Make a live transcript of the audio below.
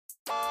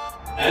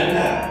And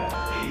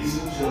now, ladies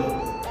and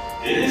gentlemen,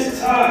 it is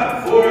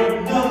time for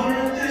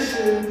another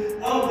edition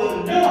of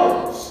the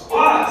No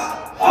Spots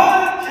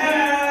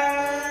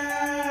Podcast.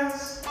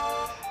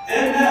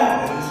 And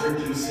now,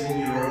 introducing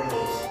your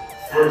host,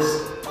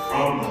 first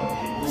from the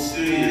People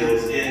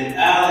Studios in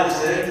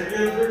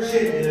Alexandria,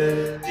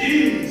 Virginia,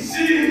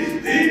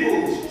 DC's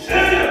People's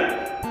Champ.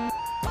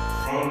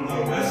 From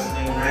the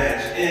Wrestling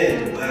Ranch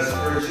in West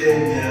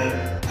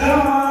Virginia,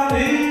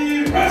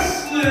 Donnie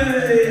Wrestling.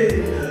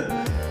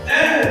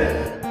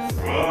 And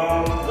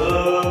from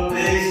the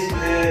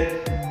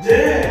basement,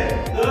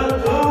 Dan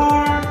the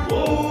Dark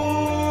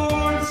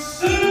Lord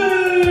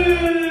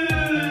Sid.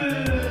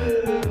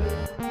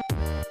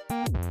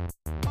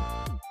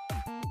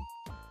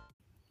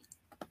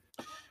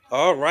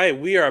 All right,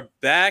 we are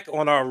back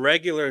on our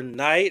regular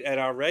night at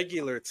our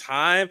regular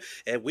time,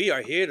 and we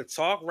are here to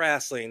talk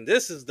wrestling.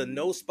 This is the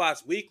No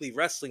Spots Weekly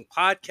Wrestling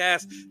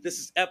Podcast. This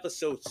is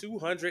episode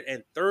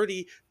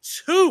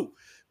 232.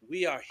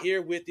 We are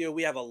here with you.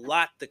 We have a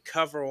lot to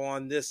cover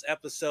on this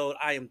episode.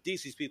 I am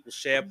DC's People's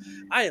Champ.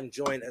 I am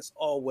joined, as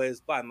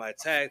always, by my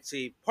tag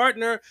team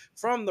partner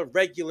from the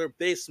regular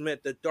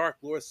basement, the Dark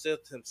Lord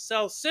Sith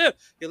himself. Sith,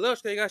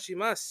 yoroshiku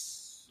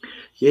onegaishimasu.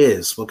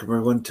 Yes, welcome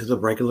everyone to the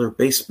regular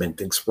basement.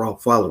 Thanks for all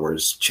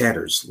followers,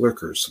 chatters,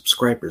 lurkers,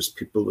 subscribers,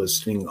 people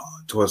listening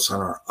to us on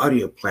our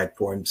audio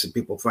platforms, and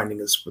people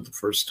finding us for the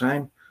first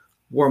time.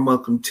 Warm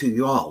welcome to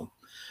you all.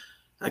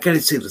 I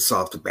gotta say this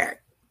off the bat.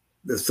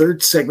 The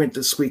third segment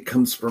this week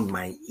comes from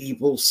my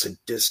evil,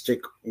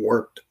 sadistic,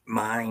 warped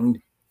mind,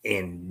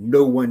 and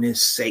no one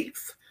is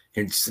safe.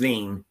 Hence the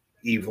name,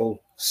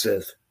 Evil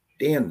Sith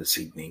Dan this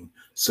evening.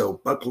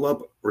 So buckle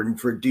up, we're in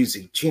for a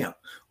doozy. Champ,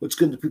 what's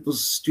good to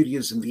people's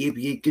studios in the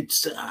ABA? Good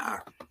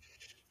stuff.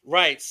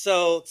 Right.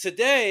 So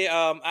today,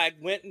 I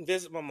went and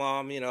visited my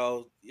mom.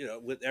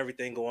 With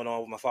everything going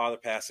on with my father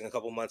passing a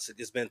couple months.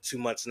 It's been 2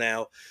 months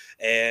now,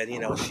 and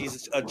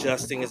she's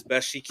adjusting as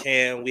best she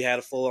can. We had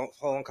a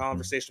full-on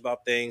conversation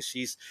about things.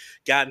 She's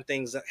gotten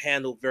things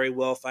handled very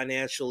well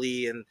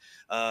financially, and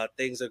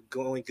things are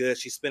going good.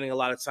 She's spending a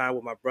lot of time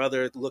with my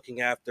brother,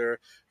 looking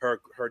after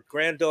her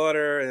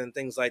granddaughter and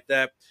things like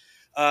that.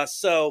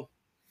 So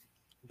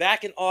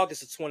back in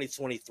August of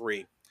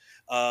 2023.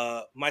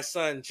 My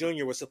son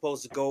Junior was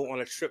supposed to go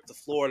on a trip to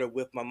Florida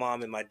with my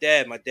mom and my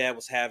dad. My dad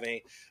was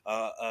having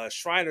a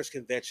Shriners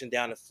convention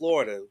down in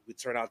Florida. It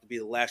turned out to be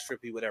the last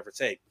trip he would ever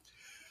take.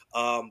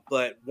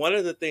 But one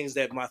of the things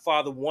that my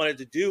father wanted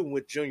to do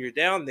with Junior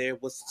down there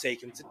was to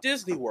take him to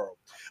Disney World.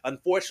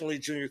 Unfortunately,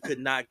 Junior could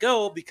not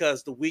go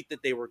because the week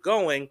that they were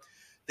going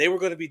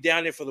to be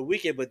down there for the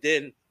weekend. But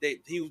then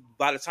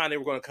by the time they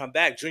were going to come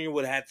back, Junior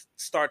would have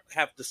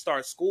to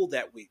start school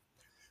that week.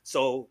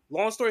 So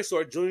long story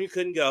short, Junior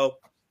couldn't go.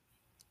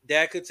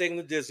 Dad could take him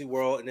to Disney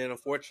World. And then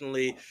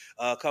unfortunately,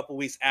 a couple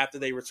weeks after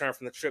they returned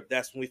from the trip,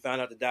 that's when we found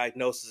out the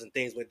diagnosis and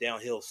things went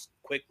downhill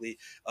quickly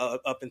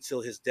up until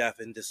his death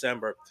in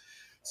December.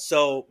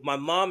 So my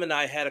mom and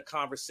I had a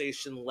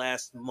conversation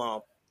last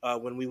month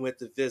when we went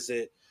to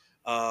visit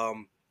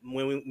when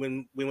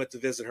we went to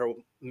visit her,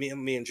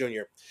 me and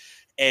Junior.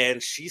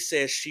 And she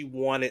said she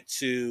wanted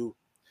to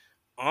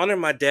honor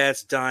my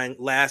dad's dying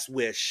last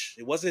wish.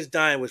 It wasn't his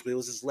dying wish, but it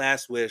was his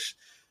last wish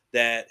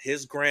that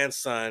his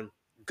grandson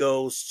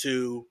goes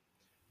to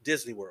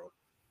Disney World.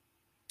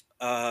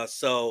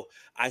 So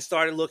I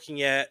started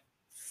looking at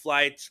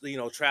flights,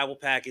 travel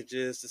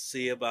packages to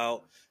see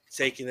about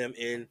taking them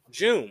in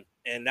June.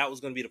 And that was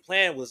going to be the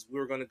plan, was we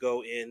were going to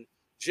go in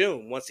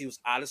June once he was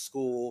out of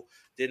school,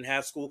 didn't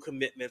have school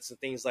commitments and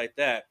things like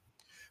that.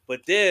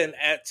 But then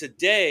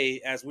today,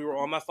 as we were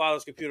on my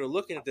father's computer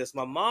looking at this,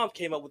 my mom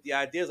came up with the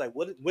ideas like,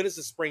 when is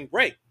the spring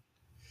break?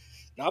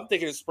 Now I'm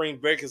thinking the spring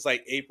break is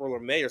like April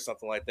or May or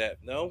something like that.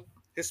 No,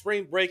 his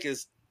spring break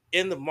is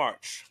end of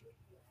March.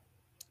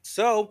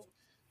 So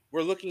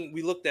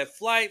we looked at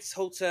flights,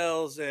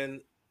 hotels,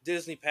 and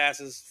Disney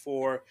passes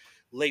for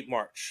late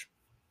March.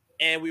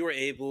 And we were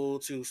able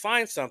to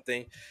find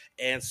something.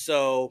 And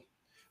so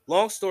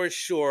long story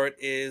short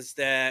is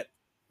that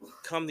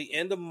come the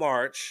end of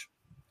March,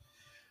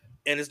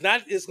 and it's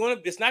not going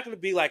to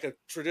be like a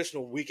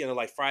traditional weekend of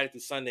like Friday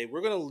through Sunday.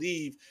 We're going to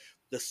leave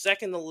the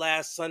second to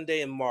last Sunday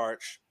in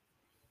March,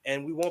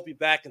 and we won't be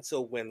back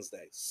until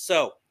Wednesday.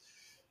 So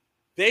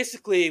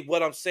basically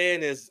what I'm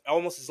saying is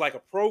almost as like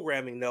a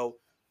programming note.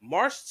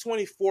 March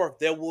 24th,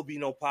 there will be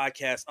no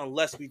podcast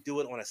unless we do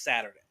it on a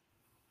Saturday.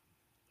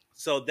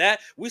 So that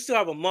we still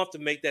have a month to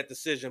make that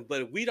decision.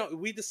 But if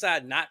we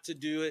decide not to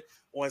do it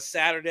on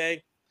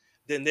Saturday,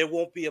 then there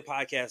won't be a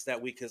podcast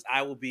that week because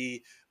I will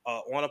be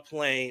on a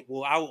plane.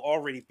 Well, I will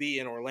already be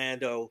in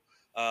Orlando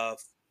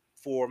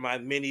for my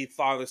mini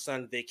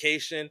father-son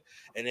vacation,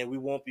 and then we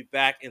won't be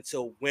back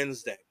until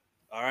Wednesday.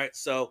 All right.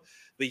 So,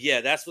 but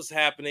yeah, that's what's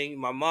happening.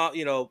 My mom,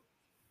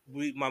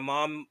 my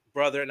mom,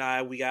 brother, and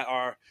I, we got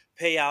our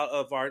payout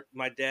of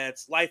my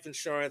dad's life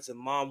insurance, and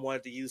mom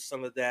wanted to use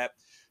some of that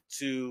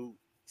to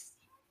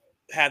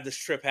have this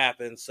trip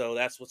happen. So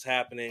that's what's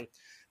happening.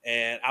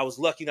 and I was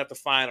lucky enough to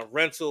find a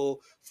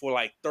rental for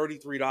like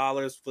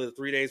 $33 for the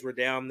 3 days we're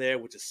down there,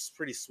 which is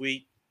pretty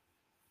sweet.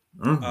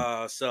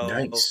 Mm, So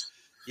nice.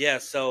 yeah,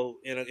 so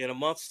in a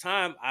month's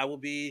time, I will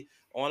be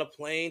on a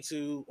plane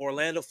to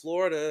Orlando,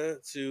 Florida,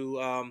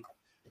 to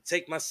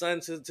take my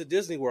son to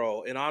Disney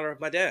World in honor of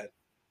my dad.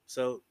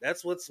 So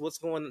that's what's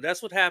going.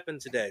 That's what happened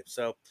today.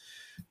 So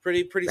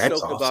pretty That's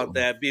stoked about awesome.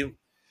 that.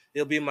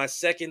 It'll be my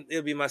second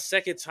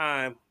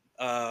time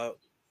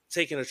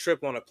taking a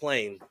trip on a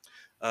plane.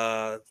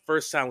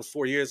 First time was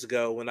 4 years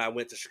ago when I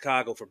went to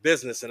Chicago for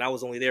business, and I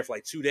was only there for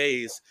like 2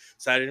 days,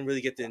 so I didn't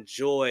really get to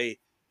enjoy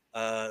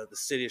the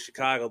city of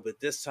Chicago. But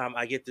this time,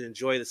 I get to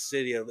enjoy the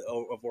city of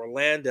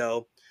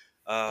Orlando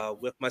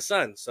with my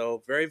son.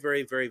 So very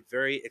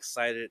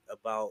excited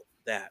about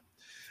that.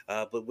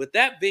 But with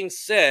that being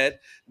said,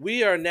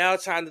 we are now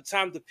time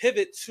to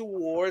pivot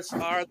towards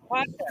our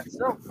podcast.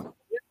 So we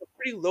have a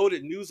pretty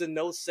loaded news and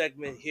notes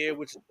segment here,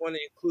 which is going to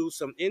include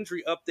some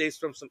injury updates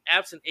from some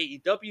absent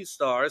AEW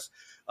stars,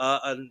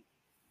 uh,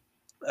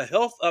 a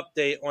health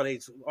update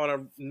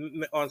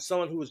on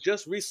someone who was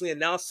just recently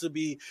announced to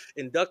be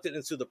inducted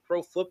into the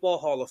Pro Football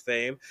Hall of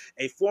Fame.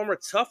 A former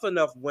Tough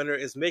Enough winner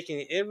is making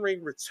an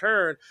in-ring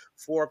return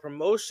for a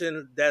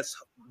promotion that's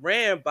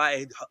ran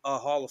by a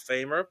Hall of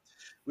Famer.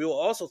 We will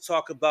also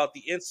talk about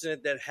the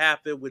incident that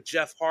happened with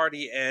Jeff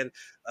Hardy and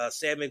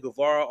Sammy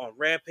Guevara on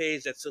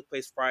Rampage that took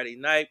place Friday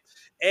night.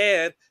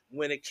 And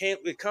when it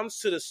comes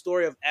to the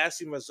story of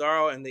Asi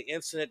Mazzaro and the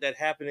incident that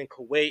happened in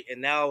Kuwait,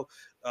 and now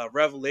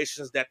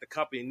revelations that the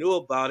company knew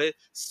about it,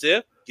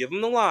 Sif, give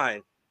them the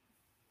line.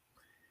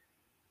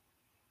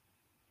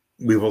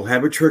 We will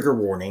have a trigger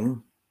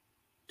warning,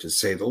 to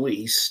say the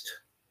least.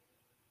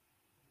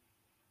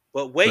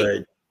 But wait,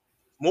 But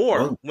more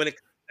well, when it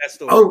comes to that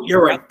story. oh,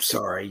 you're right.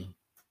 Sorry.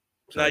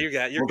 No, Sorry. you're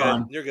good. You're Hold good.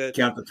 on. You're good.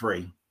 Count to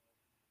three.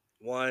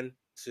 1,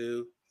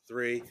 2,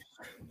 3.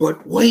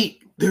 But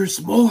wait,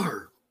 there's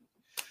more.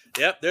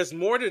 Yep, there's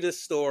more to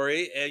this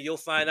story, and you'll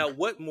find out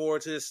what more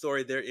to this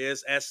story there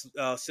is. As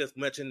Sith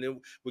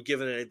mentioned, we're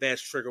giving an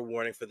advanced trigger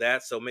warning for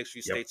that, so make sure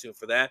you stay tuned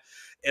for that.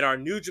 In our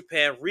New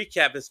Japan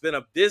recap, it's been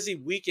a busy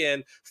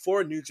weekend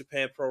for New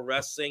Japan Pro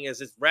Wrestling as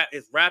it's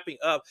wrapping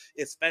up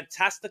its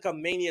Fantastica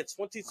Mania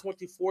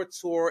 2024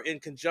 tour in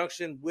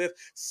conjunction with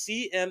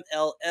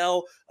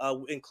CMLL,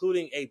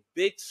 including a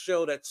big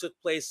show that took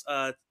place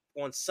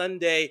on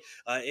Sunday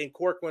in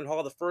Corcoran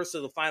Hall, the first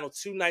of the final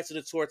 2 nights of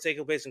the tour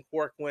taking place in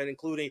Corcoran,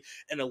 including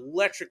an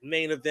electric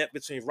main event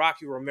between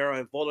Rocky Romero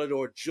and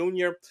Volador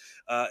Jr.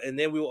 And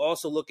then we will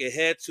also look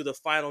ahead to the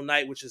final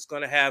night, which is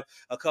going to have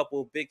a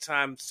couple of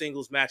big-time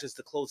singles matches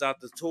to close out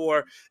the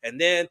tour. And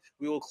then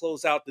we will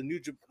close out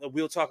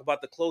we'll talk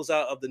about the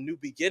closeout of the New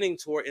Beginning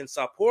tour in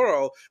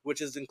Sapporo, which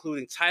is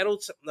including title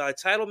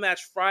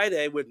match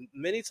Friday with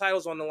many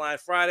titles on the line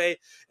Friday,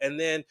 and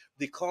then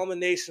the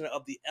culmination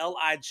of the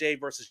LIJ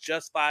versus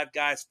Just Five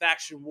Guys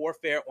faction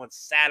warfare on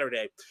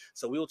Saturday.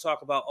 So we will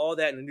talk about all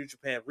that in the New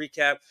Japan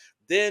recap.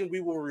 Then we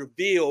will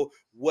reveal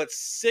what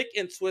Sick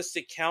and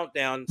Twisted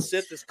Countdown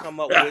Sith has come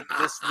up with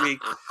this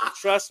week.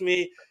 Trust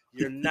me,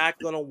 you're not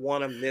going to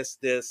want to miss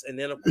this. And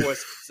then, of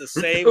course,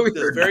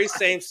 the very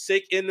same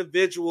sick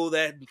individual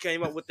that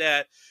came up with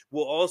that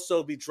will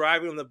also be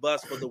driving on the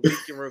bus for the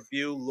week in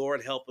review.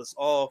 Lord help us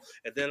all.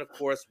 And then, of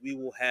course, we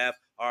will have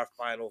our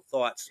final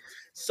thoughts.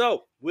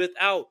 So,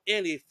 without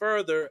any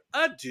further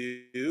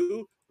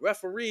ado,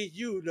 referee,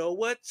 you know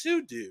what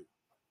to do.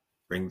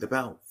 Ring the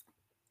bell.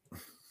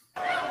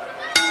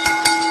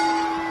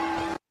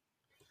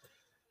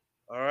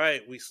 All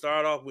right, we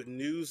start off with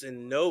news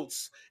and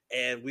notes,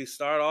 and we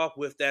start off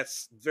with that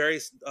very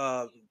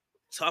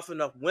tough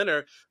enough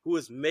winner who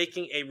is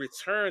making a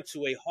return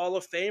to a Hall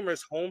of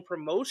Famer's home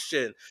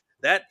promotion.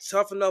 That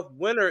tough enough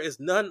winner is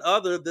none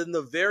other than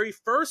the very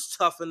first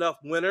tough enough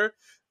winner,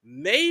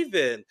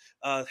 Maven.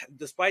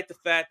 Despite the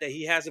fact that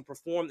he hasn't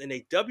performed in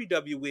a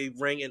WWE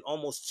ring in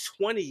almost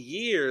 20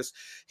 years,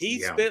 he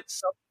spent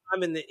some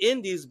time in the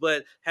indies,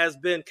 but has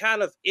been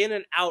kind of in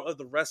and out of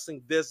the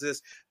wrestling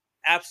business,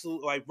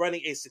 absolutely like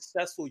running a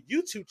successful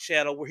YouTube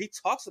channel where he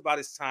talks about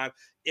his time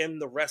in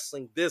the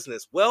wrestling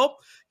business. Well,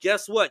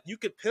 guess what? You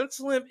could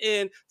pencil him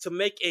in to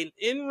make an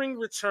in-ring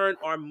return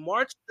on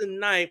March the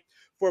 9th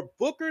for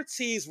Booker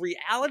T's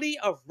Reality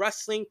of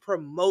Wrestling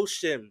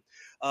promotion.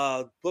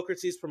 Booker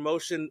T's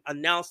promotion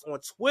announced on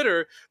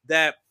Twitter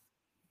that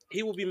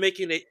he will be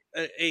making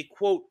a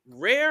quote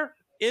rare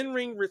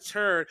in-ring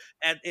return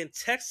in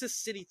Texas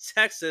City,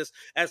 Texas,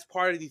 as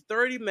part of the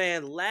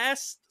 30-man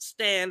Last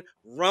Stand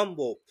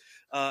Rumble.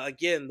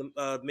 Again,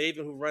 Maven,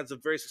 who runs a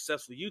very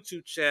successful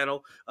YouTube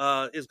channel,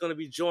 is going to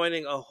be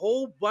joining a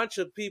whole bunch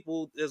of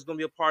people that's going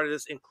to be a part of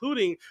this,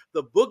 including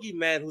the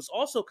Boogeyman, who's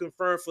also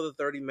confirmed for the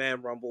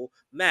 30-man Rumble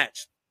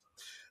match.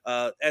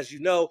 As you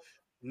know,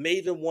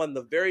 Maven won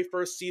the very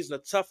first season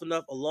of Tough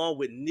Enough along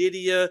with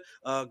Nydia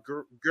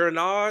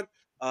Gernard.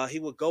 He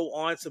would go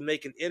on to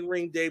make an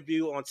in-ring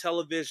debut on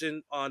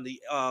television on the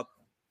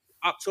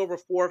October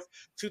 4th,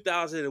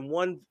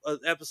 2001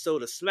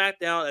 episode of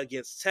SmackDown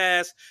against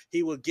Taz.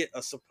 He would get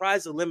a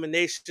surprise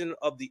elimination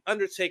of The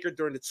Undertaker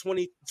during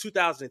the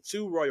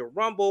 2002 Royal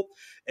Rumble.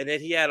 And then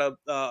he had a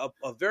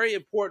very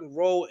important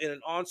role in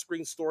an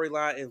on-screen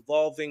storyline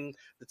involving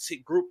the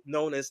group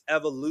known as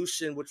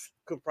Evolution, which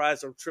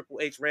comprised of Triple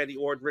H, Randy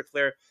Orton, Ric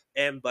Flair,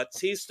 and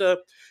Batista.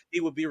 He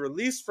would be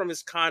released from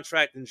his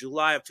contract in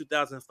July of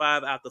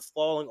 2005 after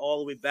falling all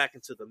the way back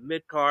into the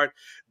mid-card.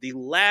 The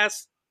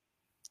last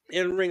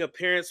in-ring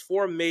appearance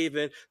for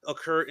Maven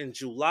occurred in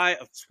July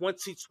of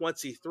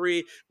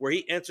 2023, where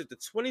he entered the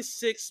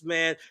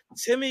 26-man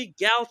Timmy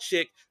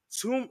Galchick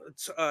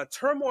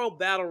Turmoil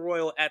Battle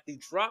Royal at the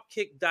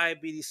Dropkick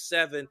Diabetes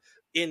 7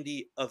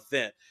 indie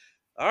event.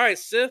 All right,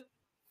 Sith,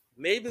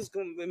 Maven's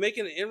going to be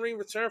making an in-ring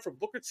return for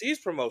Booker T's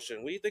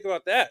promotion. What do you think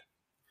about that?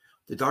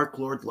 The Dark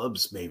Lord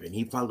loves Maven.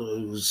 He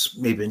follows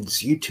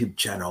Maven's YouTube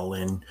channel.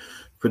 And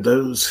for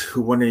those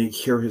who want to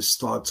hear his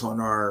thoughts on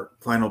our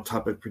final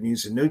topic for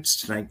news and notes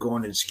tonight, go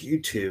on his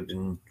YouTube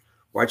and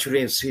watch what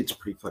he has to say. It's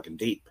pretty fucking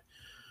deep.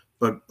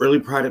 But really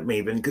proud of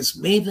Maven, because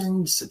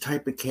Maven's the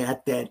type of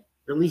cat that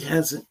really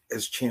hasn't,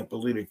 as Champ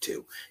alluded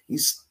to,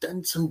 he's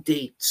done some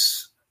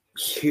dates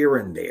here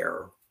and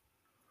there.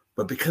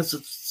 But because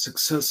of the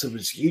success of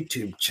his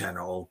YouTube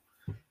channel,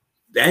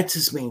 that's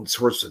his main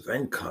source of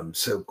income.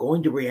 So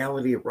going to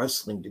Reality of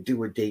Wrestling to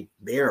do a date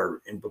there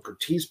in Booker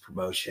T's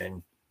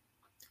promotion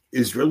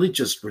is really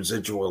just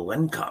residual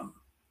income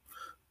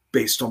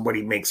based on what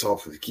he makes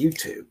off of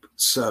YouTube.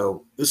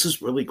 So this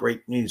is really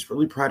great news.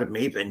 Really proud of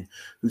Maven,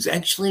 who's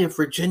actually a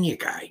Virginia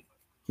guy.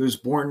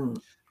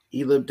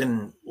 He lived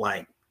in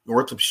like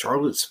north of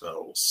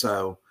Charlottesville.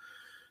 So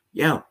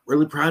yeah,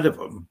 really proud of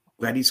him.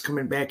 Glad he's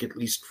coming back at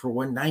least for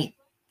one night.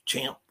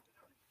 Champ.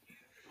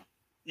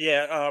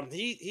 Yeah,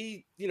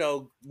 he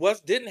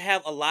didn't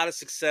have a lot of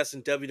success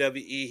in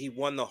WWE. He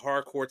won the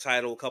hardcore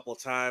title a couple of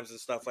times and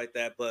stuff like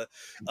that. But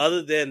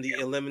other than the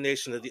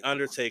elimination of The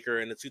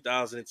Undertaker in the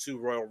 2002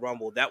 Royal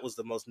Rumble, that was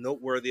the most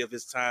noteworthy of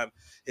his time,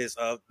 his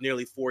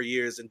nearly 4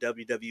 years in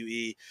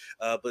WWE.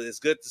 But it's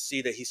good to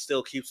see that he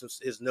still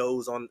keeps his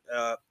nose on,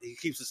 he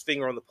keeps his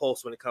finger on the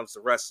pulse when it comes to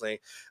wrestling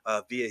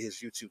via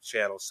his YouTube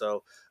channel.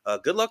 So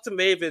good luck to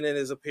Maven in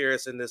his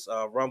appearance in this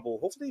Rumble.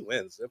 Hopefully he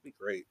wins. That'd be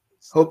great.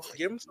 Hopefully.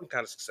 Give him some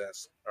kind of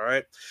success. All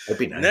right. That'd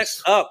be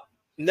nice.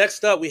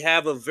 Next up, we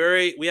have a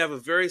very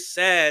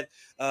sad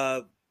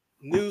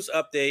news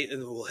update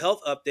and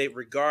health update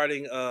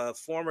regarding a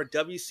former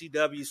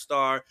WCW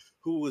star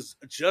who was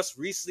just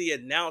recently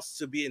announced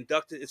to be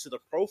inducted into the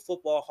Pro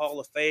Football Hall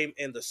of Fame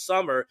in the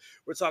summer.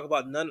 We're talking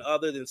about none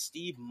other than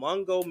Steve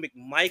Mungo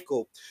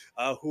McMichael,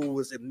 who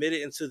was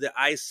admitted into the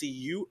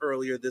ICU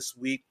earlier this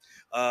week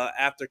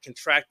after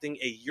contracting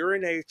a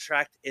urinary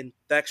tract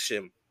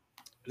infection.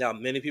 Now,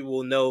 many people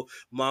will know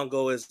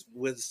Mongo is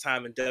with his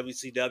time in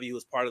WCW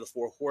was part of the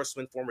Four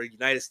Horsemen, former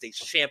United States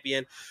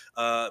champion,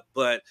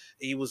 but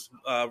he was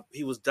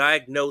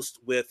diagnosed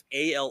with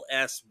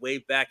ALS way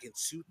back in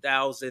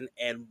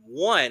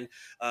 2001,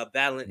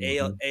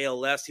 battling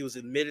ALS. He was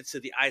admitted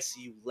to the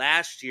ICU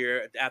last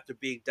year after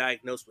being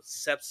diagnosed with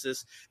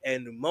sepsis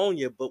and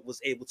pneumonia, but was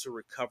able to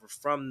recover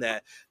from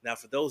that. Now,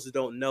 for those who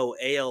don't know,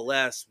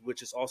 ALS,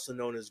 which is also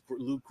known as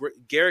Lou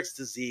Gehrig's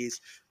disease,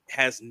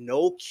 has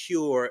no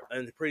cure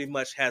and pretty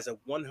much has a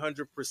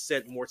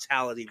 100%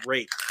 mortality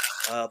rate.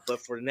 But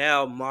for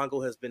now,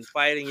 Mongo has been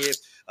fighting it.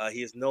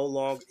 He's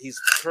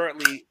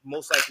currently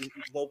most likely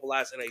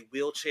mobilized in a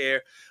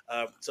wheelchair.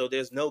 So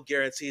there's no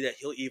guarantee that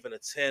he'll even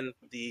attend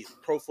the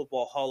Pro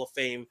Football Hall of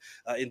Fame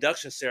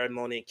induction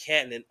ceremony in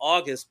Canton in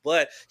August,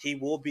 but he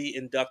will be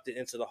inducted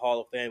into the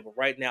Hall of Fame. But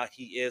right now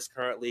he is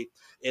currently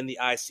in the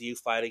ICU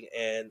fighting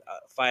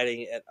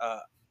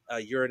a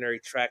urinary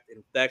tract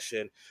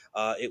infection.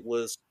 It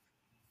was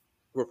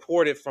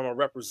reported from a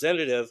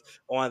representative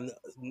on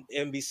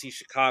NBC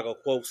Chicago,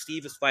 quote,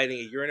 Steve is fighting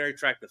a urinary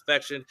tract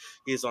infection.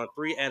 He is on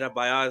 3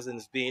 antibiotics and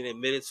is being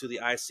admitted to the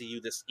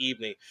ICU this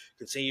evening.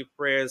 Continued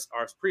prayers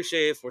are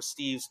appreciated for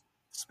Steve's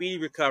speedy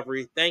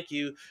recovery. Thank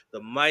you, the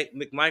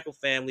McMichael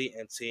family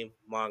and Team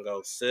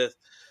Mongo. Sith,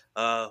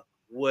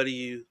 what do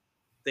you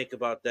think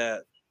about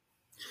that?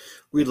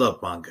 We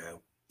love Mongo,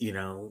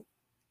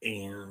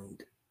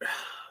 and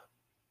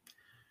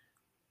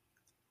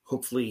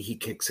hopefully he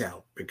kicks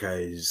out,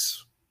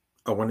 because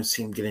I want to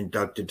see him get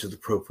inducted to the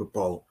Pro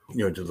Football,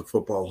 to the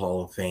Football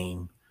Hall of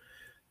Fame.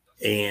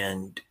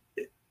 And,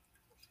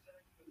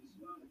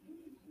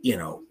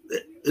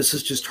 this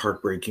is just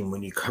heartbreaking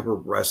when you cover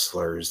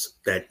wrestlers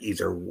that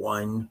either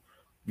one,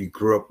 you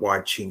grew up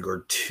watching,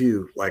 or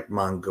two, like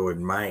Mongo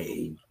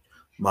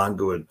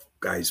and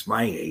guys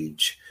my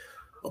age,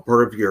 a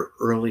part of your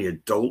early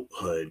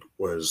adulthood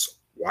was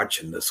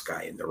watching this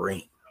guy in the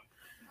ring.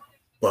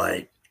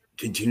 But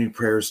continued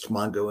prayers to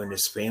Mongo and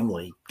his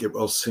family. Get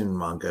well soon,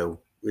 Mongo.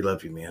 We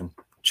love you, man.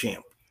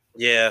 Champ.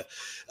 Yeah,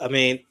 I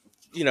mean,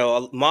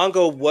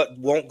 Mongo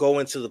won't go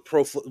into the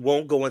professional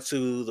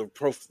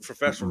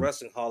Mm-mm.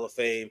 wrestling Hall of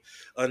Fame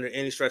under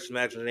any stretch of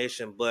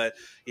imagination, but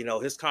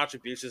his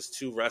contributions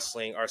to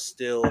wrestling are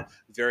still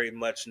very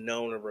much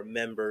known and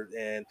remembered,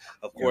 and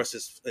of Yeah. course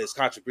his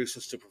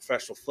contributions to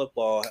professional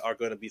football are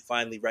going to be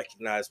finally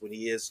recognized when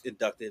he is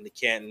inducted into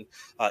Canton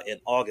in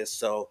August.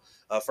 So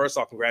first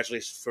off,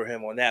 congratulations for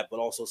him on that, but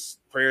also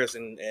prayers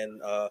and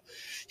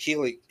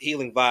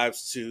healing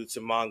vibes to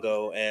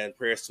Mongo, and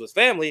prayers to his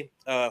family.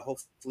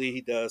 Hopefully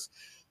he does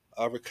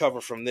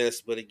recover from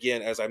this. But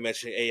again, as I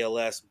mentioned,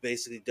 ALS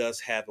basically does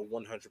have a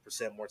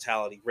 100%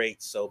 mortality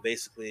rate. So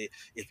basically,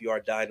 if you are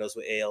diagnosed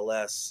with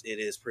ALS, it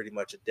is pretty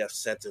much a death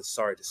sentence.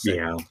 Sorry to say.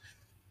 Yeah.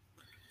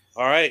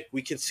 All right,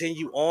 we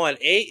continue on.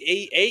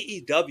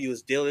 AEW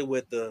is dealing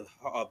with the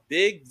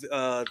big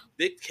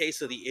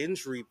case of the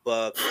injury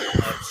bug.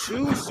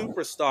 Two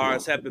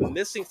superstars have been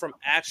missing from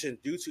action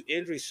due to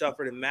injuries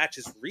suffered in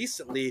matches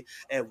recently,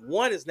 and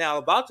one is now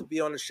about to be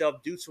on the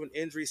shelf due to an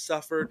injury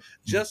suffered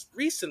just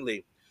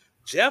recently.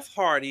 Jeff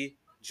Hardy,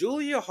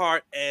 Julia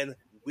Hart, and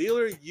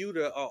Wheeler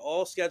Yuta are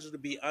all scheduled to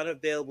be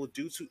unavailable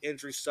due to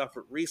injuries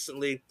suffered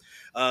recently.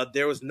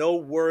 There was no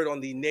word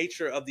on the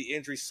nature of the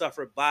injury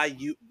suffered by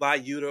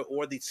Yuta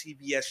or the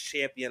TBS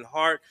champion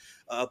Hart,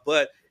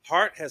 but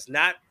Hart has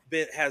not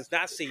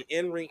seen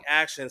in-ring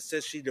action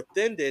since she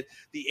defended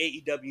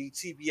the AEW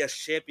TBS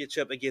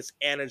championship against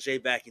Anna Jay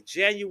back in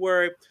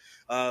January.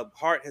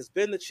 Hart has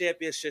been the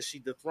champion since she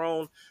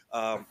dethroned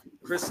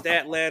Chris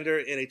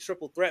Statlander in a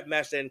triple threat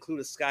match that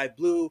included Sky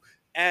Blue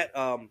at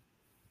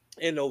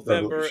in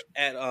November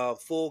Revolution.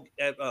 at Full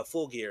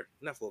Gear,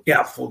 not Full Gear,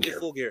 Yeah, Full yeah, Gear.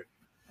 Full Gear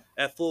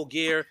at Full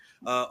Gear.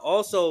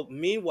 Also,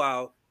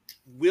 meanwhile,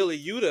 Willie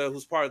Yuta,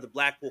 who's part of the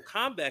Blackpool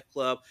Combat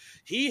Club,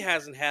 he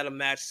hasn't had a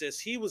match since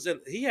his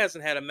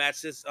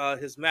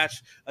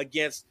match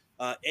against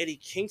Eddie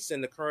Kingston,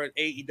 the current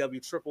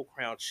AEW Triple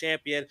Crown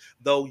champion.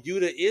 Though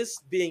Yuta is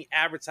being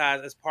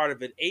advertised as part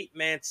of an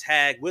 8-man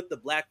tag with the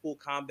Blackpool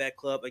Combat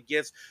Club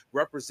against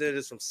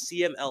representatives from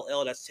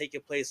CMLL that's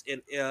taking place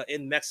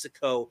in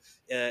Mexico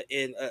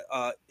in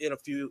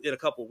a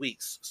couple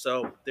weeks.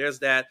 So there's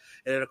that,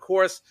 and then of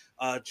course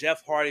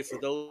Jeff Hardy,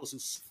 for those who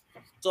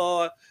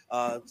saw,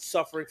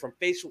 suffering from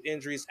facial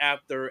injuries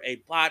after a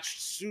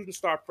botched shooting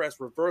star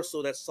press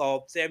reversal that saw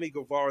Sammy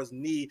Guevara's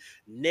knee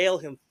nail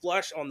him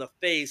flush on the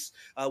face,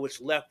 which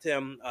left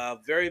him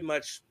very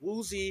much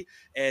woozy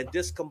and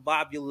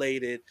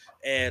discombobulated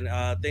and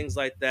things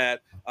like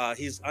that.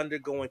 He's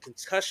undergoing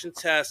concussion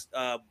tests,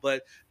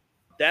 but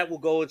that will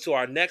go into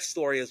our next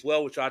story as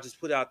well, which I'll just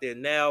put out there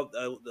now.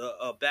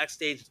 The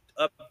backstage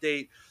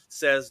update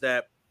says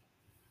that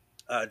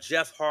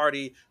Jeff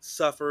Hardy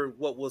suffered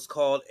what was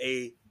called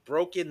a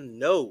broken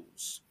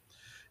nose.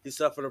 He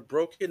suffered a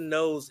broken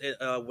nose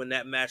when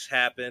that match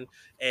happened,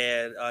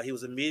 and he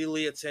was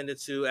immediately attended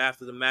to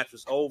after the match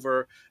was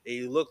over.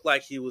 He looked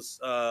like he was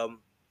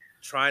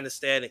trying to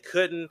stand and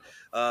couldn't,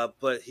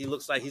 but he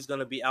looks like he's going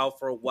to be out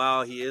for a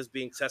while. He is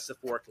being tested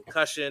for a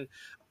concussion.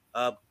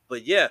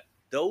 But yeah,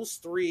 those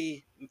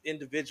three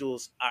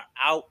individuals are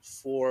out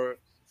for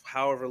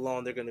however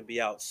long they're going to be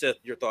out. Seth,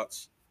 your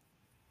thoughts?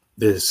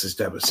 This is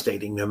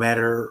devastating. No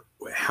matter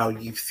how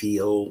you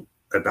feel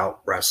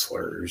about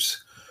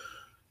wrestlers,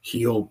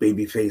 heel,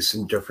 babyface,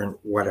 indifferent,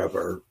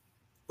 whatever,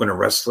 when a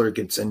wrestler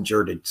gets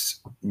injured, it's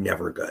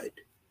never good.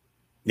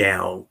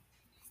 Now,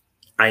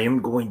 I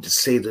am going to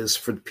say this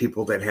for the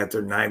people that had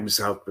their knives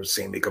out for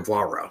Sammy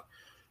Guevara.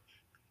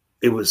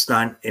 It was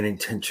not an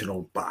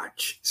intentional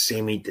botch.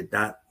 Sammy did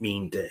not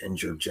mean to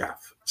injure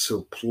Jeff.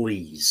 So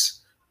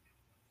please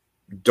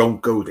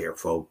don't go there,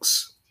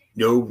 folks.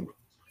 No,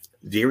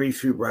 very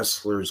few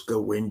wrestlers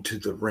go into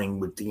the ring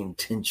with the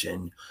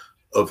intention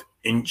of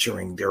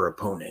injuring their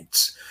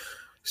opponents.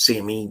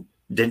 Sammy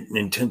didn't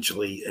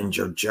intentionally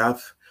injure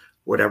Jeff.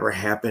 Whatever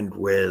happened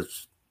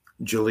with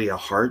Julia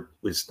Hart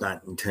was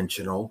not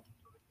intentional.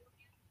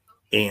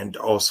 And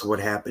also what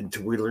happened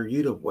to Wheeler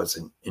Yuta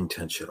wasn't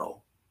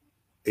intentional.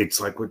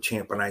 It's like what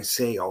Champ and I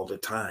say all the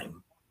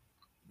time.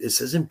 This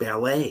isn't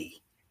ballet.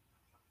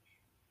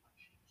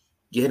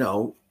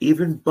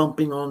 Even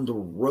bumping on the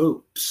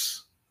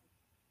ropes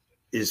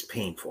is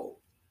painful.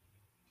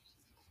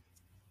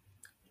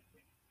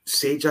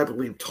 Sage, I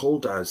believe,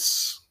 told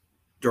us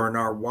during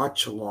our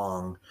watch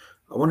along,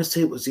 I want to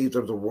say it was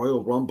either the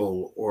Royal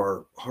Rumble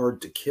or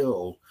Hard to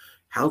Kill,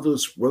 how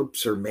those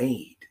ropes are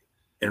made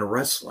in a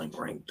wrestling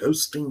ring.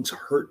 Those things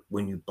hurt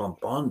when you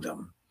bump on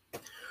them.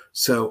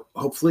 So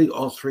hopefully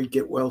all three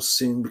get well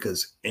soon,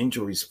 because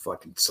injuries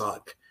fucking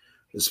suck,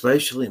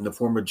 especially in the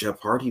form of Jeff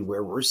Hardy,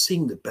 where we're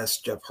seeing the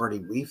best Jeff Hardy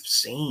we've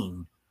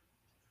seen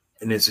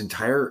in his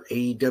entire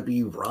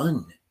AEW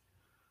run.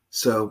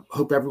 So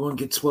hope everyone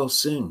gets well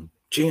soon.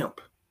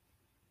 Champ.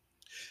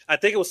 I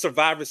think it was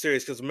Survivor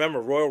Series, because remember,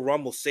 Royal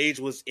Rumble, Sage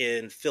was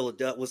in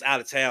Philadelphia, was out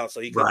of town, so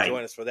he couldn't Right.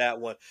 join us for that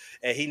one,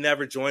 and he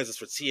never joins us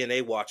for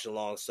TNA watch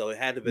along. So it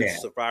had to have been Yeah.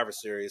 Survivor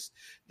Series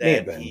May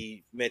have that been.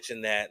 he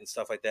mentioned that and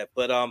stuff like that.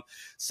 But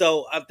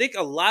so I think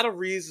a lot of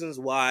reasons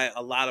why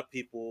a lot of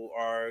people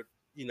are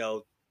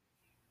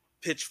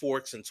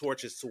pitchforks and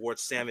torches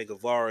towards Sammy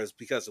Guevara is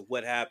because of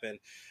what happened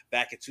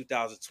back in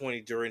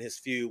 2020 during his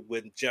feud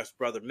with Jeff's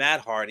brother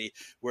Matt Hardy,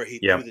 where he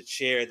threw Yep. the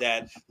chair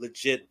that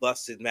legit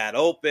busted Matt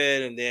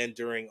open, and then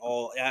during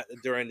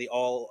the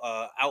all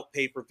out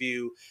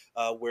pay-per-view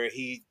where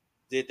he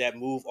did that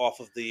move off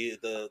of the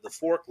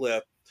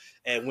forklift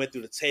and went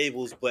through the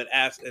tables, but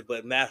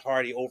Matt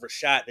Hardy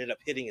overshot and ended up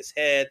hitting his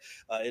head.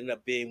 Ended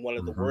up being one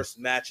of the worst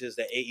matches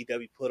that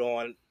AEW put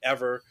on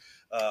ever,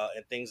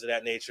 and things of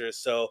that nature.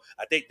 So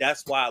I think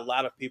that's why a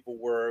lot of people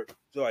were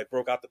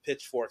broke out the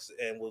pitchforks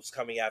and was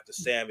coming after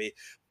Sammy.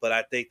 But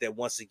I think that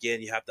once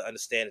again, you have to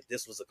understand that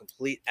this was a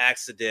complete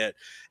accident,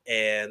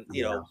 and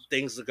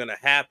things are going to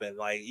happen.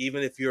 Like,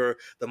 even if you're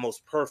the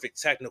most perfect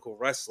technical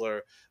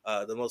wrestler,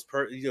 the most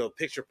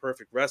picture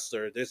perfect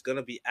wrestler, there's going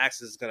to be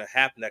accidents going to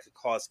happen that could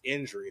cause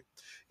injury.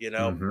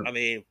 I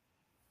mean,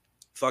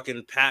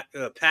 fucking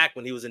Pac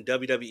when he was in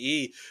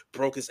WWE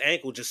broke his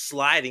ankle just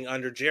sliding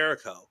under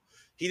Jericho.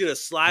 He did a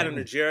slide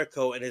under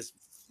Jericho and his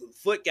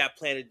foot got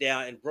planted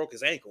down and broke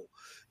his ankle.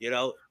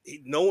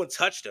 No one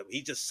touched him.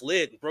 He just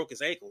slid and broke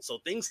his ankle. So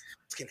things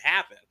can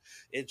happen.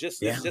 It's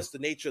just the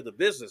nature of the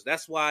business.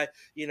 That's why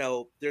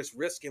there's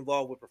risk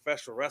involved with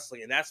professional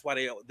wrestling, and that's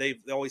why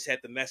they've always had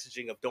the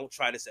messaging of don't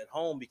try this at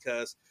home,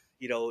 because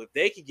if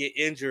they could get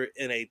injured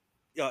in an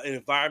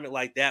environment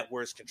like that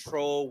where it's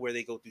controlled, where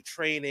they go through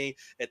training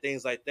and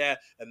things like that.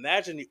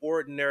 Imagine the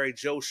ordinary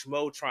Joe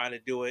Schmo trying to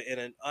do it in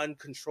an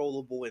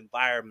uncontrollable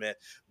environment.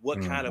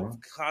 What kind of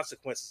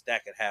consequences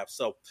that could have.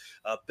 So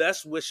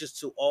best wishes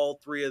to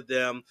all three of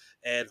them.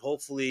 And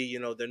hopefully,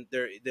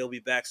 they'll be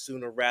back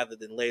sooner rather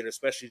than later,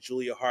 especially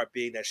Julia Hart,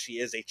 being that she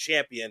is a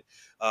champion.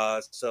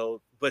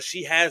 But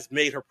she has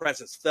made her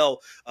presence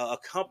felt,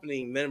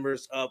 accompanying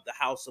members of the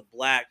House of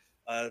Black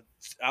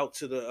out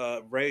to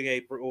the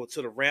ring or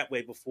to the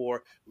rampway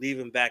before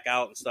leaving back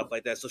out and stuff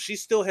like that. So she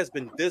still has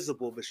been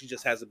visible, but she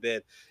just hasn't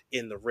been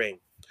in the ring.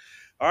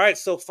 All right,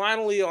 so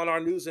finally on our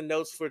news and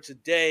notes for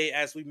today,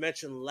 as we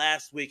mentioned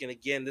last week, and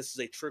again, this is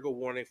a trigger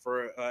warning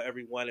for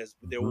everyone, as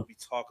there will be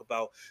talk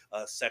about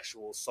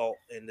sexual assault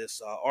in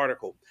this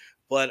article.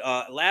 But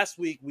last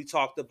week we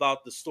talked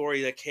about the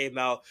story that came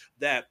out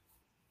that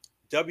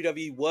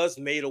WWE was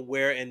made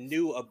aware and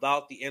knew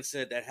about the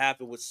incident that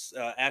happened with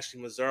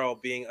Ashley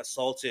Mazzaro being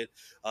assaulted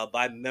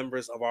by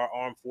members of our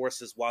armed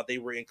forces while they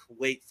were in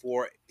Kuwait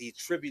for the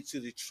tribute to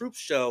the Troops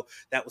show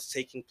that was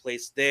taking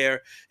place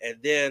there. And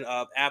then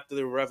after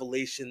the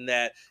revelation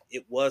that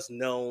it was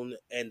known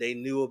and they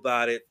knew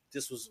about it,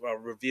 this was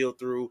revealed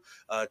through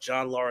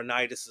John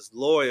Laurinaitis'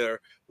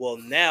 lawyer. Well,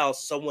 now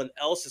someone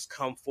else has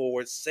come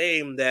forward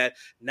saying that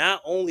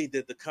not only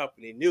did the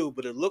company knew,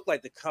 but it looked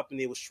like the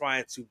company was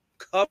trying to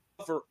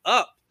cover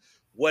up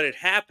what had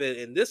happened.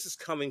 And this is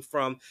coming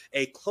from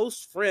a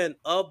close friend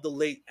of the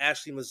late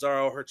Ashley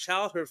Mazzaro, her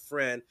childhood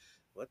friend.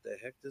 What the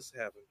heck just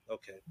happened?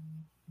 Okay.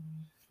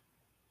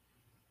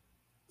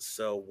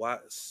 So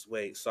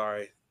wait,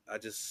 sorry. I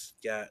just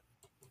got...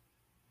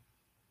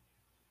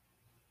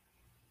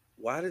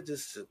 Why did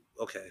this...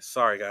 Okay,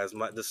 sorry guys.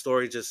 The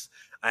story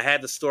I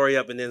had the story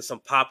up and then some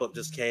pop-up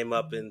just came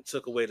up and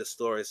took away the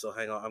story. So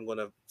hang on, I'm going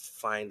to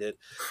find it.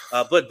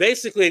 But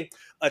basically,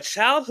 a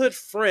childhood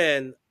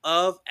friend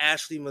of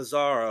Ashley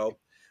Mazzaro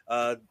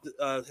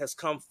has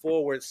come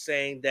forward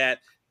saying that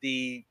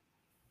the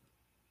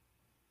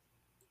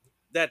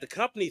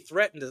company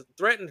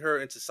threatened her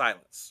into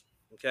silence.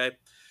 Okay.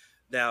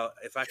 Now,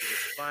 if I can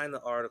just find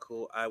the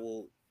article, I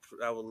will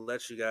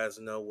let you guys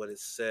know what it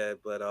said.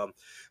 But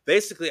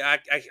basically,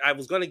 I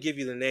was going to give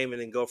you the name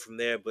and then go from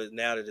there. But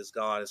now that it's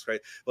gone, it's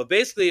great. But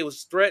basically, it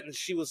was threatened.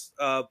 She was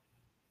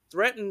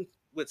threatened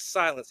with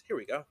silence. Here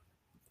we go.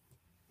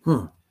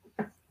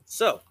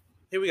 So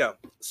here we go.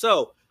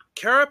 So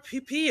Cara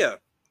Pipia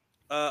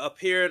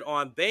appeared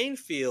on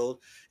Bainfield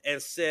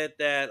and said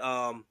that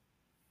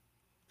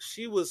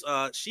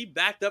she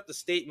backed up the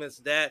statements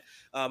that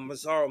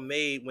Mazzaro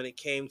made when it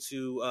came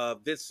to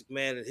Vince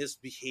McMahon and his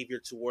behavior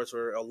towards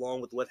her, along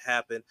with what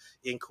happened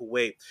in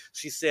Kuwait.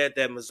 She said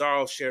that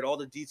Mazzaro shared all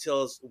the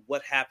details of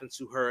what happened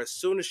to her as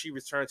soon as she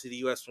returned to the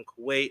U.S. from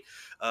Kuwait.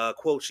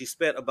 Quote, she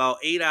spent about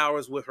 8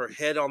 hours with her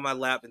head on my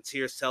lap and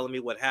tears telling me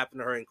what happened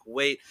to her in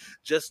Kuwait,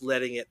 just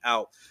letting it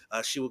out.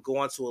 She would go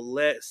on to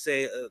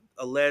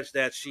allege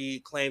that she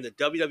claimed the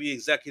WWE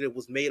executive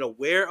was made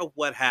aware of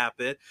what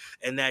happened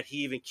and that he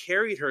even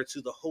carried her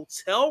to the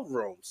hotel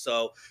room.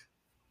 So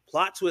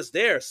plot twist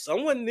there.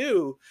 Someone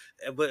knew,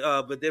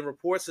 but then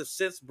reports have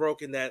since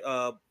broken that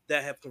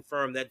have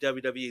confirmed that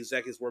WWE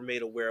executives were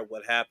made aware of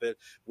what happened,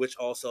 which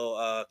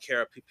also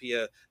Cara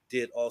Pipia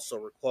did also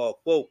recall.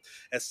 Quote,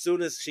 as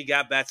soon as she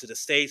got back to the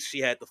States, she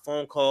had the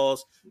phone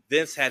calls.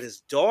 Vince had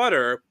his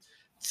daughter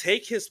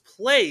take his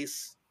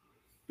place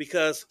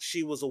because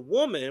she was a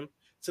woman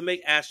to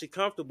make Ashley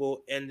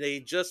comfortable, and they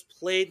just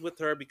played with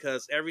her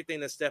because everything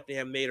that Stephanie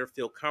had made her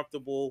feel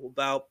comfortable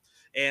about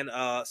and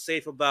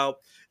safe about.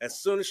 As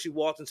soon as she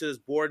walked into this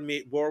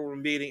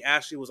boardroom meeting,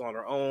 Ashley was on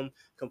her own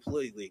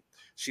completely.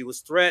 She was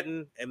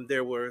threatened, and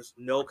there was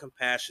no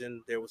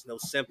compassion. There was no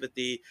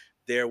sympathy.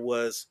 There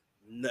was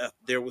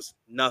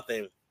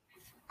nothing.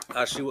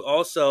 She would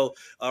also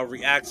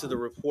react to the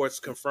reports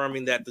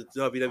confirming that the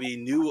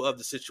WWE knew of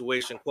the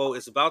situation. Quote,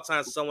 it's about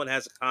time someone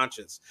has a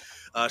conscience.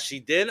 She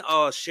then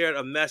shared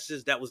a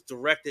message that was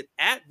directed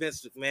at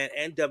Vince McMahon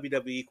and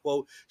WWE.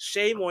 Quote,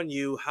 shame on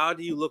you. How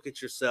do you look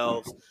at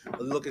yourselves?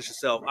 Look at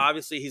yourself.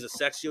 Obviously, he's a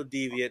sexual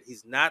deviant.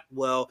 He's not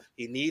well.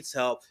 He needs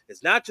help.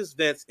 It's not just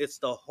Vince. It's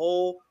the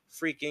whole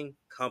freaking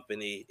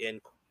company,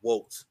 end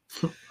quote.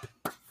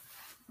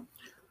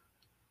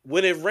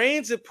 When it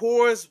rains, it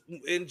pours,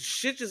 and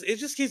shit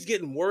just keeps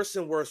getting worse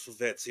and worse for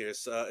vets here.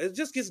 So it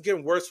just keeps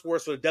getting worse and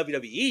worse for the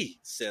WWE,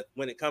 Seth,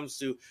 when it comes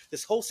to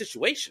this whole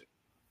situation.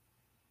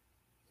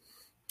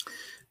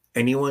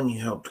 Anyone who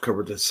helped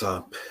cover this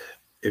up,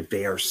 if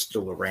they are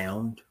still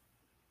around,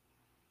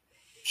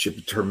 should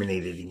be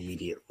terminated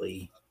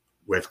immediately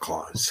with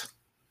cause.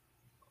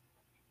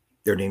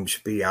 Their name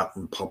should be out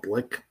in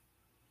public,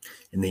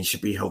 and they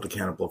should be held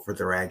accountable for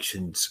their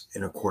actions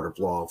in a court of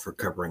law for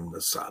covering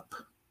this up.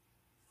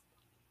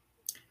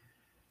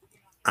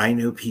 I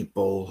know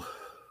people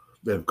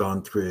that have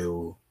gone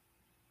through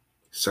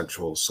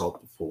sexual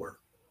assault before.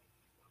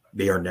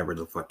 They are never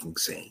the fucking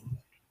same.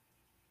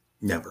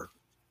 Never.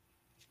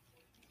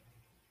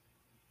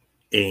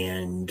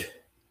 And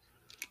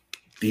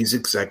these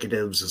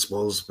executives, as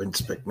well as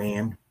Vince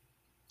McMahon,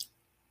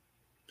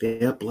 they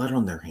have blood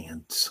on their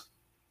hands.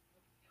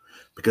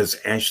 Because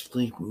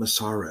Ashley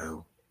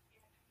Massaro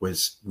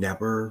was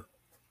never,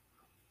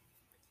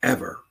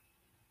 ever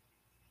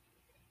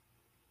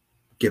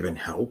given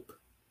help.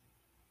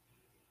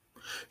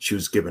 She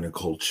was given a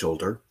cold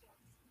shoulder.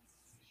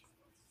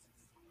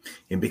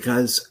 And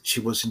because she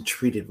wasn't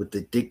treated with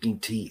the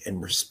dignity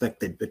and respect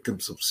that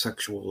victims of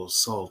sexual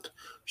assault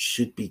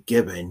should be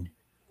given,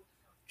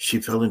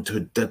 she fell into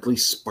a deadly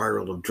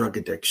spiral of drug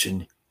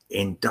addiction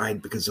and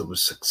died because of a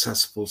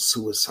successful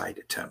suicide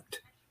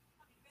attempt.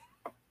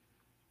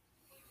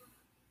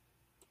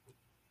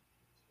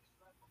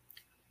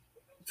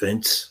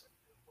 Vince,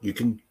 you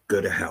can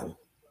go to hell,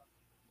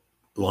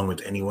 along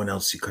with anyone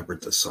else who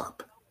covered this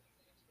up.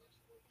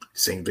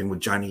 Same thing with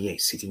Johnny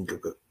Ace. He can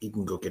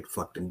go get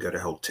fucked and go to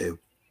hell too.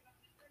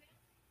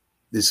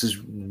 This is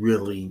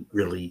really,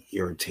 really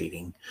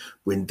irritating.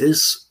 When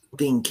this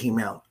thing came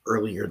out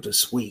earlier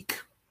this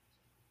week,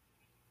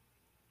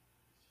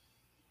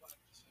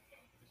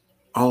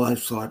 all I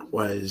thought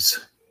was,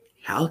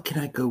 how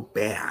can I go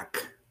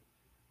back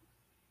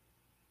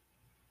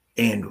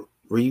and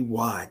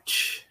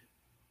rewatch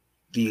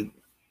the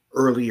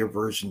earlier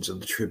versions of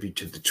the tribute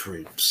to the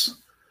troops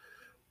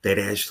that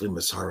Ashley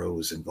Massaro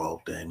was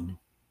involved in?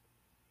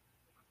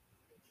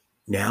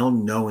 Now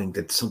knowing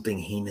that something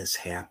heinous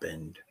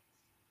happened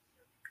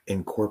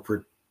and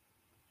corporate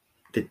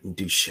didn't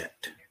do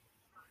shit.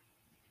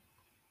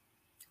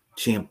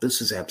 Champ,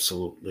 this is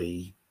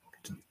absolutely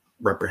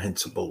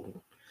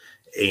reprehensible.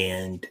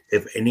 And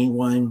if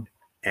anyone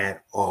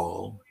at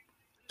all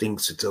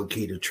thinks it's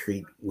okay to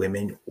treat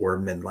women or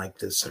men like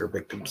this that are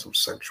victims of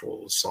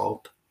sexual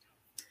assault,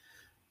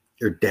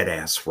 you're dead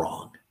ass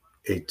wrong.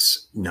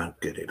 It's not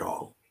good at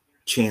all.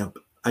 Champ,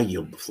 I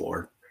yield the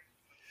floor.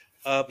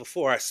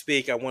 Before I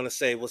speak, I want to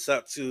say what's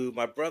up to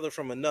my brother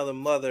from another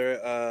mother,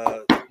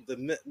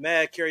 the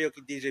Mad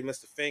Karaoke DJ,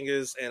 Mr.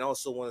 Fingers, and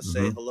also want to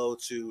say hello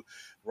to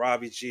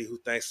Robbie G, who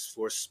thanks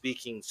for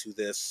speaking to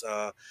this.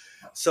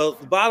 So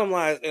the bottom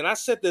line, and I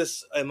said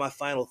this in my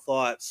final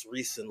thoughts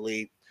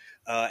recently,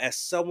 as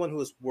someone who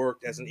has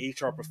worked as an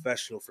HR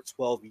professional for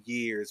 12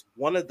 years,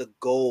 one of the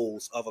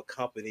goals of a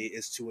company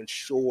is to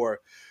ensure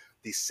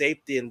the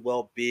safety and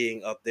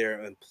well-being of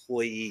their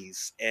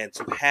employees and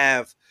to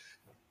have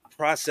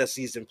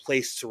processes in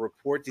place to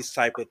report these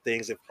type of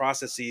things and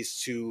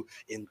processes to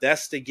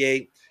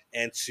investigate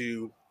and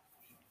to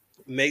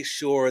make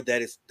sure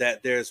that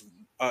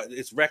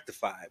it's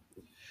rectified.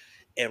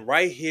 And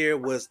right here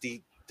was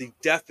the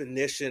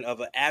definition of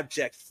an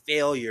abject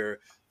failure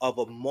of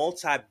a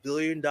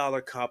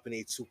multi-billion-dollar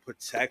company to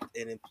protect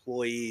an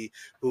employee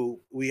who,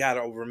 we had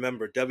to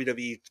remember,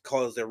 WWE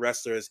calls their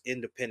wrestlers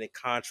independent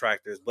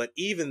contractors. But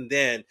even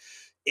then,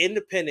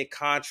 independent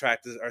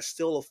contractors are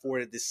still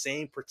afforded the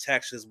same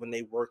protections when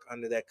they work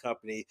under that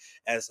company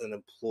as an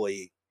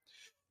employee.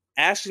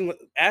 Ashley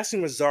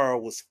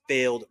Mazzaro was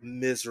failed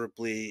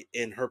miserably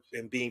in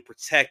being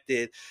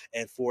protected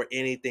and for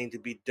anything to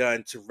be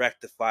done to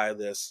rectify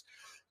this.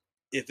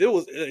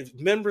 If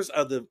members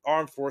of the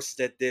armed forces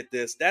that did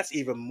this, that's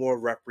even more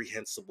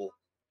reprehensible.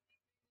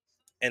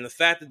 And the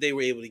fact that they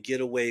were able to get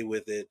away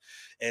with it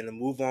and to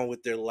move on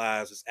with their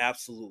lives is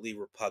absolutely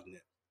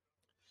repugnant.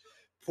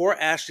 Poor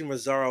Ashley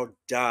Mazzaro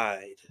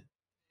died.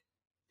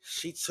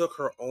 She took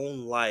her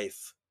own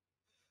life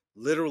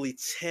literally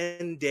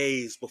 10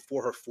 days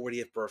before her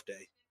 40th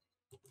birthday.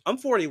 I'm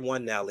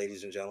 41 now,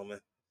 ladies and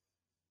gentlemen.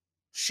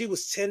 She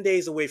was 10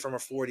 days away from her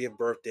 40th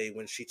birthday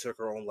when she took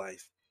her own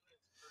life.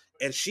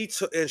 And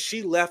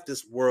she left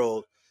this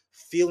world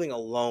feeling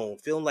alone,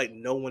 feeling like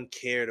no one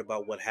cared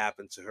about what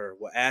happened to her.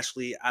 Well,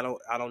 Ashley, I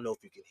don't know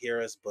if you can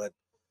hear us, but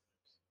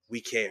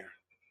we care.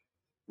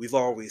 We've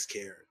always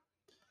cared.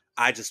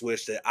 I just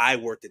wish that I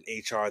worked in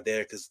HR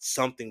there because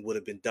something would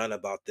have been done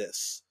about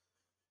this.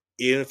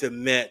 Even if it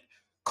meant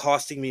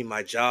costing me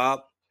my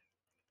job.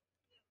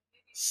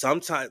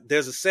 Sometimes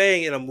there's a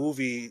saying in a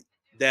movie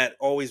that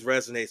always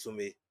resonates with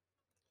me.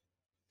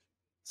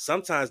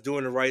 Sometimes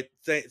doing the right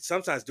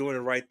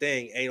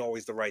thing ain't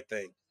always the right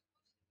thing.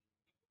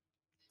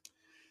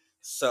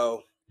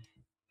 So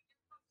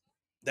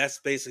that's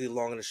basically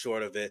long and the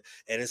short of it.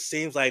 And it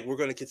seems like we're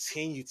going to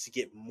continue to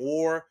get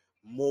more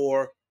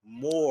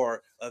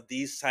of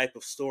these type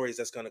of stories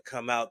that's going to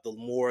come out the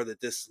more that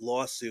this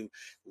lawsuit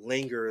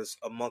lingers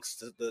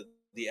amongst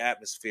the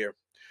atmosphere.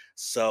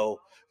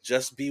 So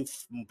just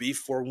be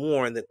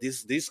forewarned that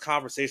these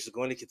conversations are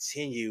going to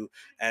continue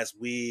as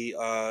we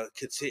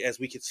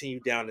continue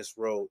down this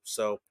road.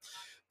 So,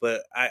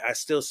 but I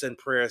still send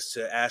prayers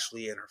to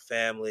Ashley and her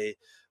family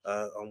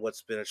on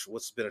what's been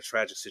a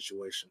tragic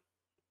situation.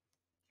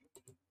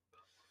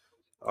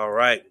 All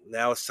right,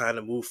 now it's time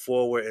to move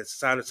forward. It's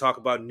time to talk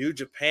about New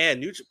Japan.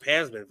 New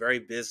Japan's been very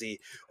busy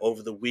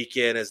over the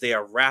weekend as they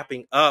are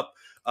wrapping up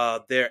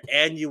their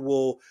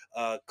annual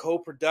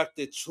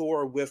co-producted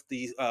tour with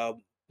the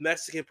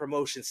Mexican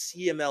promotion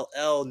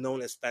CMLL,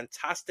 known as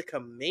Fantastica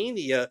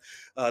Mania.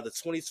 The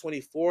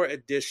 2024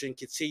 edition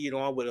continued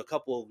on with a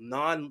couple of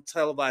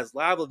non-televised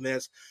live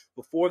events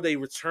before they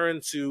return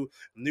to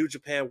New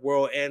Japan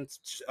World and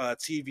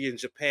TV in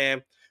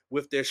Japan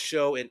with their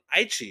show in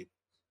Aichi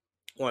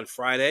on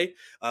Friday,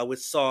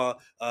 which saw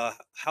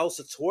House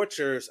of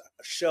Torture's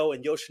show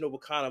and Yoshinobu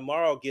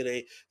Kanemaru get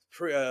a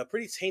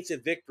pretty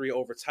tainted victory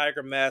over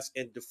Tiger Mask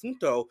and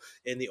Defunto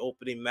in the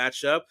opening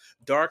matchup.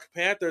 Dark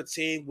Panther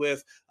teamed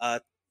with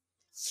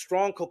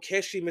Strong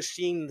Kokeshi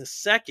Machine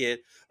II,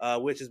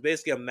 which is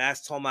basically a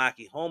mass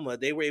Tomoaki Homa.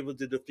 They were able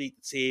to defeat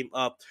the team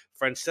of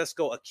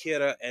Francesco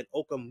Akira and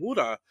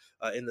Okamura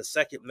in the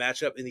second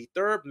matchup. In the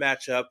third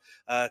matchup,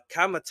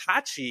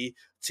 Kamatachi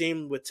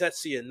teamed with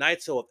Tetsuya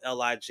Naito of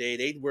LIJ.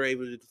 They were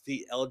able to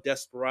defeat El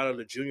Desperado,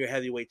 the junior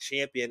heavyweight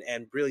champion,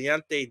 and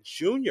Brillante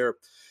Jr.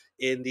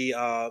 in the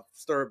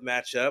third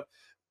matchup.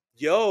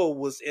 Yo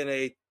was in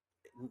a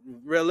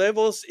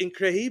Relevos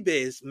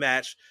Increíbles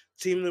match,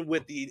 teaming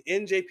with the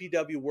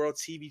NJPW World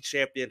TV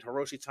Champion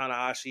Hiroshi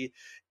Tanahashi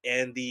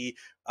and the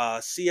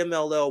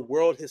CMLL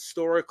World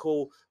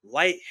Historical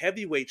Light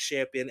Heavyweight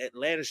Champion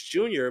Atlantis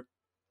Jr.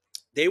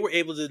 They were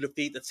able to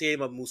defeat the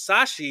team of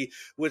Musashi,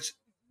 which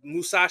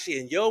Musashi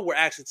and Yo were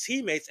actually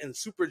teammates in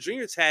Super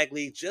Junior Tag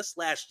League just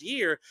last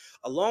year,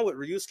 along with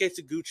Ryusuke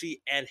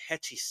Taguchi and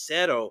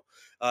Hechicero.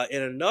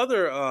 In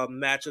another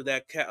match of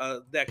that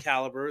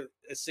caliber,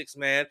 a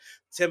six-man,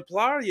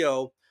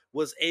 Templario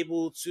was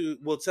able to,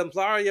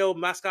 Templario,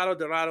 Mascaro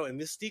Dorado, and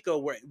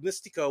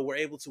Mystico were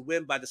able to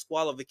win by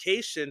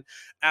disqualification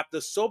after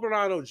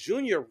Soberano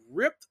Jr.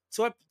 ripped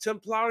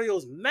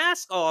Templario's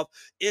mask off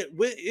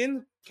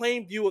in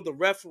plain view of the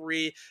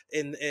referee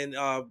in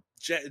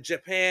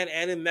Japan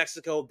and in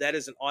Mexico. That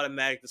is an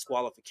automatic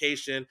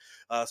disqualification.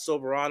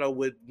 Soberano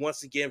would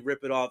once again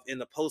rip it off in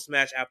the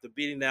post-match after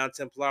beating down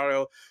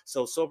Templario.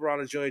 So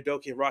Soberano Jr.,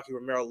 Doki, and Rocky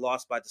Romero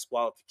lost by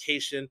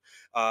disqualification.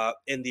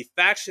 In the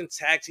faction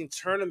tag team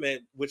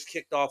tournament, which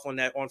kicked off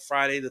on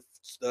Friday,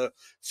 the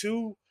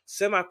two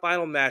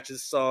semifinal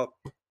matches saw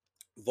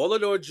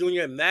Volador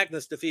Jr. and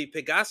Magnus defeat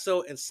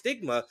Pegaso and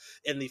Stigma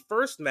in the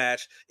first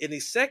match. In the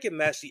second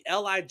match, the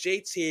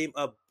LIJ team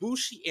of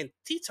Bushi and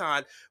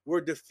Titan were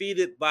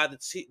defeated by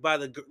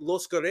the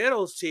Los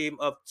Guerreros team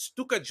of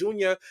Stuka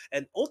Jr.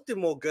 and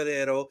Ultimo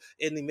Guerrero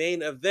in the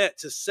main event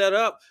to set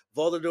up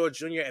Volador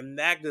Jr. and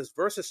Magnus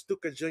versus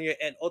Stuka Jr.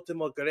 and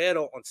Ultimo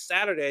Guerrero on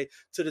Saturday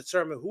to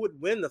determine who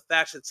would win the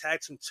faction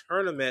tag team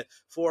tournament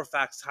for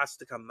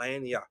Fantastica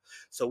Mania.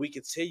 So we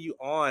continue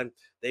on.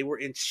 They were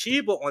in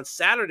Chiba on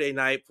Saturday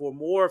night for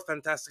more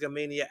Fantastica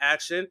Mania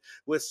action,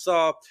 which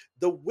saw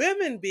the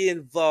women be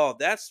involved.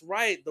 That's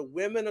right, the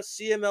women of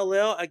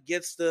CMLL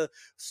against the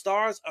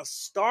Stars of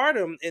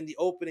Stardom in the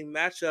opening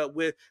matchup,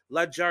 with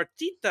La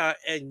Jartita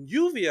and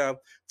Lluvia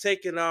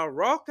taking on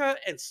Roca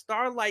and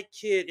Starlight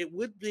Kid. It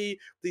would be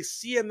the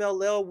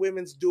CMLL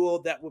women's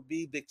duo that would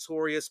be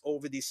victorious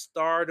over the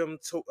Stardom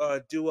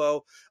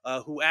duo,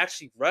 who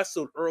actually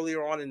wrestled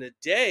earlier on in the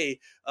day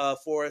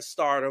for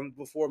Stardom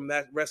before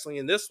wrestling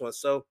in this one.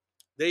 So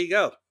there you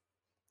go.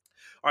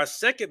 Our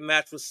second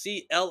match will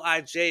see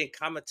LIJ and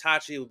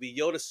Kamatachi. It will be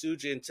Yota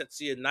Tsuji and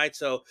Tetsuya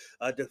Naito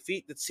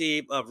defeat the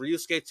team of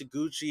Ryusuke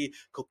Taguchi,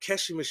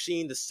 Kokeshi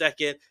Machine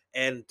II,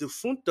 and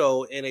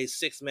Defunto in a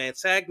six-man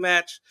tag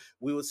match.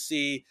 We will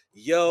see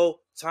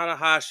Yo,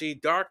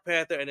 Tanahashi, Dark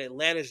Panther, and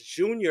Atlantis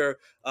Jr.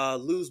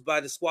 Lose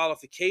by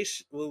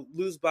disqualification. Will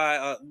lose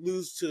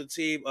to the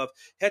team of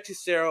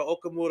Hechicero,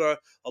 Okamura,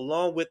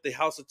 along with the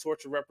House of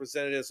Torture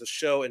representatives of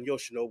Sho and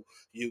Yoshinobu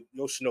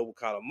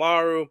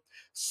Kanemaru.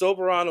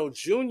 Soberano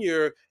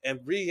Jr.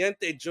 and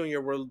Brillante Jr.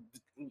 were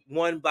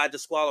won by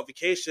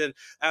disqualification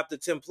after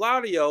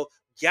Templario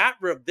got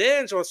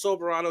revenge on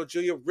Soberano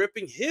Jr.,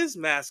 ripping his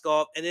mask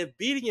off and then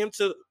beating him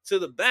to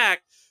the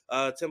back.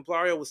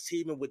 Templario was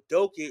teaming with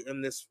Doki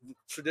in this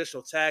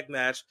traditional tag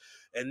match.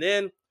 And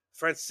then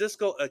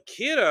Francisco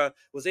Akira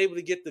was able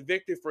to get the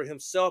victory for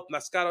himself,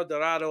 Mascaro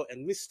Dorado,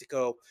 and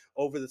Mystico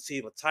over the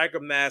team of Tiger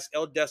Mask,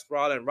 El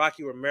Desperado, and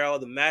Rocky Romero.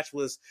 The match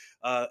was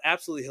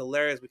absolutely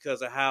hilarious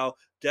because of how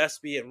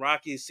Despy and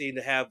Rocky seemed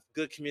to have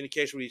good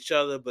communication with each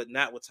other, but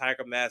not with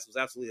Tiger Mask. It was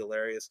absolutely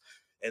hilarious.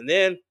 And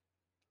then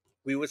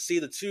we would see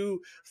the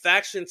two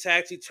faction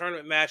tag team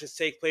tournament matches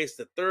take place.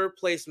 The third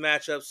place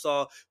matchup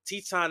saw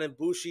Titan and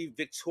Bushi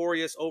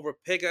victorious over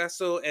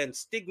Pegaso and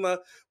Stigma,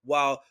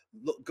 while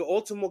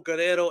Ultimo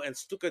Guerrero and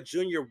Stuka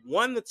Jr.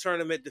 won the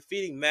tournament,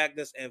 defeating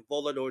Magnus and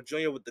Volador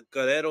Jr. with the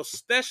Guerrero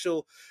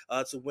special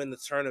to win the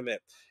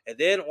tournament. And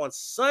then on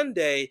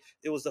Sunday,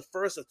 it was the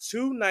first of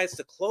two nights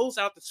to close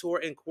out the tour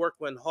in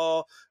Corcoran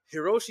Hall.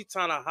 Hiroshi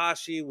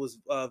Tanahashi was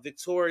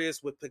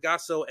victorious with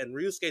Pegaso and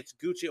Ryusuke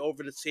Taguchi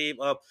over the team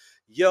of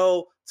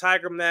Yo,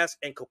 Tiger Mask,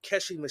 and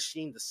Kokeshi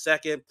Machine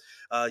II.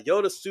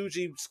 Yota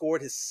Tsuji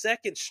scored his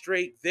second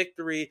straight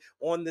victory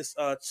on this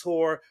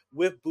tour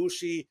with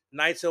Bushi,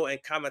 Naito,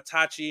 and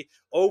Kamatachi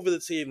over the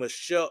team of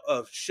Sho,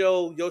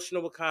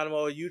 Yoshinobu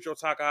Kanemaru, Yujiro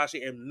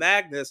Takahashi, and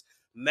Magnus.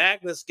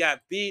 Magnus got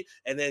beat,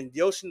 and then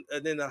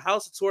the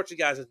House of Torture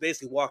guys just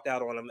basically walked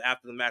out on him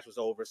after the match was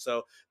over.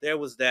 So there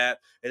was that.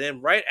 And then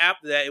right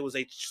after that, it was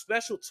a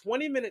special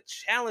 20-minute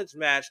challenge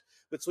match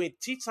between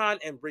Titan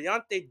and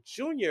Brillante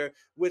Jr.,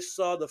 which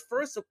saw the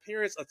first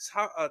appearance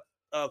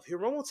of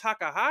Hiromu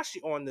Takahashi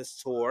on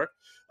this tour.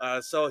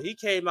 So he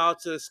came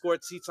out to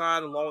escort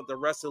Titan along with the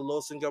rest of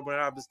Los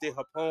Ingobernables de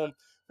Japón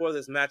for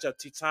this matchup.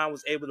 Titan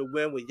was able to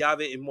win with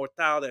Llave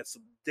Inmortal, that's a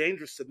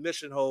dangerous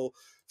submission hold,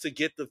 to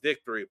get the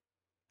victory.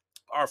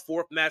 Our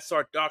fourth match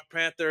saw Dark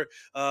Panther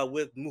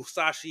with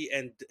Musashi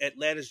and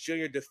Atlantis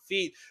Jr.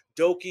 defeat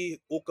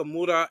Doki,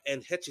 Okamura,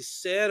 and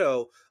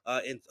Hechicero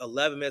in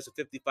 11 minutes and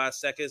 55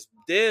 seconds.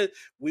 Then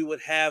we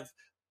would have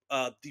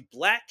the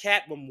Black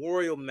Cat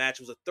Memorial match.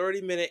 It was a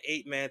 30-minute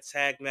 8-man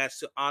tag match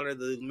to honor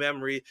the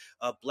memory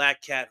of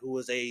Black Cat, who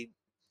was a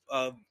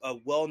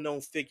well-known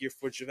figure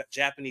for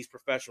Japanese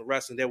professional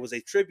wrestling. There was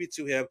a tribute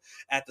to him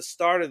at the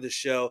start of the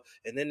show,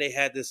 and then they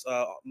had this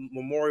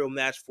memorial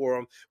match for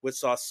him, which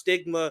saw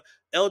Stigma,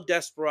 El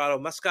Desperado,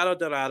 Mascaro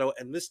Dorado,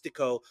 and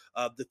Mystico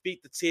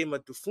defeat the team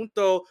of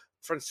Defunto,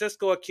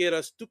 Francisco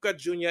Akira, Stuka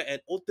Jr.,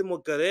 and Ultimo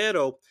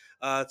Guerrero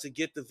to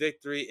get the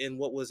victory in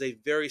what was a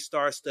very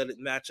star-studded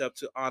matchup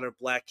to honor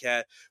Black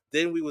Cat.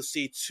 Then we will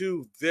see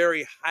two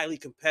very highly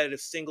competitive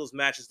singles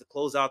matches to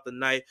close out the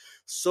night.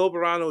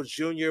 Soberano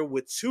Jr.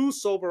 with two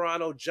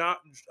Soberano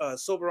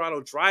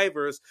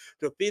drivers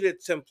defeated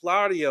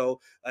Templario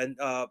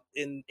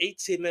in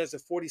 18 minutes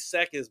and 40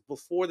 seconds.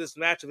 Before this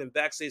matchup, in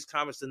backstage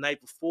comments the night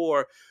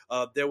before,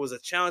 there was a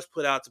challenge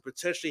put out to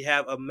potentially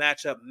have a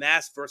matchup,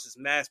 Mask versus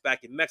Mask,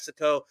 back in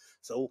Mexico.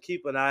 So we'll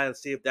keep an eye and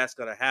see if that's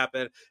going to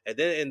happen. And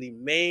then in the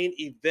main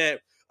event,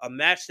 a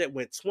match that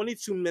went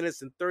 22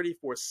 minutes and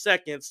 34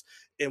 seconds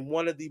in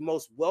one of the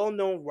most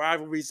well-known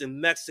rivalries in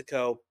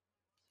Mexico.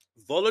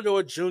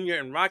 Volador Jr.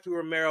 and Rocky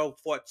Romero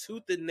fought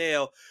tooth and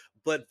nail,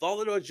 but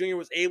Volador Jr.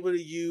 was able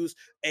to use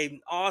an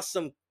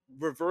awesome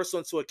reversal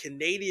into a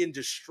Canadian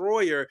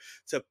destroyer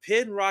to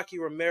pin Rocky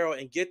Romero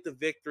and get the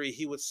victory.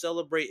 He would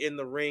celebrate in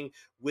the ring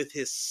with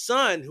his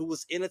son, who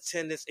was in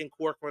attendance in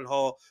Corcoran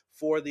Hall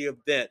for the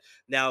event.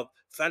 Now,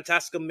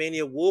 Fantastica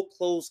Mania will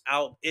close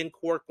out in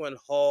Corcoran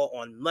Hall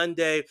on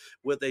Monday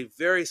with a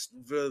very,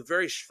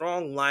 very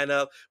strong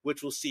lineup,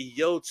 which will see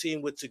Yo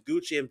team with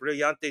Taguchi and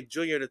Brillante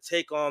Jr. to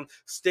take on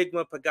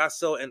Stigma,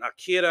 Pegaso, and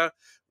Akira.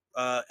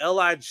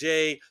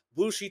 LIJ,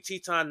 Bushi,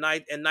 Titan,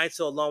 Knight, and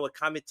Naito, along with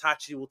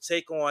Kamitachi, will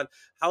take on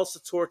House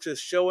of Torture,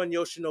 Sho and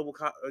Yoshinobu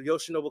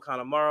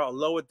Kanemaru,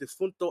 along with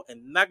Defunto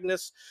and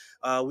Magnus.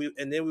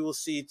 And then we will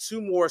see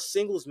two more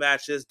singles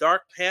matches.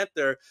 Dark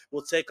Panther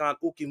will take on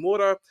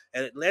Ukimura,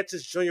 and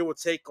Atlantis Jr. will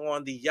take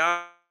on the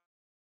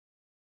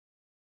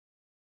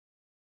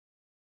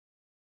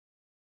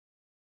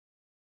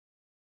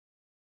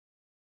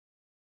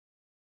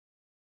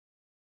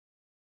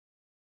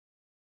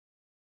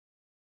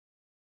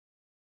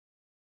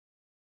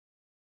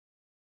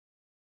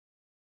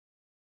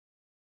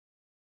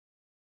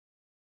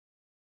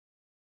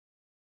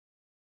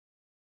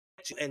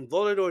and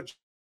Volador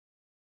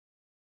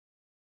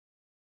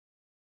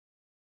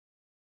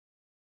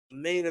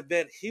main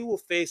event. He will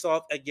face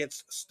off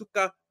against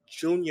Stuka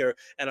Jr.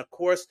 And of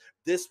course,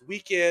 this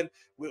weekend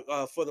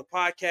for the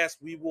podcast,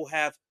 we will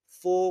have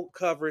full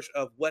coverage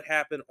of what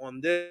happened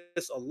on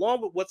this,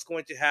 along with what's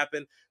going to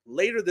happen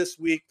later this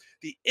week.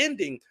 The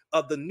ending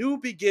of the New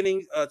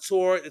Beginning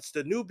tour. It's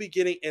the New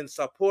Beginning in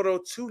Sapporo,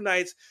 2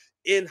 nights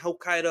in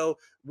Hokkaido,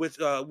 which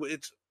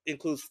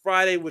includes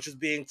Friday, which is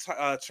being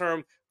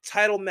termed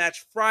Title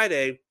Match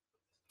Friday.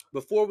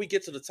 Before we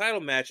get to the title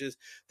matches,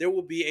 there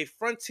will be a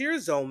Frontier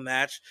Zone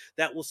match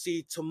that will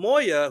see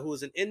Tomoya, who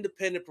is an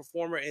independent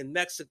performer in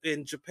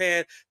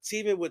Japan,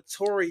 teaming with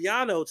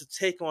Toriano to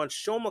take on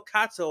Shoma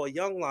Kato, a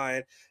young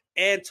lion,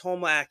 and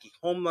Tomoaki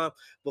Honma.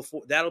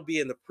 Before that'll be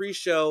in the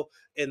pre-show.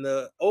 In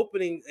the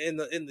opening, in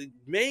the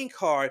main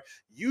card,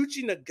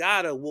 Yuji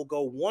Nagata will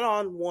go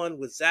one-on-one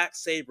with Zack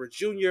Sabre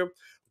Jr.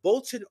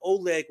 Bolton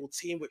Oleg will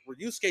team with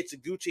Ryusuke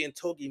Taguchi and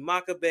Togi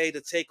Makabe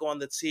to take on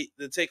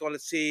the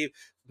team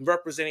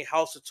representing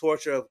House of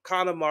Torture of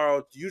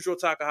Kanemaru, Yujiro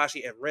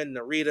Takahashi, and Ren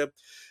Narita.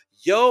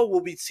 Yo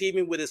will be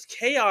teaming with his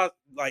Chaos,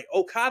 like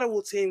Okada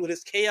will team with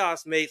his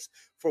Chaos mates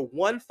for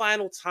one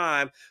final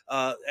time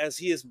as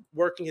he is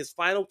working his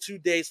final 2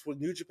 days for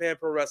New Japan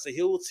Pro Wrestling.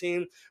 He will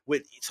team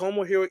with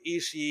Tomohiro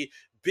Ishii,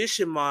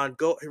 Bishamon,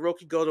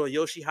 Hiroki Goto, and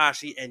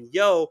Yoshihashi, and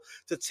Yo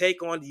to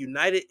take on the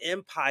United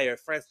Empire,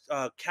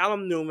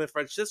 Callum Newman,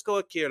 Francisco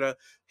Akira,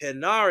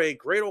 Hinare,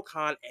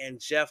 Great-O-Khan, and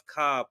Jeff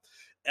Cobb.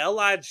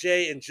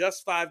 LIJ and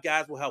Just Five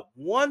Guys will have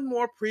one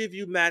more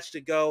preview match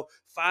to go,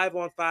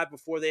 5-on-5,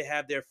 before they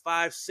have their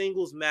 5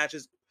 singles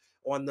matches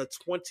on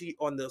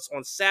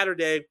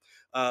Saturday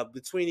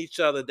between each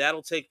other.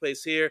 That'll take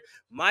place here.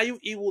 Mayu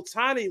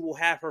Iwatani will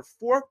have her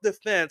 4th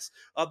defense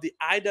of the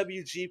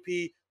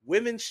IWGP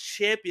Women's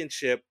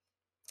Championship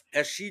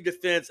as she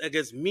defends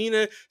against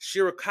Mina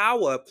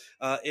Shirakawa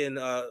in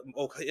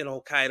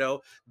Hokkaido.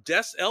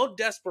 El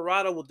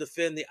Desperado will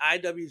defend the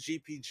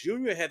IWGP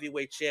Junior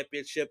Heavyweight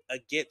Championship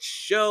against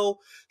Sho.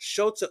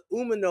 Shota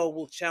Umino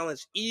will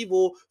challenge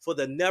Evil for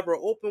the Never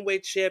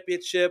Openweight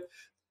Championship.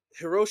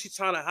 Hiroshi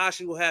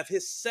Tanahashi will have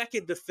his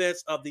 2nd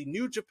defense of the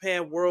New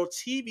Japan World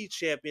TV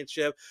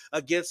Championship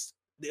against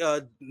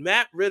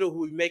Matt Riddle, who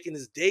will be making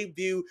his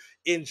debut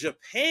in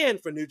Japan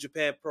for New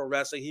Japan Pro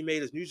Wrestling. He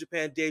made his New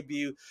Japan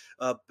debut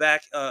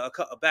back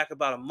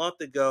about a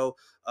month ago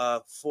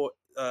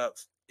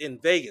in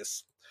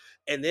Vegas.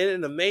 And then in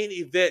the main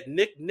event,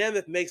 Nick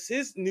Nemeth makes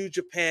his New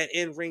Japan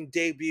in-ring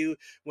debut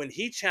when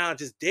he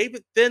challenges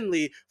David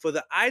Finlay for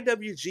the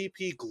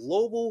IWGP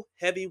Global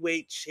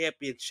Heavyweight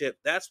Championship.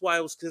 That's why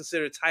it was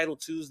considered Title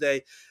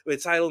Tuesday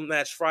with Title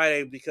Match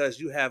Friday, because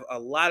you have a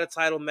lot of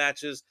title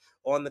matches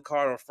on the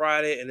card on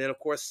Friday. And then, of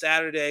course,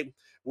 Saturday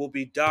will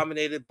be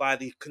dominated by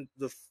the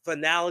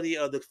finality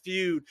of the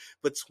feud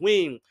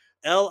between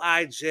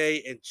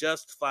LIJ and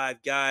Just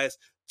Five Guys.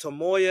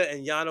 Tomoya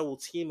and Yano will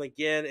team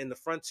again in the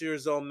Frontier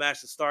Zone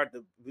match to start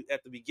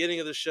at the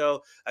beginning of the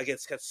show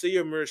against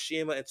Katsuya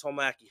Murashima and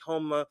Tomoaki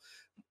Honma.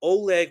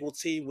 Oleg will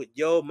team with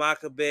Yo,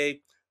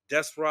 Makabe,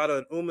 Desperado,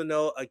 and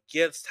Umino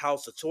against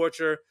House of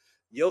Torture.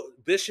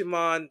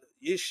 Bishamon,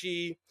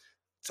 Ishii,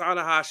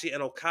 Tanahashi,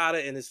 and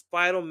Okada in his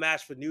final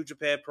match for New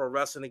Japan Pro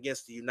Wrestling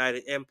against the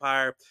United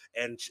Empire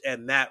and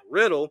Matt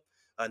Riddle.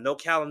 No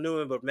Callum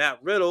Newman, but Matt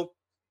Riddle.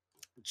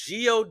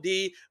 God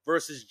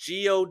versus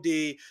God,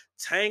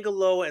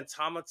 Tangaloa and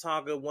Tama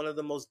Tonga, one of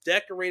the most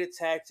decorated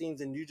tag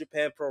teams in New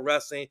Japan Pro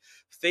Wrestling,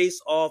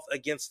 face off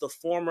against the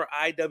former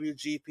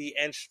IWGP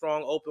and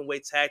Strong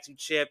Openweight Tag Team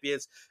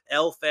Champions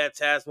El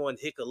Phantasmo and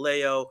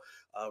Hikuleo.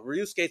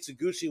 Ryusuke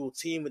Taguchi will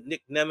team with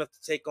Nick Nemeth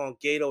to take on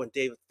Gato and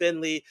David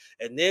Finlay.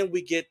 And then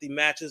we get the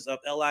matches of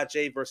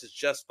LIJ versus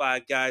Just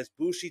Five Guys.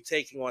 Bushi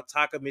taking on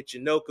Taka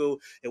Michinoku.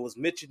 It was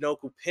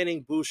Michinoku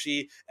pinning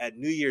Bushi at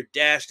New Year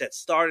Dash that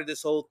started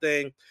this whole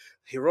thing.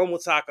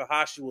 Hiromu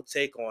Takahashi will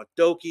take on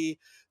Doki.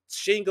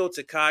 Shingo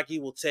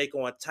Takagi will take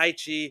on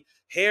Taichi.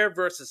 Hair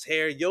versus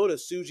Hair. Yota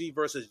Tsuji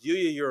versus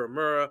Yuya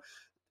Uemura.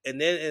 And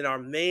then in our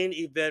main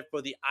event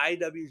for the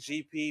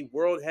IWGP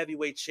World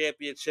Heavyweight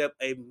Championship,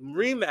 a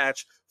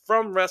rematch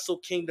from Wrestle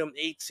Kingdom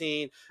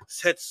 18,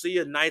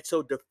 Tetsuya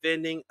Naito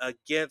defending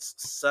against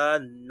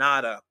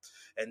Sanada.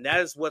 And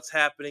that is what's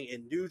happening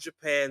in New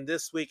Japan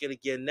this week. And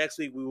again, next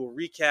week, we will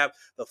recap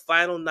the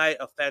final night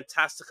of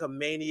Fantastica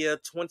Mania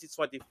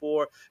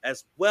 2024,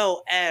 as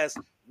well as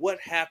what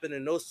happened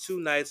in those 2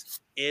 nights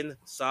in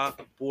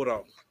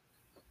Sapporo.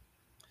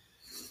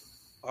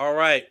 All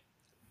right.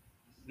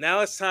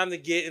 Now it's time to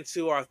get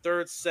into our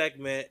 3rd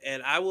segment,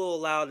 and I will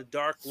allow the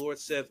Dark Lord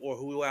Sith, or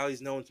who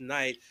he's known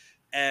tonight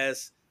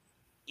as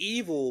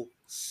Evil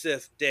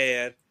Sith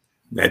Dan.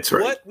 That's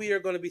right. What we are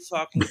going to be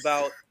talking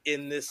about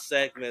in this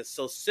segment.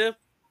 So, Sith,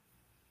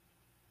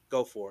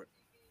 go for it.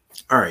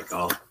 All right,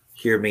 y'all,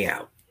 hear me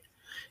out.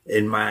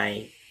 In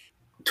my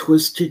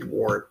twisted,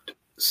 warped,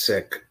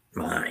 sick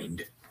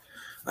mind,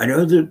 I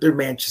know that there are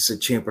matches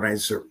that Champ and I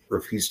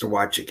refuse to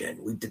watch again.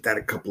 We did that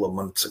a couple of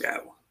months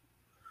ago.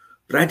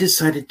 But I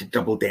decided to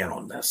double down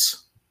on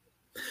this.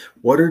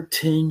 What are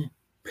 10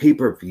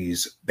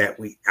 pay-per-views that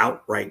we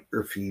outright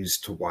refuse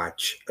to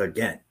watch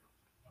again?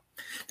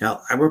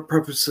 Now, I will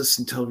preface this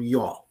and tell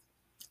y'all,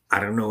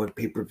 I don't know what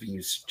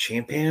pay-per-views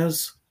Champ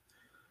has,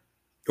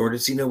 nor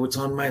does he know what's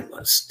on my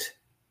list.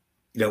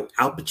 Al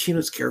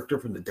Pacino's character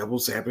from The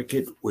Devil's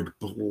Advocate would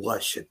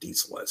blush at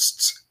these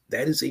lists.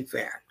 That is a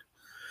fact.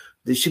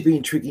 This should be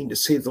intriguing to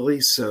say the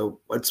least,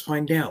 so let's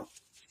find out.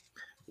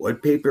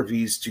 What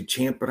pay-per-views do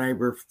Champ and I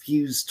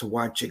refuse to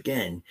watch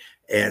again,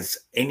 as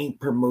any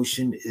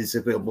promotion is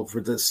available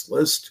for this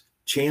list?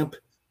 Champ,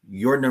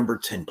 your number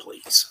 10,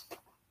 please.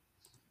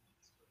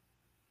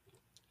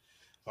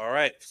 All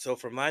right. So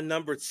for my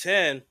number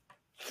 10,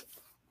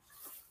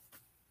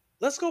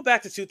 let's go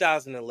back to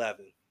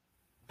 2011.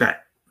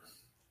 Bet.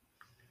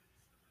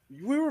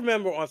 We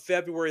remember on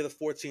February the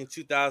 14th,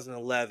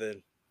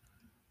 2011,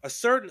 a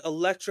certain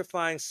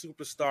electrifying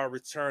superstar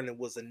returned and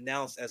was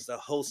announced as the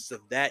host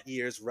of that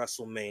year's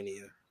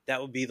WrestleMania.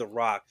 that would be The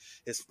Rock.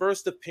 His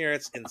first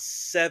appearance in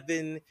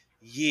 7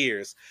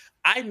 years.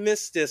 I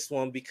missed this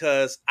one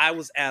because I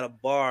was at a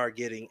bar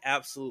getting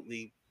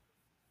absolutely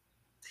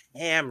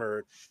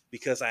hammered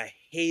because I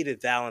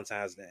hated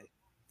Valentine's Day.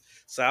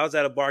 So I was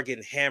at a bar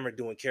getting hammered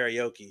doing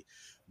karaoke,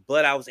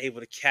 but I was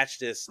able to catch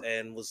this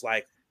and was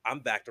like, I'm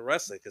back to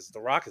wrestling because The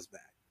Rock is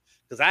back.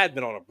 Because I had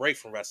been on a break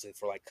from wrestling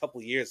for like a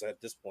couple years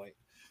at this point.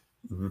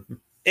 Mm-hmm.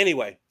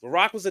 Anyway, The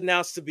Rock was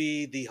announced to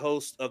be the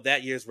host of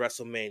that year's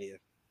WrestleMania.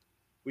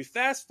 We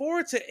fast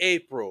forward to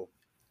April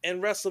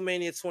and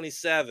WrestleMania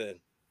 27.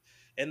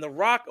 And The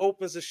Rock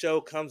opens the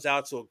show, comes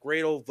out to a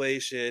great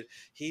ovation.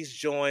 He's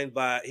joined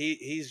by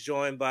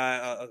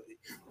a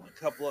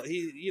couple of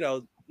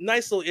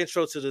nice little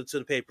intro to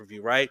the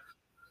pay-per-view, right?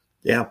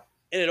 Yeah.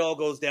 And it all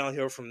goes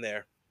downhill from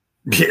there.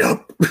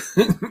 Yep.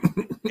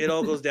 It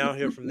all goes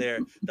downhill from there.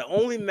 The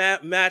only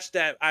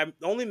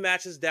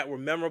matches that were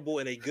memorable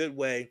in a good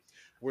way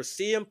were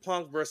CM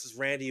Punk versus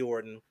Randy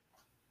Orton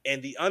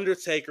and The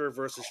Undertaker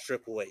versus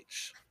Triple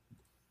H.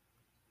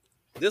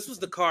 This was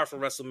the card for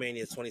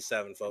WrestleMania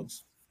 27,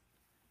 folks.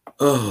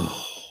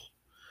 Oh,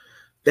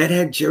 that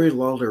had Jerry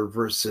Lawler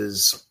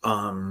versus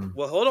Well,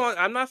 hold on,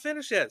 I'm not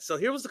finished yet. So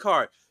here was the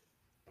card.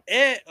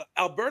 And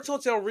Alberto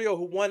Del Rio,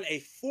 who won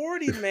a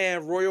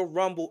 40-man Royal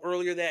Rumble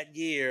earlier that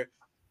year.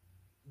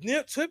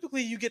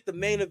 Typically, you get the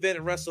main event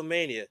at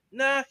WrestleMania.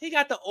 Nah, he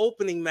got the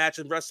opening match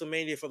in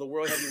WrestleMania for the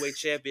World Heavyweight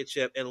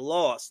Championship and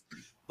lost.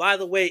 By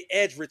the way,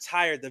 Edge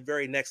retired the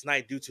very next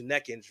night due to a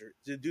neck injury.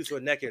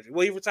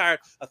 Well, he retired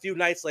a few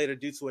nights later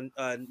due to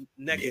a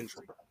neck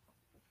injury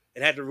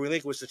and had to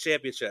relinquish the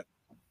championship.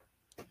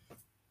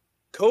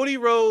 Cody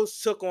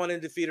Rhodes took on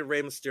and defeated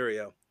Rey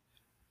Mysterio.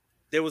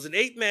 There was an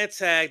 8-man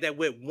tag that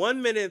went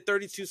 1 minute and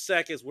 32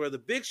 seconds where the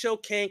Big Show,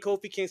 Kane,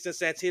 Kofi Kingston,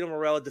 Santino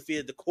Marella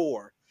defeated the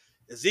Core.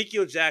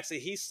 Ezekiel Jackson,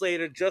 Heath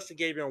Slater, Justin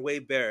Gabriel, and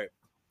Wade Barrett.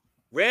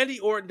 Randy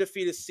Orton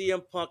defeated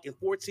CM Punk in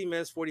 14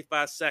 minutes,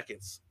 45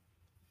 seconds.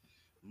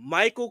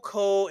 Michael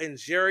Cole and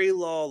Jerry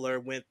Lawler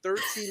went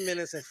 13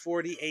 minutes and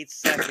 48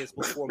 seconds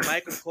before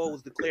Michael Cole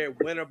was declared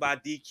winner by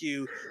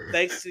DQ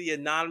thanks to the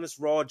anonymous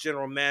Raw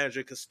general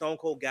manager because Stone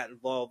Cold got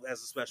involved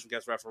as a special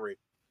guest referee.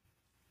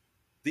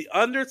 The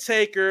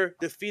Undertaker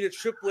defeated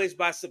Triple H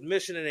by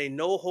submission in a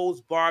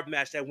no-holds-barred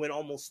match that went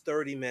almost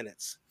 30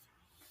 minutes.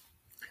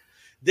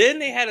 Then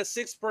they had a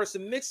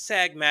 6-person mixed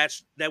tag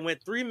match that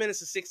went 3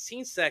 minutes and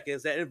 16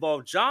 seconds that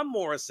involved John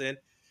Morrison,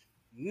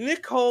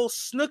 Nicole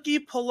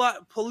Snooki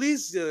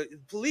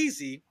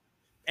Polizzi,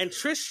 and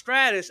Trish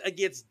Stratus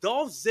against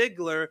Dolph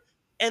Ziggler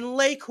and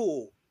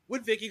LayCool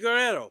with Vicky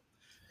Guerrero.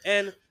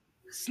 And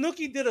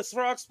Snooki did a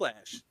frog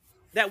splash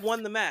that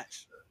won the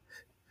match.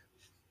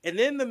 And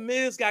then The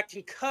Miz got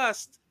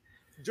concussed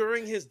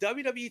during his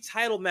WWE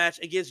title match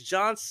against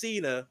John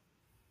Cena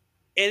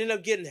and ended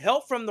up getting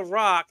help from The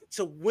Rock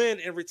to win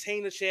and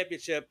retain the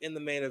championship in the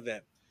main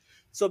event.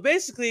 So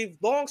basically,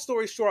 long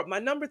story short, my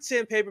number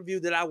 10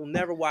 pay-per-view that I will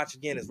never watch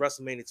again is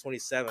WrestleMania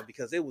 27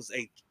 because it was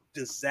a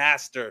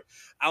disaster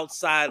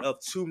outside of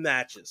 2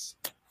 matches.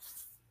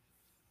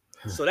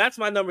 So that's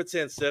my number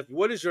 10, Sif.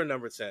 What is your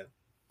number 10?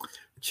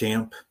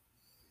 Champ.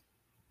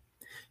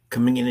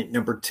 Coming in at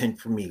number 10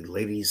 for me,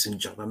 ladies and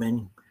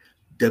gentlemen,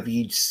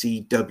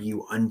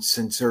 WCW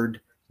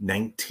Uncensored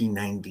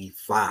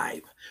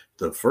 1995.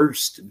 The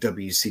first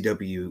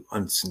WCW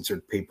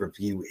Uncensored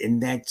pay-per-view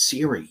in that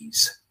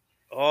series.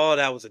 Oh,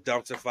 that was a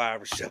dumpster fire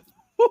of a show.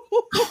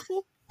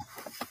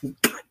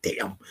 God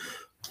damn.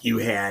 You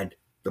had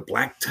the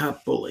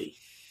Blacktop Bully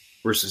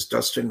versus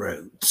Dustin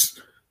Rhodes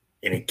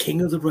in a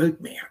King of the Road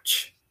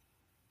match.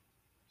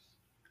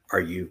 Are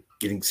you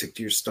getting sick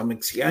to your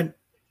stomachs yet?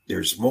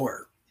 There's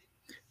more.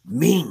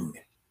 Ming,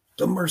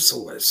 the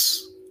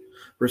Merciless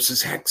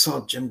versus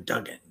Hacksaw Jim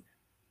Duggan.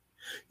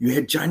 You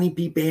had Johnny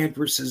B. Bad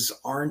versus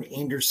Arn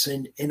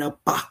Anderson in a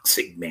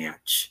boxing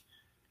match.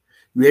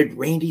 You had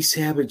Randy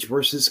Savage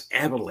versus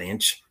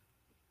Avalanche,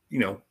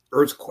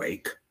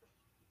 Earthquake,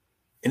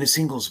 in a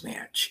singles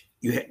match.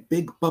 You had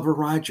Big Bubba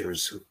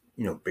Rogers,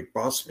 Big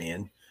Boss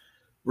Man,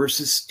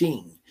 versus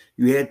Sting.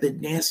 You had the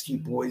Nasty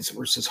Boys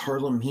versus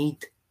Harlem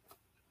Heat.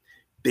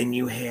 Then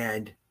you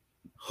had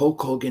Hulk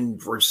Hogan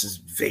versus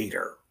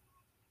Vader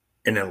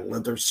in a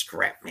leather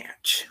strap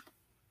match.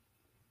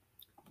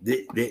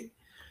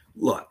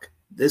 Look,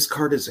 this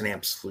card is an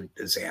absolute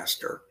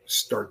disaster,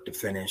 start to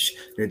finish.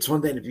 And it's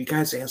one that if you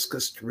guys ask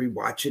us to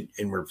rewatch it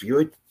and review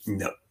it,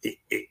 no,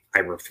 I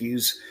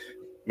refuse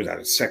without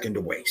a second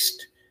to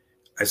waste.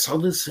 I saw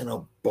this in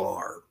a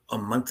bar a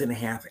month and a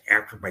half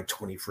after my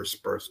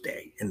 21st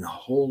birthday, and the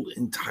whole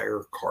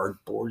entire card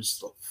bores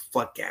the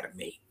fuck out of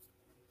me.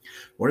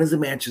 One of the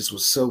matches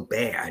was so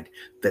bad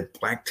that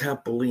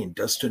Blacktop Bully and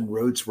Dustin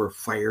Rhodes were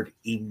fired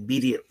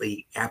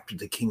immediately after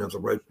the King of the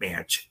Road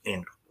match,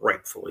 and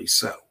rightfully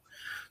so.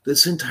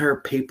 This entire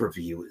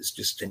pay-per-view is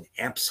just an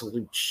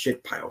absolute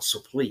shit pile, so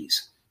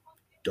please,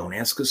 don't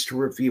ask us to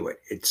review it.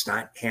 It's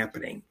not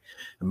happening.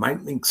 It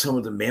might make some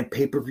of the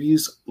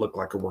pay-per-views look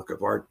like a work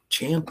of art.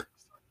 Champ,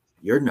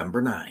 you're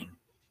number 9.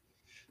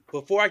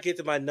 before I get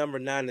to my number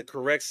 9, the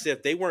correct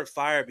Sith, they weren't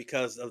fired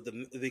because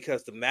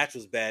the match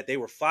was bad. They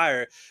were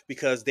fired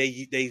because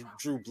they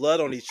drew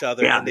blood on each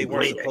other and they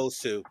weren't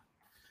supposed to.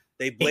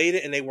 They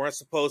bladed and they weren't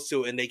supposed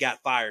to, and they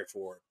got fired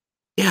for it.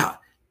 Yeah,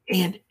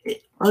 and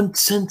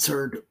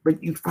uncensored,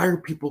 but you fire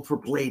people for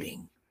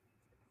blading.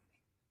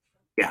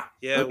 Yeah.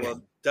 Yeah, okay.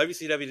 Well,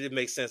 WCW didn't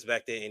make sense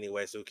back then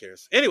anyway, so who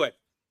cares? Anyway.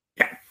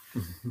 Yeah.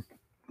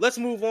 Let's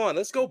move on.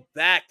 Let's go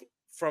back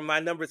from my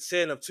number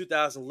 10 of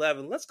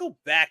 2011. Let's go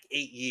back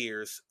 8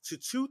 years to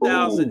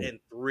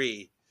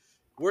 2003.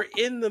 Ooh. We're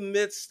in the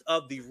midst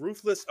of the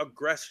ruthless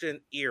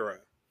aggression era,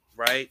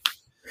 right?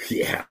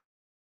 Yeah.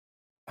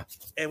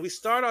 And we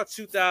start off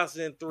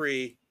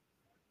 2003,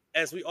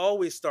 as we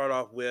always start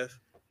off with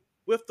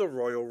the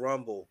Royal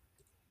Rumble.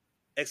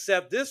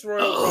 Except this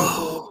Royal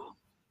Rumble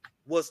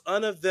was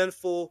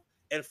uneventful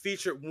and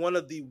featured one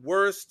of the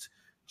worst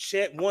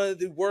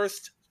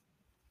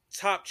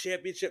top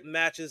championship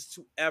matches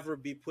to ever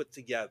be put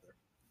together.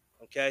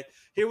 Okay,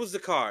 here was the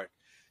card.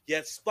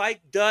 Yet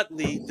Spike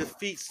Dudley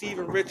defeats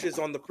Steven Richards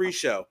on the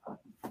pre-show.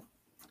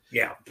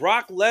 Yeah.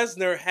 Brock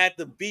Lesnar had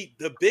to beat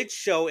the Big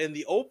Show in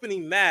the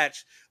opening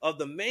match of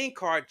the main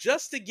card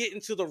just to get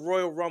into the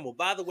Royal Rumble.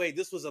 By the way,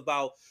 this was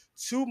about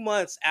 2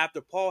 months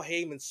after Paul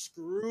Heyman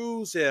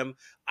screws him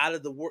out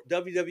of the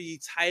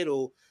WWE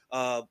title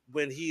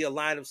when he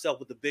aligned himself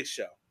with the Big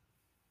Show.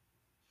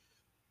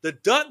 The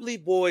Dudley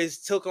Boys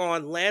took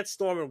on Lance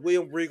Storm and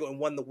William Regal and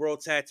won the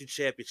World Tag Team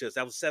Championships.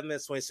 That was 7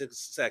 minutes, 26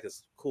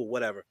 seconds. Cool,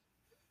 whatever.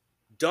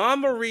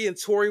 Dawn Marie and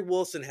Tori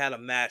Wilson had a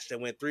match that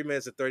went 3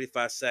 minutes and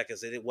 35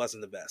 seconds, and it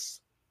wasn't the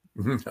best.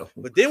 No.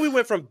 But then we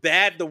went from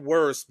bad to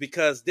worse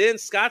because then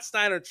Scott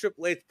Steiner and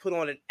Triple H put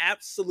on an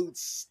absolute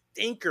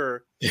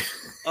stinker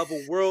of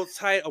a world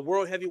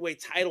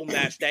heavyweight title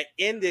match that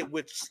ended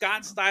with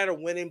Scott Steiner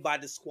winning by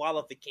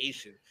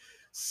disqualification.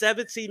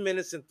 17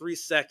 minutes and 3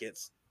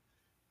 seconds.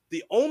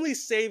 The only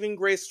saving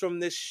grace from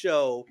this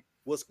show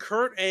was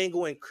Kurt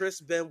Angle and Chris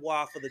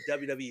Benoit for the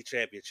WWE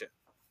Championship.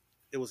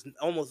 It was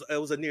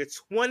a near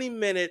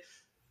 20-minute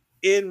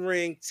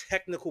in-ring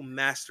technical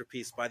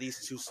masterpiece by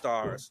these two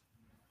stars.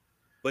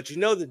 But you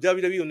know the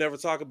WWE will never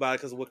talk about it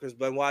because of what Chris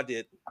Benoit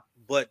did.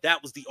 But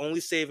that was the only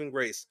saving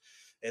grace.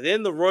 And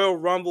then the Royal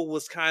Rumble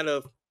was kind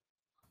of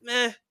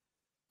meh,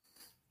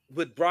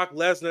 with Brock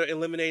Lesnar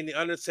eliminating The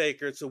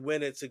Undertaker to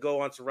win it to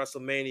go on to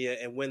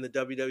WrestleMania and win the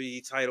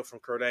WWE title from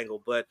Kurt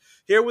Angle. But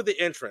here were the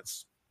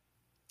entrants.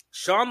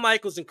 Shawn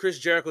Michaels and Chris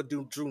Jericho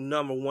drew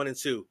number 1 and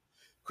 2.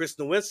 Chris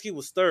Nowinski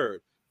was 3rd.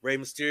 Rey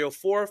Mysterio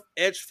 4th.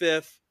 Edge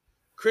 5th.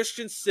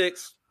 Christian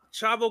 6th.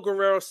 Chavo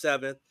Guerrero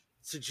 7th.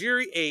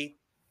 Tajiri 8th.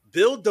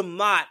 Bill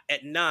DeMott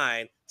at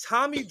 9.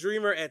 Tommy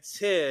Dreamer at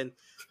 10.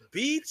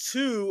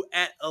 B2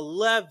 at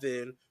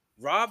 11.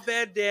 Rob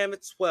Van Dam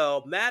at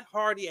 12, Matt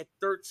Hardy at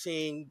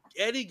 13,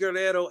 Eddie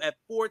Guerrero at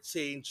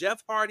 14,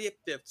 Jeff Hardy at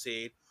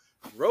 15,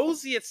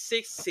 Rosie at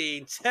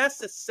 16,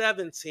 Tess at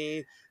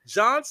 17,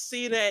 John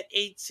Cena at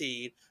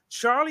 18,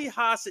 Charlie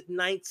Haas at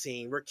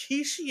 19,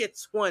 Rikishi at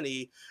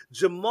 20,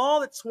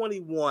 Jamal at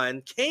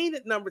 21, Kane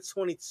at number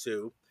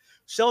 22,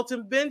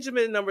 Shelton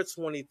Benjamin at number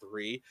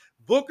 23,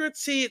 Booker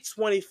T at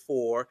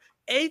 24,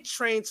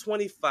 A-Train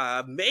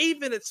 25,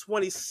 Maven at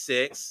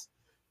 26,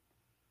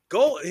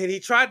 and he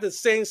tried the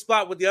same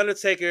spot with the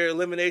Undertaker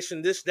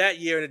elimination that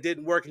year, and it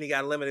didn't work, and he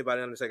got eliminated by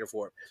the Undertaker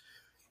for it.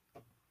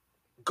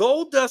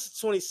 Goldust at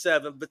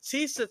 27,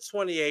 Batista at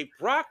 28,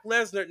 Brock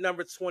Lesnar at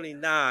number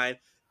 29,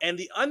 and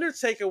the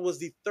Undertaker was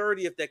the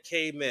 30th that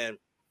came in.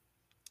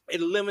 It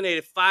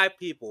eliminated 5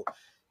 people.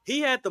 He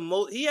had the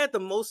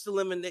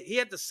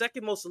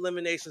second most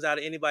eliminations out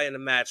of anybody in the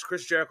match.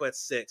 Chris Jericho had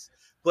 6.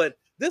 But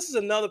this is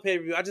another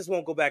pay-per-view I just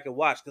won't go back and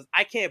watch because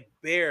I can't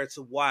bear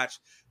to watch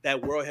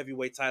that World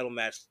Heavyweight title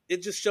match.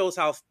 It just shows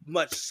how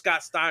much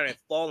Scott Steiner had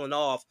fallen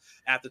off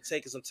after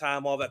taking some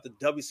time off after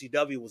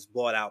WCW was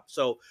bought out.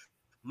 So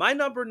my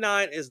number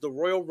 9 is the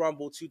Royal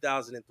Rumble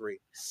 2003.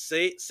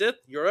 Sith,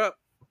 you're up.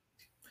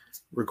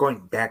 We're going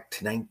back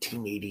to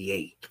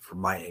 1988 for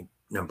my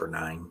number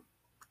 9.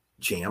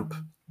 Champ.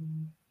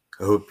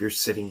 I hope you're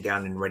sitting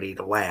down and ready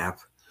to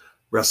laugh.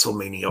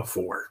 WrestleMania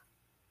 4.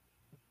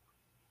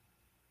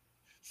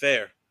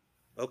 Fair.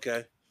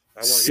 Okay. I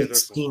want to hear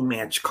this 16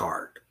 match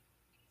card.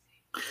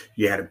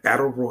 You had a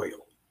battle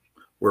royal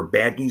where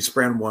Bad News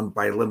Brown won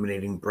by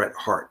eliminating Bret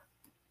Hart.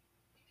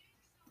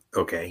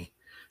 Okay.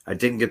 I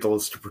didn't get the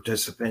list of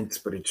participants,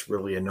 but it's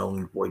really a null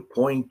and void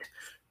point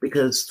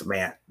because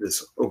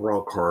this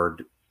overall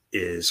card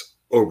is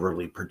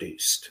overly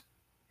produced.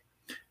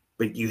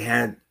 But you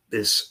had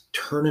this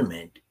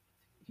tournament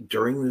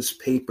during this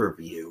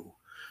pay-per-view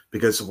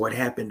because of what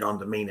happened on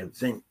the main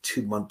event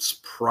 2 months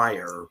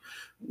prior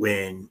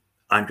when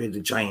Andre the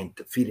Giant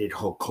defeated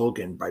Hulk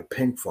Hogan by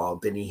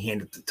pinfall. Then he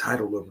handed the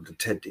title over to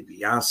Ted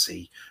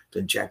DiBiase.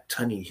 Then Jack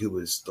Tunney, who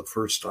was the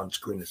first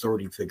on-screen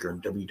authority figure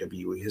in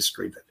WWE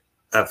history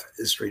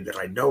that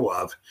I know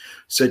of,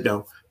 said,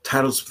 no,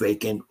 title's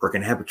vacant. We're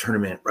going to have a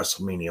tournament at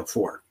WrestleMania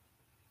 4.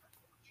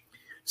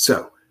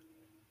 So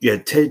you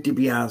had Ted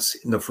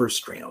DiBiase in the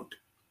first round.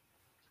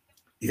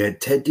 You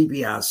had Ted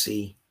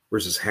DiBiase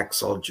versus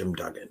Hacksaw Jim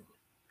Duggan.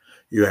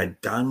 You had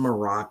Don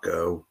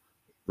Morocco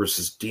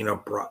versus Dino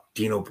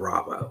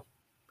Bravo.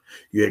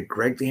 You had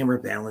Greg the Hammer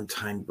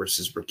Valentine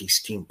versus Ricky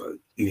Steamboat.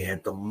 You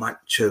had the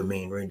Macho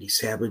Man Randy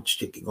Savage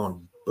taking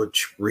on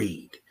Butch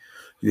Reed.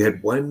 You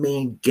had One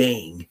Man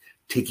Gang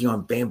taking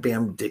on Bam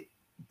Bam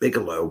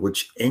Bigelow,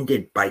 which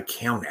ended by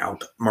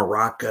countout.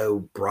 Morocco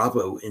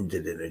Bravo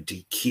ended in a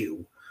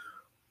DQ.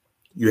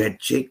 You had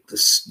Jake the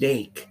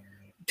Snake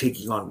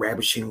taking on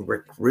Ravishing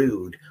Rick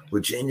Rude,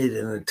 which ended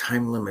in a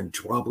time limit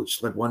draw,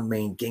 which led One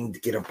Man Gang to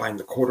get up by in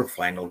the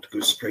quarterfinal to go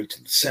straight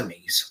to the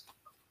semis.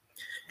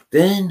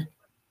 Then,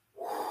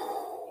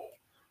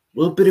 a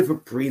little bit of a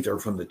breather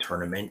from the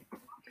tournament.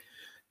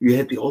 You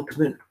had the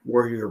Ultimate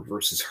Warrior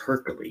versus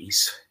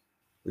Hercules,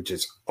 which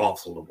is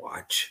awful to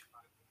watch.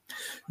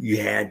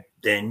 You had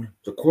then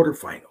the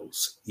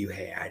quarterfinals. You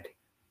had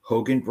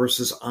Hogan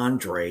versus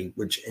Andre,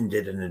 which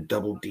ended in a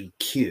double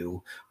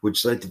DQ,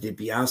 which led to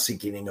DiBiase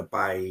getting a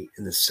bye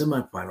in the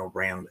semifinal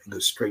round and go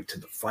straight to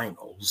the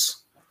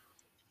finals.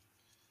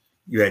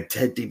 You had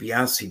Ted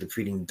DiBiase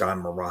defeating Don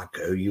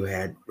Morocco. You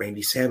had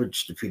Randy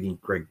Savage defeating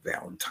Greg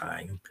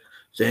Valentine.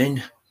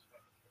 Then,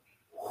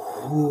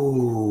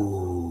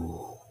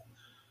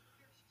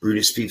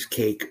 Brutus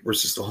Beefcake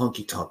versus the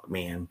Honky Tonk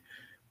Man.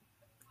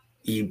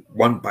 He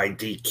won by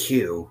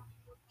DQ.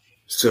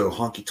 So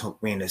Honky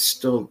Tonk Man is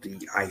still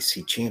the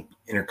IC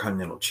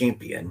Intercontinental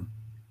Champion.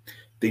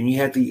 Then you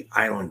had the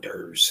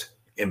Islanders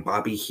and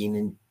Bobby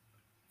Heenan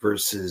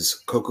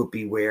versus Coco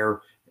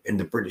Beware and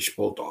the British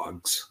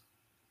Bulldogs.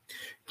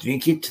 Then you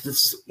get to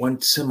this one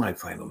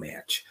semifinal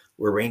match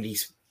where Randy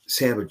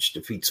Savage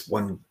defeats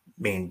One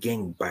Man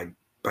Gang by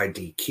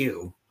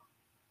DQ.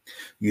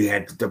 You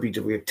had the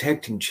WWF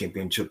Tag Team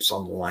Championships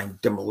on the line.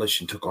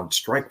 Demolition took on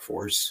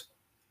Strikeforce.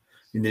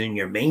 And then in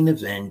your main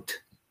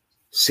event,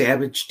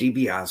 Savage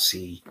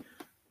DiBiase,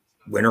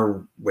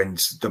 winner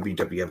wins the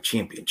WWF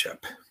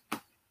Championship.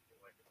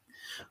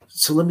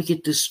 So let me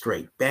get this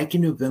straight. Back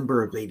in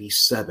November of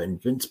 87,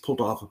 Vince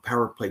pulled off a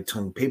power play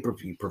to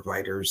pay-per-view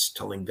providers,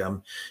 telling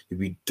them,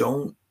 if you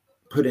don't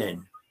put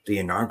in the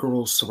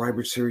inaugural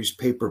Survivor Series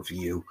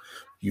pay-per-view,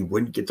 you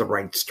wouldn't get the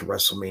rights to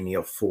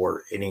WrestleMania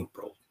 4 in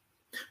April.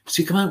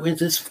 So you come out with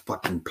this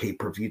fucking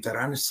pay-per-view that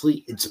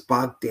honestly, it's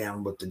bogged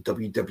down with the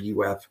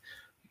WWF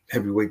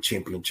Heavyweight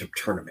Championship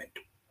Tournament.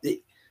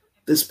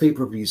 This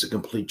pay-per-view is a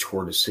complete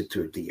chore to sit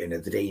through at the end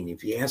of the day. And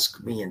if you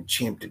ask me and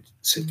Champ to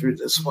sit through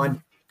this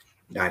one,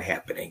 not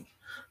happening.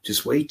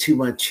 Just way too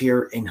much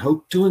here. And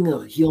Hope doing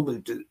a heel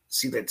move to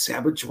see that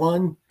Savage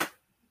one.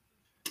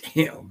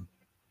 Damn.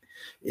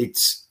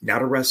 It's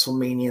not a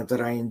WrestleMania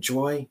that I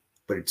enjoy,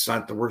 but it's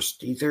not the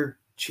worst either.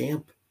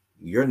 Champ,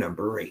 you're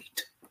number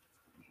 8.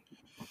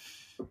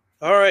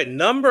 All right,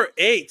 number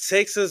 8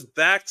 takes us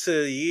back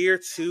to the year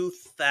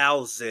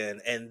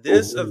 2000, and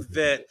this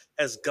event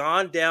has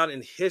gone down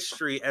in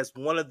history as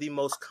one of the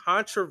most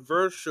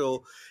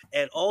controversial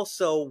and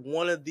also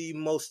one of the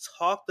most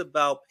talked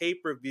about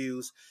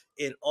pay-per-views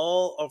in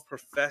all of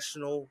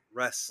professional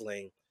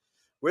wrestling.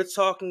 We're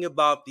talking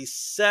about the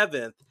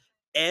 7th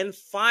and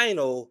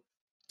final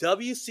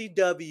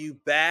WCW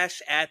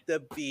Bash at the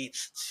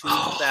Beach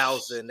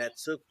 2000 that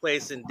took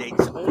place in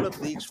Daytona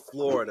Beach,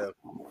 Florida.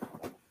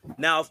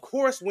 Now, of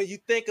course, when you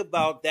think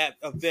about that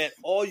event,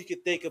 all you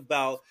can think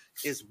about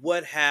is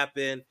what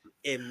happened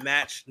in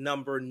match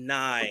number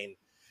 9,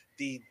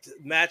 the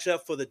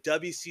matchup for the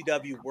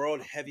WCW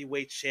World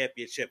Heavyweight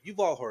Championship. You've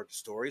all heard the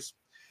stories.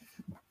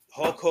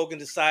 Hulk Hogan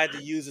decided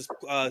to use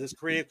his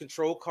creative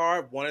control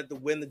card, wanted to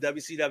win the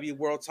WCW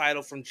World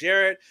title from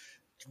Jarrett.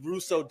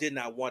 Russo did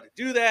not want to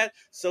do that,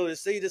 so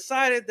he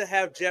decided to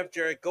have Jeff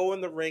Jarrett go in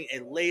the ring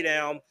and lay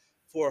down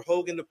for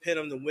Hogan to pin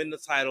him to win the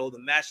title. The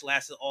match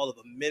lasted all of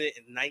 1 minute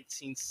and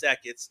 19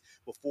 seconds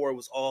before it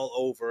was all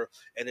over.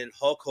 And then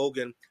Hulk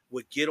Hogan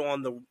would get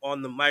on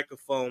the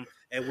microphone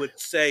and would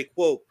say,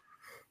 quote,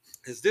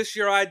 "Is this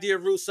your idea,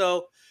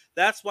 Russo?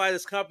 That's why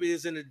this company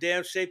is in the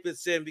damn shape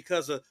it's in,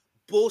 because of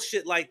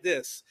bullshit like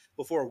this,"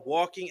 before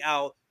walking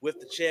out with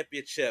the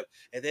championship.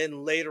 And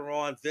then later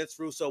on, Vince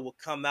Russo will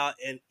come out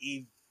and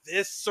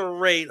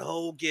eviscerate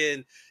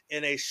Hogan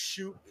in a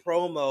shoot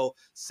promo,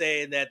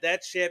 saying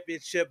that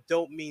championship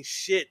don't mean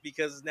shit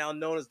because it's now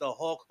known as the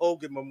Hulk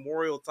Hogan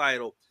Memorial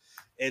title.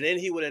 And then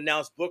he would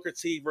announce Booker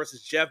T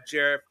versus Jeff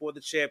Jarrett for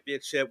the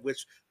championship,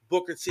 which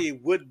Booker T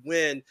would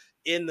win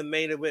in the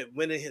main event,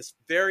 winning his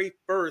very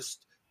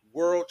first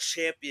world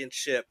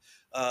championship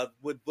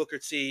with Booker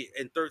T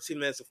in 13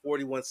 minutes and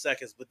 41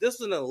 seconds. But this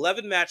was an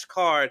 11-match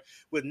card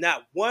with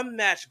not one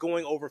match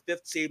going over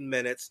 15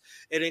 minutes.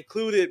 It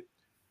included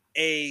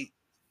a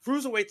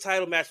cruiserweight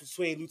title match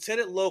between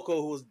Lieutenant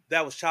Loco,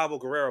 that was Chavo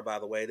Guerrero, by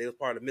the way. They were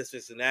part of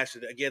Misfits in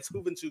Action, against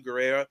Juventud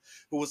Guerrera,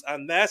 who was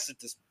unmasked at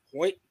this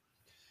point.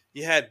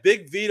 You had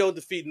Big Vito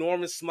defeat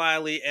Norman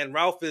Smiley and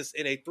Ralphus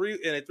in a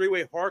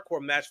three-way hardcore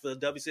match for the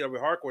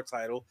WCW hardcore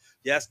title.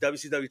 Yes,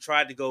 WCW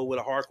tried to go with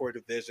a hardcore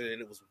division,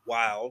 and it was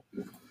wild.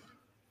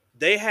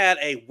 they had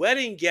a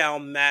wedding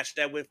gown match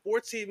that wasted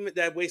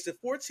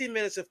 14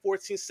 minutes and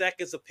 14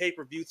 seconds of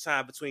pay-per-view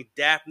time between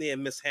Daphne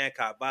and Miss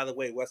Hancock. By the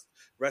way,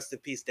 rest in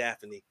peace,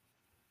 Daphne.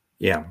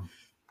 Yeah.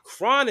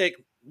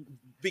 Chronic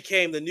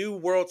became the new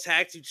World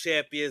Tag Team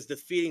Champions,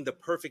 defeating the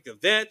Perfect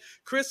Event.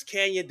 Chris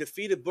Kanyon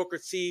defeated Booker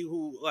T,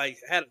 who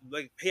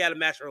he had a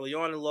match early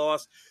on and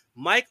lost.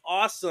 Mike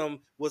Awesome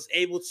was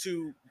able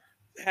to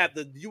have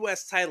the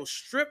U.S. title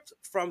stripped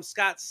from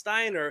Scott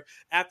Steiner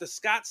after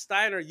Scott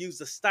Steiner used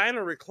the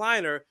Steiner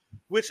recliner,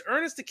 which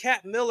Ernest the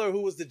Cat Miller,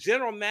 who was the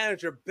general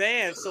manager,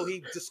 banned, so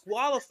he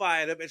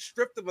disqualified him and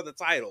stripped him of the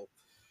title.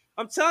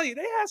 I'm telling you,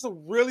 they had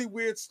some really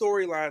weird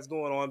storylines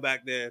going on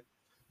back then.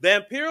 The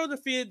Imperial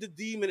defeated the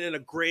Demon in a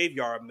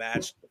graveyard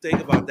match.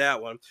 Think about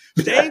that one.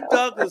 Shane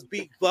Douglas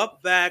beat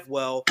Buck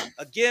Bagwell.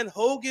 Again,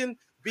 Hogan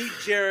beat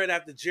Jarrett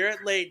after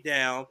Jarrett laid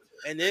down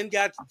and then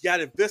got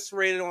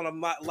eviscerated on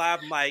a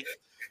live mic.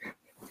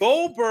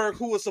 Goldberg,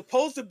 who was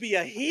supposed to be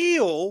a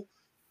heel,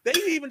 they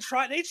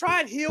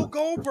tried heel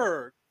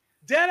Goldberg.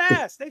 Dead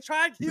ass. They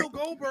tried heel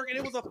Goldberg and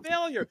it was a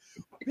failure.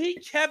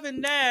 Beat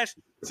Kevin Nash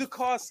to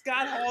cause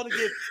Scott Hall to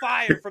get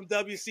fired from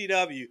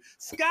WCW.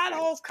 Scott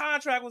Hall's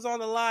contract was on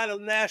the line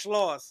and Nash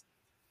lost.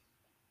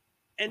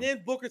 And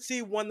then Booker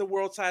T won the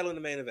world title in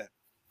the main event.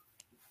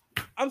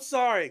 I'm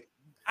sorry.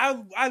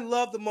 I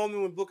love the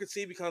moment when Booker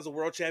T becomes a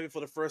world champion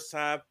for the first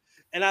time.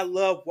 And I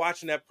love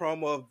watching that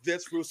promo of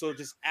Vince Russo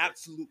just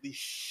absolutely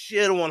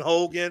shit on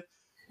Hogan.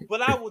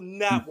 But I will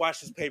not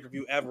watch this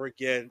pay-per-view ever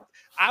again.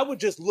 I would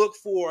just look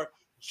for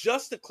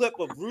just a clip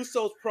of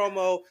Russo's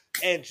promo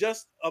and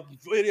just a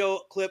video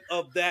clip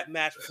of that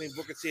match between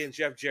Booker T and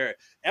Jeff Jarrett.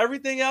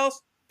 Everything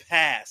else,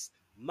 pass.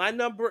 My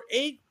number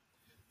 8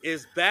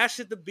 is Bash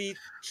at the Beach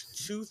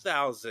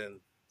 2000.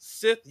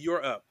 Sith,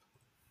 you're up.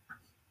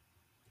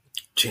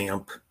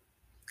 Champ,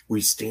 we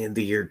stay in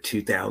the year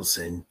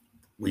 2000.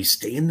 We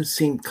stay in the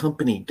same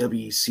company,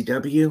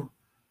 WCW,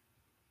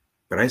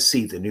 but I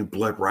see the New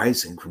Blood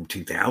Rising from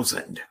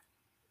 2000.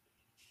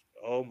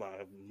 Oh, my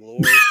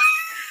Lord.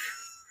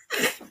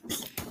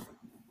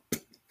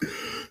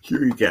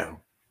 Here you go.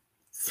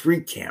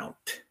 3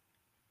 count.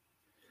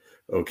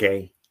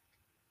 Okay.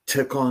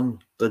 Took on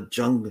the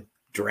Young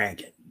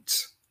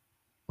Dragons.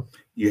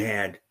 You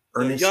had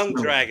Ernest The Young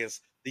Miller. Dragons.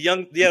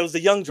 It was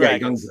the Young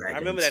Dragons. Young Dragons. I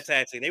remember that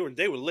tag team.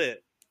 They were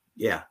lit.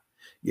 Yeah.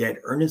 You had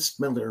Ernest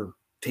Miller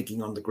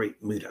taking on the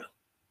Great Muta.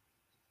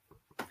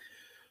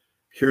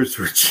 Here's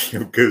where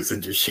Champ goes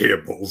into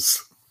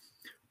shambles.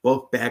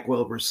 Both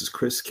Bagwell versus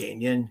Chris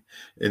Kanyon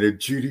and a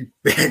Judy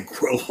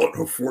Bagwell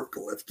on a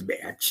forklift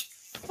match.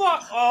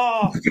 Fuck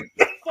off.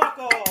 Fuck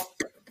off.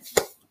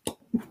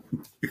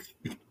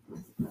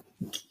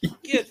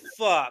 Get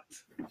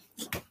fucked.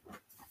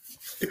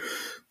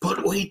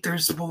 But wait,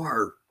 there's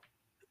more.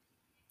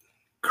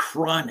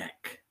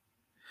 Chronic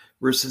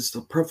versus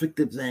the Perfect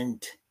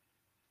Event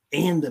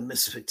and the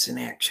Misfits in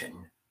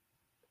Action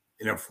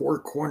in a 4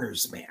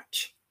 corners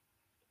match.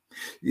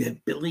 You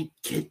had Billy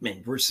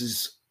Kidman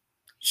versus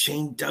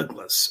Shane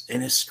Douglas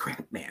in a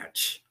strap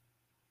match.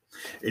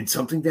 And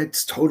something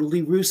that's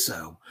totally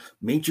Russo,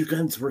 Major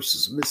Guns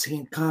versus Miss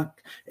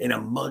Hancock in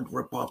a mud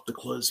rip off the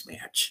clothes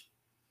match.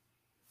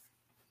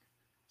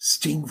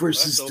 Sting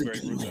versus the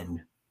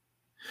Demon.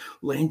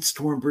 Lance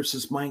Storm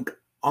versus Mike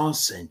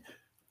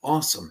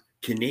Awesome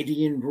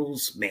Canadian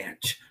Rules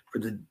match for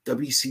the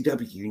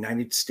WCW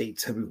United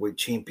States Heavyweight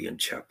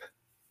Championship.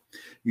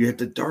 You had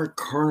the Dark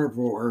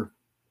Carnival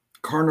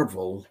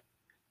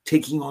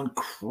taking on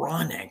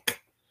Chronic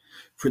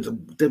for the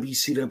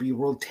WCW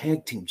World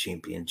Tag Team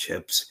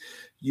Championships.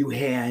 You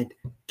had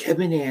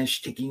Kevin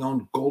Nash taking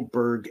on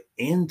Goldberg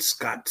and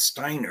Scott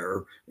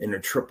Steiner in a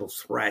triple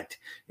threat,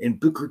 and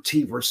Booker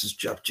T versus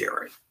Jeff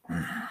Jarrett.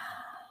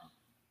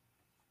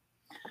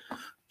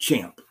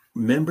 Champ,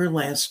 remember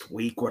last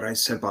week what I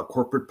said about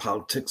corporate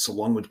politics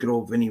along with good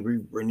old Vinny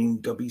running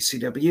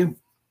WCW?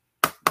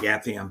 Yeah,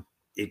 fam.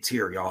 It's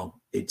here, y'all.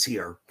 It's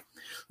here.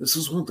 This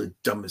is one of the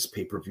dumbest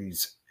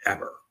pay-per-views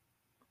ever.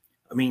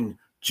 I mean,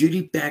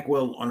 Judy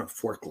Bagwell on a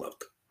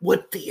forklift.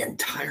 What the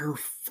entire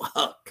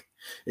fuck?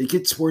 It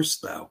gets worse,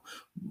 though.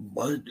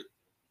 Mud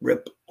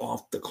rip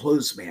off the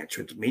clothes match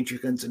with Major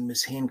Guns and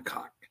Miss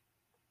Hancock.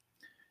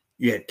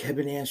 You had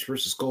Kevin Nash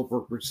versus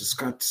Goldberg versus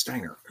Scott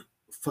Steiner.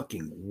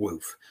 Fucking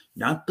woof.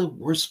 Not the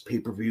worst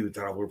pay-per-view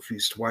that I'll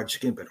refuse to watch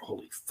again, but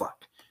holy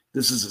fuck.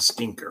 This is a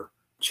stinker.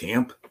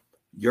 Champ,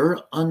 you're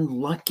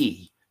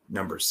unlucky,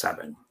 number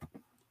 7.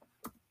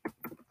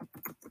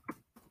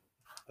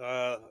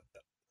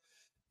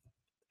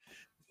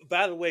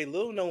 By the way,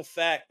 little known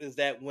fact is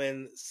that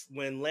when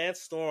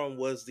Lance Storm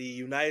was the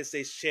United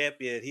States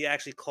champion, he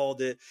actually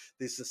called it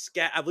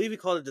I believe he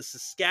called it the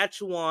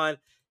Saskatchewan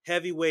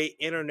Heavyweight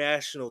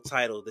International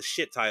title, the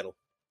shit title.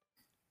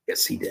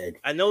 Yes, he did.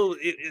 I know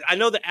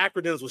the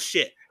acronyms was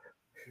shit.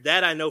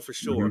 That I know for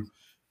sure. Mm-hmm.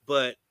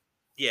 But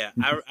yeah,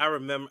 I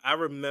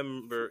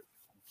remember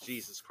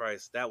Jesus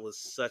Christ, that was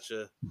such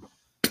a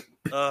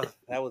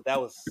that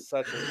was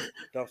such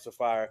a dumpster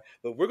fire.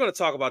 But we're going to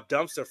talk about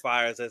dumpster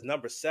fires as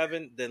number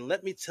 7. Then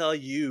let me tell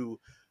you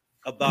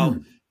about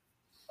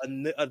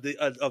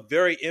a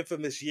very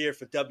infamous year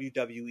for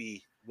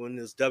WWE when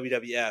it was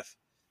WWF.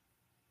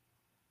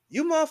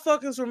 You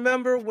motherfuckers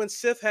remember when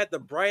Sif had the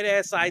bright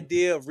ass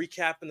idea of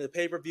recapping the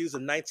pay-per-views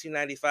of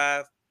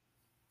 1995?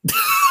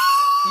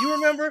 You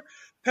remember?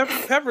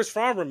 Pepper's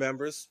Farm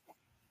remembers.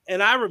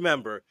 And I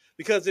remember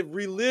because it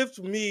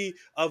relived me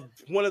of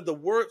one of the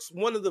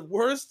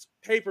worst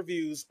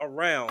pay-per-views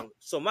around.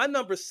 So my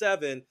number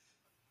 7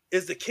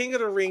 is the King of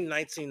the Ring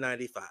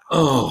 1995.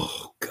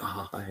 Oh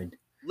God.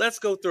 Let's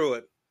go through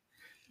it.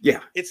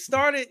 Yeah. It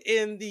started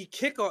in the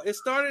kickoff. It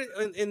started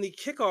in the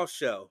kickoff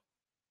show,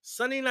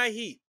 Sunday Night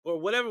Heat, or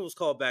whatever it was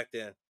called back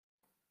then.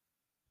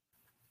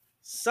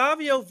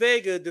 Savio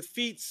Vega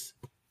defeats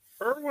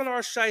Erwin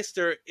R.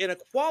 Shyster in a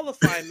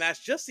qualifying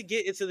match just to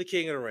get into the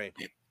King of the Ring.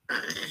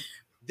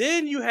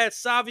 Then you had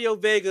Savio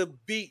Vega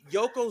beat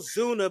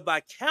Yokozuna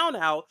by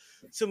countout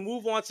to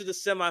move on to the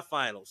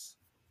semifinals.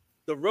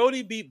 The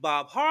Roadie beat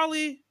Bob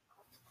Harley.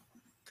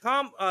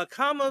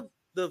 Kama,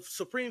 the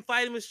Supreme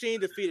Fighting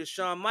Machine, defeated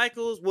Shawn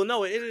Michaels. Well,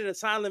 no, it ended in a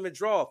time limit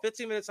draw,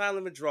 15-minute time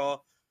limit draw.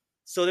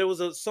 So there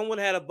was someone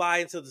had to buy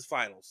into the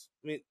finals.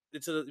 I mean,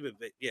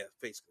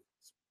 basically.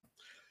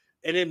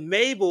 And then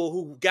Mabel,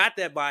 who got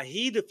that bye,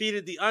 he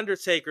defeated The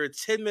Undertaker in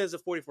 10 minutes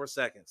and 44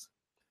 seconds.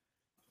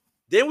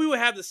 Then we would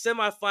have the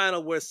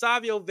semifinal where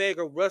Savio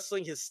Vega,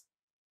 wrestling his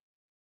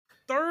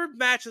third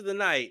match of the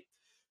night,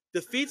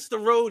 defeats the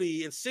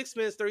Roadie in 6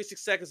 minutes,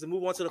 36 seconds to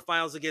move on to the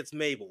finals against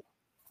Mabel.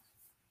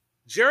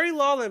 Jerry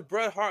Lawler and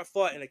Bret Hart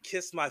fought in a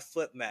Kiss My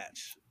Foot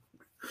match.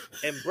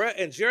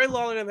 And Jerry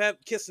Lawler and him have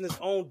kissing his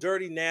own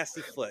dirty,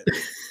 nasty foot.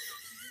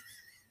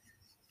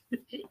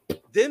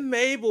 Then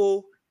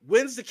Mabel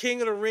wins the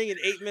King of the Ring in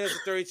 8 minutes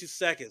and 32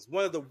 seconds.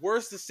 One of the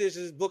worst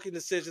booking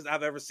decisions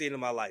I've ever seen in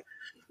my life.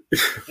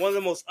 One of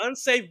the most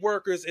unsafe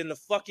workers in the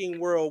fucking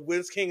world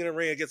wins King of the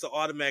Ring against an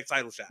automatic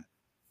title shot.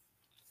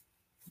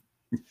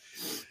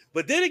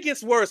 But then it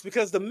gets worse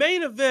because the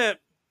main event,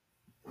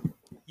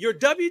 your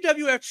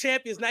WWF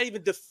champion is not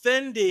even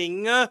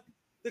defending the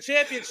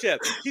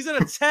championship. He's in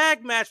a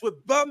tag match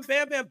with Bam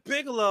Bam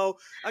Bigelow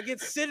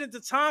against Sid and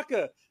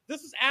Tatanka.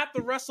 This is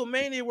after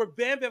WrestleMania where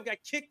Bam Bam got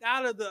kicked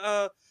out of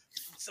the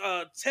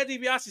Ted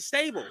DiBiase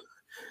stable.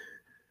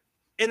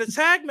 And the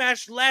tag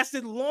match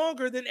lasted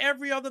longer than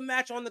every other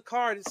match on the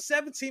card. It's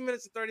 17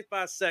 minutes and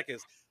 35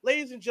 seconds.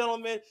 Ladies and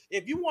gentlemen,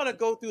 if you want to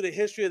go through the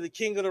history of the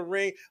King of the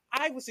Ring,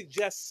 I would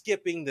suggest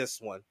skipping this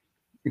one.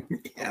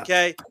 Yeah.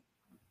 Okay?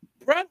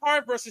 Bret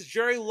Hart versus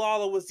Jerry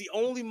Lawler was the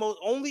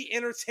only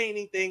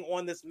entertaining thing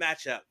on this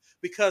matchup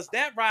because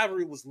that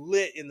rivalry was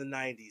lit in the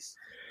 90s.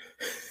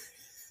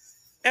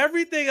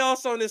 Everything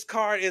else on this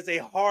card is a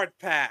hard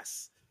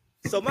pass.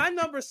 So my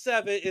number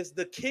 7 is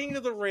the King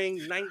of the Ring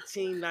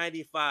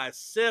 1995.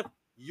 Sif,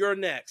 you're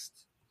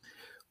next.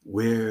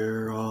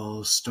 We're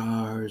all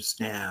stars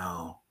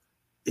now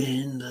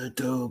in the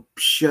dope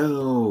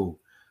show.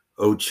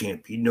 Oh,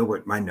 champ, you know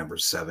what my number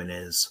 7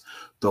 is.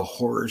 The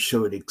Horror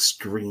Show at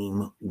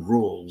Extreme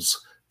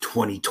Rules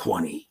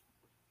 2020.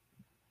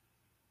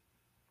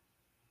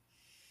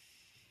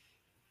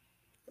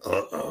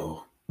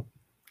 Uh-oh.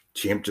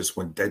 Champ just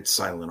went dead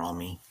silent on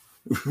me.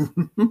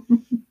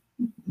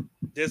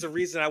 There's a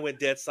reason I went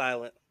dead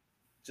silent.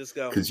 Just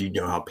go. Because you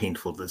know how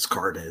painful this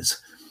card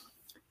is.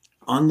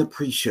 On the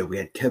pre-show, we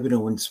had Kevin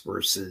Owens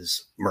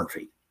versus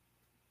Murphy.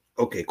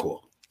 Okay,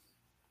 cool.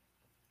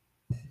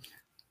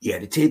 You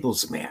had a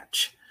tables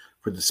match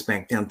for the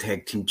SmackDown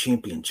Tag Team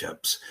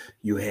Championships.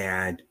 You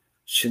had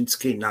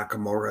Shinsuke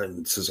Nakamura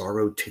and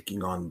Cesaro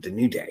taking on the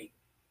New Day.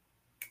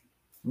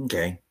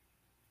 Okay.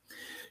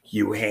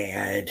 You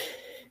had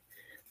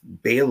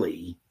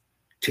Bayley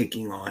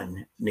taking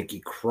on Nikki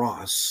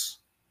Cross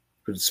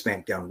for the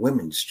SmackDown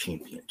Women's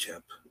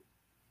Championship.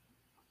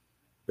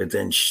 But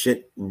then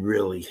shit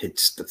really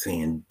hits the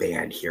fan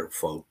bad here,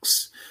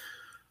 folks.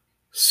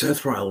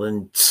 Seth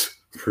Rollins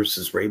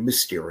versus Rey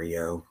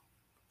Mysterio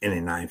in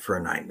an eye for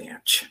an eye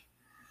match.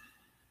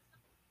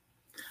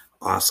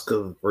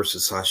 Asuka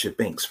versus Sasha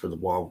Banks for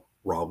the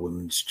Raw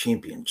Women's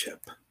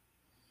Championship.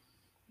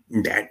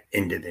 That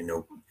ended in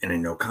a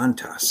no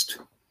contest.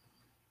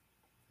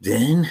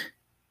 Then,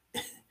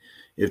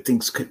 if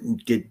things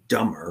couldn't get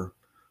dumber,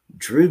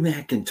 Drew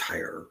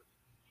McIntyre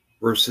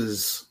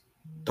versus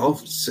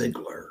Dolph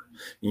Ziggler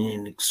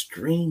in an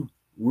Extreme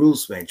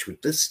Rules match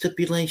with this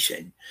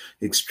stipulation.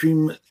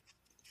 Extreme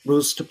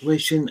Rules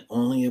stipulation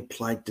only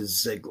applied to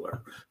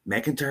Ziggler.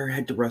 McIntyre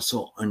had to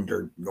wrestle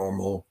under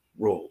normal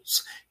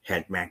rules.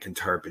 Had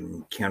McIntyre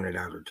been counted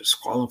out or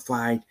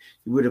disqualified,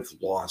 he would have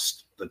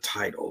lost the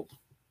title.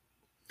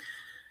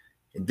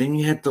 And then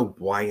you had the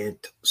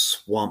Wyatt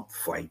swamp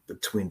fight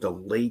between the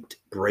late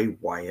Bray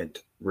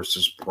Wyatt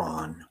versus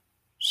Braun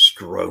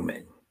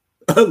Strowman.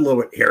 I love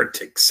what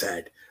Heretic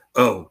said.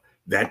 Oh,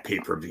 that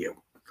pay-per-view.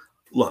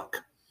 Look,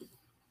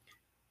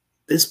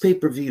 this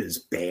pay-per-view is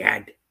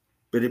bad,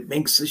 but it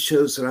makes the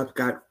shows that I've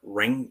got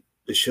ranked,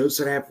 the shows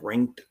that I have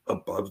ranked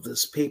above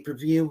this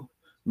pay-per-view,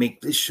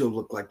 make this show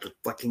look like the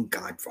fucking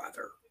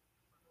Godfather.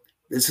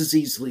 This is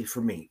easily, for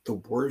me, the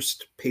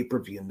worst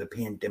pay-per-view in the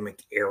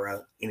pandemic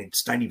era, and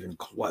it's not even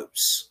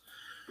close.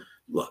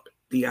 Look,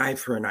 the eye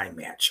for an eye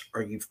match.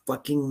 Are you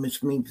fucking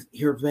with me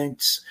here,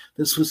 Vince?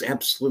 This was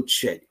absolute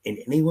shit, and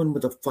anyone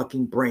with a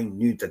fucking brain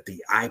knew that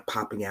the eye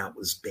popping out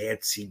was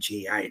bad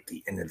CGI at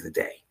the end of the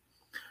day.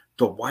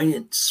 The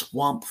Wyatt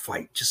Swamp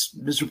fight, just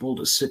miserable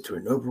to sit through,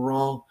 and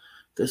overall,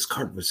 this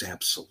card was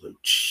absolute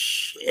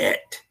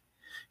shit.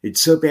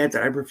 It's so bad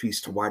that I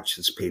refuse to watch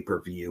this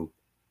pay-per-view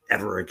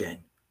ever again.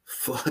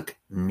 Fuck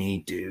me,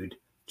 dude.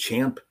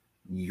 Champ,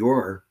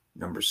 you're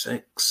number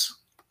 6.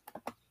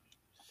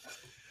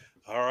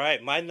 All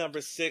right, my number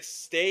 6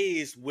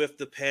 stays with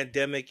the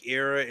pandemic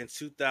era in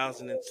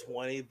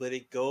 2020, but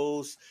it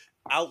goes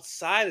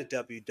outside of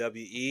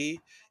WWE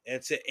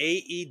and to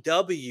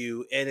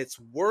AEW and its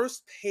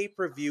worst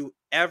pay-per-view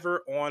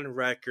ever on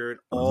record,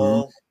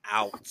 All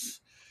Out.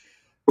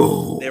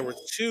 Oh. There were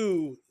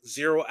 2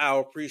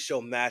 0-hour pre-show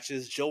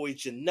matches. Joey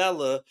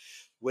Janela,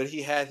 when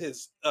he had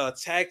his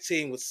tag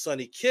team with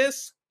Sonny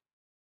Kiss,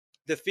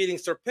 defeating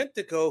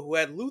Serpentico, who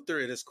had Luther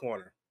in his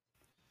corner.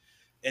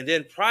 And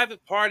then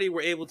Private Party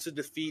were able to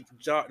defeat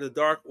the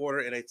Dark Order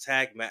in a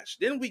tag match.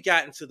 Then we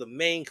got into the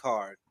main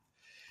card.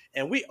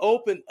 And we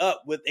opened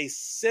up with a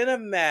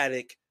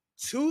cinematic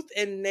tooth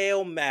and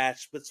nail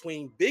match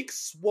between Big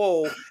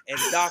Swole and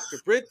Dr.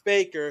 Britt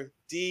Baker,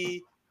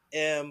 DMD.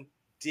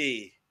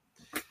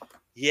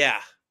 Yeah.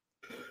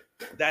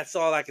 That's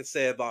all I can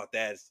say about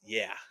that.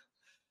 Yeah.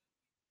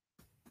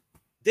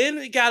 Then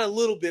it got a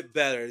little bit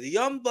better. The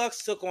Young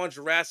Bucks took on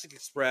Jurassic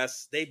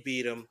Express. They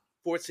beat them.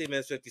 14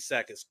 minutes, 50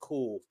 seconds.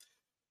 Cool.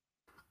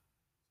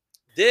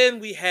 Then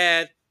we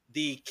had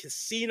the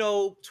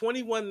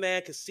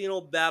 21-man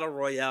casino battle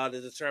royale to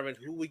determine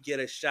who would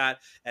get a shot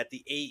at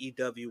the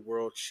AEW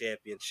World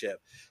Championship.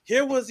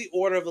 Here was the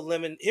order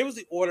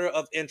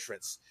of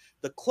entrance.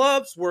 The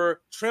clubs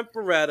were Trent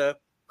Beretta,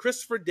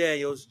 Christopher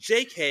Daniels,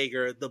 Jake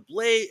Hager, The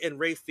Blade, and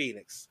Ray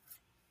Phoenix.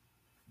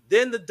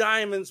 Then the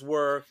diamonds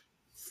were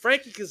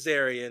Frankie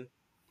Kazarian,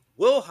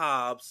 Will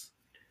Hobbs,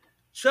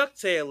 Chuck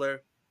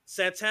Taylor,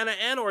 Santana,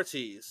 and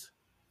Ortiz.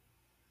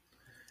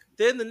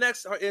 Then the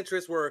next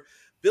entrants were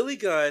Billy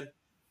Gunn,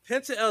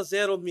 Penta El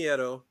Zero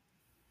Miedo,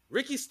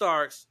 Ricky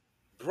Starks,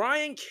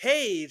 Brian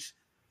Cage,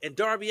 and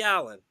Darby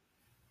Allin.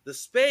 The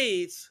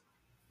Spades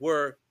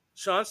were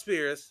Sean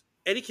Spears,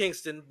 Eddie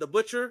Kingston, The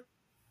Butcher,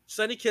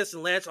 Sonny Kiss,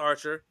 and Lance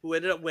Archer, who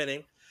ended up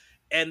winning.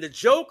 And the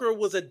Joker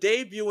was a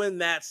debuting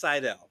Matt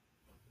Sydal,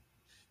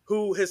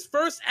 who his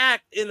first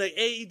act in the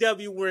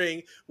AEW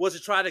ring was to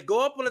try to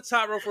go up on the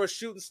top rope for a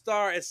shooting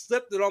star and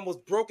slipped and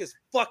almost broke his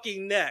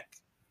fucking neck.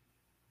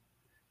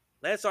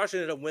 Lance Archer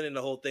ended up winning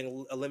the whole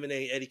thing,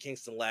 eliminating Eddie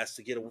Kingston last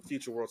to get a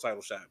future world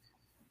title shot.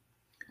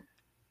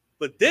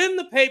 But then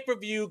the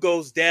pay-per-view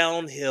goes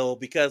downhill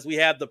because we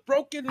have the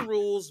Broken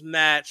Rules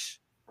match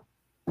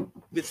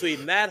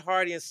between Matt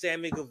Hardy and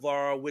Sammy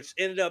Guevara, which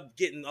ended up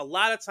getting a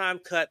lot of time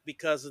cut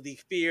because of the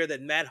fear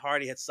that Matt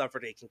Hardy had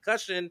suffered a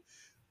concussion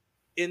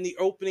in the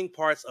opening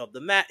parts of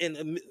the match, in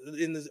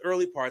the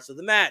early parts of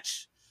the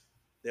match.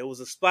 There was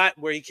a spot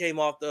where he came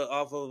off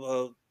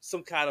of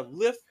some kind of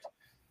lift.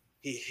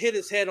 He hit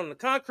his head on the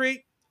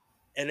concrete,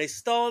 and they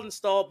stalled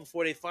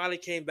before they finally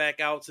came back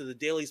out to the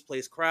Daily's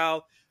Place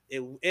crowd.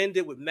 It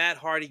ended with Matt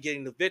Hardy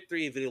getting the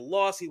victory. If he had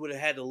lost, he would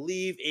have had to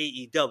leave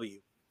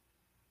AEW.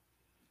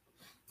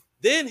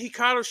 Then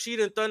Hikaru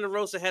Shida and Thunder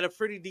Rosa had a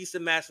pretty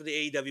decent match for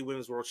the AEW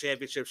Women's World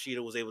Championship.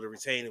 Shida was able to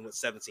retain in with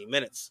 17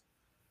 minutes.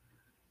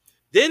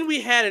 Then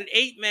we had an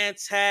 8-man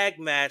tag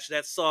match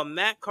that saw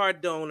Matt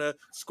Cardona,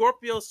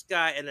 Scorpio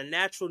Sky, and the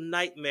Natural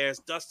Nightmares,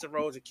 Dustin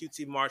Rhodes and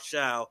QT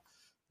Marshall,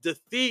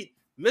 defeat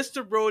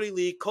Mr. Brody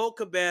Lee, Colt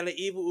Cabana,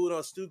 Evil Uno,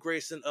 and Stu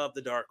Grayson of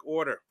the Dark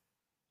Order.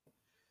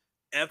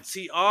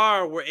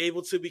 FTR were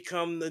able to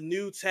become the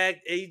new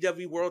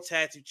AEW World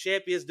Tag Team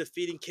Champions,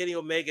 defeating Kenny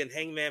Omega and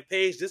Hangman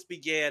Page. This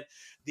began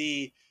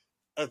the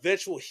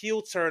eventual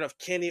heel turn of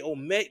Kenny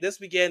Omega. This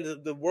began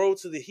the road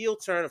to the heel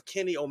turn of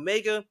Kenny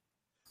Omega.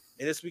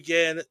 And this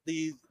began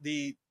the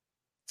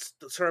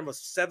term of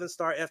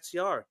 7-star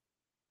FTR.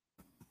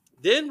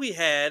 Then we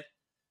had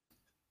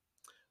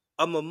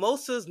a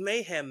Mimosas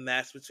Mayhem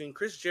match between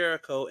Chris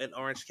Jericho and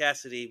Orange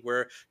Cassidy,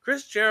 where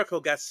Chris Jericho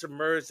got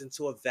submerged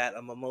into a vat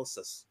of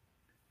mimosas.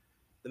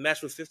 The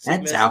match was 15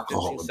 minutes. That's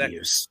alcohol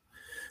abuse.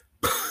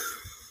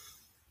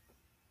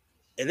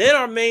 And then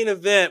our main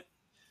event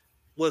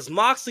was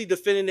Moxley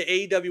defending the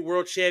AEW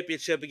World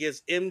Championship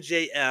against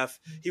MJF.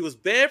 He was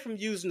banned from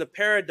using the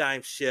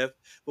Paradigm Shift,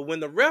 but when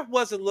the ref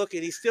wasn't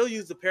looking, he still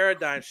used the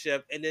Paradigm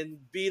Shift and then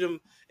beat him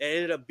and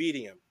ended up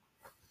beating him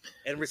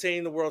and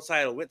retaining the world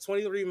title. Went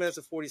 23 minutes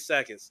and 40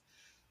 seconds.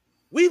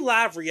 We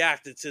live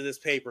reacted to this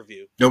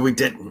pay-per-view. No, we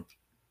didn't.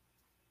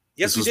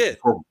 Yes, we did.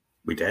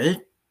 We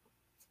did?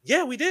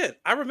 Yeah, we did.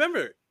 I remember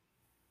it.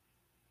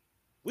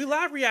 We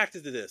live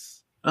reacted to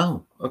this.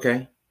 Oh,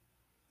 okay.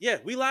 Yeah,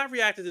 we live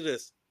reacted to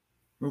this.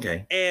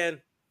 Okay.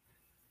 And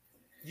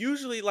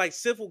usually, like,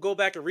 Sif will go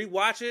back and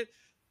rewatch it.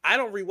 I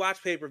don't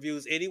rewatch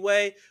pay-per-views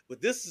anyway,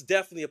 but this is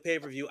definitely a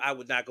pay-per-view I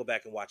would not go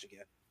back and watch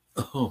again.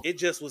 Oh. It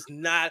just was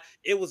not.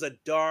 It was a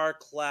dark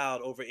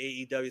cloud over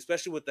AEW,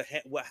 especially with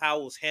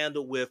how it was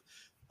handled with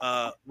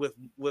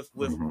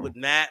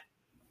Matt.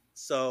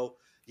 So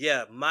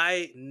yeah,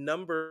 my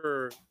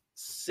number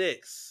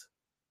 6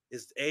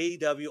 is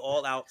AEW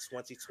All Out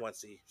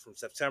 2020 from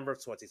September of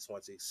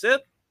 2020.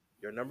 Sip,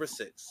 your number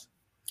 6.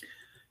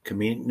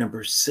 Coming in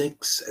number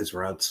 6, as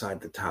we're outside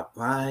the top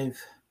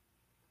 5,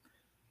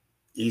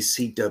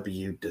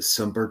 ECW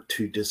December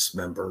to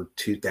Dismember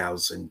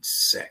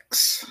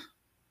 2006.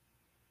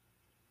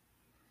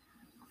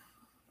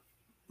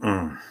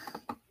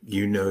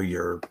 You know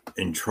you're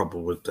in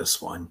trouble with this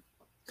one.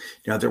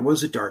 Now, there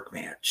was a dark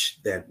match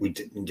that we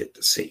didn't get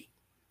to see.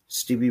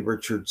 Stevie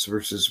Richards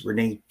versus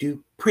Rene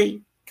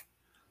Dupree.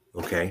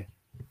 Okay.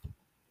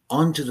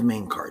 On to the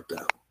main card,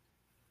 though.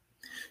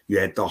 You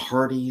had the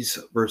Hardys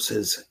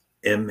versus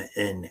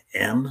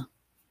MNM.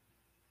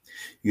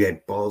 You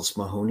had Balls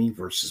Mahoney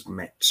versus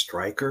Matt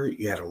Striker.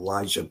 You had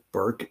Elijah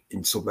Burke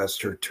and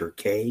Sylvester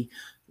Turkey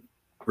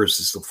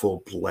versus the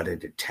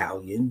Full-Blooded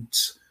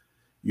Italians.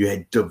 You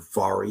had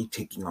Davari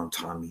taking on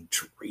Tommy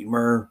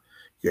Dreamer.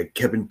 You had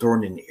Kevin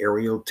Thorne and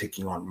Ariel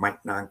taking on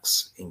Mike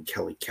Knox and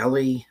Kelly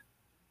Kelly.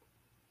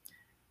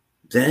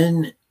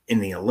 Then in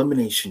the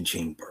Elimination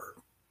Chamber,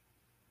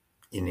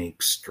 in an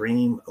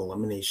Extreme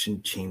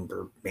Elimination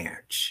Chamber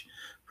match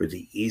for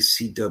the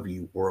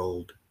ECW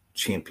World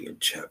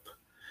Championship,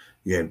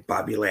 you had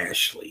Bobby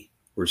Lashley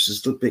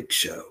versus The Big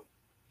Show,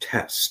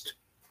 Test,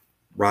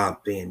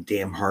 Rob Van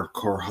Dam,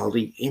 Hardcore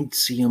Holly, and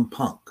CM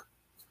Punk.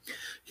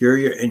 Here are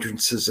your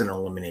entrances and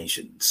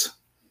eliminations.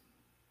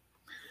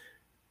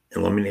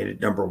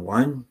 Eliminated number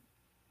 1,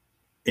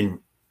 and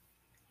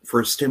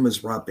first in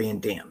was Rob Van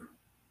Dam,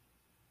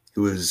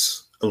 who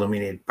was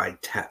eliminated by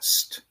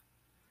Test.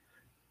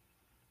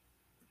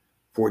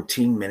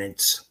 14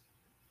 minutes,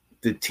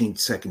 15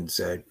 seconds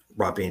that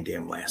Rob Van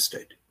Dam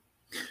lasted.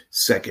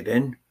 Second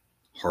in,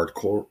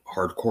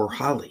 Hardcore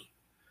Holly,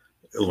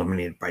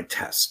 eliminated by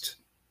Test.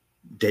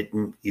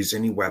 Didn't use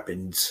any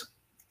weapons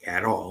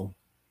at all.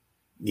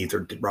 Neither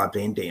did Rob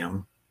Van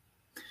Dam.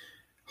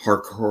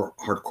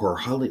 Hardcore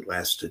Holly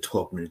lasted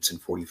 12 minutes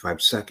and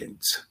 45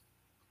 seconds.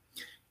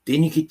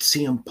 Then you get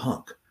CM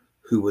Punk,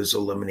 who was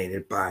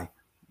eliminated by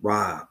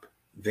Rob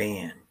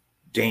Van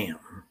Dam.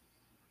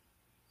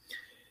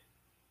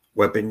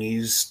 Weapon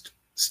used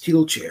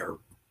steel chair.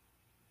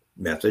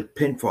 Method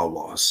pinfall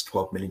loss,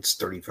 12 minutes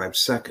 35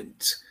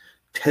 seconds.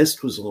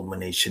 Test was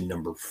elimination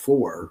number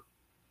 4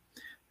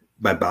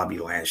 by Bobby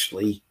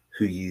Lashley,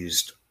 who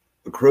used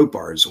a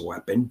crowbar as a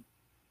weapon.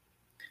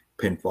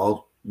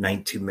 Pinfall,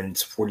 19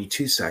 minutes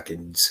 42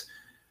 seconds.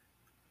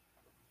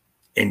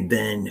 And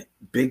then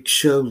Big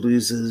Show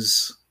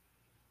loses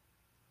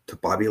to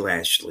Bobby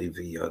Lashley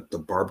via the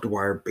barbed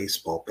wire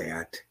baseball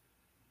bat,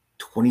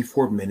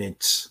 24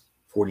 minutes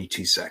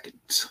 42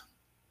 seconds.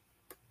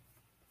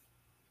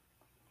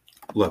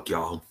 Look,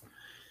 y'all,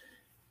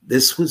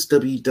 this was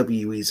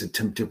WWE's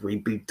attempt to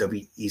reboot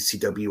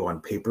ECW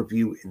on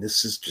pay-per-view, and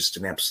this is just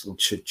an absolute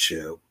shit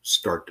show,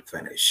 start to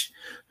finish.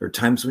 There are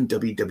times when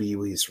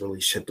WWE has really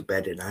shit the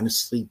bed, and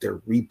honestly, their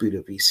reboot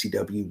of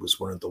ECW was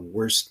one of the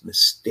worst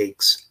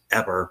mistakes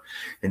ever,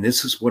 and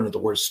this is one of the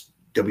worst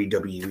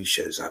WWE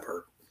shows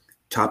ever.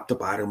 Top to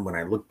bottom, when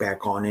I look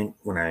back on it,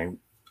 when I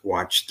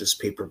watched this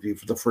pay-per-view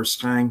for the first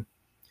time,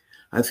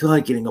 I feel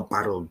like getting a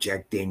bottle of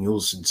Jack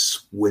Daniels and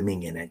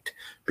swimming in it,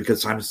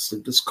 because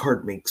honestly, this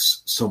card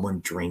makes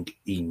someone drink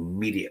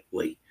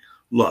immediately.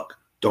 Look,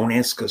 don't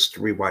ask us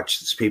to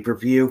rewatch this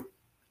pay-per-view.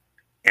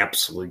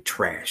 Absolute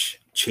trash.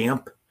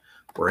 Champ,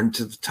 we're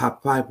into the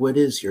top 5. What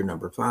is your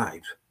number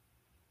 5?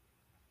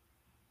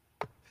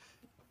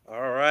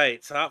 All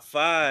right, top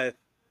 5.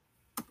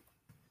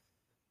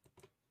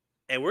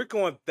 And we're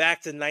going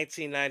back to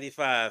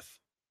 1995.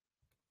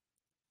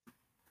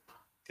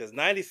 Because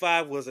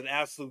 95 was an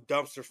absolute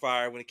dumpster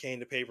fire when it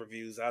came to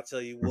pay-per-views. I'll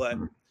tell you what.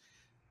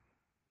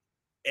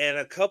 And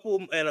a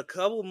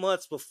couple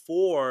months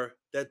before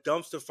that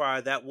dumpster fire,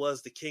 that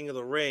was the King of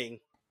the Ring,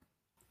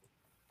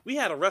 we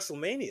had a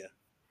WrestleMania.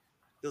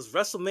 It was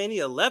WrestleMania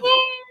 11.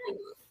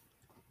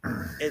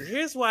 And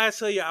here's why I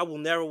tell you I will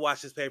never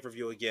watch this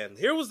pay-per-view again.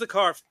 Here was the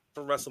card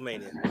for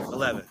WrestleMania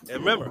 11. And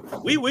remember,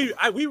 we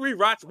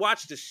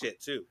watched this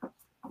shit too.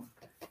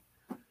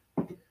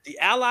 The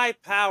allied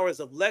powers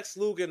of Lex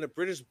Luger and the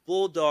British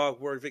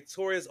Bulldog were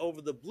victorious over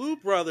the Blue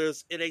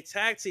Brothers in a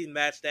tag team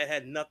match that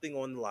had nothing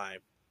on the line.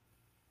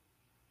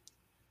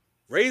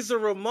 Razor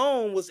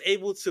Ramon was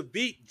able to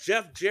beat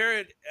Jeff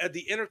Jarrett as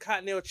the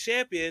Intercontinental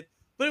Champion,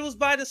 but it was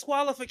by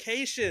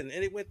disqualification,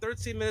 and it went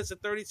 13 minutes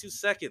and 32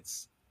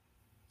 seconds.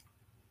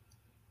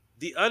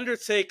 The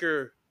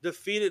Undertaker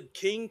defeated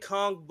King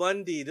Kong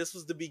Bundy. This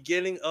was the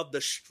beginning of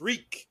the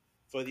streak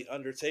for The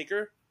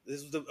Undertaker.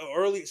 This was the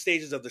early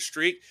stages of the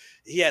streak.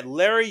 He had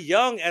Larry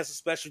Young as a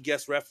special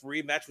guest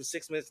referee. Match was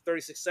 6 minutes,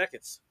 36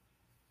 seconds.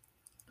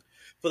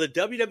 For the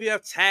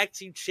WWF Tag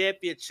Team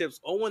Championships,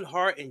 Owen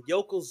Hart and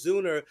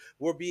Yokozuna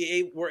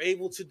were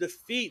able to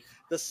defeat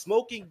the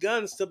Smoking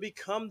Guns to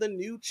become the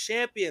new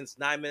champions.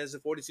 9 minutes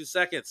and 42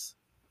 seconds.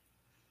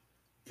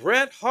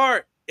 Bret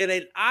Hart, in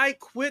an I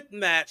Quit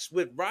match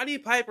with Roddy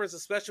Piper as a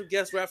special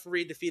guest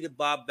referee, defeated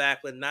Bob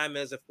Backlund. 9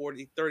 minutes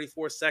and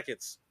 34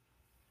 seconds.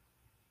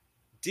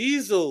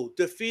 Diesel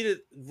defeated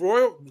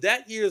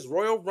that year's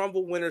Royal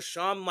Rumble winner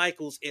Shawn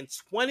Michaels in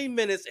 20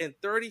 minutes and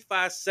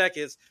 35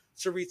 seconds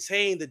to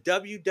retain the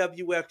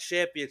WWF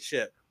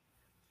Championship.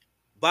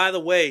 By the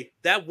way,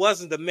 that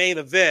wasn't the main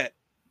event.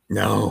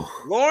 No.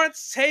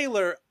 Lawrence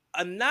Taylor,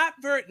 a not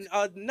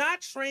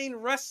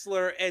trained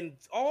wrestler and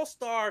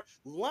all-star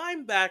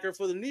linebacker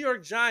for the New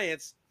York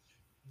Giants,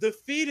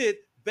 defeated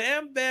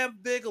Bam Bam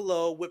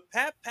Bigelow with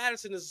Pat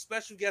Patterson as a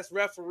special guest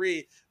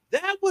referee.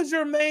 That was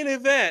your main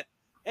event.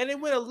 And it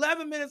went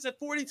 11 minutes and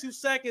 42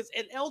 seconds,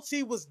 and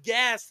LT was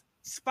gassed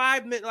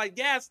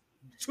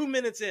 2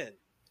 minutes in.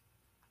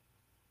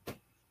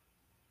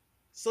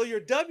 So your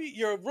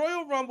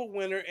Royal Rumble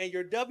winner and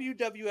your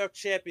WWF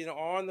champion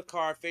are on the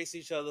card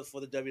facing each other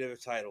for the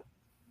WWF title.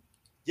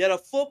 Yet a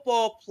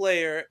football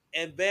player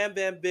and Bam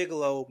Bam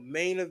Bigelow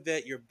main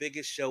event your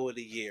biggest show of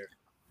the year.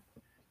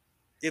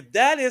 If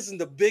that isn't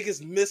the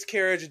biggest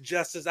miscarriage of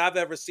justice I've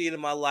ever seen in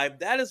my life,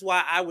 that is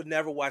why I would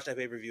never watch that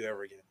pay-per-view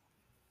ever again.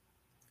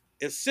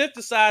 If Sith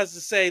decides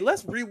to say,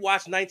 let's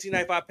rewatch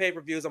 1995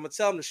 pay-per-views, I'm going to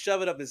tell him to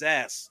shove it up his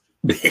ass.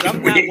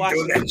 I'm not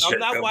watching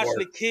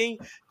the King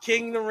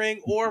of the Ring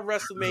or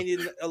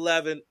WrestleMania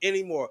 11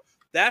 anymore.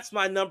 That's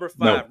my number 5,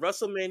 no.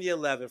 WrestleMania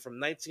 11 from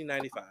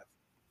 1995.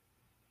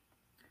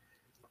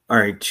 All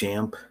right,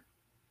 champ.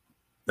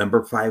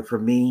 Number 5 for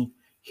me,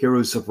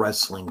 Heroes of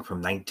Wrestling from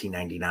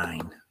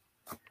 1999.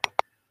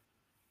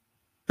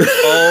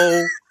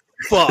 Oh,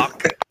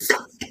 fuck.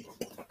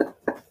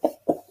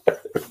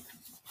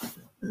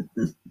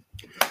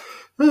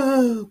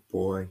 Oh,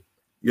 boy.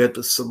 You had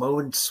the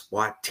Samoan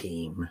SWAT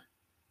team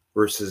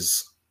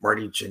versus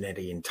Marty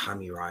Jannetty and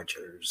Tommy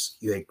Rogers.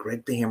 You had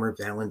Greg the Hammer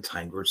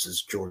Valentine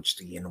versus George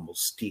the Animal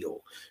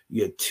Steel.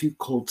 You had 2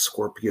 Cold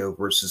Scorpio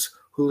versus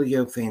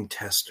Julio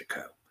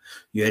Fantastico.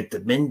 You had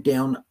the Men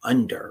Down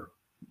Under,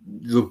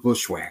 the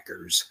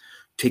Bushwhackers,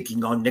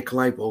 taking on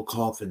Nikolai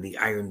Volkov and the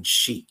Iron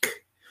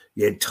Sheik.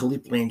 You had Tully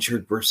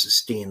Blanchard versus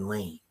Stan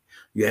Lane.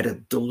 You had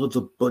Abdullah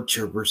the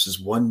Butcher versus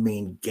One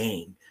Man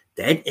Gang.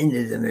 That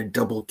ended in a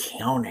double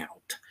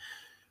countout.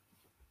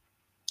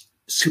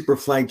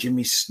 Superfly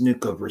Jimmy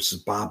Snuka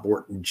versus Bob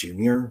Orton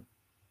Jr.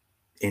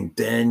 And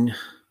then,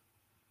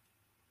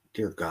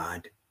 dear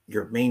God,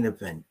 your main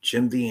event,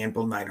 Jim the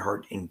Anvil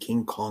Neidhart and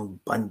King Kong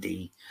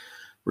Bundy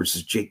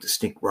versus Jake the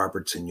Snake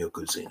Roberts and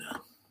Yokozuna.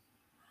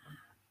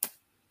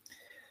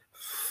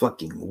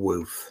 Fucking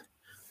woof.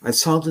 I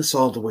saw this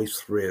all the way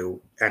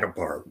through at a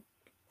bar,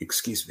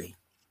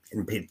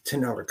 and paid a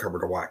 $10 cover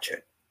to watch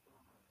it.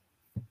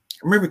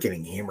 I remember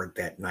getting hammered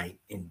that night,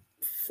 and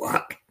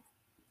fuck.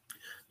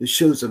 The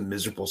show's a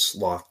miserable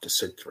sloth to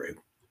sit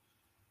through.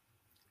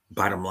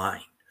 Bottom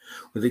line,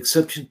 with the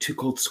exception of 2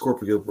 Cold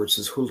Scorpio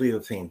versus Julio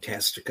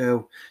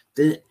Fantastico,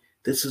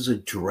 this is a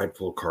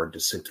dreadful card to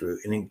sit through,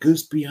 and it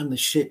goes beyond the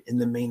shit in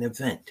the main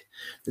event.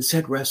 This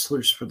had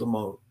wrestlers, for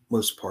the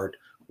most part,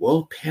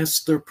 well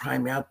past their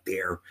prime out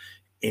there,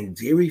 and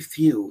very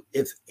few,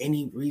 if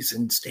any,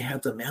 reasons to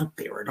have them out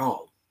there at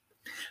all.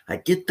 I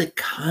get the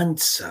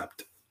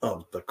concept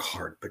of the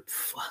card, but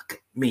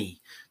fuck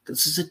me.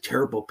 This is a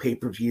terrible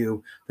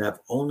pay-per-view that I've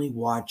only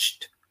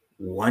watched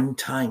one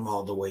time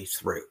all the way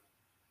through.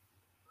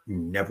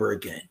 Never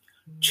again.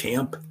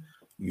 Champ,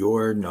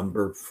 you're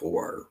number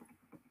 4.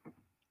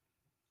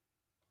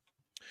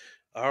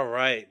 All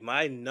right.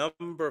 My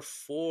number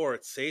 4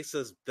 takes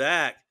us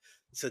back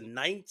to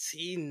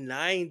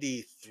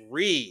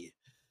 1993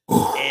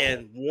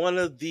 and one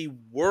of the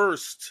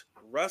worst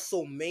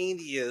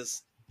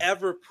WrestleManias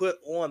ever put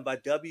on by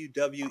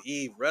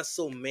WWE,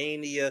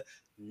 WrestleMania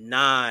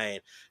 9.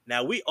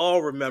 Now, we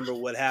all remember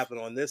what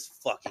happened on this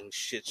fucking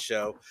shit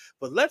show,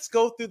 but let's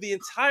go through the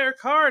entire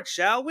card,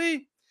 shall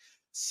we?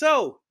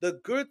 So, the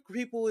good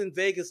people in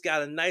Vegas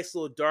got a nice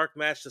little dark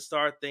match to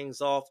start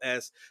things off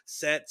as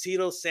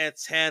Tito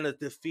Santana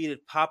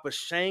defeated Papa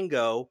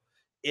Shango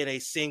in a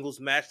singles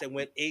match that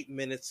went 8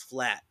 minutes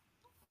flat.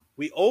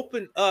 We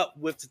opened up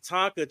with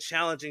Tatanka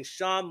challenging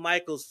Shawn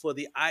Michaels for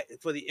the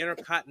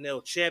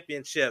Intercontinental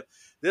Championship.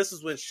 This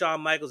is when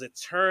Shawn Michaels had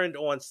turned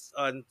on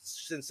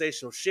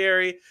Sensational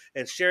Sherry,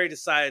 and Sherry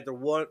decided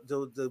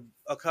to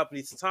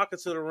accompany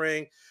Tatanka to the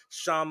ring.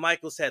 Shawn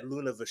Michaels had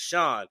Luna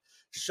Vachon.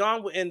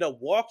 Shawn would end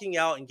up walking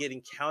out and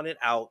getting counted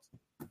out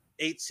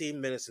 18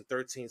 minutes and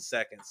 13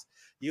 seconds.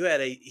 You had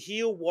a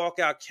heel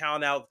walkout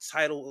countout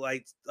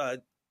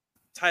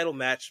title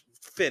match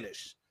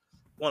finish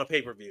on a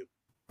pay-per-view.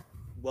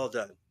 Well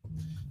done.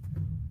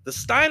 The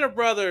Steiner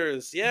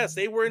brothers, yes,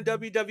 they were in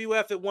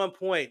WWF at one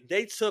point.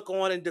 They took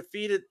on and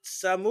defeated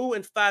Samu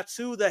and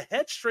Fatu, the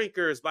Head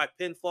Shrinkers, by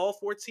pinfall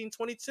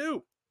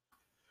 14-22.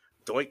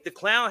 Doink the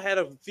Clown had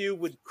a feud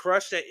with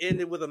Crush that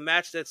ended with a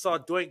match that saw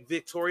Doink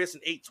victorious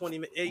in 8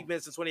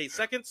 minutes and 28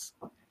 seconds.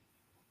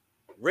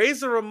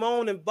 Razor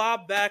Ramon and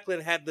Bob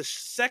Backlund had the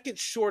second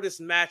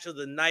shortest match of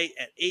the night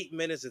at 8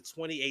 minutes and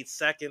 28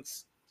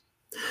 seconds.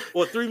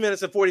 Or 3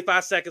 minutes and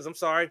 45 seconds, I'm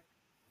sorry.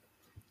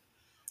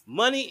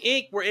 Money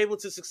Inc. were able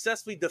to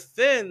successfully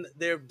defend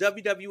their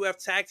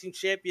WWF Tag Team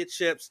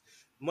Championships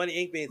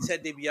Money Inc. being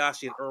Ted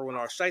DiBiase and Erwin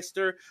R.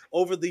 Shyster,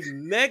 over the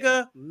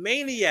Mega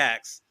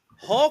Maniacs,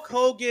 Hulk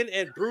Hogan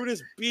and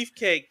Brutus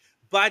Beefcake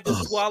by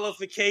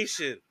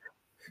disqualification.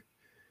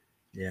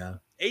 Yeah.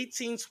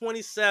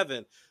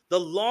 1827, the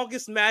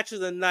longest match of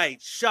the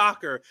night.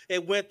 Shocker,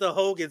 it went to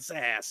Hogan's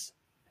ass.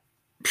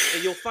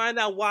 And you'll find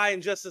out why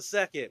in just a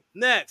second.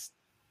 Next,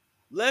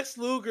 Lex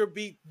Luger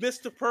beat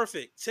Mr.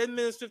 Perfect, 10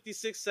 minutes,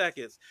 56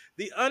 seconds.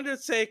 The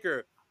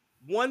Undertaker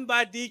won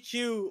by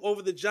DQ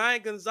over the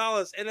Giant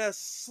Gonzalez in a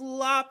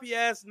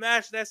sloppy-ass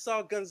match that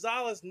saw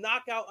Gonzalez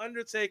knock out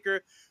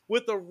Undertaker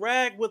with a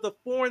rag with a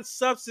foreign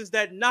substance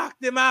that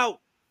knocked him out.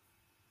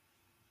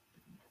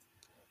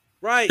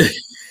 Right.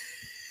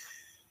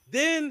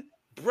 Then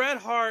Bret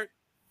Hart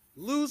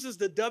loses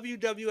the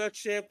WWF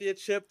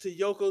Championship to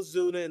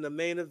Yokozuna in the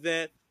main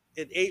event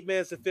in 8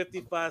 minutes and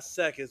 55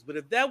 seconds. But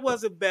if that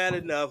wasn't bad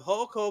enough,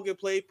 Hulk Hogan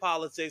played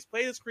politics,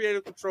 played his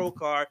creative control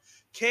card,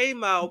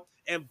 came out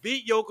and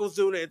beat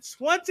Yokozuna in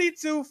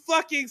 22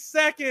 fucking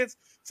seconds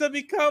to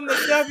become the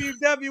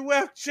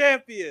WWF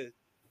champion.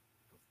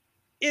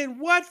 In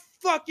what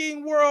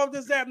fucking world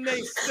does that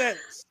make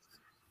sense?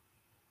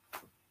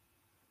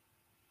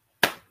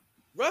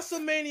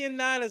 WrestleMania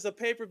 9 is a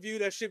pay-per-view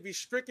that should be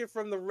stricken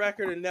from the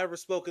record and never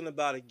spoken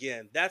about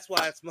again. That's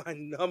why it's my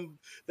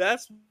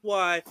That's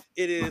why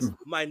it is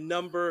my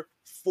number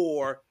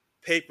 4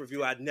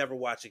 pay-per-view I'd never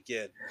watch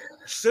again.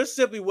 Just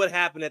simply what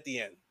happened at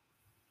the end.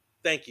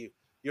 Thank you.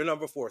 You're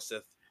number 4,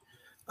 Sith.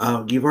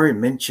 You've already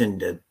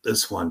mentioned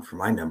this one for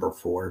my number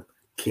 4,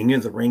 King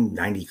of the Ring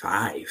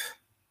 95.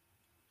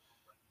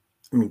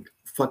 I mean,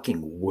 fucking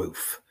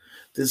woof.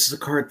 This is a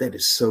card that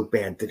is so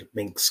bad that it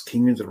makes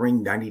King of the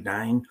Ring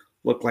 99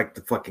 look like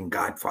the fucking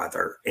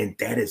Godfather, and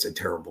that is a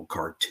terrible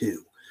card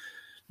too.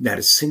 Not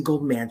a single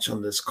match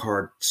on this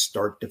card,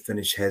 start to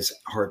finish, has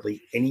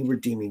hardly any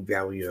redeeming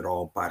value at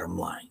all, bottom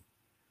line.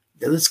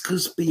 Now, this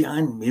goes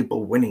beyond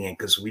Mabel winning it,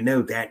 because we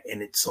know that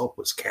in itself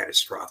was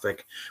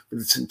catastrophic, but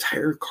this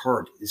entire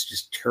card is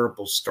just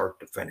terrible start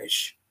to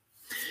finish.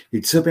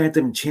 It's so bad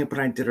that when Champ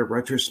and I did a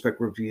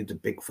retrospect review of the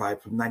Big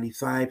Five from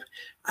 95,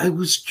 I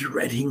was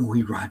dreading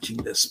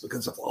rewatching this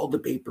because of all the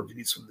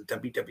pay-per-views from the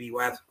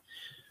WWF.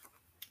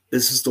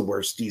 This is the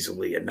worst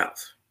easily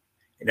enough.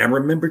 And I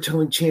remember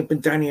telling Champ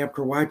and Donnie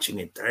after watching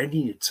it that I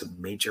needed some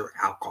major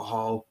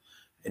alcohol,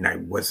 and I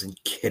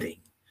wasn't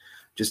kidding.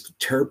 Just a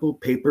terrible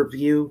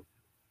pay-per-view.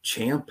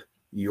 Champ,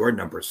 you're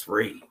number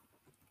 3.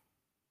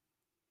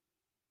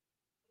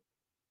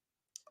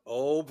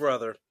 Oh,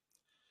 brother.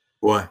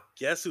 What?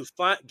 Guess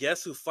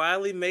who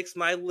finally makes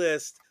my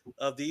list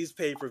of these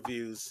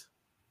pay-per-views?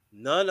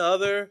 None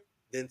other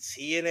than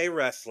TNA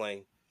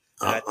Wrestling.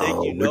 And I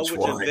think you know which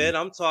event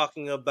I'm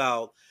talking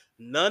about.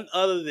 None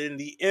other than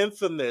the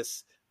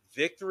infamous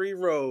Victory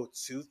Road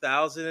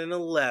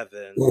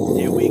 2011. Ooh.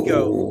 Here we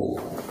go.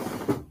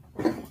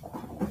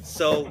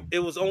 So it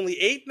was only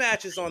 8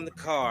 matches on the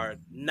card.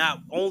 Not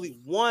only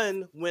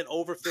one went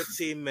over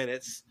 15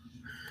 minutes,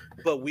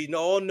 but we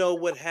all know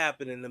what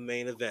happened in the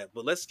main event.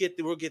 But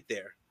we'll get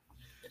there.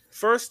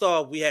 First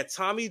off, we had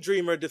Tommy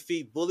Dreamer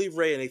defeat Bully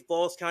Ray in a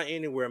Falls Count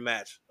Anywhere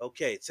match.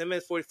 Okay, 10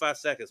 minutes, 45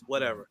 seconds,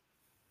 whatever.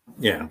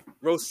 Yeah.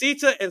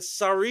 Rosita and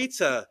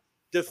Sarita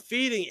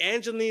defeating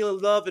Angelina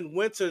Love and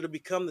Winter to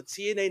become the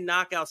TNA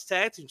Knockouts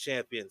Tag Team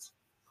Champions.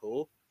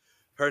 Cool.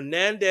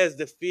 Hernandez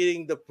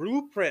defeating the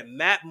Blueprint,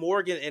 Matt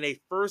Morgan, in a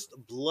First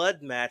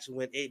Blood match and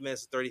went 8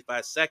 minutes and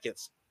 35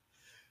 seconds.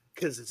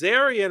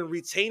 Kazarian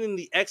retaining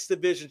the X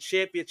Division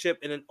Championship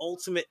in an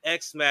Ultimate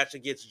X match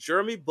against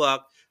Jeremy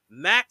Buck,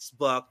 Max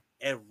Buck,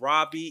 and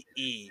Robbie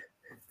E.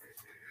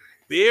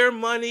 Beer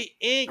Money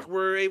Inc.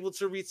 were able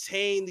to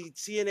retain the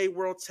TNA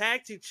World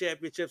Tag Team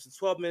Championships in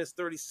 12 minutes,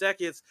 30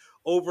 seconds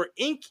over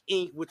Inc.,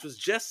 which was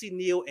Jesse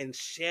Neal and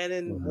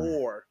Shannon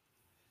Moore.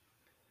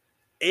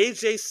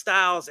 AJ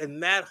Styles and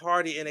Matt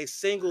Hardy in a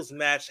singles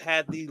match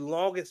had the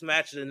longest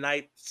match of the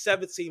night,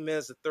 17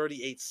 minutes and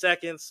 38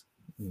 seconds.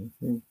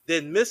 Mm-hmm.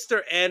 Then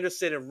Mr.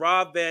 Anderson and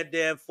Rob Van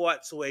Dam fought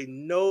to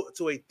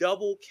a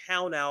double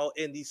count out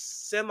in the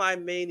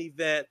semi-main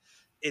event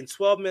in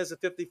 12 minutes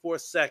and 54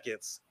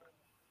 seconds.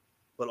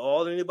 But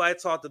all anybody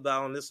talked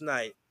about on this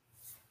night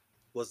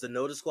was the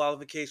no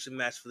disqualification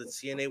match for the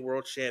TNA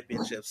World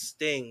Championship.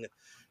 Sting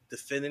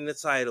defending the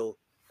title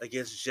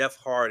against Jeff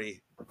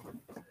Hardy.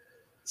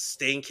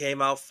 Sting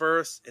came out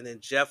first, and then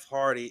Jeff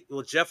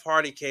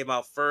Hardy came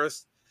out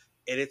first,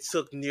 and it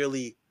took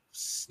nearly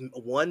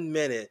 1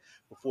 minute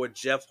before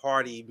Jeff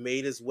Hardy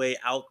made his way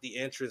out the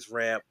entrance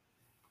ramp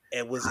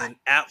and was in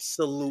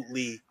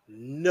absolutely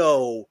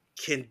no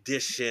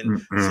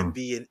condition to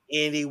be in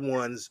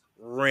anyone's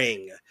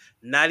ring,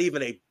 not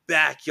even a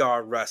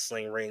backyard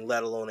wrestling ring,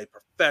 let alone a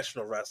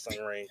professional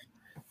wrestling ring.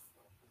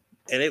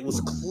 And it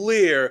was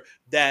clear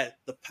that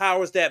the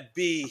powers that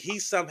be, he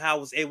somehow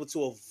was able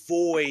to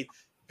avoid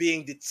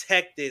being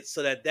detected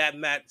so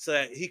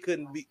that he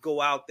couldn't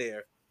go out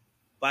there.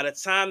 By the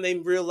time they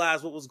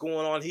realized what was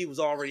going on, he was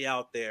already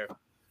out there.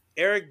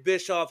 Eric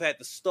Bischoff had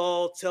to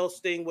stall, tell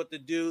Sting what to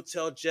do,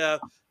 tell Jeff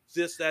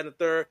this, that, and the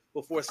third,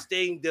 before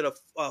Sting did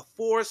a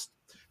forced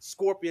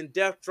Scorpion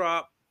death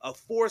drop, a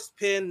forced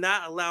pin,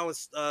 not allowing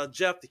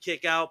Jeff to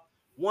kick out.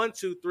 1,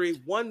 2,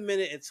 3, 1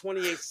 minute and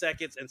 28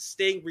 seconds, and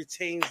Sting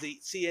retains the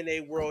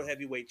TNA World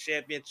Heavyweight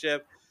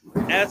Championship.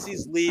 As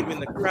he's leaving,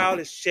 the crowd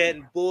is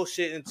chanting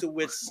bullshit, into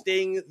which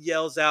Sting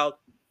yells out,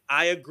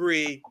 "I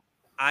agree,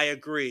 I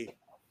agree."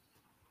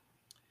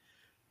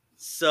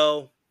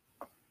 So,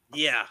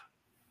 yeah,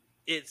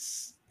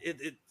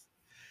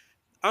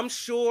 I'm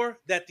sure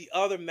that the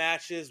other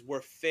matches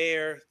were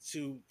fair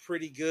to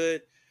pretty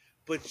good,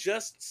 but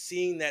just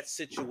seeing that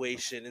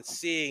situation and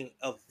seeing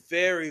a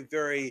very,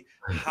 very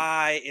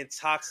high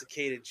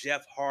intoxicated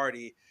Jeff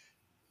Hardy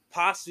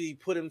possibly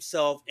put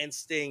himself and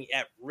Sting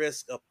at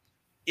risk of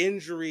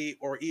injury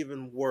or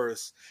even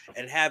worse,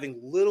 and having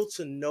little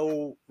to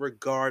no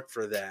regard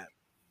for that,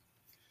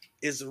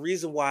 is the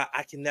reason why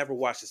I can never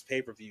watch this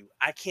pay-per-view.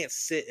 I can't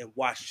sit and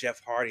watch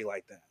Jeff Hardy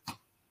like that,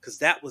 because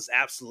that was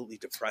absolutely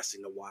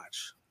depressing to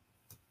watch.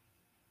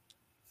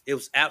 It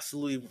was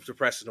absolutely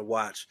depressing to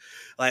watch.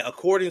 Like,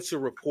 according to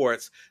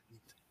reports,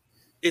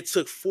 it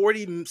took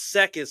 40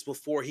 seconds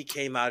before he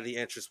came out of the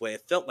entranceway.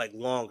 It felt like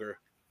longer.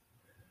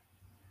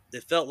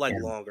 It felt like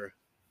longer.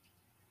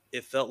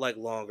 It felt like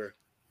longer.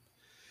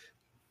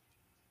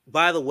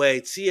 By the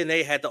way,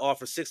 TNA had to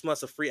offer 6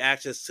 months of free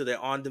access to their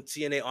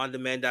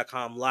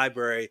TNAOnDemand.com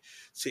library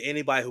to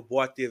anybody who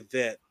bought the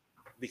event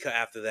because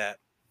after that.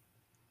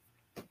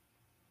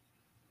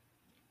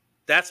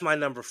 That's my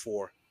number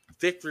 4.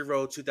 Victory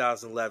Road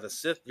 2011.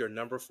 Sith, your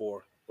number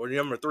 4. Or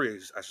number 3,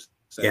 I should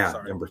say. Yeah,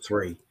 sorry. Number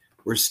 3.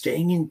 We're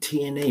staying in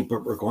TNA,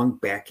 but we're going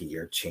back a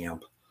year,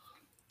 champ.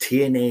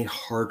 TNA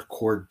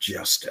Hardcore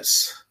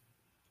Justice.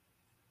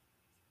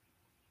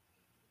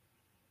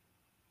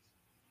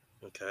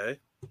 Okay.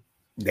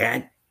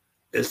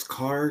 This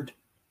card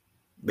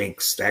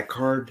makes that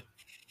card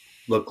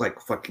look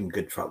like fucking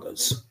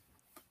Goodfellas.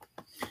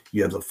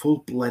 You have the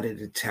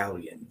full-blooded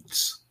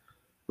Italians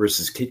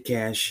versus Kid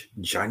Cash,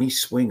 Johnny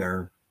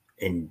Swinger,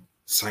 and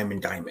Simon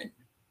Diamond.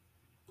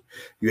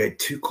 You had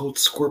Two Cold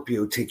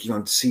Scorpio taking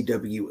on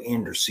C.W.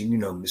 Anderson. You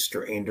know,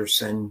 Mr.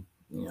 Anderson.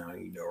 You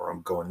know where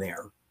I'm going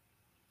there.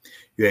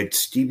 You had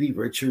Stevie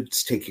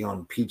Richards taking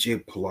on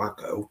PJ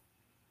Polacco.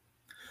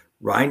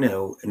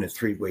 Rhino in a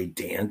 3-way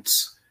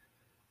dance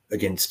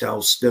against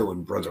Al Snow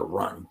and Brother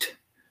Runt.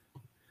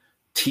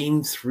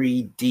 Team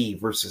 3D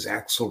versus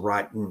Axel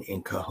Rotten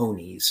and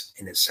Cajones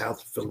in a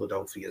South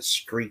Philadelphia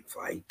street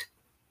fight.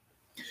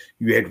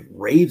 You had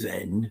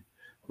Raven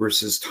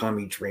versus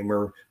Tommy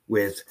Dreamer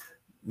with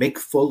Mick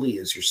Foley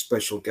as your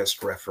special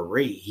guest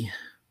referee.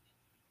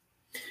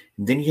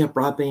 And then you have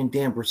Rob Van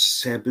Dam versus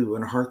Sabu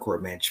in a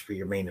hardcore match for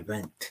your main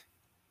event.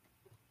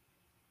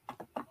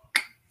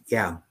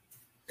 Yeah.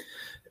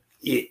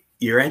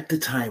 You're at the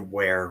time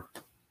where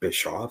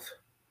Bischoff,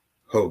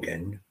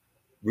 Hogan,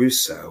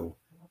 Russo,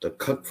 the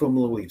Cook from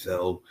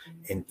Louisville,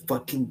 and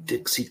fucking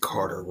Dixie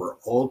Carter were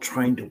all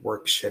trying to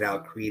work shit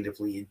out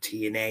creatively in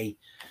TNA.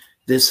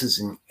 This is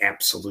an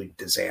absolute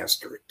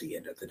disaster at the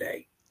end of the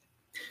day.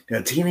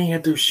 Now, TNA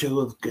had their show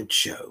of good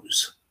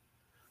shows,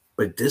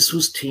 but this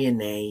was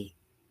TNA,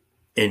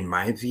 in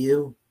my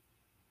view,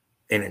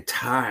 in a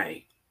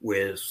tie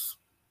with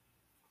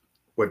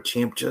what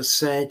Champ just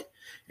said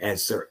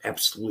as their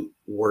absolute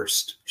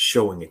worst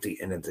showing at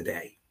the end of the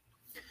day.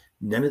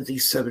 None of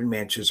these 7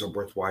 matches are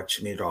worth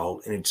watching at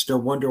all, and it's no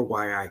wonder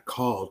why I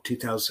call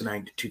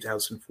 2009 to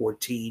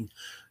 2014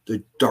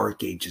 the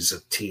dark ages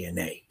of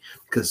TNA,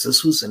 because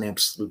this was an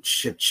absolute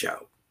shit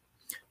show.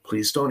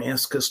 Please don't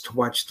ask us to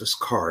watch this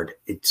card.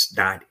 It's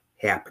not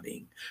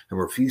happening. I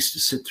refuse to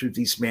sit through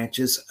these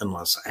matches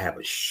unless I have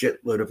a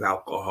shitload of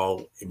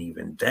alcohol, and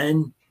even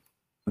then,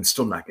 I'm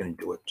still not going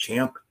to do it,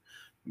 champ.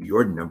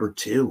 You're number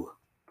 2.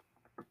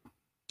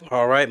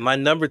 All right, my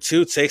number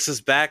 2 takes us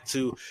back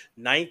to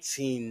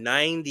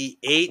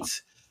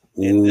 1998.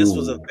 And this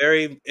was a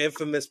very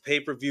infamous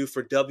pay-per-view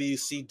for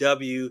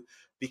WCW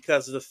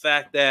because of the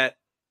fact that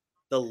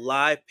the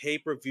live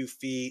pay-per-view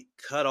feed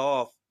cut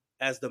off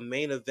as the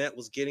main event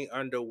was getting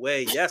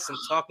underway. Yes, I'm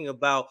talking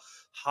about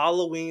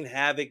Halloween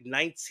Havoc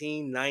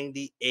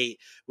 1998,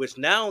 which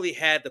not only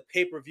had the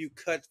pay-per-view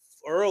cut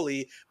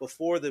early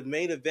before the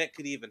main event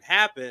could even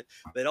happen,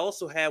 but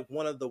also had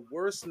one of the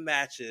worst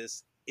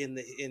matches in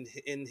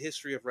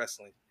history of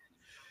wrestling.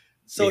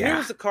 So here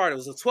was the card. It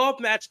was a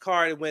 12-match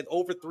card. It went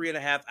over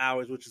 3.5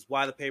 hours, which is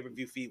why the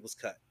pay-per-view feed was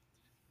cut.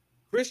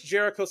 Chris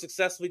Jericho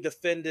successfully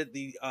defended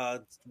the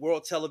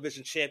World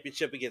Television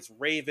Championship against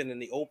Raven in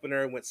the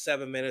opener. It went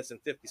 7 minutes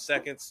and 50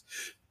 seconds.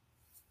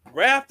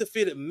 Raph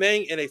defeated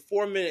Meng in a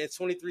 4 minute and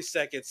 23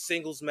 second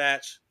singles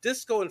match.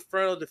 Disco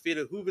Inferno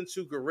defeated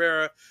Juventud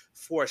Guerrera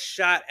for a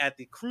shot at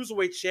the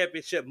Cruiserweight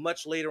Championship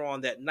much later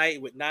on that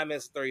night with 9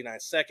 minutes and 39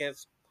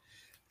 seconds.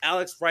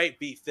 Alex Wright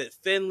beat Fit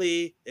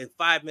Finley in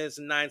 5 minutes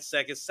and 9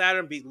 seconds.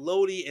 Saturn beat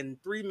Lodi in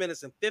 3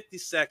 minutes and 50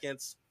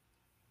 seconds.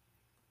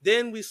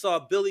 Then we saw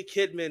Billy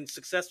Kidman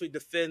successfully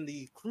defend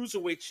the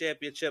Cruiserweight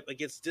Championship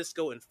against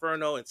Disco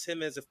Inferno in 10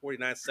 minutes and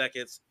 49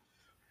 seconds.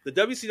 The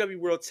WCW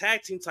World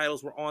Tag Team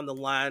titles were on the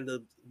line.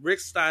 The Rick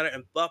Steiner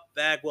and Buff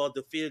Bagwell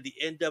defeated the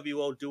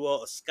NWO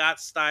duo of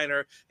Scott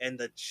Steiner and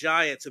the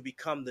Giant to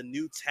become the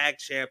new tag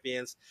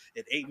champions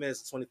in 8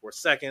 minutes and 24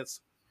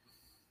 seconds.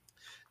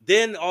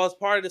 Then, as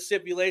part of the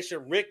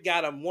stipulation, Rick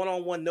got a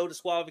one-on-one no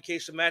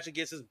disqualification match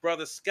against his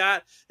brother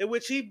Scott, in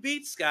which he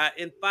beat Scott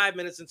in 5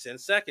 minutes and 10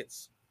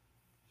 seconds.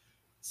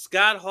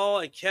 Scott Hall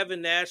and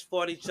Kevin Nash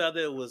fought each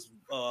other. It was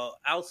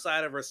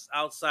outsider versus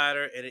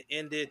outsider, and it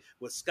ended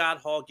with Scott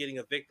Hall getting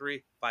a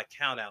victory by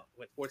countout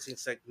with 14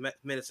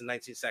 minutes and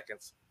 19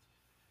 seconds.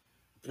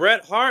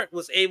 Bret Hart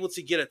was able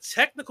to get a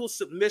technical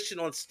submission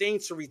on Sting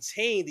to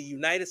retain the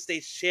United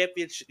States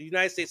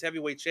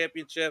Heavyweight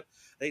Championship.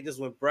 I think this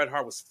is when Bret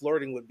Hart was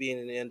flirting with being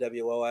in the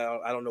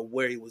NWO. I don't know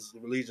where he was,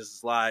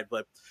 religious lied,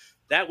 but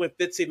that went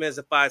 15 minutes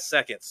and 5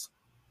 seconds.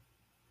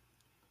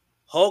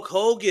 Hulk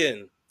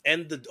Hogan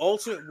and the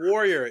Ultimate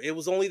Warrior. It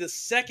was only the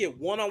second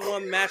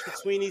one-on-one match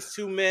between these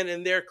two men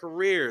in their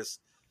careers.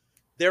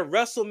 Their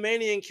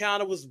WrestleMania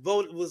encounter was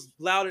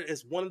lauded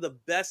as one of the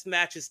best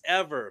matches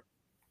ever.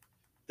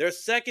 Their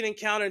second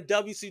encounter in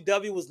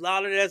WCW was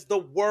lauded as the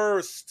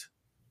worst.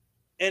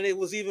 And it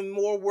was even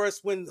more worse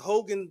when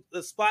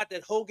the spot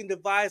that Hogan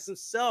devised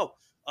himself,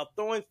 a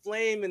throwing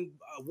flame in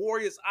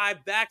Warrior's eye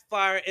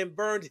backfired and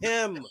burned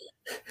him.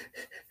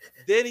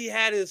 Then he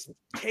had his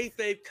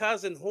kayfabe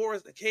cousin,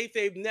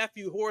 kayfabe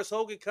nephew, Horace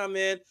Hogan, come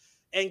in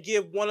and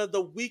give one of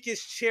the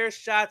weakest chair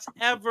shots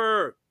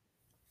ever.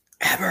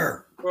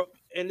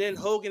 And then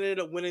Hogan ended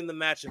up winning the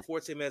match in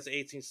 14 minutes and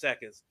 18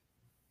 seconds.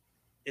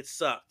 It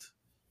sucked.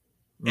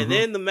 And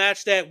then the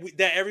match that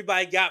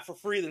everybody got for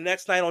free the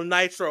next night on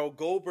Nitro,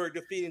 Goldberg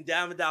defeating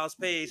Diamond Dallas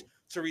Page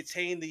to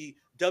retain the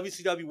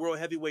WCW World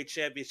Heavyweight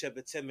Championship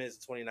in 10 minutes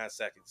and 29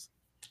 seconds.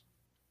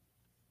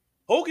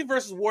 Hogan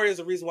versus Warrior is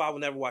the reason why I will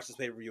never watch this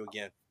pay-per-view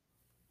again.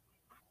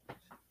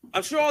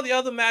 I'm sure all the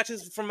other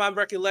matches from my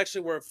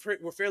recollection were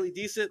fairly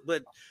decent,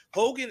 but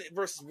Hogan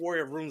versus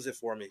Warrior ruins it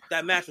for me.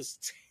 That match was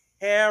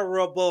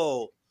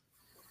terrible.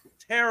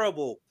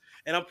 Terrible.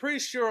 And I'm pretty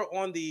sure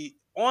on the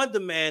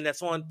on-demand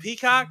that's on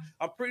Peacock,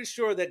 I'm pretty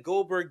sure that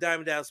Goldberg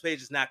Diamond Dallas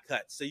Page is not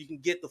cut, so you can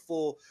get the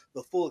full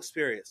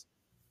experience.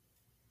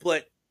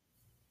 But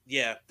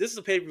yeah, this is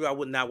a pay-per-view I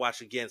would not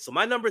watch again. So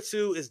my number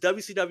 2 is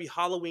WCW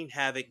Halloween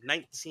Havoc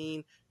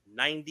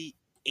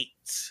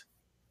 1998.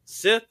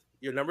 Sith,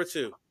 your number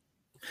 2.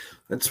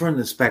 Let's run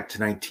this back to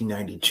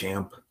 1990,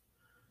 champ.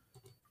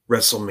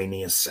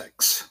 WrestleMania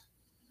 6.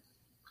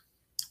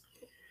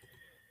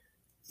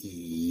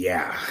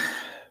 Yeah.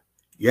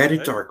 You had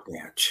a dark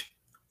match.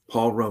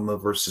 Paul Roma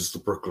versus the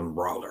Brooklyn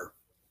Brawler.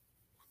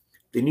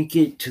 Then you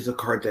get to the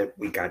card that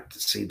we got to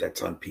see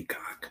that's on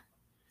Peacock.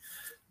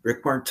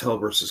 Rick Martel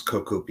versus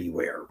Coco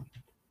Beware.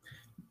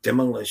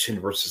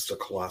 Demolition versus the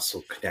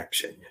Colossal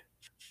Connection.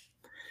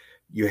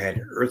 You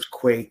had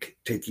Earthquake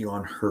taking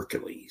on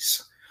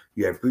Hercules.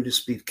 You had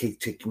Brutus Beefcake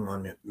taking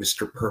on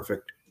Mr.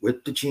 Perfect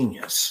with the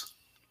Genius.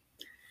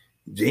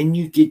 Then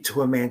you get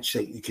to a match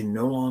that you can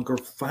no longer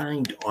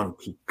find on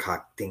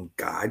Peacock, thank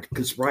God,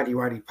 because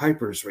Roddy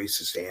Piper's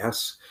racist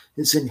ass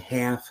is in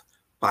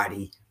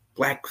half-body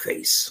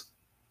blackface,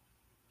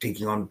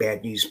 taking on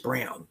Bad News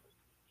Brown.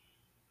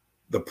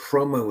 The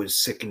promo is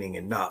sickening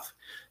enough.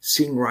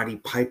 Seeing Roddy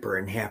Piper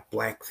in half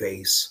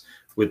blackface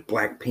with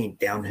black paint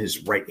down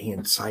his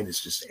right-hand side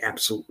is just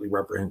absolutely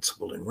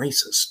reprehensible and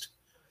racist.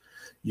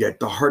 You had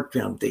the Hart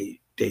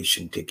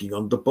Foundation taking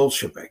on the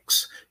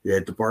Bolsheviks. You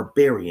had the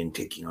Barbarian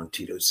taking on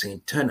Tito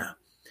Santana.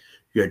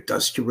 You had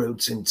Dusty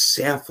Rhodes and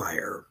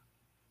Sapphire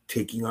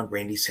taking on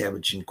Randy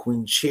Savage and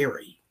Queen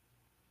Sherry.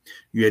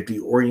 You had the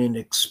Orient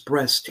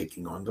Express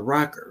taking on the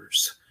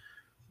Rockers.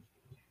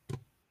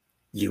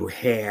 You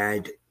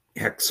had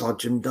Hacksaw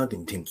Jim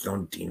Duggan taking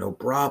on Dino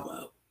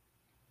Bravo.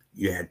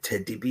 You had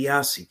Ted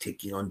DiBiase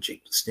taking on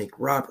Jake the Snake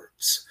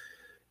Roberts.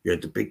 You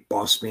had the Big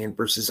Boss Man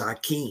versus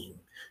Akeem.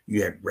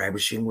 You had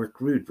Ravishing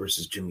Rick Rude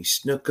versus Jimmy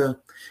Snuka.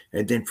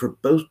 And then for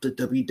both the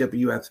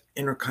WWF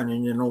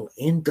Intercontinental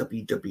and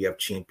WWF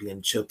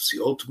Championships,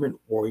 the Ultimate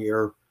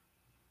Warrior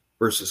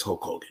versus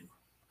Hulk Hogan.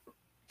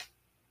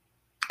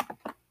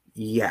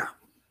 Yeah.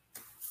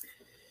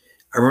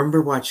 I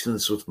remember watching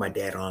this with my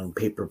dad on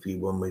pay-per-view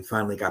when we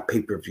finally got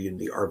pay-per-view in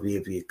the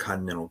RV via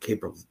Continental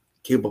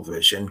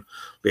Cablevision.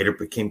 Later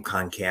became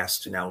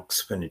Comcast and now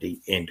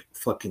Xfinity, and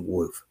fucking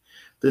woof.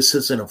 This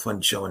isn't a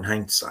fun show in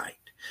hindsight.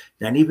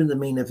 Not even the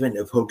main event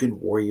of Hogan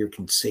Warrior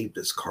can save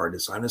this card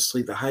is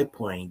honestly the high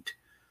point.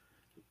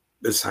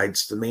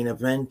 Besides the main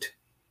event,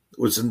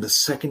 was in the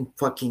second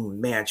fucking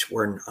match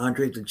where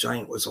Andre the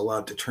Giant was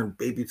allowed to turn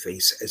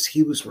babyface as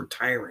he was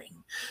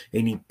retiring,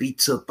 and he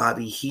beats up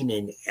Bobby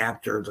Heenan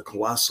after the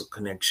Colossal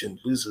Connection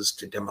loses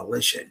to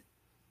Demolition.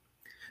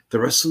 The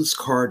rest of this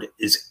card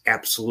is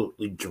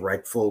absolutely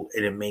dreadful,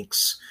 and it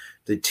makes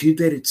the two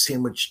that it's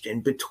sandwiched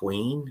in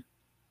between,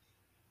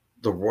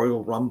 the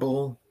Royal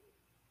Rumble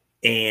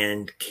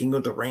and King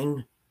of the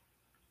Ring,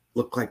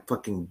 look like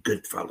fucking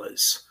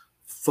Goodfellas.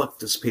 Fuck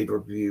this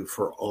pay-per-view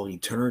for all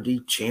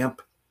eternity,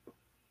 champ.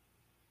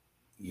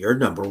 You're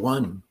number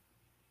 1.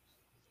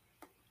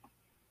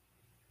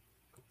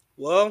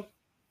 Well,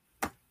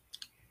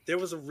 there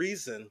was a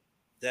reason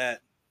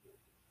that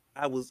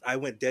I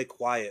went dead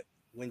quiet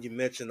when you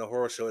mentioned the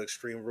horror show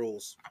Extreme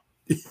Rules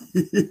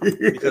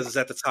because it's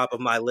at the top of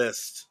my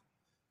list.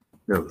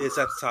 No, It's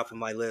at the top of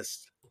my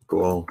list.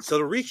 cool. So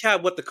to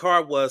recap what the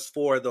card was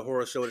for the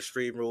horror show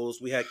Extreme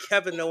Rules, we had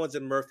Kevin Owens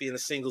and Murphy in a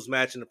singles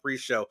match in the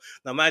pre-show.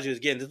 Now, mind you,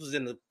 again, this was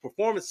in the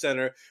Performance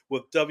Center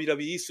with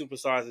WWE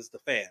superstars as the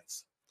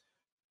fans.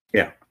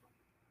 Yeah.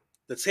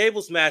 The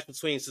tables match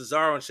between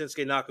Cesaro and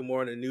Shinsuke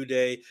Nakamura in a New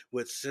Day,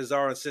 with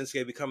Cesaro and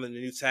Shinsuke becoming the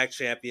new tag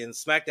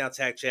champions, SmackDown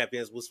tag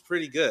champions, was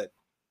pretty good.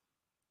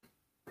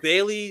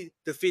 Bayley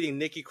defeating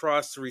Nikki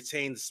Cross to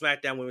retain the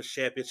SmackDown Women's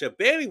Championship.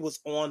 Bayley was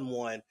on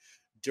one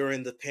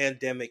during the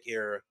pandemic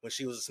era when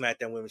she was a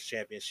SmackDown Women's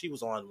Champion. She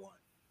was on one.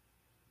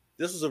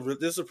 This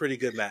was a pretty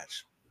good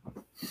match.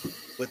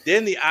 But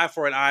then the eye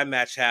for an eye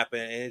match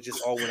happened, and it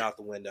just all went out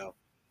the window.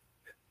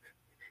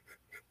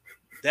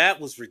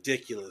 That was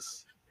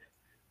ridiculous.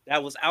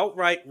 That was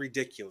outright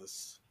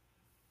ridiculous.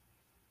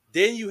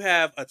 Then you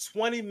have a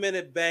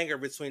 20-minute banger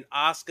between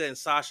Asuka and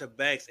Sasha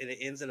Banks, and it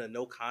ends in a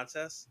no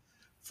contest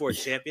for a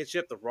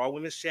championship, the Raw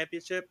Women's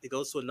Championship. It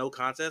goes to a no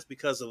contest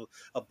because of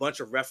a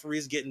bunch of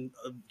referees getting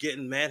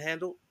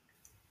manhandled.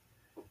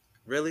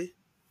 Really?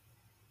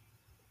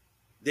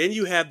 Then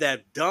you have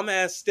that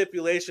dumbass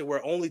stipulation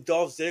where only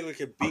Dolph Ziggler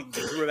can beat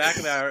Drew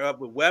McIntyre up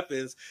with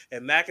weapons,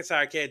 and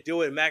McIntyre can't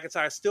do it, and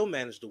McIntyre still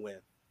managed to win.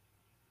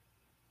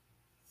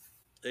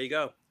 There you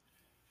go.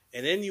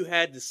 And then you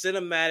had the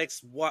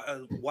cinematics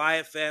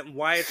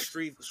Wyatt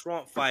Street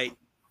Swamp fight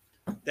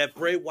that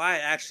Bray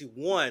Wyatt actually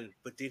won,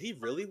 but did he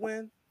really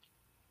win?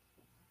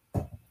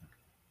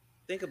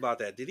 Think about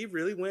that. Did he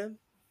really win?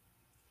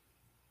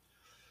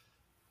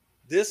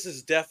 This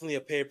is definitely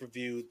a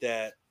pay-per-view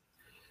that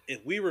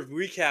if we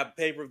recap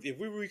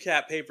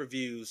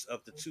pay-per-views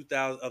of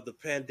the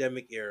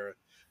pandemic era,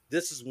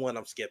 this is one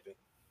I'm skipping.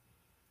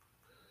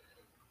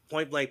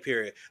 Point blank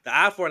period. The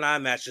eye for an eye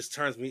match just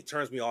turns me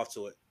off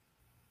to it.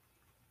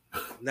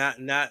 Not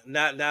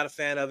a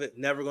fan of it.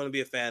 Never going to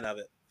be a fan of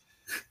it.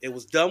 It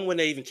was dumb when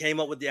they even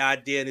came up with the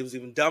idea, and it was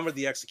even dumber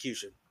the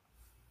execution.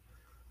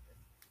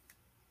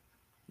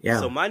 Yeah.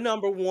 So my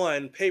number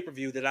one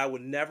pay-per-view that I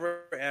would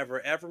never,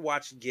 ever, ever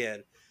watch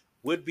again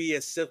would be,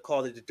 as Sith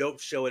called it, the Dope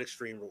Show at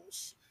Extreme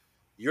Rules.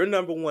 Your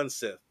number one,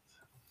 Sith.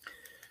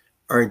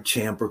 All right,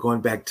 champ, we're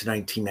going back to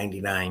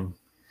 1999.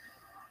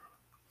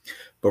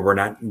 But we're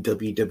not in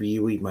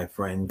WWE, my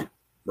friend.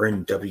 We're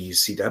in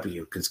WCW,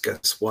 because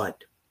guess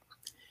what?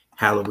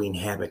 Halloween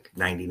Havoc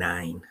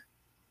 99.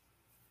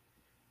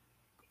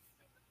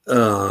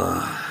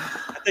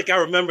 I think I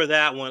remember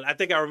that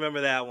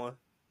one.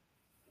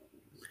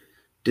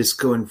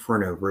 Disco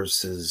Inferno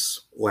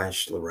versus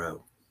Lash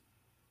LaRoe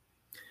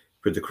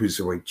for the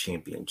Cruiserweight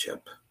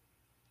Championship.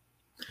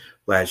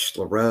 Lash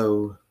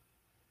LaRoe,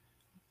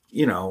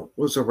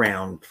 was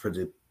around for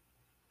the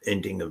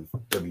ending of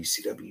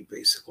WCW,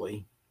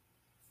 basically.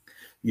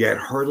 You had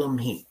Harlem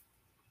Heat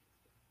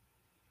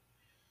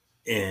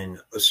in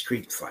a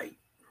street fight,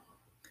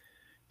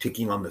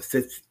 taking on the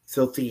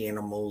Filthy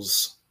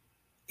Animals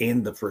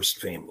and the First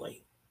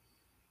Family.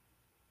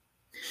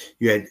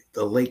 You had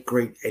the late,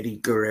 great Eddie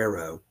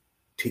Guerrero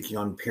taking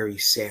on Perry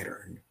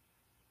Saturn.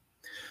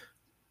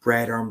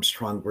 Brad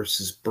Armstrong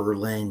versus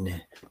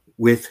Berlin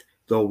with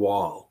The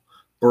Wall.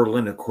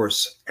 Berlin, of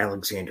course,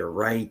 Alexander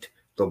Wright.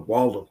 The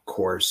Wall, of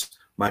course,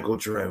 Michael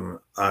Jerome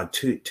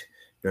Toot,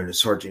 known as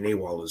Sergeant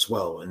AWOL as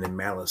well, and then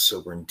Malice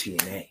over in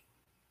TNA.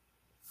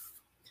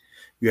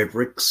 You have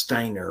Rick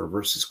Steiner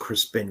versus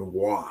Chris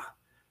Benoit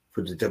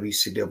for the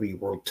WCW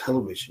World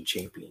Television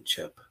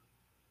Championship.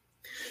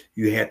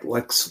 You had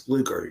Lex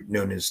Luger,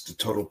 known as the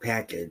Total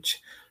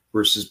Package,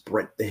 versus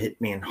Bret the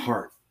Hitman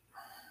Hart.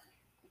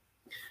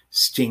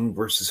 Sting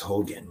versus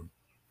Hogan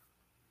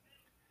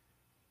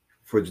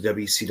for the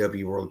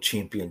WCW World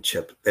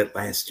Championship that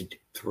lasted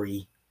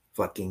 3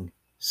 fucking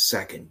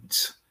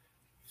seconds.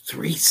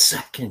 3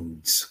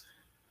 seconds.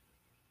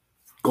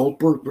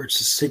 Goldberg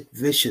versus Sid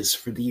Vicious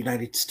for the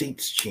United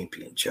States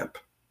Championship.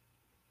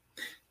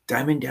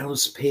 Diamond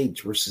Dallas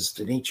Page versus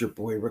the Nature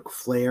Boy Ric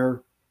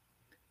Flair.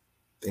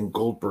 Then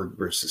Goldberg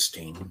versus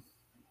Sting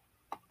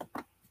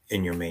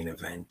in your main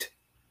event.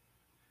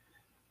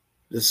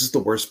 This is the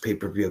worst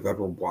pay-per-view I've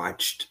ever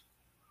watched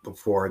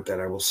before that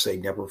I will say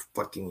never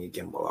fucking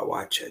again will I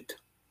watch it.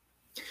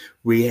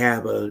 We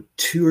have a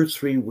 2 or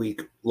 3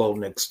 week lull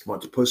next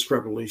month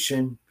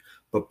post-Revolution,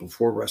 but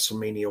before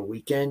WrestleMania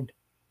weekend.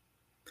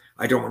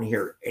 I don't want to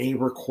hear any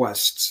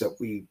requests that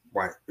we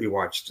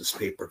watch this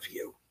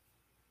pay-per-view.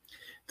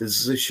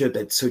 This is a show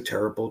that's so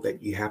terrible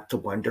that you have to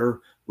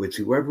wonder, with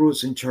whoever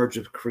was in charge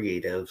of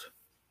creative,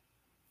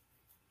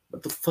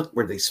 what the fuck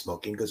were they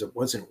smoking? Because it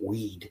wasn't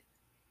weed.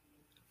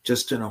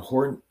 Just an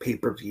abhorrent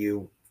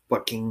pay-per-view,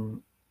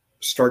 fucking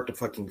start to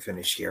fucking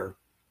finish here.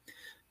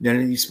 None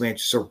of these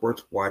matches are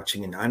worth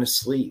watching, and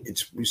honestly,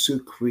 it's Russo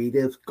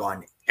creative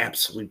gone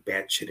absolute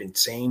batshit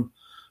insane.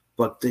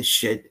 Fuck this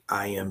shit,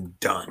 I am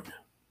done.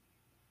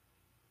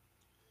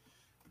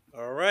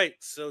 All right.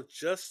 So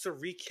just to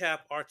recap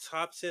our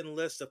top 10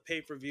 list of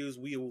pay-per-views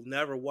we will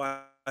never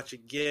watch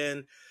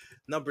again.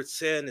 Number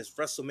 10 is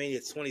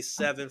WrestleMania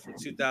 27 from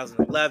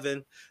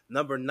 2011.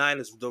 Number 9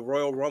 is the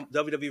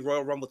WWE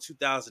Royal Rumble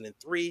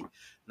 2003.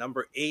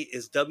 Number 8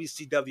 is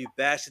WCW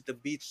Bash at the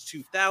Beach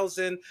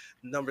 2000.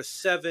 Number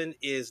 7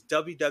 is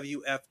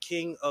WWF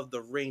King of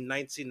the Ring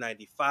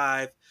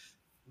 1995.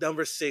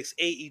 Number 6,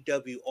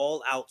 AEW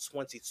All Out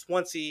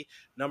 2020.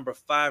 Number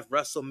 5,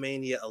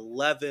 WrestleMania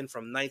 11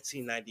 from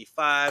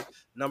 1995.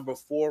 Number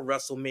 4,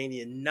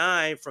 WrestleMania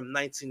 9 from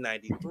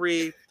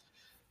 1993.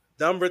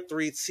 Number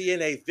 3,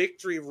 TNA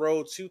Victory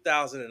Road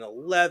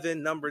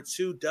 2011. Number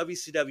 2,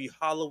 WCW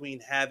Halloween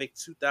Havoc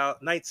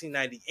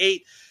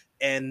 1998.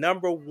 And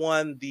number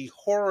 1, The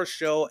Horror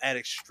Show at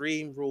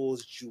Extreme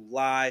Rules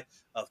July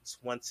of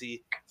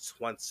 2020.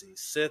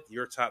 Sith,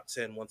 your top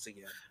 10 once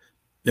again.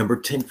 Number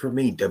 10 for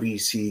me,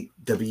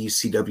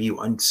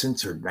 WCW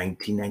Uncensored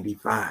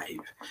 1995.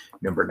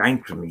 Number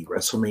 9 for me,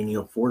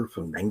 WrestleMania 4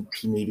 from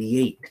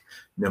 1988.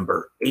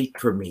 Number 8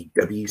 for me,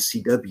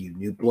 WCW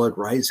New Blood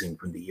Rising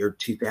from the year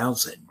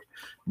 2000.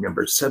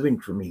 Number 7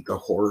 for me, The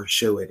Horror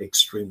Show at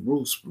Extreme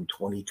Rules from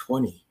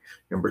 2020.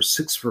 Number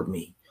 6 for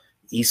me,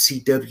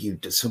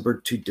 ECW December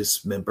to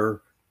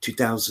Dismember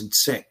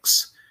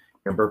 2006.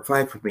 Number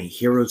 5 for me,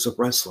 Heroes of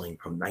Wrestling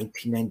from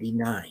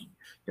 1999.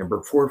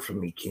 Number 4 for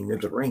me, King of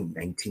the Ring,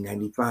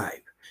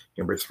 1995.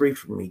 Number 3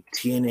 for me,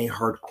 TNA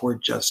Hardcore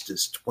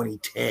Justice,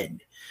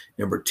 2010.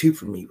 Number 2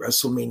 for me,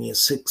 WrestleMania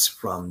 6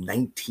 from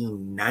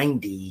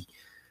 1990.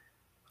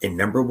 And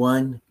number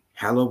 1,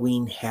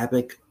 Halloween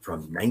Havoc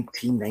from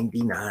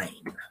 1999.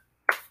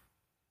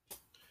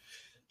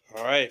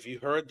 All right, if you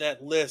heard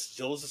that list,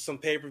 those are some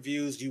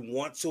pay-per-views you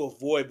want to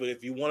avoid. But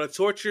if you want to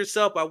torture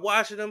yourself by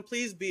watching them,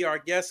 please be our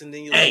guest, and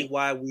then you'll see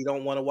why we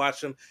don't want to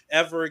watch them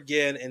ever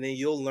again, and then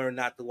you'll learn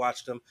not to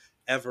watch them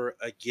ever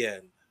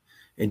again.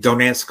 And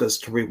don't ask us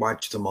to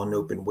rewatch them on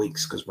open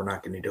weeks, because we're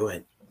not going to do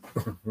it.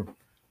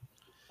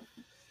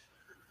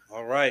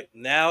 All right,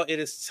 now it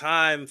is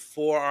time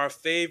for our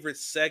favorite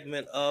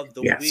segment of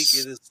the week.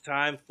 It is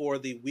time for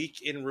the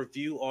Week in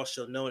Review,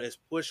 also known as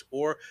Push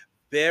or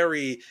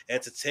Bury.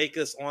 And to take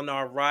us on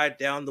our ride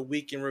down the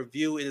Week in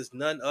Review, it is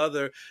none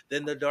other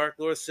than the Dark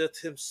Lord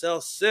Sith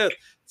himself. Sith,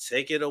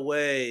 take it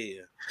away.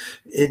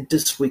 In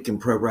this week in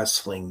pro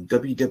wrestling,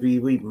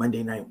 WWE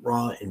Monday Night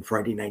Raw and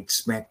Friday Night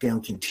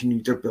SmackDown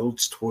continue their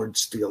builds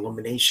towards the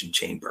Elimination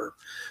Chamber,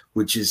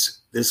 which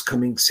is this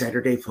coming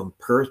Saturday from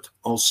Perth,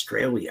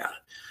 Australia.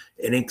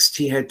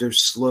 NXT had their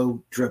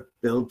slow drip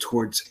build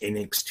towards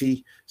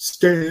NXT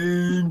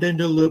Stand and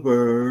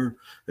Deliver,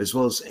 as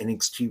well as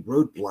NXT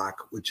Roadblock,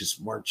 which is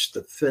March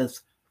the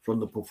 5th from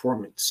the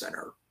Performance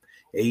Center.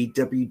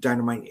 AEW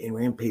Dynamite and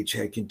Rampage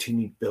had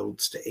continued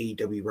builds to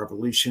AEW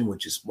Revolution,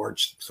 which is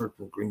March 3rd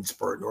from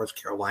Greensboro, North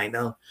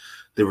Carolina.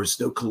 There was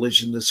no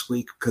Collision this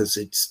week because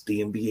it's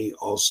the NBA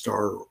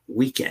All-Star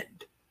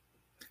Weekend.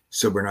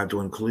 So we're not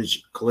doing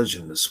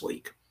Collision this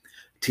week.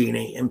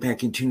 TNA Impact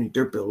continued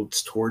their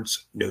builds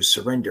towards No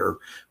Surrender,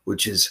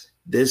 which is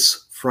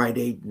this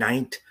Friday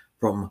night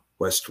from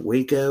West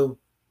Waco,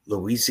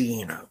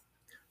 Louisiana.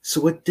 So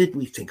what did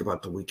we think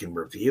about the Week in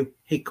Review?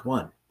 Hey, come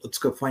on, let's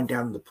go find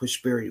out in the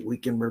Push Bury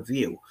Week in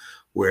Review,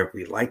 where if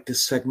we like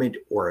this segment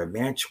or a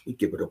match, we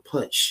give it a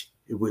push.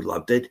 If we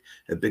loved it,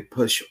 a big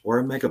push or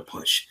a mega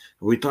push.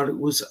 If we thought it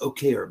was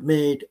okay or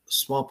mid, a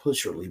small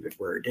push or leave it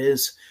where it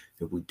is.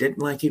 If we didn't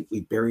like it,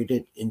 we buried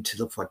it into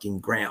the fucking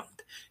ground.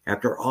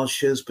 After all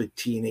shows but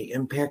TNA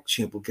Impact,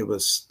 Champ will give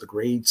us the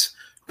grades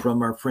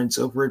from our friends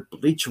over at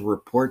Bleacher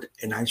Report,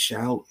 and I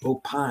shall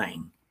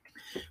opine.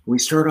 We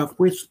start off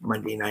with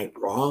Monday Night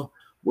Raw,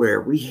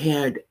 where we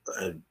had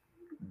a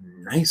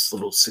nice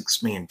little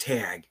six-man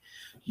tag.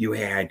 You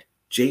had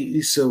Jey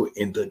Uso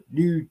and the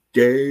New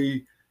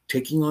Day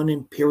taking on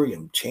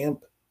Imperium.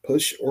 Champ,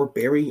 push or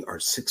bury our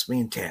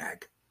six-man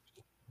tag?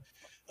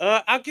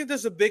 I'll give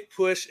this a big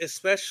push,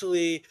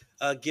 especially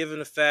given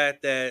the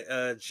fact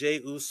that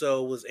Jey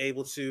Uso was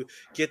able to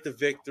get the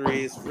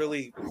victories,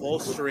 really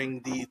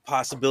bolstering the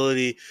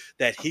possibility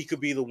that he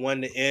could be the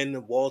one to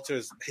end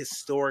Walter's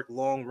historic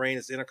long reign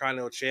as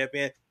Intercontinental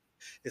Champion.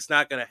 It's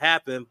not going to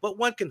happen, but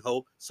one can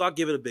hope, so I'll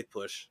give it a big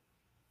push.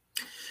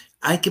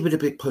 I give it a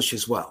big push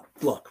as well.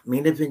 Look,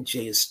 Main Event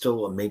Jay is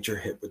still a major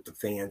hit with the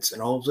fans,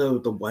 and although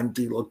the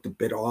 1D looked a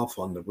bit off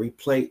on the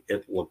replay,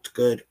 it looked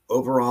good.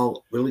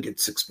 Overall, really good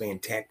six-man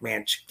tag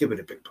match. Give it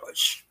a big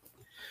push.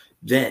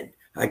 Then,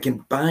 I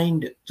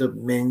combined the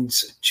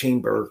men's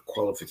chamber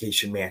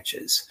qualification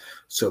matches.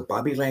 So,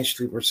 Bobby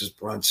Lashley versus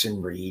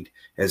Bronson Reed,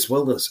 as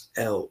well as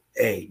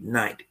L.A.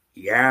 Knight.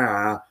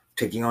 Yeah,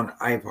 taking on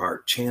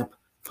Ivar. Champ,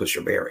 push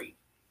or bury?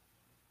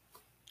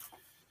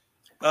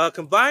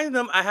 Combining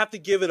them, I have to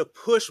give it a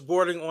push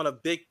bordering on a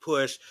big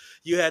push.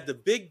 You had the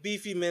big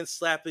beefy men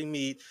slapping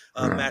meat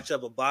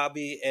matchup of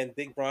Bobby and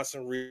Big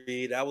Bronson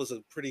Reed. That was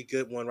a pretty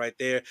good one right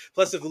there.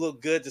 Plus, it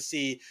looked good to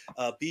see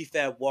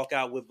B-Fab walk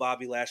out with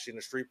Bobby Lashley and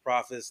the Street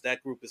Profits.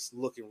 That group is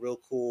looking real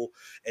cool.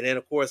 And then,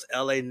 of course,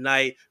 LA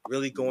Knight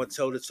really going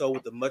toe-to-toe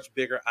with the much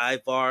bigger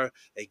Ivar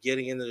and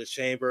getting into the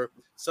chamber.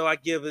 So I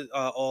give it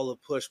all a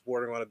push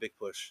bordering on a big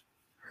push.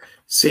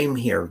 Same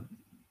here.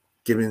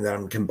 Given that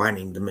I'm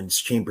combining the men's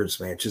chambers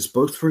matches,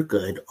 both were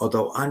good,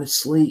 although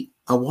honestly,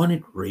 I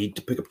wanted Reed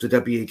to pick up the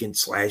W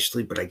against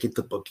Lashley, but I get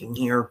the booking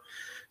here,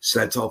 so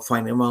that's all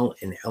fine and well,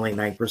 and LA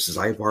Knight versus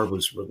Ivar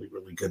was really,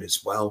 really good as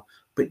well.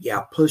 But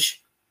yeah, push,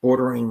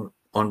 bordering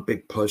on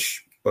big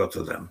push, both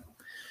of them.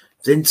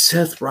 Then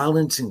Seth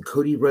Rollins and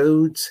Cody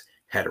Rhodes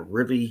had a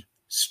really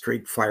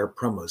straight fire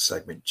promo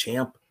segment.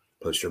 Champ,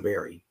 push or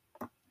bury.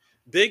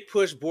 Big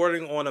push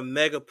bordering on a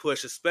mega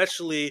push,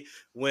 especially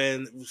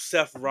when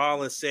Seth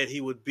Rollins said he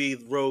would be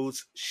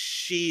Rhodes'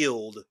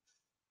 shield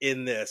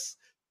in this.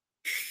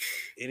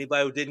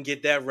 Anybody who didn't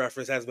get that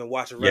reference hasn't been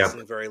watching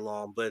wrestling very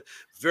long, but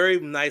very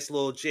nice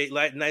little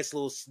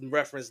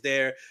reference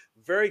there.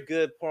 Very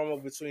good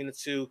promo between the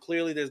two.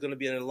 Clearly, there's going to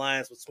be an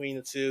alliance between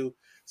the two,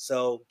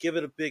 so give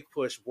it a big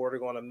push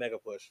bordering on a mega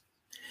push.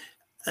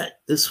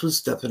 This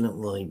was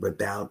definitely,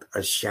 without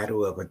a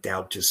shadow of a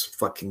doubt, just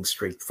fucking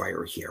straight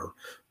fire here.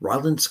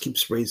 Rollins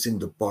keeps raising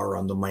the bar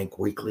on the mic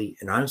weekly,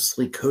 and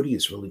honestly, Cody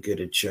is really good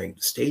at sharing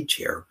the stage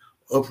here.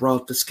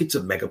 Overall, this gets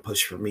a mega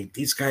push for me.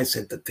 These guys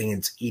had the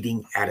fans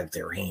eating out of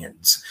their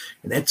hands,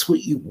 and that's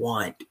what you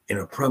want in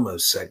a promo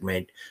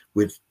segment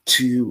with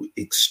two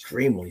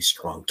extremely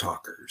strong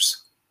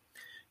talkers.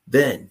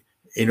 Then,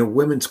 in a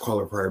women's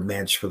qualifier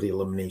match for the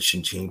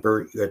Elimination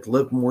Chamber, you had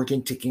Liv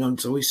Morgan taking on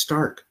Zoe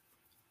Stark.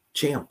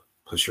 Champ,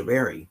 push or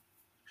bury.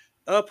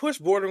 Push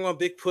bordering on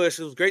big push.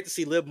 It was great to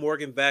see Liv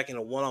Morgan back in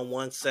a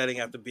one-on-one setting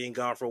after being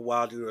gone for a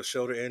while due to a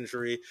shoulder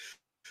injury.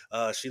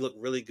 She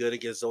looked really good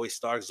against Zoe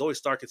Stark. Zoe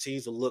Stark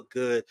continues to look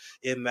good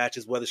in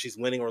matches, whether she's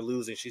winning or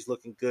losing. She's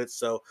looking good.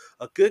 So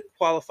a good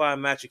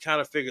qualifying match. You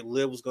kind of figured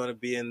Liv was going to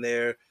be in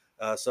there.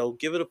 So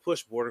give it a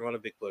push bordering on a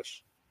big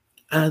push.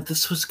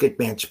 This was a good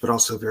match, but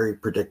also very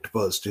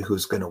predictable as to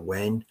who's going to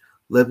win.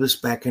 Liv is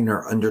back in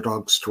her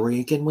underdog story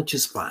again, which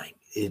is fine.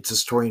 It's a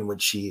story in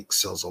which she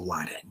excels a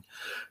lot in.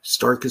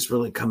 Stark is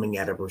really coming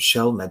out of her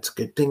shell, and that's a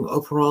good thing.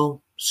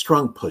 Overall,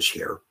 strong push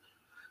here.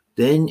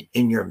 Then,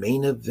 in your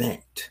main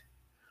event,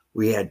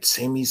 we had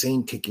Sami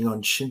Zayn taking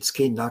on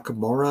Shinsuke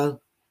Nakamura,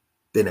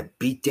 then a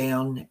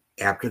beatdown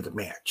after the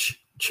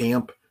match.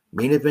 Champ,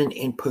 main event,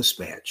 and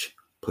post-match.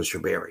 Push or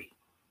bury.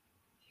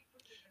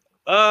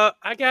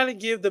 I got to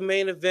give the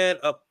main event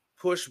a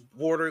push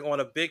bordering on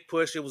a big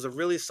push. It was a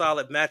really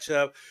solid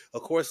matchup.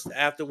 Of course,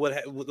 after what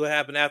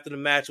happened after the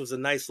match was a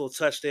nice little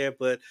touch there.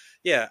 But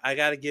yeah, I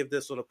got to give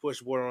this one a push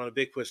bordering on a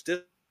big push.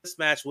 This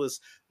match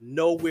was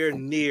nowhere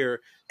near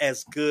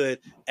as good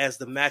as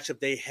the matchup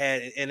they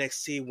had in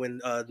NXT when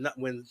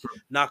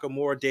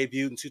Nakamura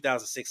debuted in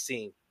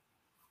 2016.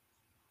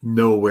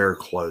 Nowhere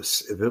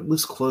close. If it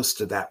was close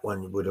to that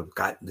one, you would have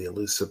gotten the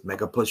elusive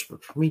mega push,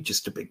 but for me,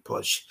 just a big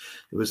push.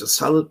 It was a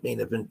solid main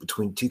event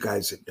between two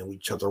guys that know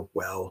each other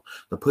well.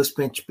 The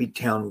post-match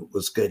beatdown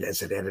was good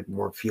as it added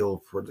more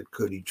fuel for the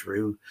Cody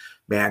Drew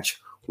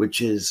match,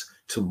 which is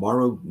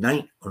tomorrow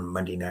night on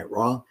Monday Night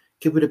Raw.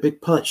 Give it a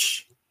big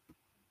push.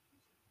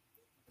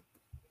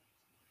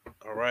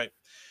 All right.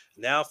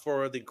 Now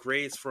for the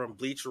grades from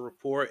Bleacher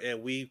Report,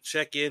 and we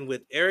check in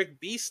with Eric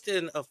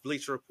Beeston of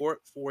Bleacher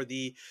Report for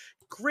the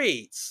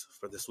grades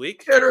for this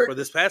week, for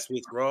this past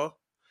week's Raw.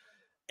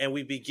 And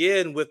we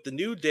begin with the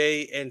New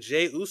Day and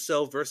Jey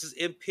Uso versus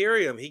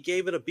Imperium. He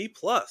gave it a B+.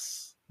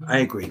 I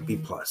agree, B+.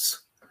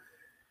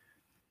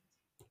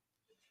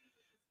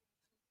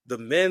 The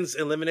men's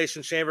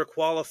Elimination Chamber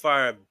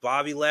qualifier,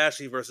 Bobby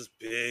Lashley versus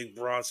Big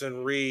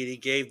Bronson Reed. He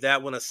gave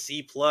that one a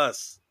C+.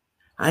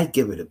 I'd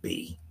give it a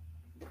B.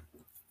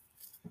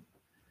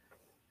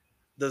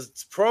 The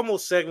promo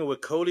segment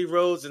with Cody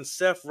Rhodes and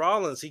Seth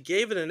Rollins, he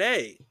gave it an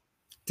A.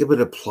 Give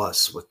it a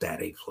plus with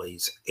that A,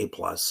 please. A+.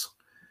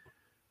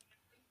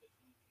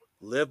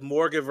 Liv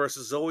Morgan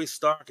versus Zoe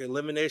Stark,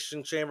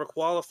 Elimination Chamber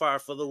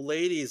qualifier for the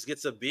ladies,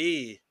 gets a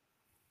B.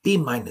 B-,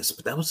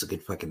 but that was a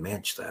good fucking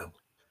match, though.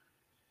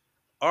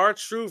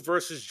 R-Truth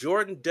versus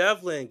Jordan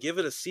Devlin, give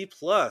it a C+.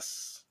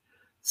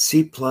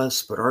 C+,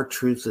 but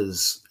R-Truth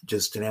is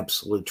just an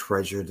absolute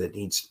treasure that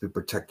needs to be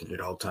protected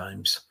at all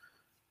times.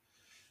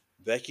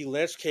 Becky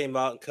Lynch came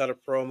out and cut a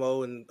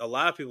promo, and a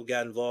lot of people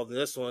got involved in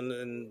this one,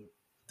 and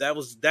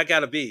that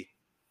got a B.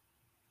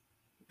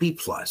 B+.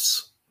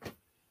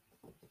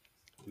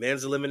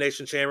 Men's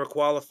Elimination Chamber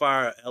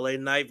qualifier, LA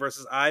Knight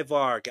versus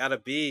Ivar, got a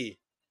B.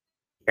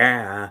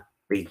 Yeah,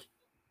 B.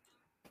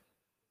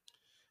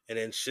 And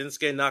then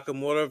Shinsuke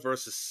Nakamura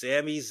versus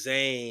Sami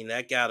Zayn,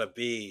 that got a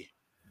B.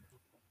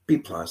 B+.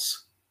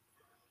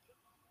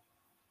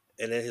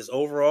 And then his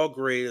overall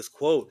grade is,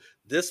 quote,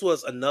 "This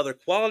was another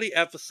quality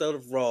episode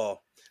of Raw.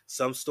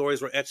 Some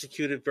stories were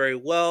executed very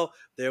well.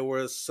 There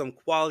was some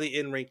quality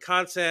in-ring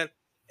content,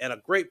 and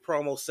a great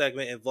promo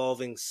segment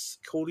involving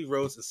Cody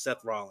Rhodes and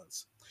Seth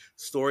Rollins.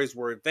 Stories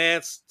were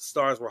advanced,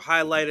 stars were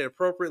highlighted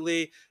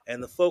appropriately,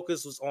 and the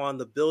focus was on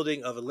the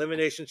building of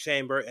Elimination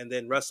Chamber and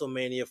then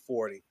WrestleMania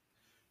 40.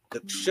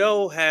 The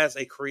show has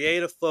a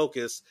creative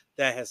focus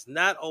that has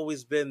not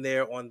always been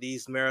there on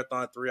these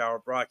marathon 3-hour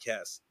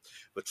broadcasts.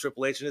 But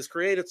Triple H and his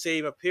creative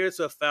team appear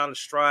to have found a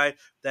stride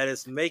that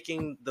is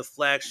making the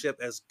flagship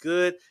as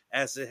good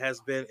as it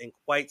has been in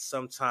quite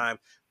some time,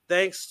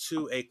 thanks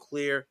to a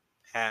clear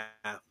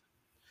path.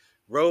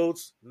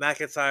 Rhodes,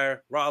 McIntyre,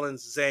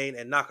 Rollins, Zayn,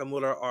 and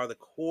Nakamura are the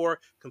core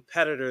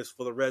competitors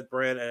for the Red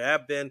brand and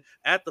have been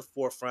at the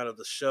forefront of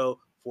the show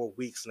for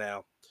weeks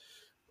now.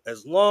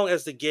 As long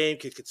as the game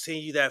can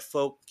continue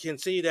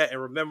that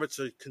and remember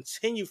to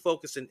continue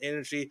focusing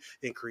energy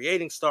in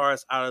creating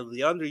stars out of the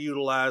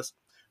underutilized,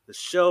 the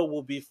show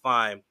will be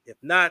fine. If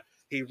not,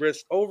 he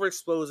risks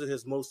overexposing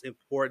his most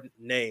important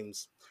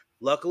names.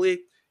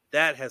 Luckily,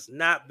 that has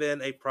not been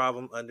a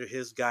problem under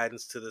his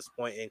guidance to this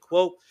point. End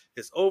quote.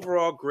 His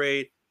overall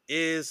grade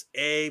is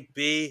a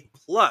B+.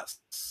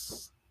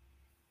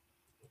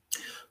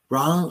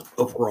 Raw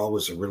overall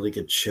was a really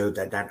good show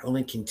that not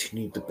only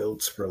continued the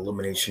builds for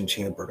Elimination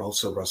Chamber, but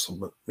also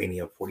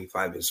WrestleMania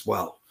 45 as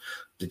well.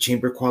 The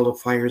Chamber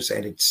qualifiers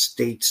added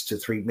states to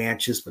 3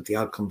 matches, but the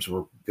outcomes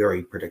were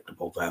very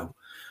predictable, though.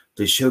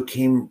 The show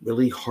came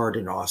really hard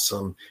and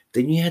awesome.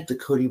 Then you had the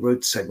Cody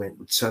Rhodes segment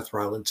with Seth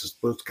Rollins, as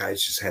both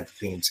guys just had the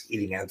fans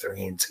eating out of their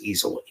hands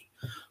easily.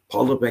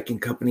 Paul Levesque and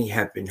company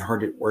have been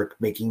hard at work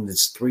making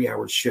this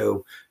 3-hour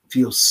show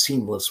feel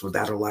seamless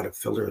without a lot of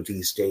filler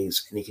these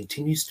days, and it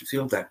continues to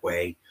feel that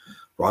way.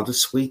 Raw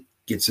this week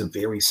gets a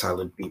very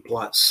solid B+.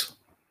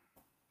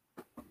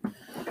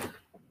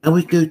 Now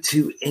we go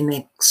to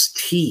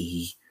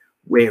NXT,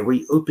 where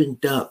we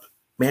opened up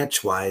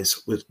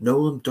match-wise with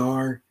Noam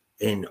Dar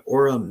and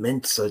Ora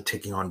Mensa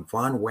taking on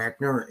Von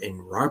Wagner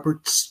and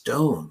Robert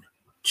Stone.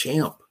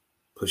 Champ,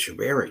 Pusha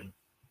Berry.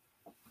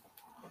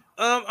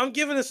 I'm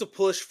giving this a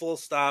push, full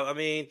stop. I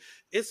mean,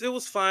 it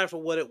was fine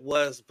for what it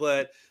was,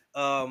 but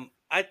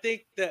I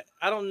think that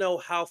I don't know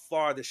how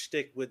far the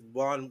shtick with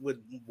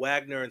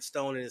Wagner and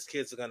Stone and his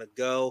kids are going to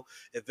go.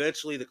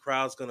 Eventually, the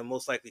crowd's going to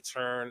most likely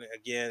turn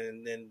again,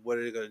 and then what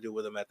are they going to do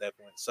with them at that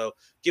point? So,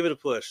 give it a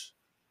push.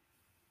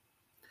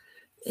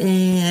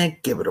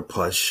 Give it a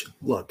push.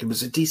 Look, it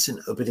was a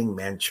decent opening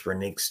match for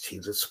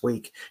NXT this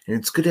week, and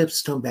it's good to have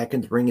Stone back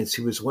in the ring as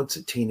he was once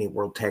a TNA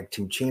World Tag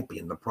Team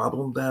Champion. The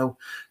problem, though,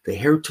 the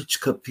Heritage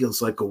Cup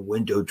feels like a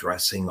window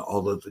dressing,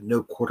 although the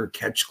No Quarter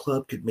Catch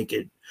Club could make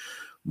it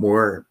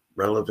more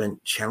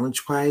relevant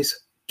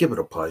challenge-wise. Give it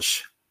a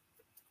push.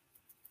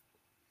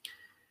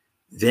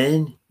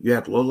 Then you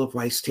had Lola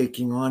Vice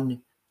taking on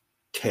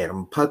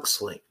Tatum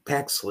Paxley.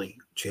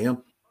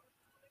 Champ,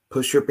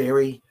 Pusha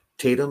Berry,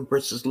 Tatum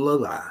versus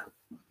Lola.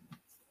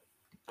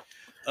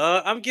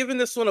 I'm giving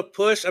this one a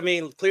push. I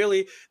mean,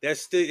 clearly they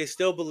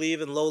still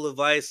believe in Lola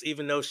Vice,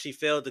 even though she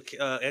failed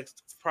to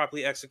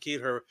properly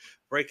execute her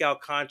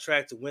breakout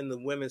contract to win the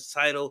women's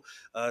title.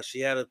 She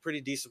had a pretty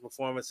decent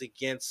performance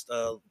against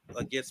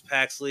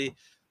Paxley.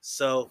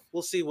 So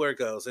we'll see where it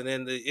goes. And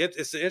then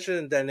it's an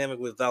interesting dynamic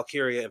with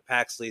Valkyria and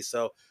Paxley.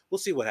 So we'll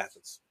see what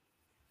happens.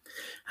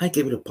 I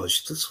give it a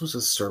push. This was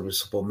a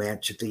serviceable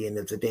match at the end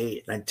of the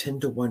day, and I tend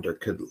to wonder,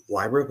 could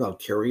Lyra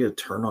Valkyria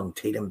turn on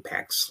Tatum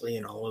Paxley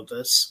in all of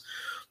this?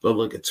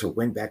 Lola gets her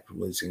win back from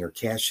losing her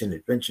cash in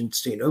at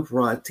Vengeance Day, and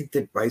overall, I think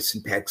that Vice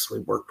and Paxley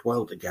worked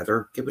well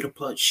together. Give it a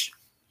push.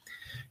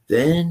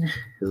 Then,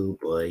 oh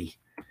boy,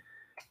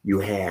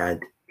 you had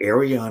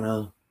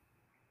Ariana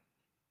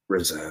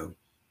Rizzo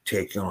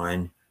taking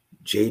on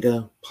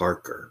Jada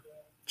Parker.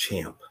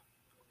 Champ,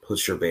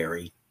 Pusha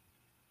Berry.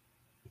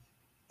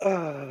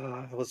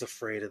 I was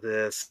afraid of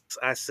this.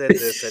 I said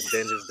this at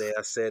Vengeance Day.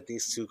 I said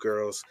these two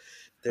girls,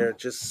 they're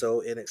just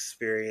so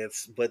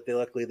inexperienced, but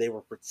luckily they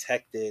were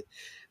protected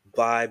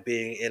by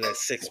being in a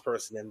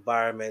 6-person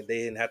environment. They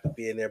didn't have to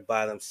be in there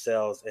by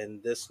themselves,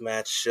 and this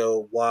match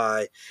showed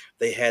why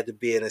they had to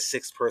be in a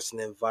 6-person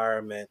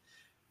environment.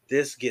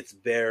 This gets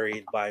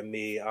buried by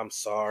me. I'm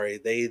sorry.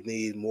 They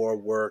need more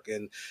work,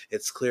 and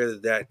it's clear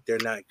that they're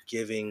not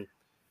giving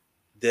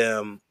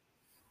them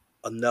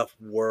enough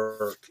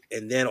work.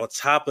 And then on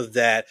top of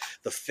that,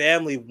 the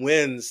family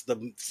wins the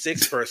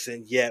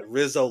 6-person, yet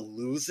Rizzo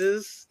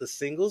loses the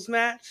singles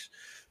match.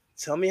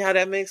 Tell me how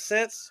that makes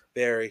sense,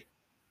 Barry.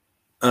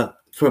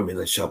 Throw me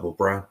the shovel,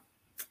 bro.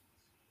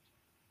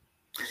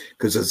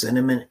 Because as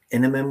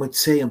Eminem would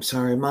say, I'm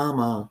sorry,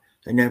 mama.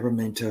 I never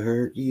meant to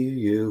hurt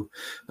you.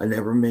 I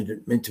never meant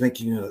to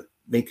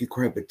make you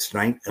cry, but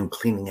tonight I'm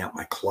cleaning out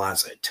my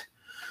closet.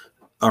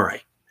 All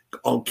right.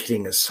 All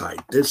kidding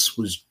aside, this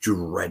was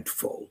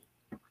dreadful.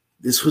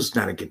 This was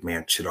not a good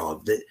match at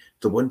all.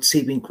 The one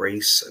saving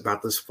grace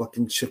about this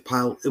fucking shit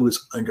pile, it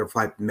was under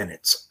 5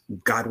 minutes.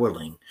 God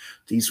willing,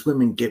 these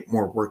women get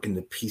more work in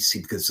the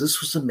PC, because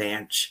this was a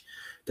match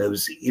that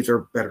was either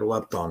better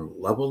left on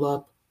Level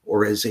Up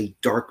or as a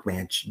dark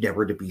match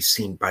never to be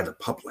seen by the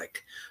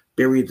public.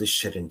 Bury the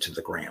shit into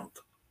the ground.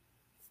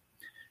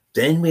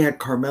 Then we had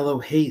Carmelo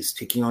Hayes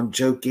taking on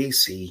Joe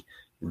Gacy.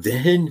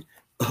 Then,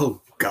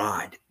 oh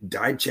God,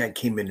 Dijak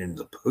came in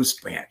the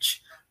post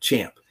match.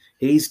 Champ,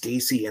 Hayes,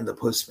 Gacy, and the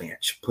post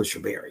match. Pusher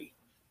Berry.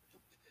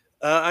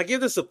 I give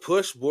this a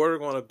push,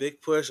 bordering on a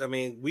big push. I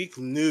mean, we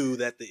knew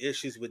that the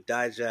issues with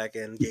Dijak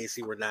and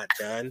Gacy were not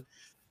done.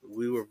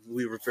 We were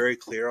very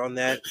clear on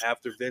that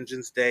after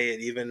Vengeance Day,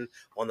 and even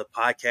on the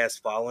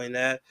podcast following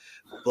that.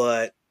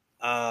 But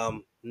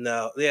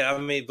no, yeah, I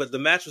mean, but the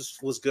match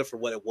was good for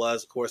what it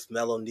was. Of course,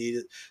 Melo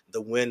needed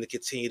the win to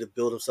continue to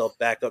build himself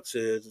back up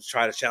to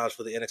try to challenge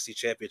for the NXT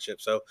Championship.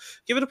 So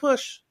give it a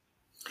push.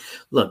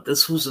 Look,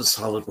 this was a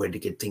solid way to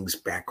get things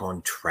back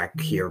on track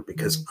here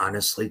because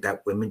honestly,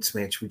 that women's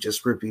match we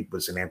just reviewed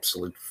was an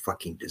absolute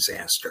fucking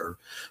disaster.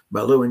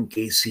 Mello and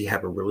Gacy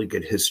have a really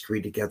good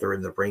history together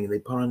in the ring and they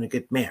put on a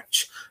good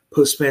match.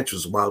 Post match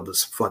was wild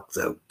as fuck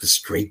though. The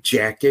straight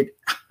jacket,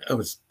 I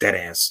was dead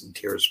ass in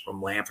tears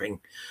from laughing.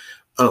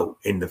 Oh,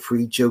 and the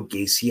free Joe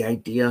Gacy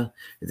idea,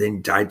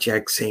 then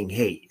Dijak saying,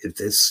 hey, if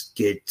this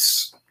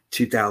gets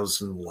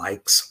 2,000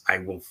 likes, I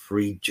will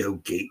free Joe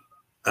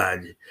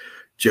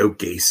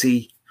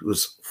Gacy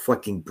was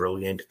fucking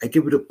brilliant. I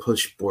give it a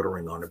push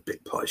bordering on a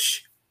big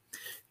push.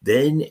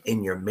 Then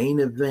in your main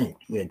event,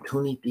 you had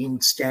Tony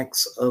Dean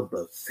Stacks of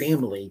the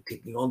Family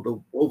taking on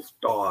the Wolf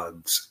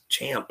Dogs.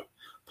 Champ,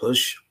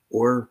 push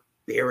or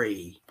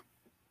bury?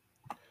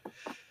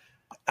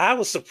 I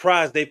was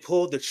surprised they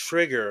pulled the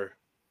trigger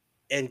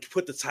and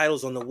put the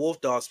titles on the Wolf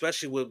Dog,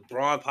 especially with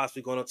Braun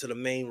possibly going up to the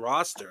main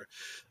roster.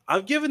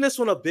 I'm giving this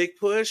one a big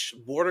push,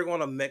 bordering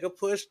on a mega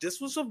push.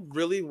 This was a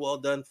really well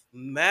done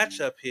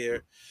matchup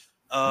here.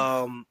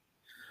 And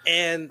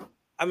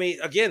I mean,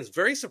 again, it's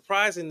very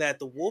surprising that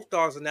the Wolf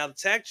Dogs are now the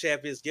tag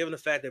champions, given the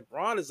fact that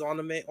Braun is on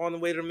the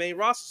way to the main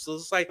roster. So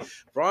it's like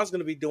Braun's going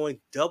to be doing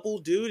double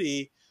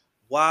duty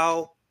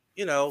while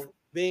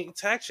being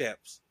tag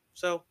champs.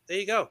 So there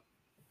you go,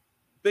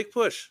 big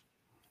push.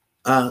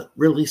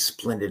 Really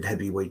splendid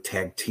heavyweight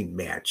tag team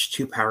match.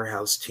 Two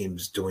powerhouse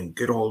teams doing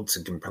good holds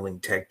and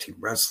compelling tag team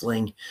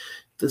wrestling.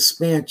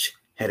 This match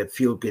had a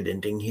feel-good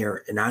ending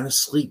here, and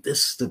honestly,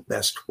 this is the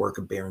best work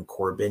of Baron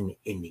Corbin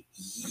in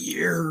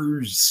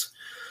years.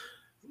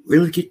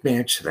 Really good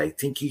match that I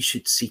think you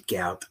should seek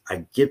out.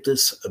 I give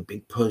this a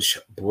big push,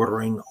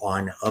 bordering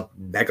on a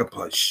mega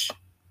push.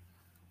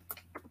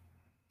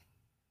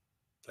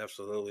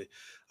 Absolutely.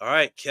 All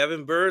right,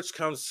 Kevin Burge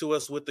comes to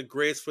us with the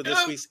grades for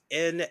this week's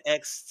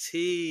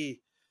NXT.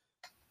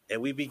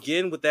 And we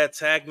begin with that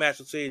tag match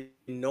between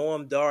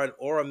Noam Dar and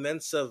Ora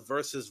Mensa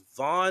versus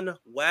Von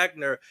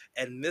Wagner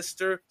and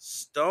Mr.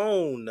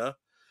 Stone.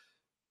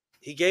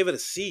 He gave it a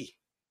C.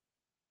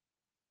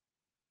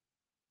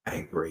 I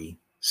agree.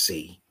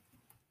 C.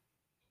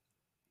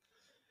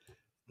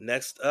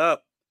 Next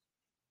up,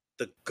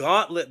 the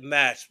gauntlet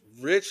match,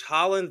 Rich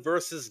Holland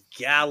versus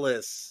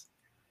Gallus.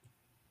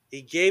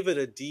 He gave it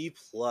a D+.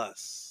 All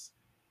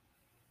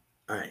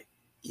right.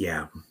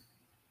 Yeah.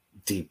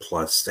 D+.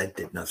 That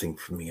did nothing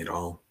for me at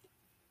all.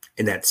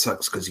 And that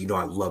sucks because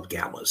I love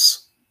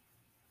Gallus.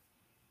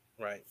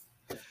 Right.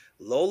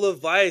 Lola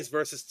Vice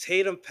versus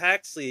Tatum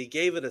Paxley. He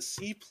gave it a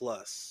C+.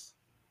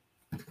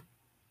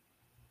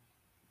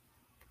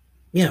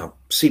 Yeah,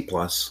 C+.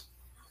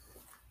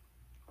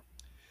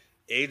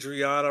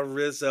 Adriana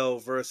Rizzo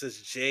versus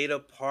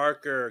Jada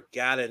Parker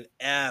got an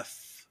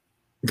F.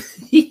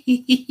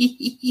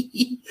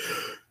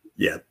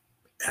 Yep,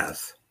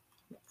 F.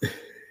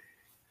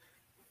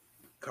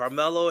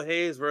 Carmelo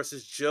Hayes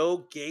versus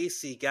Joe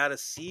Gacy got a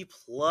C+.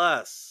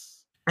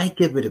 I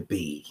give it a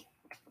B.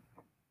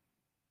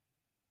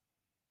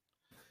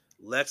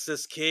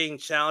 Lexus King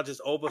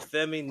challenges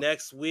Obafemi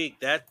next week.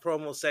 That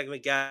promo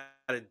segment got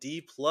a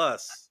D+.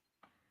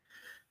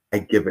 I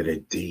give it a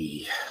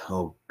D.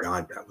 Oh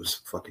God, that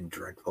was fucking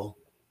dreadful.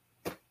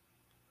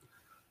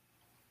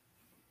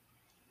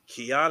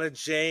 Kiana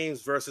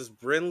James versus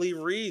Brinley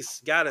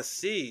Reese got a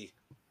C.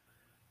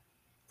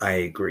 I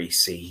agree,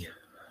 C.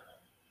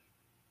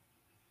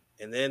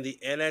 And then the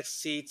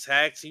NXT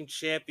Tag Team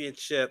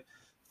Championship,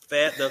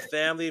 the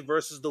Family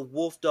versus the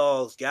Wolf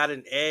Dogs got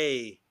an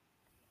A.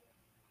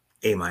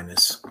 A-. And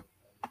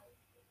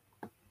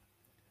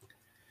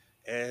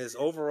his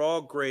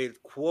overall grade,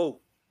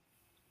 quote,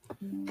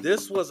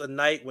 "This was a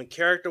night when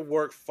character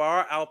work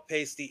far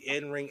outpaced the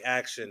in-ring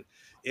action.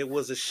 It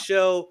was a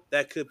show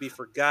that could be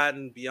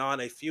forgotten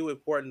beyond a few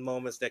important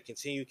moments that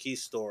continue key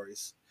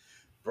stories.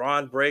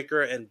 Braun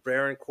Breaker and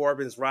Baron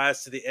Corbin's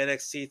rise to the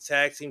NXT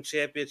Tag Team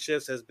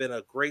Championships has been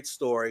a great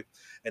story,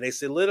 and they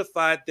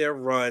solidified their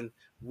run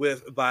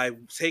by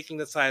taking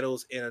the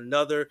titles in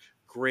another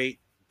great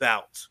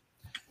bout.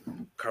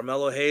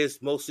 Carmelo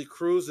Hayes mostly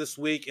cruised this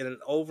week in an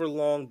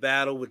overlong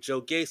battle with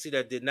Joe Gacy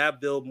that did not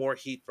build more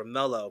heat for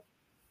Melo.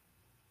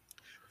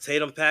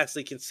 Tatum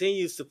Paxley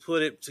continues to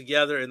put it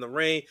together in the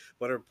ring,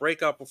 but her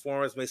breakout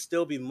performance may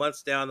still be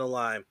months down the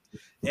line.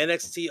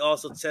 NXT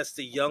also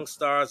tested young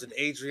stars in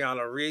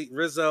Adriana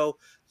Rizzo,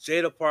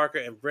 Jada Parker,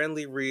 and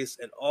Brinley Reese,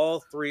 and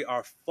all three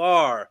are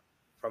far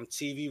from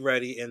TV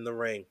ready in the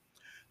ring.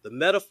 The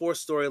Metaphor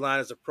storyline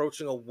is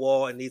approaching a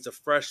wall and needs a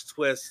fresh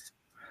twist.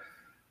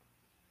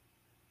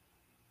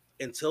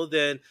 Until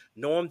then,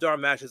 Noam Dar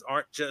matches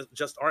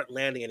aren't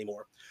landing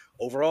anymore.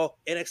 Overall,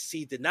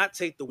 NXT did not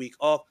take the week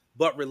off,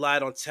 but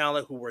relied on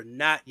talent who were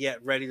not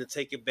yet ready to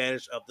take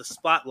advantage of the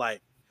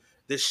spotlight.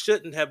 This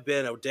shouldn't have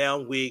been a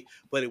down week,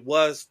 but it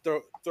was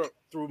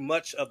through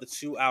much of the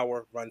 2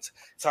 hour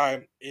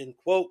runtime. In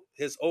quote,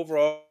 his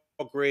overall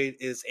grade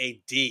is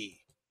a D.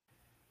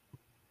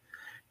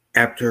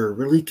 After a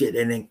really good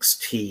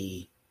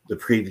NXT the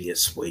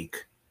previous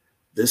week,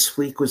 this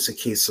week was a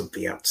case of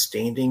the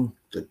outstanding,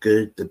 the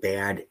good, the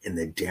bad, and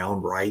the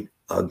downright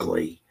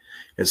ugly.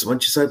 As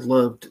much as I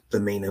loved the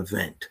main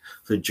event,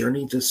 the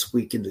journey this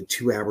week and the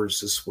 2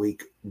 hours this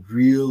week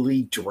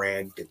really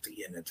dragged at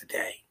the end of the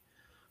day.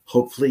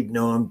 Hopefully,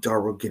 Noam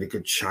Dar will get a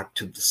good shock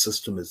to the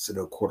system as the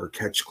No Quarter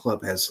Catch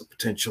Club has the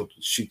potential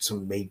to shoot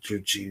some major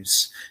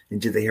juice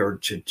into the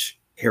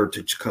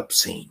Heritage Cup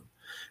scene.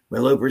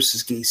 Melo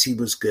versus Gacy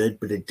was good,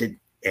 but it did,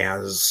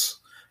 as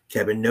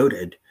Kevin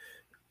noted,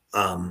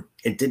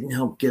 it didn't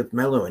help give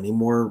Melo any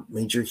more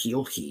major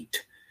heel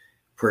heat.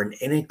 For an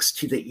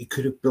NXT that you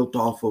could have built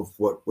off of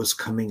what was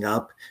coming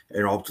up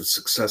and all the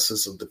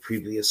successes of the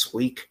previous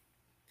week,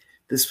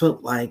 this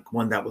felt like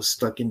one that was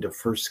stuck into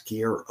first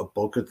gear a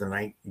bulk of the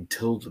night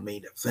until the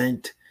main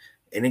event.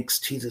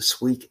 NXT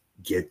this week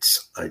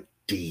gets a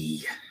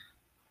D.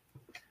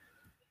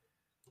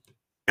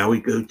 Now we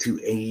go to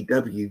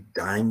AEW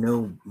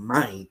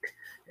Dynamite,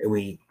 and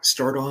we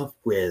start off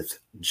with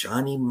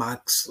Johnny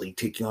Moxley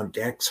taking on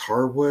Dax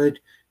Harwood,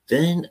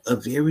 then a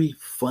very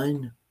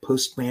fun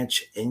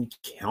post-match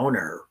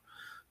encounter.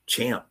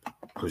 Champ,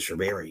 Pusher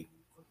Berry.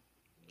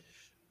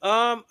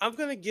 I'm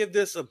gonna give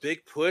this a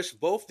big push.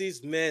 Both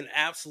these men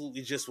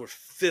absolutely just were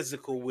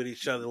physical with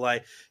each other.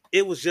 Like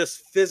it was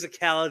just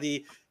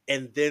physicality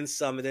and then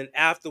some. And then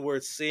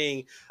afterwards,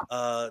 seeing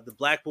the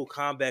Blackpool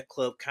Combat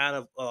Club kind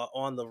of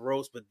on the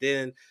ropes, but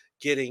then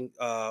getting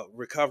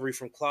recovery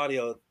from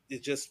Claudio,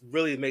 it just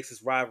really makes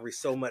this rivalry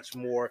so much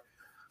more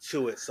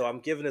to it. So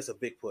I'm giving this a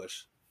big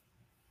push.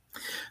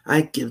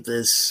 I give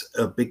this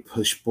a big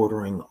push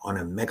bordering on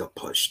a mega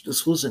push.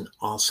 This was an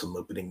awesome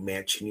opening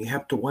match, and you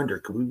have to wonder,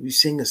 could we be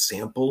seeing a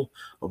sample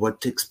of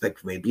what to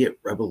expect maybe at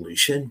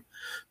Revolution?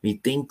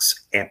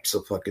 Methinks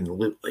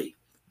absolutely.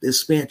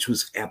 This match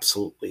was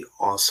absolutely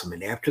awesome,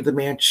 and after the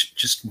match,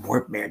 just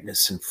more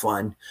madness and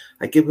fun.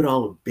 I give it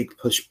all a big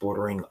push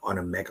bordering on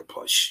a mega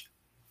push.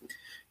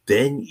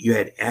 Then you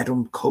had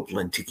Adam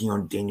Copeland taking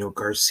on Daniel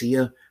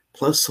Garcia,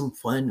 plus some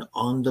fun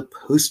on the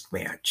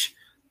post-match.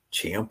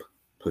 Champ,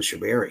 Pusher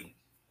Berry.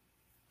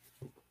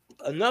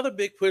 Another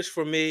big push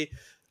for me.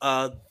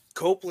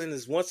 Copeland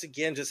is once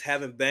again just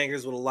having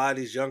bangers with a lot of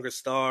these younger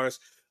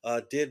stars.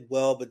 Did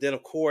well, but then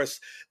of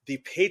course the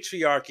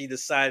patriarchy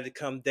decided to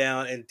come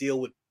down and deal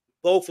with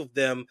both of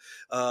them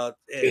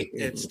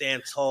and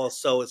stand tall.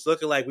 So it's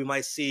looking like we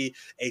might see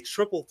a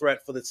triple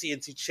threat for the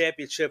TNT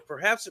Championship,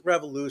 perhaps at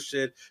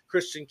Revolution.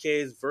 Christian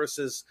Cage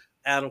versus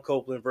Adam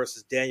Copeland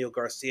versus Daniel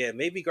Garcia.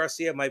 Maybe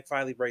Garcia might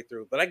finally break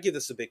through, but I give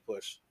this a big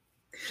push.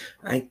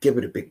 I give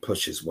it a big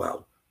push as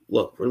well.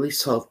 Look, really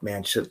soft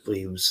match that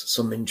leaves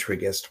some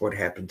intrigue as to what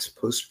happens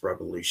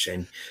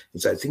post-Revolution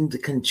is I think the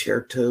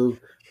Concerto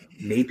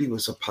maybe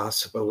was a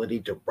possibility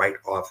to write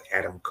off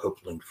Adam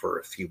Copeland for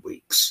a few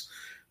weeks.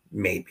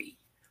 Maybe.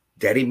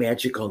 Daddy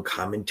Magic on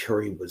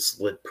commentary was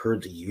lit per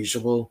the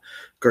usual.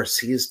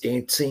 Garcia's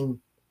dancing,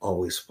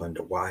 always fun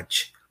to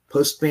watch.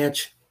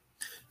 Post-match,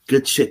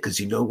 good shit, because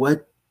you know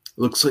what?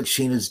 Looks like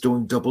Shayna's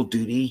doing double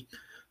duty,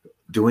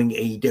 doing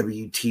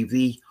AEW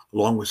TV,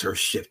 along with her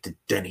shift at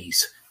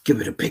Denny's. Give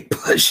it a big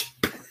push.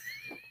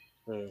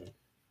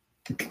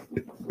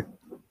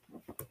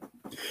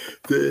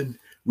 Then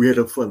we had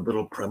a fun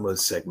little promo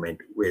segment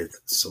with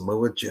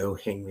Samoa Joe,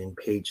 Hangman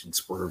Page, and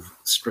Swerve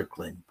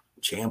Strickland.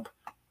 Champ,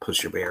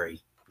 Pusher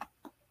Berry.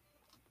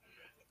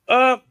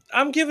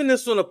 I'm giving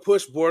this one a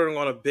push bordering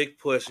on a big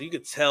push. You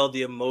could tell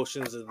the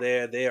emotions are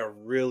there. They are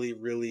really,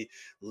 really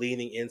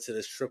leaning into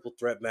this triple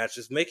threat match.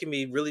 It's making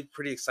me really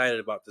pretty excited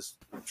about this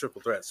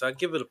triple threat. So I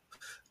give it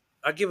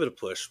a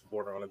push,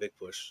 border on a big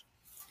push.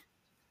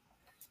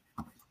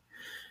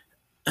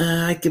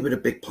 I give it a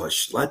big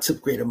push. Lots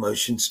of great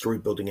emotion, story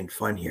building, and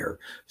fun here.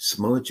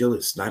 Samoa Joe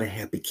is not a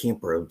happy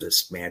camper of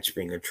this match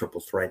being a triple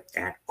threat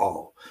at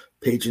all.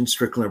 Paige and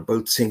Strickland are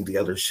both saying the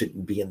others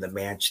shouldn't be in the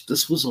match.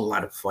 This was a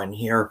lot of fun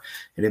here,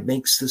 and it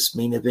makes this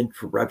main event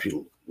for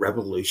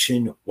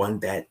Revolution one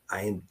that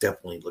I am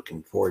definitely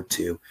looking forward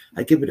to.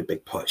 I give it a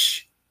big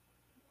push.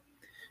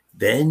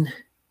 Then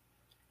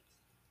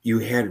you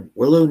had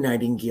Willow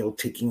Nightingale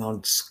taking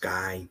on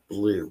Sky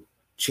Blue.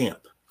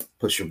 Champ,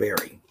 Pusher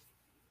Berry.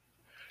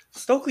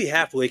 Stokely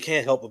Hathaway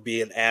can't help but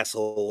be an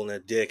asshole and a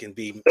dick and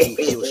do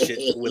heel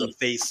shit with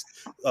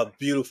a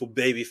beautiful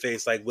baby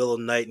face like Willow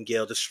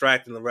Nightingale,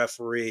 distracting the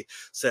referee.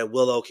 Said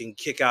Willow can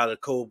kick out a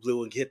cold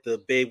blue and hit the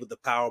babe with the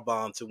power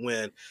bomb to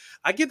win.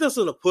 I get this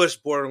on a push,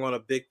 bordering on a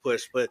big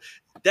push, but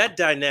that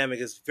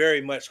dynamic is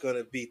very much going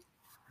to be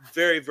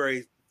very,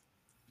 very.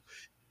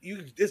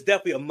 It's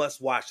definitely a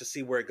must watch to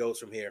see where it goes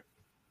from here.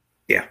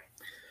 Yeah.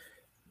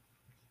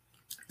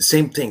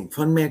 Same thing.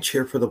 Fun match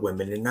here for the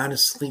women. And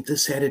honestly,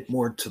 this added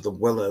more to the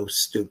Willow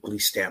Stokely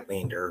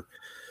Statlander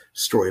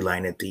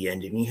storyline at the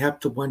end. And you have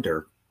to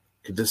wonder,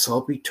 could this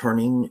all be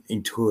turning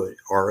into an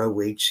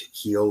ROH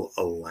heel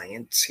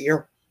alliance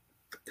here?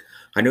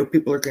 I know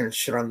people are going to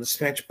shit on this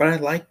match, but I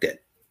liked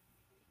it.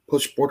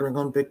 Push bordering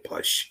on big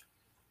push.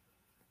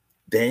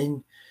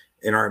 Then,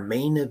 in our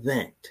main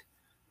event,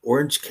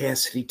 Orange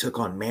Cassidy took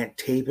on Matt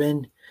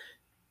Taven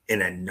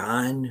in a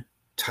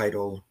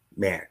non-title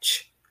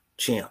match.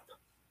 Champ,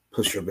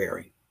 push your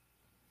berry.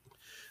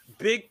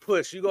 Big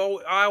push.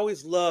 I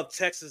always love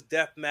Texas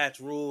Deathmatch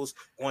rules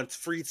on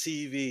free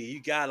TV.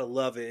 You gotta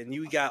love it, and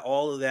you got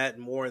all of that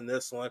and more in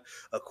this one.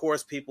 Of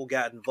course, people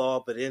got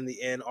involved, but in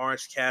the end,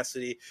 Orange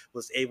Cassidy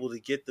was able to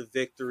get the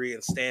victory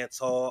and stand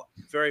tall.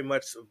 Very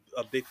much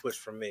a big push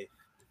from me.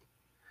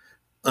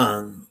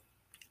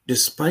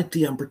 Despite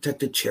the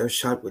unprotected chair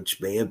shot, which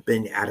may have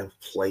been out of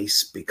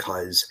place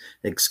because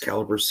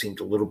Excalibur seemed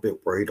a little bit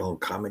worried on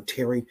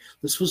commentary,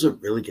 this was a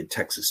really good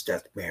Texas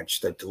death match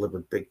that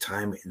delivered big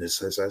time. And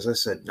this is, as I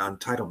said,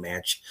 non-title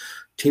match.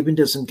 Taven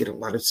doesn't get a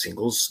lot of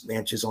singles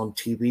matches on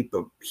TV,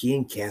 but he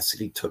and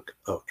Cassidy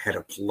had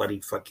a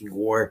bloody fucking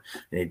war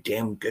and a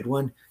damn good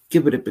one.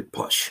 Give it a big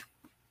push.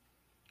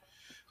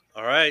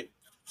 All right.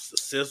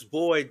 Sis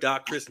boy,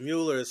 Doc Chris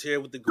Mueller is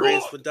here with the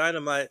grades for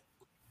Dynamite.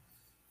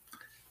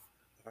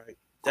 All right.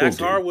 Dax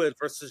Harwood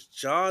versus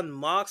John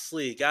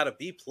Moxley got a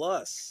B+.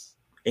 A-.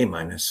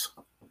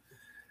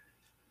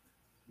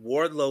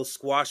 Wardlow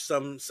squashed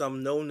some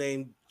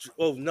no-name,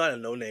 well, not a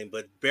no-name,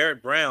 but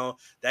Barrett Brown.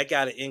 That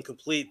got an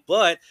incomplete.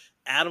 But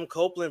Adam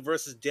Copeland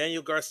versus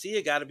Daniel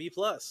Garcia got a B+.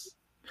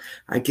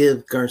 I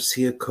give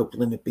Garcia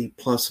Copeland a B+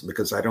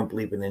 because I don't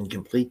believe in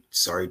incomplete.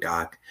 Sorry,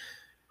 Doc.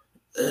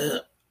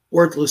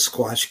 Wardlow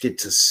squash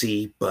gets a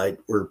C, but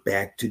we're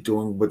back to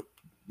doing what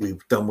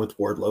we've done with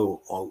Wardlow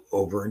all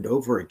over and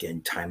over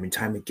again, time and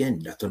time again.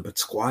 Nothing but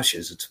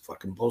squashes. It's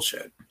fucking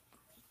bullshit.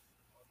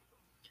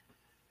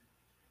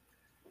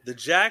 The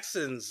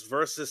Jacksons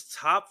versus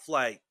Top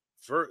Flight.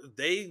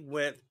 They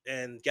went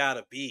and got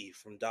a B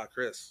from Doc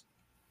Chris.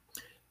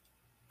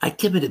 I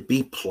give it a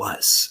B+.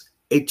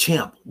 Hey,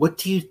 Champ, what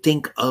do you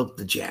think of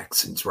the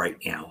Jacksons right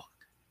now?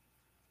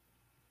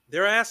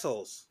 They're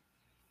assholes.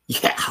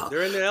 Yeah.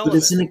 They're in the element. But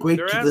isn't it great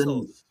they're to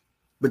assholes. them?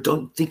 But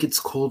don't think it's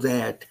cool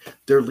that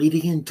they're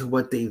leading into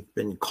what they've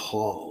been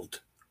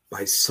called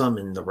by some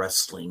in the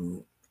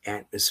wrestling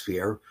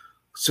atmosphere.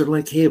 So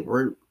like, hey,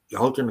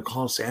 y'all going to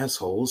call us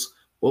assholes.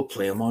 We'll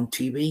play them on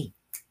TV.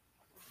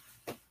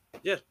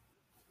 Yeah.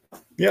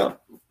 Yeah.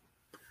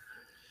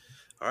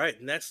 All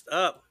right, next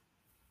up.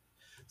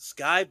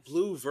 Sky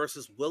Blue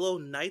versus Willow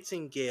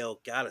Nightingale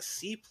got a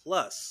C+.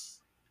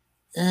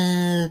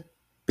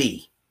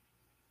 B.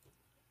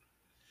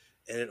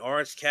 And an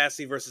Orange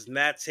Cassidy versus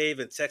Matt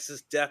Taven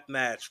Texas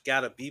Deathmatch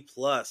got a B+.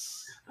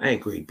 I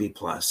agree, B+.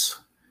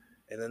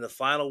 And then the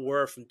final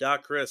word from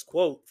Doc Chris,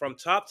 quote, "From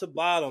top to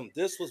bottom,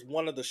 this was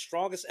one of the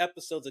strongest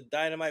episodes of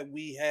Dynamite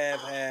we have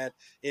had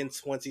in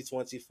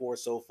 2024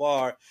 so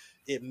far.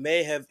 It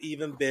may have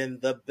even been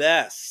the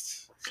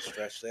best."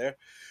 Stretch there.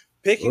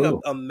 Picking up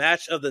a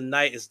match of the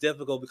night is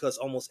difficult because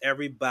almost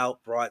every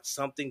bout brought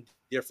something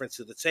different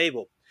to the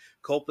table.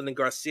 Copeland and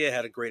Garcia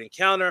had a great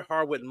encounter.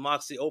 Harwood and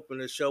Moxley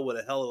opened the show with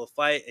a hell of a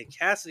fight, and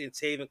Cassidy and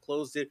Taven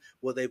closed it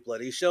with a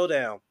bloody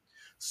showdown.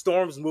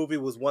 Storm's movie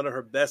was one of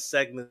her best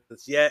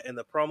segments yet, and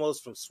the promos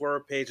from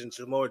Swerve Page and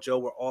Samoa Joe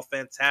were all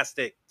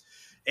fantastic.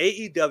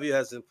 AEW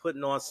has been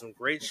putting on some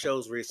great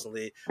shows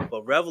recently,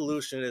 but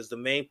Revolution is the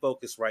main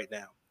focus right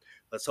now.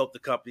 Let's hope the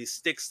company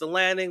sticks the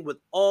landing with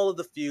all of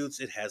the feuds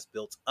it has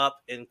built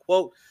up, end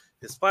quote.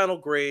 His final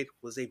grade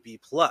was a B+.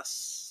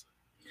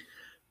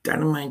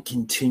 Dynamite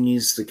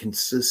continues the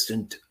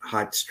consistent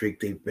hot streak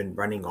they've been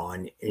running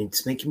on, and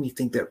it's making me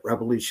think that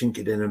Revolution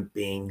could end up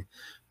being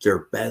their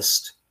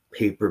best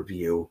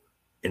pay-per-view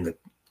in the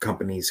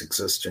company's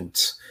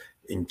existence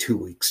in 2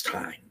 weeks'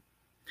 time.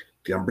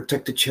 The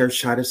unprotected chair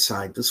shot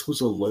aside, this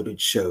was a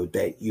loaded show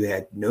that you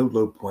had no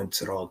low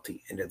points at all at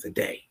the end of the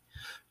day.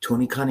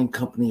 Tony Khan and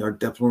company are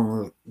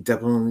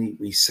definitely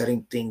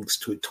resetting things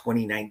to a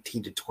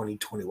 2019 to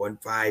 2021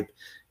 vibe,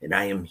 and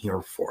I am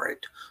here for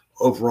it.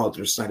 Overall,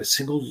 there's not a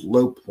single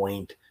low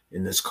point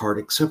in this card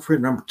except for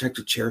an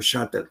unprotected chair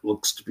shot that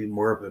looks to be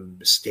more of a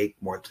mistake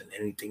more than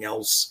anything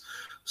else.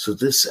 So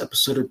this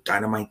episode of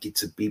Dynamite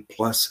gets a B+.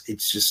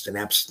 It's just an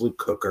absolute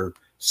cooker,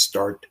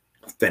 start,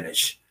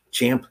 finish.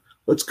 Champ,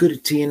 let's go to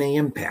TNA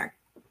Impact.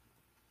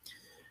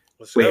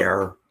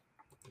 Where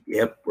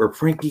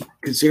Frankie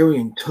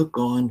Kazarian took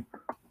on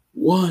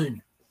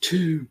 1,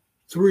 2,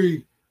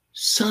 3,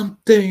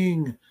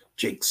 something.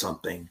 Jake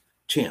something.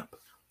 Champ,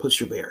 push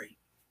your berry.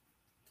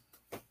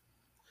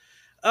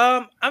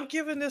 I'm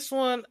giving this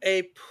one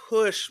a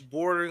push,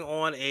 bordering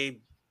on a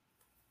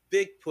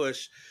big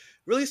push.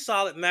 Really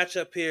solid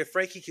matchup here.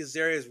 Frankie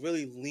Kazarian is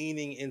really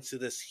leaning into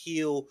this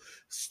heel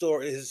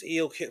story, his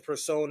heel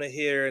persona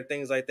here, and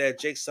things like that.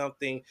 Jake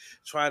something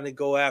trying to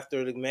go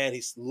after the man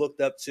he's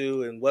looked up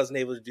to and wasn't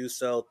able to do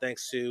so,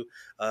 thanks to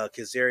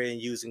Kazarian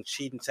using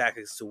cheating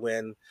tactics to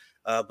win.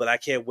 But I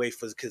can't wait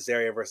for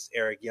Kazarian versus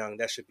Eric Young.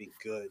 That should be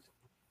good.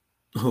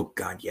 Oh,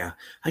 God, yeah.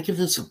 I give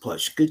this a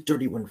push. Good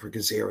dirty win for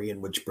Kazarian,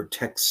 which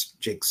protects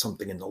Jake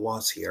something in the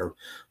loss here,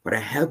 but I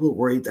have a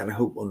worry that I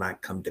hope will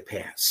not come to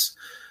pass.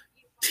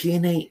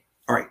 TNA,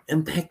 all right,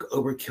 Impact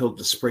overkilled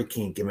the spray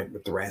can gimmick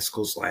with the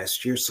Rascals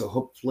last year, so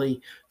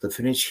hopefully the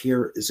finish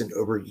here isn't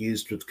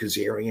overused with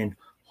Kazarian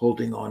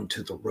holding on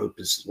to the rope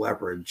as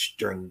leverage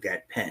during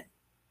that pin.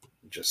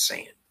 Just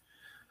saying.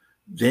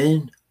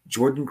 Then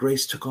Jordan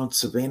Grace took on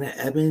Savannah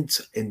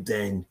Evans, and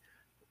then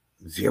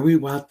very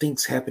wild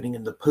things happening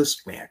in the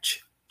post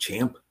match.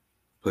 Champ,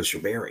 Pusher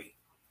Berry.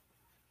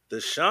 The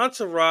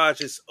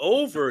Shantaraj is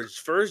over.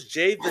 First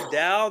Jay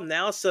Vidal,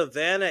 now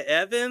Savannah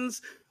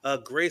Evans.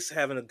 Grace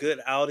having a good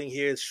outing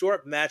here.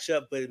 Short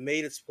matchup, but it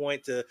made its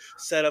point to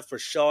set up for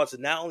Shaw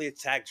to not only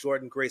attack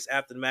Jordan Grace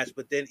after the match,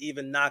 but then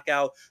even knock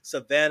out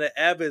Savannah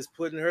Evans,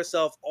 putting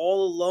herself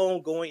all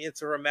alone going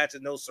into her match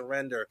at No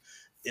Surrender.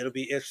 It'll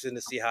be interesting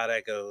to see how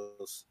that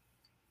goes.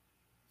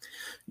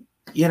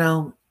 You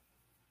know,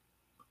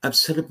 I've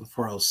said it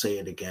before, I'll say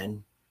it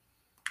again.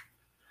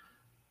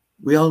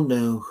 We all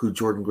know who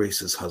Jordan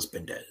Grace's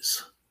husband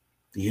is.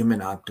 The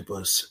human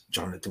octopus,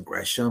 Jonathan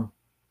Gresham.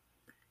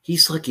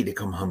 He's lucky to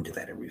come home to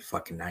that every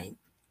fucking night.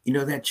 You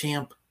know that,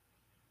 Champ?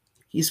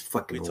 He's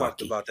fucking lucky. We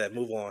talked about that.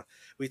 Move on.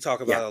 We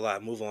talk about it a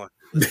lot. Move on.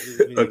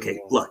 Okay,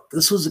 look,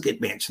 this was a good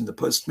match. In the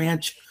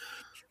post-match,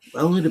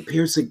 well, it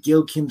appears that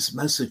Gail Kim's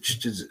message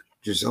to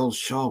Giselle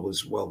Shaw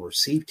was well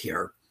received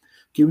here.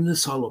 Given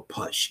this all a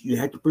push, you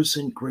had to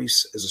present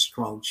Grace as a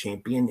strong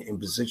champion and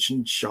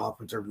position Shaw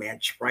for their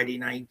match Friday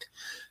night.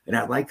 And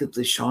I like that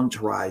the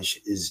Shantaraj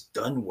is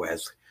done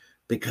with,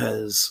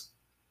 because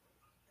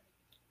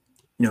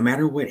no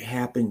matter what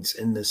happens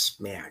in this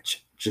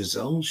match,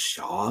 Giselle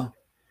Shaw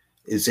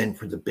is in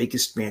for the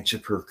biggest match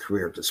of her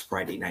career this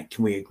Friday night.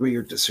 Can we agree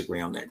or disagree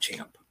on that,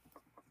 Champ?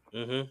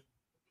 Mm-hmm.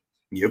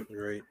 Yep.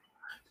 Great.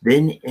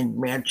 Then in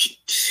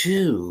match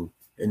 2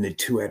 in the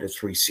 2 out of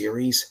 3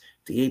 series,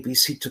 the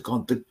ABC took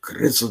on the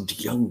grizzled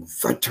young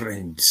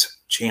veterans.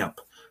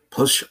 Champ,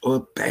 push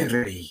or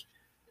bury?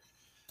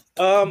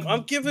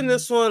 I'm giving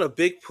this one a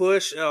big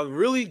push.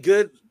 Really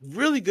good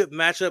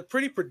matchup.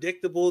 Pretty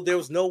predictable. There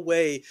was no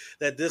way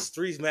that this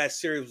 3-match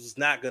series was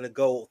not going to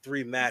go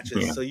 3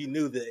 matches. Yeah. So you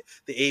knew that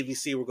the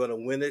ABC were going to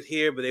win it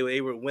here, but they were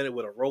able to win it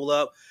with a roll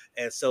up.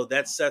 And so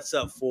that sets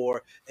up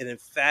for an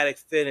emphatic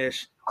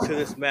finish to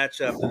this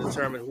matchup to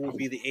determine who will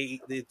be the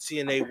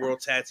TNA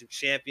World Tag Team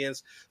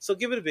Champions. So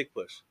give it a big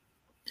push.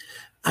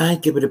 I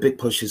give it a big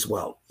push as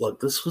well.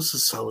 Look, this was a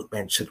solid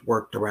match that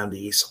worked around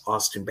the East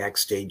Austin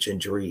backstage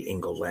injury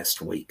angle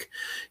last week.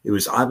 It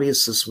was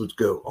obvious this would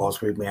go all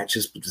 3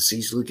 matches, but this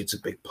easily gets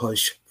a big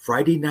push.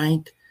 Friday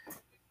night,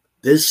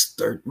 this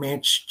 3rd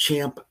match,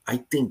 Champ, I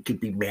think could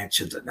be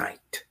match of the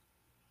night.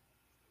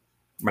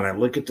 When I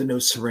look at the No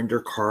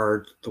Surrender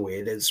card, the way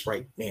it is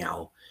right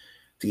now,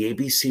 the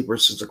ABC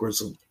versus the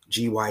Grizzled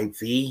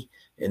GYV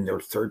in their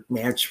 3rd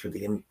match for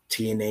the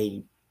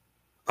TNA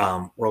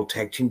World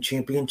Tag Team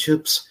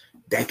Championships,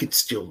 that could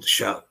steal the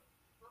show.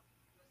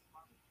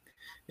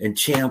 And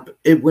Champ,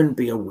 it wouldn't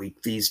be a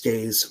week these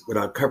days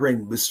without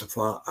covering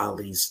Mustafa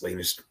Ali's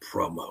latest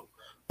promo.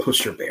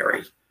 Pusher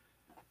Berry.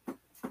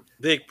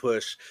 Big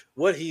push.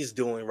 What he's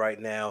doing right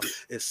now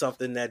is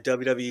something that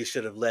WWE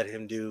should have let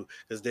him do,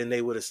 because then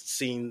they would have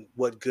seen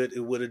what good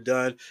it would have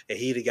done and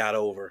he'd have got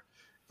over.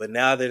 But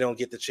now they don't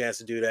get the chance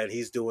to do that.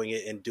 He's doing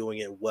it and doing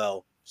it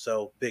well.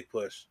 So big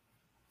push.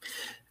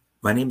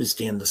 My name is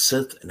Dan the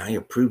Sith, and I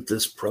approve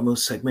this promo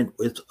segment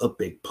with a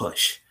big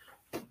push.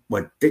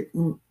 What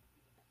didn't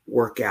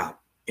work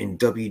out in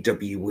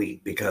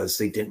WWE because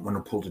they didn't want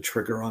to pull the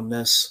trigger on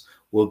this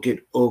will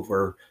get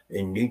over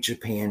in New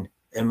Japan,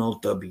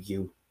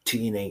 MLW,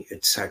 TNA,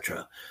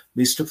 etc.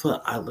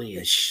 Mustafa Ali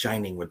is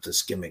shining with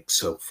this gimmick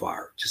so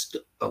far. Just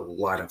a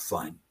lot of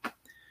fun.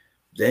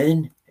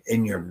 Then,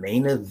 in your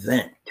main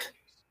event,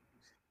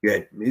 you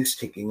had Moose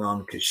taking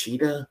on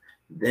Kushida.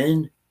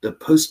 Then, the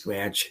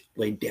post-match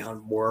laid down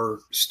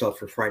more stuff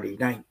for Friday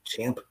night.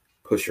 Champ,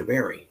 Pusher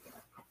Berry.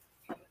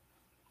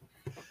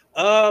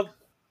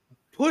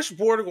 Push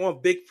border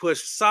on big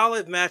push.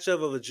 Solid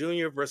matchup of a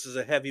junior versus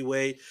a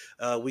heavyweight.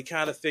 We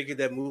kind of figured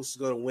that Moose was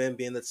going to win,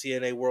 being the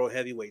TNA World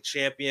Heavyweight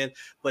Champion,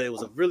 but it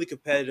was a really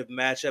competitive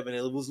matchup, and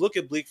it was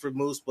looking bleak for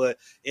Moose, but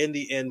in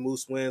the end,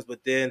 Moose wins.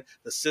 But then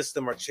the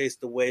system are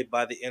chased away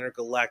by the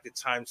intergalactic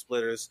time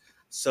splitters,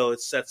 so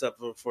it sets up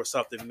for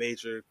something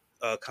major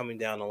coming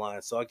down the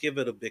line. So I'll give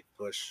it a big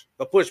push.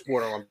 A push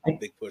border on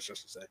big push, I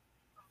should say.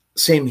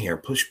 Same here.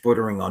 Push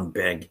bordering on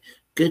big.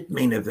 Good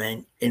main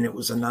event, and it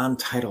was a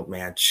non-title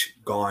match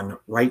gone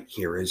right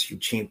here as your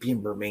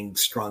champion remained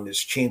strong as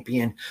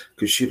champion.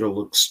 Kushida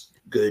looks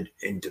good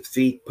in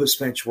defeat.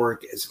 Post-match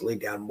work as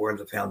laid down more of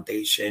the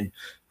foundation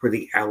for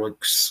the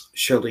Alex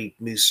Shelley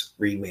Moose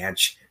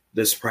rematch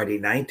this Friday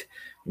night.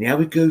 Now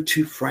we go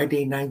to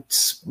Friday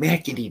night's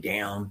Smackity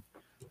Down.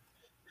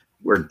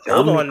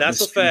 Hold on, not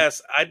so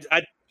fast.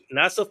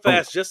 Not so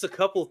fast. Just a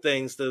couple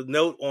things to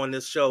note on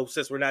this show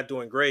since we're not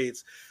doing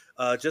grades.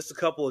 Just a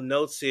couple of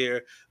notes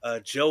here.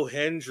 Joe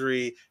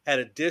Hendry had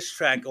a diss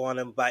track on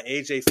him by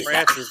AJ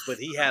Francis, but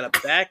he had a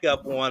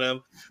backup on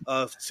him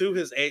to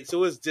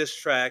his diss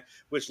track,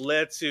 which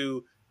led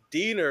to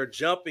Diener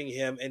jumping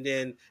him, and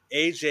then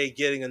AJ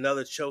getting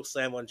another choke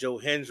slam on Joe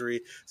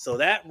Hendry. So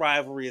that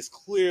rivalry is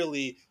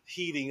clearly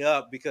heating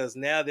up because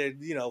now they're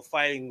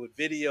fighting with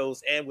videos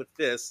and with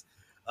fists.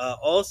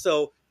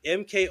 Also,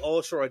 MK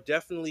Ultra are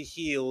definitely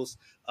heels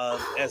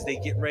as they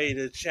get ready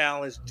to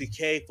challenge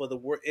Decay for the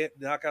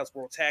Knockouts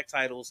World Tag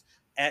Titles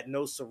at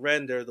No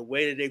Surrender. The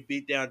way that they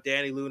beat down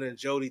Danny Luna and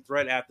Jody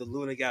Threat after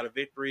Luna got a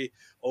victory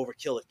over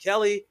Killer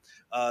Kelly.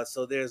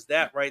 So there's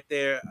that right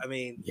there. I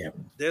mean,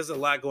 there's a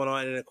lot going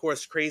on. And of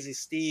course, Crazy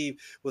Steve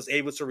was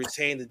able to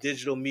retain the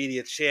Digital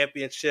Media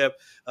Championship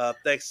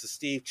thanks to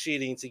Steve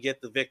cheating to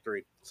get the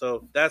victory.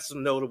 So that's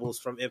some notables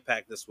from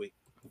Impact this week.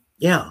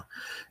 Yeah.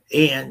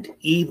 And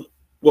even,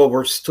 well,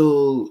 we're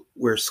still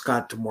where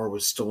Scott D'Amore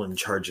was still in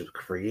charge of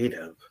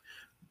creative,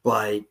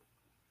 but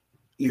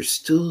you're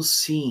still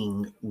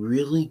seeing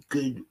really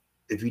good.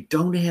 If you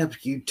don't have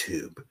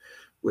YouTube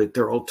with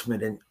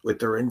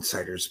their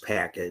Insiders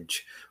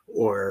package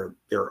or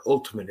their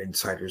Ultimate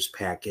Insiders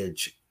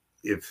package,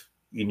 if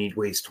you need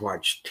ways to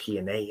watch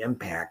TNA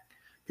Impact,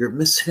 you're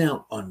missing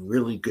out on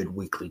really good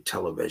weekly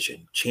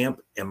television.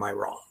 Champ, am I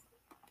wrong?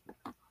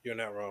 You're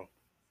not wrong.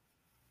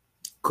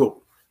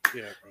 Cool.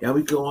 Yeah. Now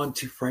we go on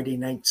to Friday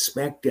Night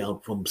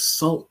SmackDown from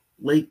Salt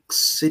Lake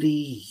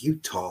City,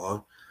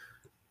 Utah,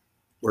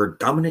 where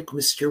Dominic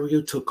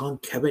Mysterio took on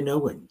Kevin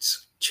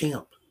Owens.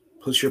 Champ,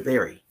 push your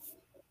berry.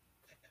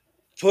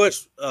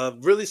 Push.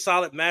 Really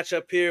solid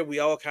matchup here. We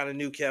all kind of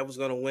knew Kev was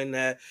going to win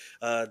that.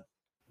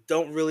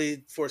 Didn't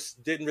really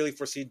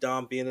foresee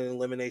Dom being in an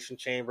elimination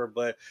chamber,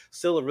 but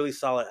still a really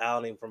solid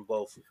outing from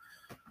both.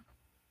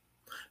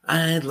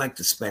 I like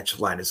this match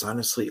a lot. As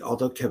honestly,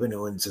 although Kevin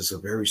Owens is a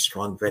very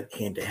strong vet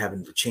hand to have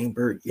in the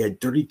chamber, you had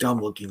Dirty Dom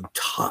looking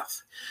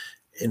tough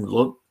and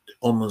looked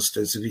almost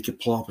as if he could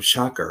pull off a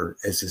shocker.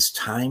 As his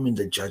time in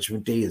the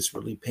Judgment Day is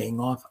really paying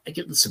off, I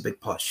give this a big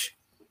push.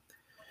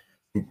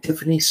 And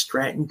Tiffany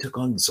Stratton took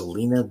on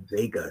Zelina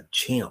Vega.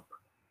 Champ,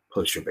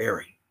 push your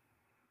berry.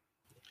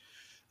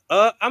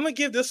 I'm gonna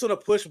give this one a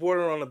push,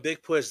 border on a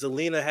big push.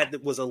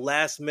 Zelina was a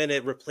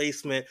last-minute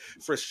replacement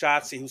for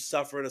Shotzi, who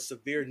suffered a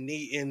severe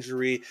knee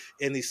injury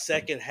in the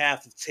second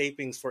half of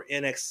tapings for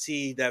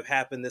NXT that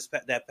happened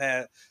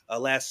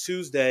last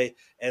Tuesday,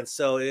 and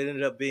so it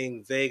ended up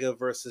being Vega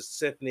versus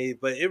Tiffany.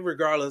 But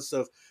regardless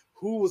of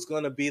who was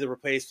going to be the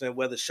replacement,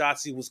 whether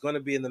Shotzi was going to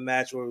be in the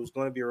match or it was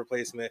going to be a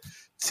replacement,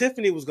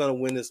 Tiffany was going to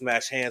win this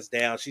match hands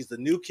down. She's the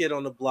new kid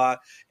on the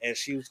block, and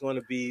she was going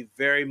to be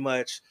very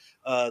much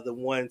the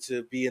one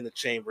to be in the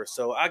chamber.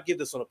 So I give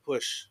this one a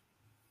push.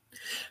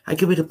 I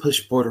give it a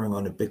push bordering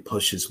on a big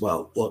push as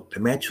well. Look,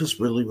 the match was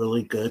really,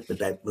 really good, but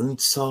that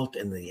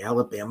moonsault and the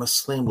Alabama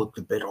slam looked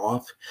a bit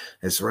off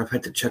as the ref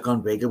had to check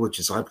on Vega, which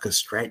is odd because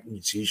Stratton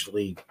is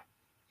usually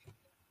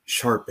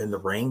sharp in the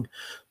ring.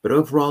 But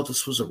overall,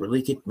 this was a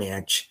really good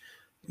match.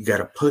 You got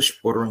a push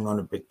bordering on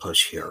a big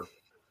push here.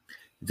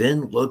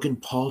 Then Logan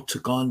Paul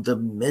took on The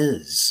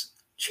Miz.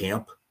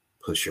 Champ,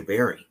 push your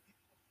berry.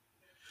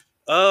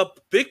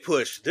 Big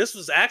push. This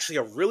was actually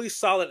a really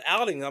solid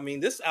outing. I mean,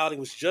 this outing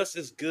was just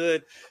as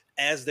good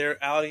as their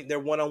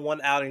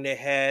one-on-one outing they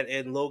had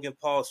in Logan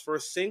Paul's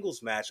first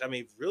singles match. I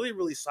mean, really,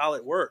 really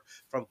solid work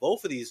from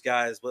both of these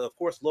guys. But of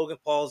course, Logan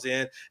Paul's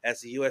in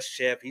as the U.S.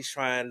 champ. He's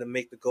trying to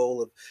make the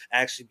goal of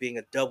actually being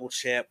a double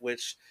champ,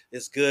 which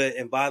is good.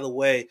 And by the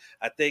way,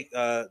 I think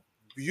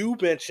you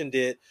mentioned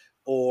it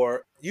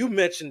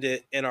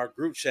in our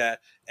group chat.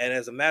 And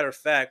as a matter of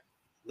fact,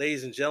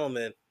 ladies and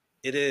gentlemen,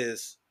 it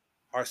is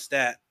our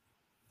stat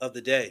of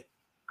the day.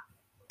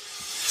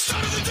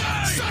 Stat of the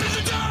day! Stat of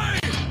the day!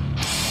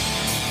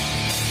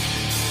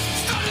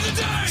 Stat of the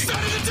day!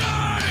 Stat of the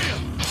day!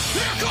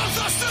 Here comes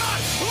the stat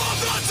of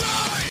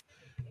the day!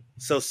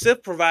 So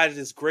Sip provided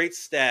this great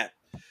stat.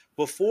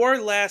 Before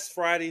last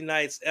Friday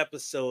night's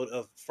episode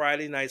of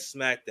Friday Night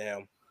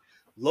SmackDown,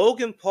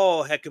 Logan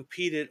Paul had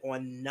competed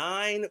on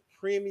 9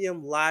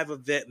 premium live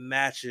event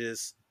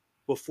matches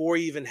before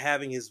even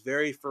having his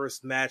very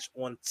first match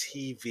on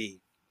TV.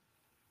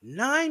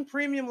 9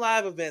 premium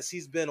live events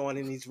he's been on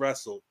and he's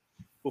wrestled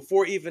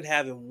before even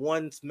having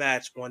one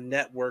match on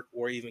network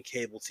or even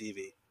cable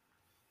TV.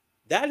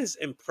 That is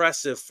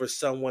impressive for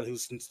someone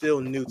who's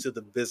still new to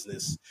the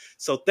business.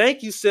 So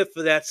thank you, Sip,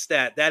 for that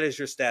stat. That is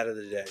your stat of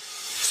the day.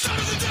 Stat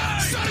of the day!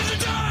 Stat of the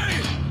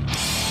day!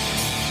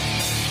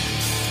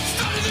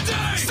 Stat of the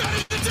day! Stat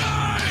of the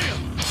day!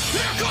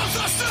 Here comes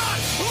the stat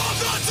of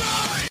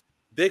the day!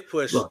 Big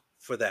push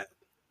for that.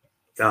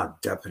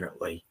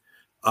 Definitely.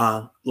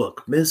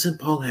 Look, Miz and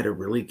Paul had a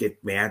really good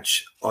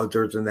match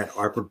other than that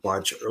awkward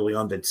botch early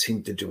on that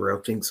seemed to derail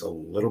things a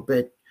little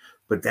bit.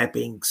 But that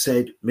being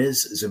said,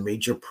 Miz is a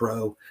major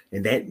pro,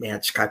 and that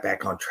match got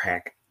back on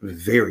track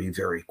very,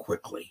 very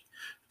quickly.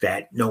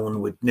 That no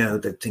one would know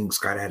that things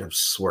got out of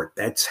sort.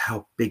 That's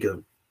how big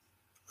of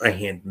a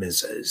hand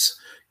Miz is.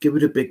 Give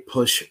it a big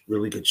push.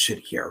 Really good shit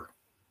here.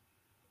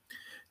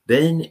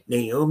 Then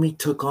Naomi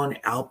took on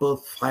Alba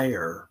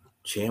Fire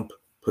champ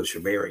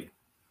Pusha Berry.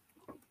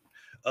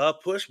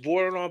 Push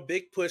bordering on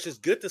big push. It's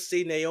good to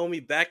see Naomi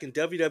back in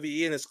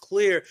WWE, and it's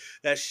clear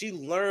that she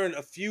learned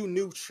a few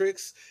new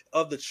tricks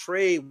of the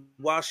trade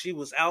while she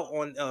was out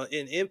on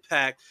in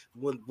Impact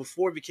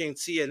before it became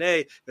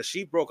TNA. Because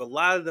she broke a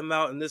lot of them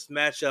out in this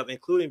matchup,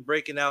 including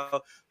breaking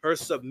out her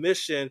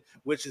submission,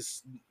 which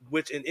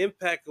in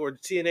Impact or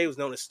TNA was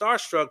known as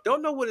Starstruck.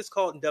 Don't know what it's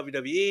called in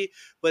WWE,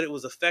 but it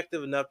was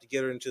effective enough to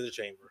get her into the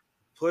chamber.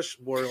 Push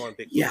bordering on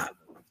big Yeah, push.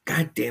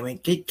 god damn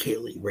it, get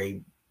Kaylee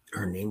Ray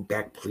her name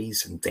back,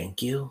 please, and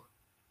thank you.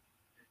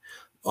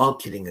 All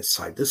kidding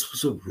aside, this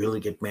was a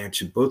really good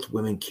match, and both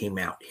women came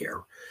out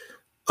here.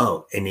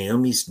 Oh, and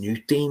Naomi's new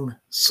theme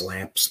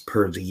slaps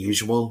per the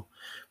usual.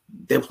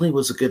 Definitely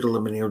was a good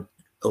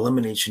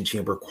elimination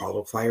chamber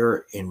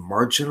qualifier, and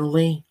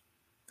marginally,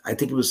 I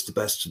think it was the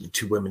best of the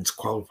two women's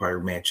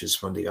qualifier matches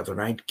from the other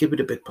night. Give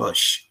it a big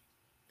push.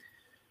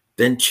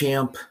 Then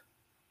champ,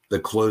 the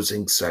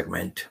closing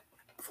segment,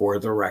 for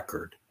the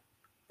record,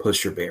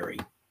 Pusher Berry.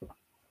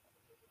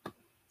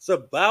 It's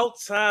about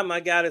time I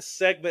got a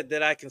segment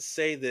that I can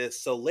say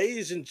this. So,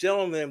 ladies and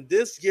gentlemen,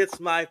 this gets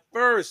my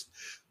first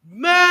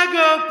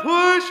mega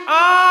push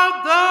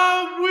of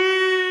the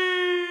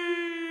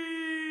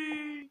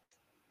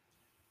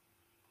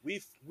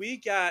week. We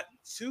got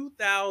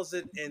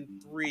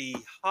 2003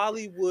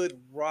 Hollywood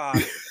Rock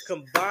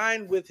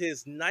combined with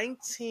his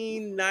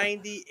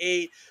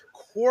 1998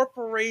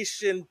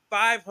 Corporation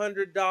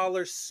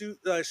 $500 suit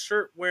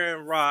shirt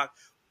wearing Rock,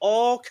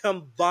 all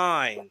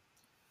combined.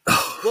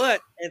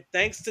 But, and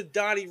thanks to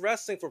Donnie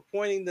Wrestling for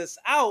pointing this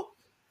out,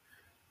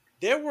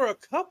 there were a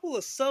couple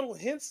of subtle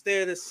hints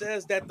there that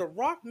says that The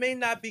Rock may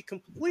not be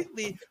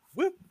completely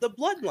with the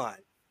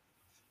bloodline.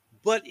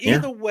 But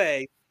either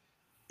way,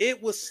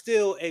 it was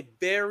still a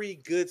very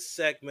good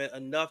segment,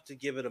 enough to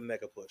give it a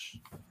mega push.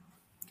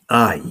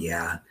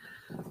 Yeah.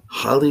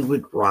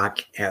 Hollywood Rock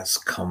has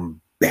come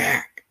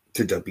back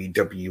to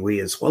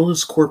WWE as well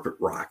as corporate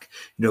rock.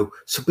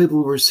 Some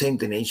people were saying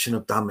the Nation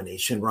of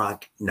Domination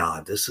Rock. Nah,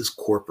 this is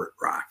corporate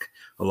rock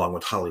along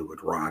with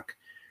Hollywood Rock.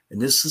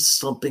 And this is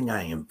something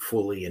I am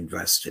fully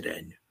invested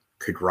in.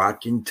 Could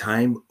Rock in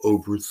time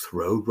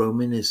overthrow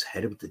Roman as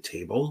head of the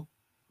table?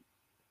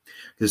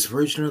 This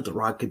version of The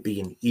Rock could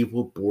be an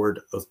evil board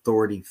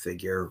authority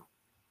figure.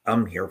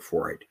 I'm here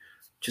for it.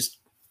 Just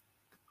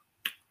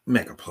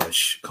mega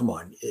push. Come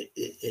on.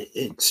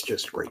 It's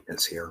just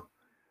greatness here.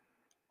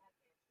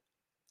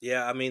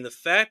 Yeah, I mean, the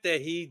fact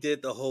that he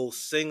did the whole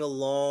sing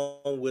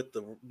along with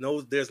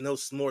there's no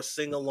more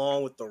sing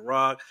along with The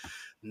Rock,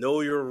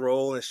 know your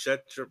role and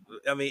shut your.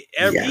 I mean,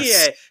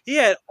 Yes. he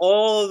had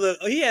all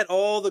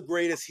the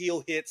greatest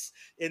heel hits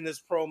in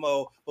this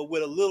promo, but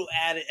with a little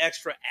added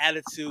extra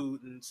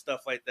attitude and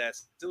stuff like that.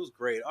 It was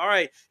great. All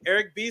right,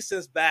 Eric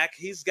Beeson's back.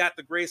 He's got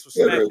the grace for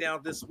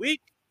SmackDown this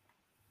week.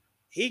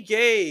 He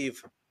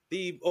gave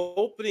the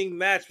opening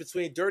match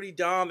between Dirty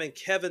Dom and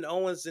Kevin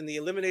Owens in the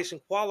elimination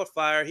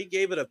qualifier. He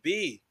gave it a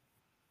B.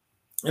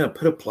 Yeah,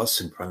 put a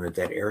plus in front of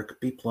that, Eric.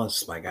 B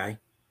plus, my guy.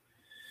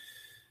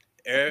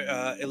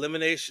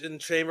 Elimination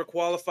chamber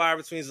qualifier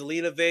between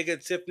Zelina Vega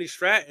and Tiffany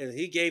Stratton.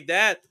 He gave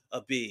that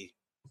a B.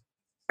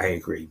 I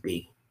agree,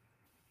 B.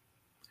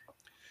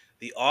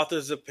 The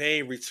Authors of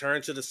Pain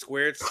returned to the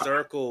squared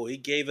circle. He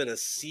gave it a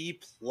C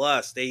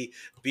plus. They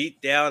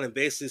beat down and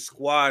basically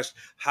squashed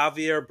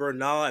Javier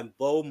Bernal and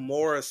Bo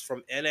Morris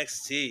from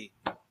NXT.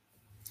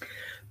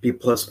 B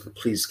plus, but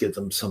please give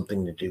them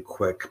something to do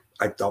quick.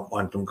 I don't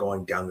want them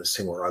going down the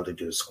same where all they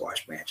do is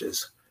squash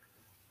matches.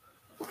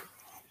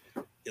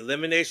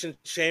 Elimination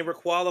Chamber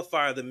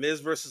qualifier, The Miz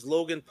versus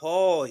Logan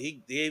Paul.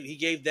 He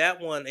gave that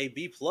one a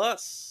B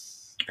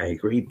plus. I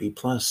agree, B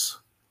plus.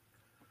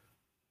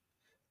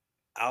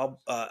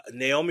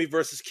 Naomi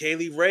versus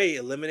Kaylee Ray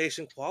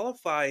elimination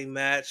qualifying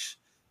match,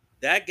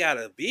 that got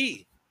a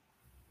B.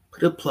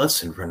 Put a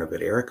plus in front of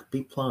it, Eric.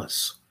 B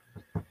plus.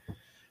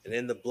 And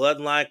then the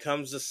Bloodline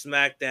comes to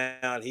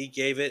SmackDown. He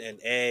gave it an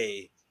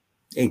A.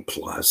 A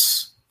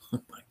plus.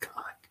 Oh my God.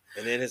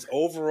 And then his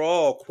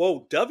overall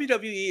quote,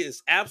 WWE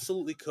is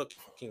absolutely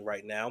cooking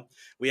right now.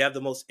 We have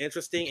the most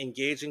interesting,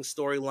 engaging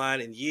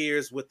storyline in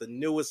years with the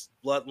newest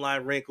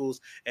Bloodline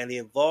wrinkles and the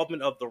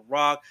involvement of The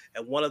Rock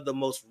and one of the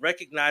most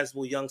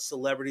recognizable young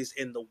celebrities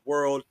in the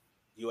world,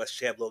 U.S.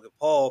 champ Logan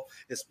Paul,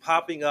 is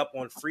popping up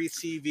on free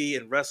TV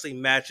and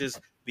wrestling matches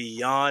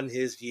beyond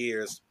his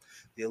years.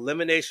 The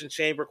Elimination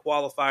Chamber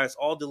qualifiers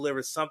all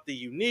delivered something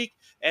unique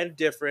and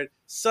different,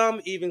 some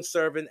even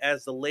serving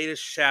as the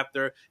latest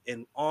chapter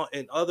in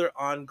other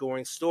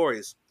ongoing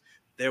stories.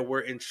 There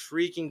were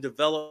intriguing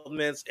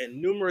developments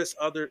and numerous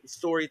other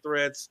story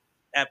threads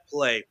at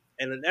play,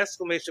 and an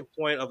exclamation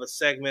point of a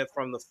segment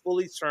from the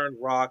fully turned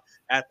Rock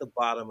at the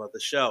bottom of the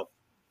show.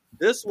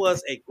 This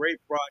was a great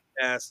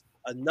broadcast,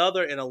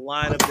 another in a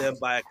line of them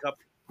by a couple.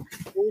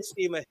 Full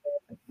steam ahead,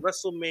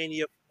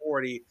 WrestleMania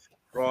 40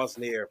 draws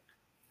near.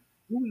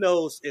 Who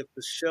knows if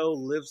the show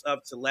lives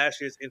up to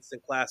last year's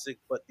instant classic,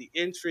 but the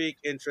intrigue,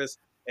 interest,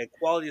 and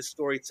quality of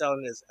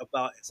storytelling is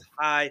about as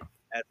high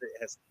as it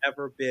has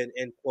ever been,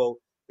 end quote.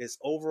 His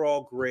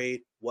overall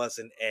grade was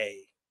an A.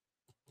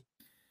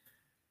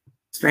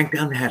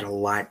 SmackDown had a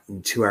lot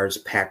in 2 hours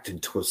packed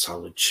into a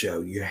solid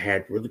show. You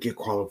had really good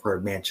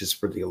qualifier matches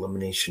for the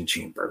Elimination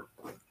Chamber.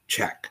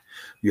 Check.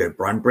 You had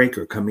Braun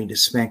Breaker coming to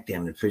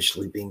SmackDown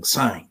officially being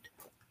signed.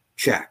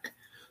 Check.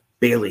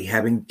 Bailey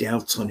having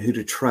doubts on who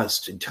to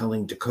trust and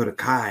telling Dakota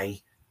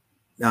Kai,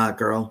 nah,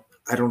 girl,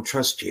 I don't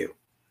trust you.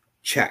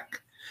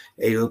 Check.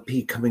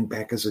 AOP coming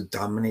back as a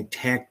dominant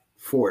tag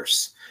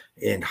force,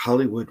 and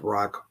Hollywood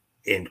Rock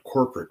and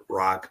Corporate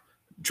Rock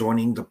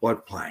joining the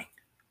Bloodline.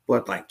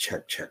 Bloodline,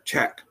 check, check,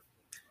 check.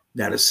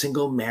 Not a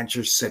single match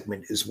or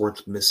segment is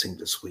worth missing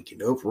this week,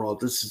 and overall,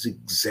 this is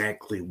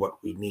exactly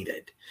what we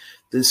needed.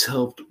 This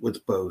helped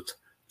with both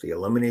the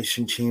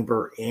Elimination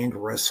Chamber and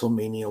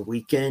WrestleMania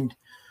weekend.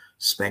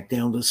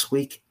 SmackDown this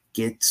week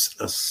gets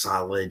a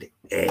solid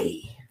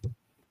A.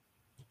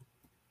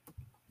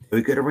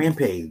 We go to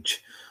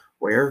Rampage,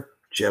 where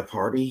Jeff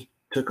Hardy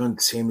took on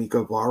Sammy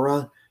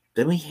Guevara.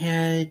 Then we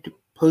had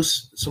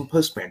some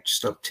post-match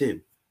stuff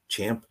too.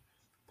 Champ,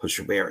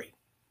 Pusher Berry.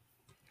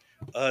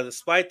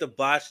 Despite the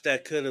botch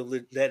that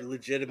that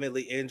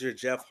legitimately injured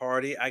Jeff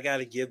Hardy, I got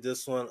to give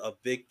this one a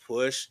big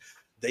push.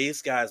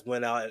 These guys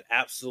went out and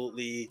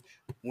absolutely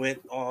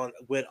went all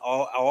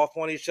off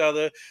on each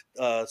other.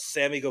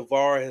 Sammy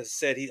Guevara has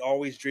said he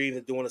always dreamed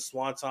of doing a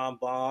swanton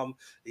bomb.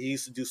 He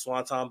used to do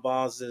swanton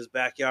bombs in his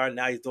backyard.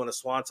 Now he's doing a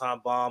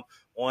swanton bomb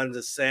on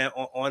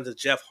the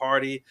Jeff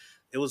Hardy.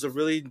 It was a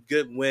really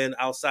good win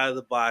outside of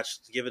the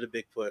botch to give it a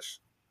big push,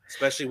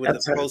 especially with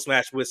the post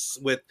match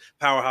with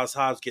Powerhouse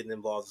Hobbs getting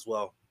involved as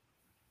well.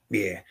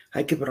 Yeah,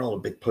 I give it all a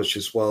big push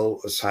as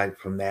well, aside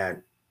from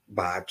that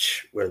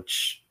botch,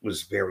 which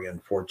was very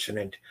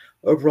unfortunate.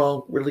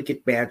 Overall, really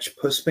good match.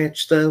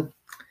 Post-match, though,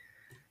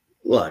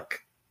 look,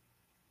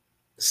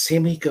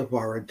 Sammy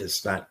Guevara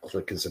does not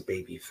click as a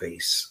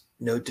babyface.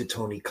 No to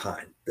Tony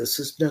Khan. This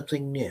is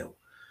nothing new.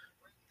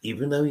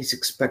 Even though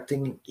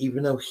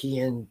he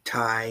and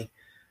Ty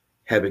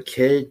have a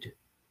kid,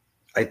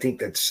 I think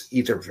that's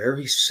either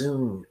very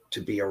soon to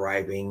be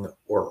arriving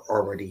or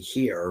already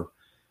here.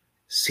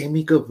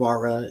 Sammy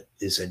Guevara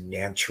is a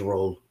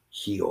natural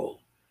heel.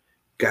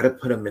 Got to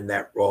put him in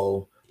that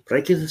role, but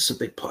I give this a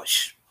big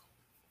push.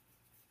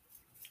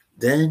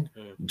 Then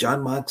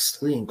Jon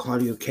Moxley and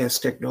Claudio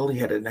Castagnoli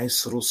had a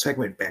nice little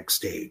segment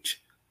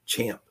backstage.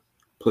 Champ,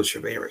 Pusher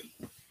Berry.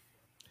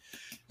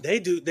 They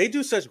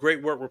do such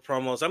great work with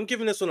promos. I'm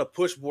giving this one a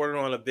push,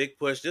 bordering on a big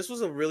push. This was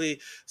a really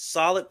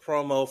solid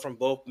promo from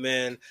both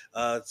men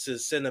to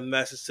send a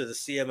message to the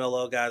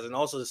CMLL guys and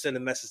also to send a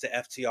message to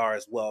FTR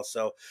as well.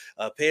 So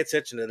pay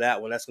attention to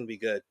that one. That's going to be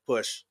good.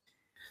 Push.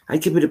 I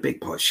give it a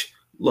big push.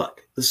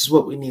 Look, this is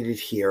what we needed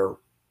here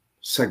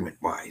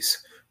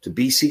segment-wise. The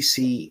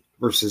BCC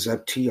versus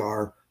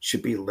FTR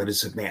should be lit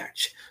as a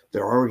match.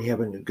 They're already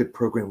having a good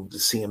program with the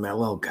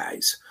CMLL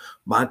guys.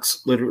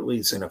 Mox literally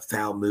is in a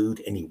foul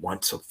mood and he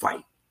wants a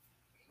fight.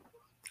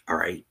 All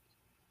right.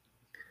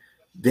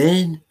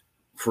 Then,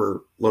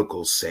 for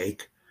locals'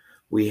 sake,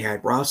 we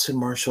had Ross and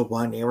Marshall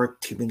Von Erich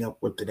teaming up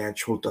with the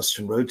natural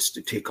Dustin Rhodes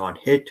to take on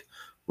Hit,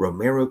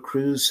 Romero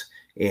Cruz,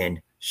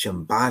 and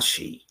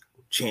Shimbashi.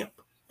 Champ,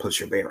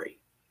 Pusher Berry.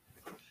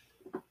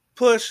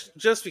 Push,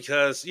 just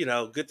because,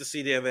 good to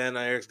see the Van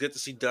Erics, good to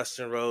see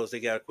Dustin Rhodes. They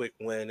got a quick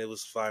win. It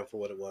was fine for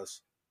what it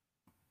was.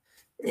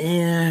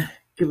 Yeah,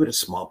 give it a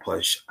small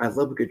push. I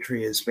love a good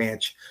trios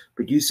match,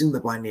 but using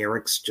the Von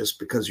Erichs just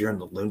because you're in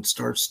the Lone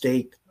Star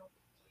state,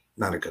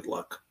 not a good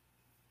look.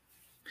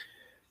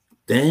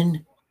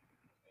 Then,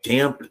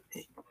 Champ,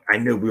 I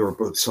know we were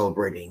both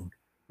celebrating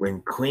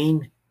when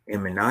Queen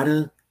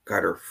Aminata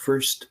got her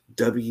first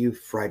W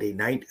Friday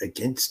night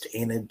against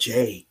Anna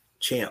Jay.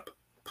 Champ,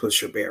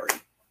 Pusher Berry.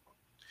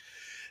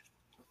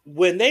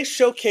 When they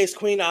showcased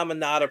Queen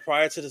Aminata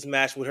prior to this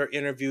match with her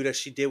interview that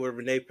she did with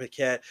Renee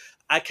Paquette,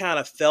 I kind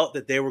of felt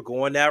that they were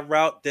going that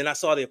route. Then I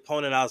saw the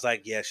opponent. I was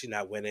like, yeah, she's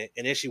not winning.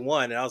 And then she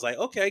won. And I was like,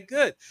 okay,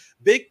 good.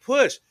 Big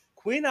push.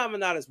 Queen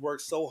Aminata has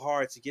worked so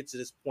hard to get to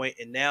this point,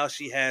 and now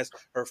she has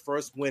her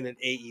first win in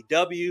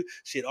AEW.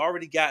 She had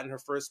already gotten her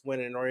first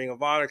win in Ring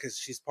of Honor because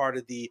she's part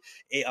of the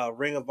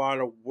Ring of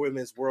Honor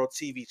Women's World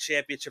TV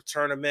Championship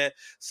tournament.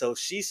 So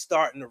she's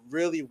starting to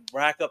really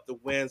rack up the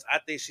wins. I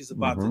think she's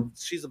about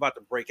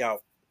to break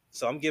out.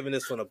 So I'm giving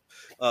this one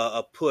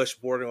a push,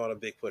 bordering on a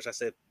big push. I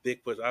said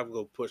big push. I would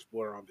go push,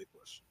 bordering on big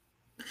push.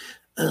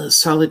 A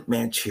solid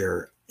match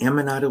here.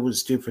 Aminata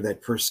was due for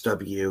that first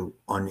W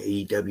on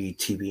AEW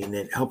TV, and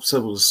it helps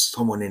that was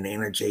someone in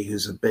Anna Jay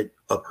who's a bit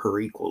of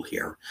her equal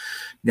here.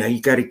 Now you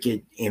got to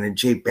get Anna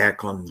Jay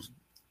back on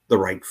the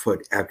right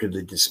foot after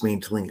the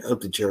dismantling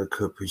of the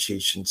Jericho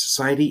Appreciation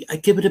Society. I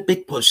give it a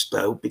big push,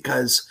 though,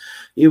 because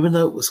even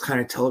though it was kind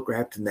of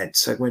telegraphed in that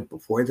segment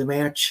before the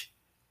match,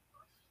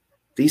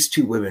 these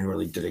two women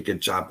really did a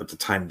good job with the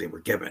time they were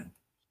given.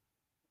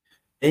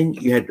 Then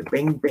you had the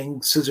Bang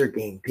Bang Scissor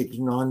Gang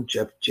taking on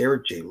Jeff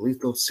Jarrett, Jay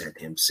Lethal,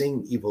 Saddam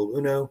Singh, Evil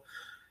Uno,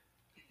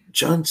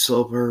 John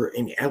Silver,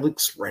 and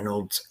Alex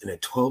Reynolds in a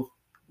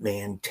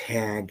 12-man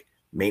tag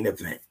main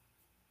event.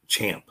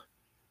 Champ,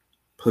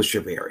 push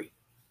or vary?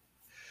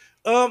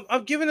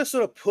 I'm giving a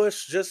sort of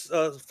push, just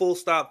a full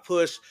stop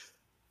push.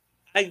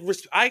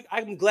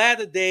 I'm glad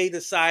that they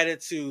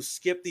decided to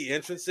skip the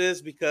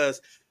entrances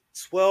because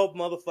 12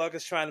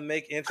 motherfuckers trying to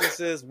make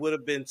entrances would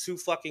have been too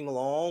fucking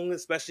long,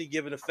 especially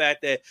given the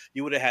fact that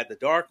you would have had the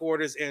Dark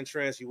Order's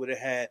entrance, you would have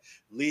had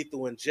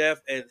Lethal and Jeff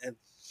and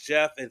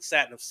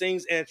Satnam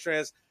Singh's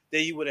entrance,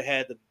 then you would have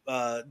had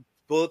the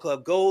Bullet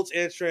Club Gold's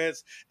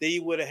entrance, then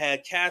you would have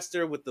had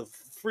Caster with the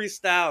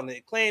freestyle and the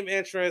Acclaim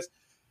entrance.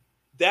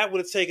 That would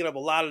have taken up a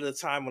lot of the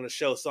time on the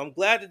show. So I'm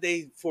glad that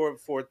they, for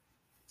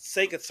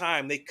sake of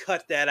time, they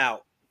cut that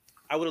out.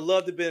 I would have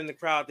loved to have been in the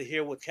crowd to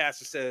hear what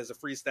Caster said as a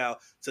freestyle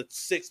to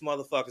 6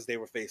 motherfuckers they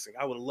were facing.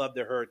 I would have loved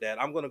to have heard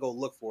that. I'm going to go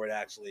look for it,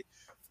 actually.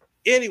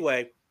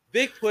 Anyway,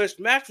 big push.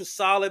 Match was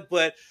solid,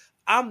 but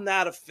I'm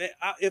not a fan.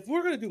 If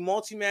we're going to do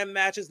multi-man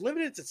matches,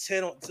 limit it to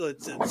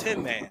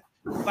 10-man,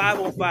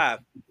 5-on-5.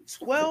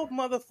 12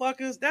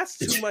 motherfuckers, that's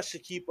too much to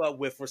keep up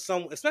with for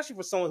someone, especially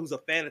for someone who's a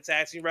fan of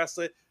tag team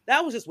wrestling.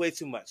 That was just way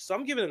too much. So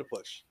I'm giving it a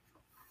push.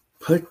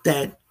 Put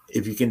that,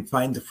 if you can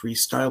find the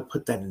freestyle,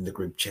 put that in the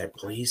group chat,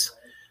 please.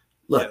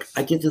 Look, yes.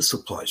 I give this a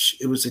push.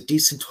 It was a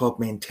decent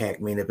 12-man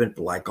tag main event,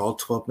 but like all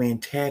 12-man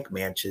tag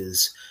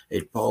matches,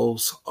 it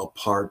falls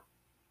apart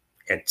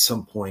at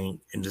some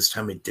point, and this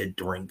time it did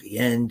during the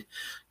end.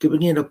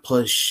 Giving it a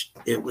push,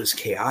 it was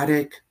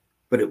chaotic,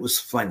 but it was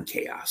fun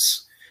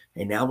chaos.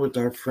 And now with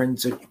our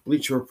friends at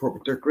Bleacher Report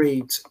with their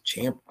grades,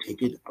 Champ,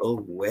 take it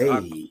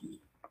away.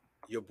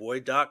 Your boy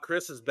Doc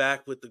Chris is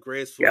back with the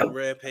grades for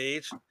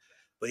Rampage,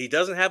 but he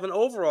doesn't have an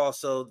overall,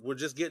 so we're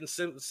just getting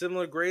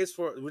similar grades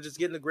we're just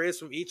getting the grades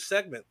from each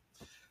segment.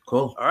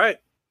 Cool. All right.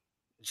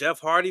 Jeff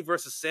Hardy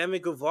versus Sammy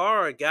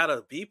Guevara got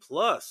a B+.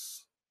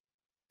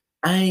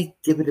 I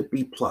give it a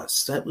B+.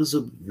 That was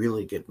a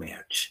really good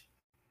match.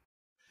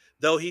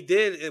 Though he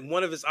did, in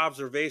one of his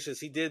observations,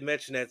 he did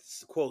mention that,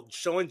 quote,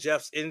 showing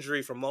Jeff's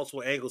injury from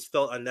multiple angles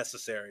felt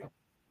unnecessary,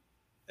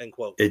 end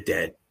quote. It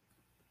did.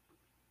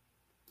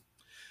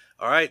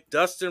 All right,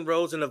 Dustin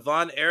Rhodes and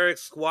Von Erich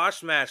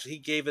squash match. He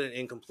gave it an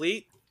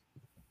incomplete.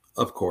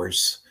 Of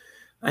course.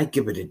 I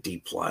give it a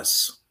D+.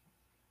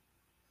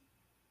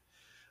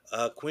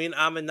 Queen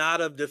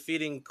Aminata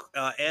defeating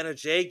Anna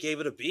Jay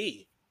gave it a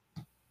B.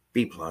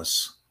 B+.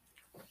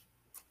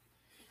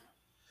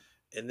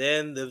 And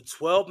then the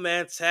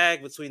 12-man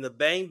tag between the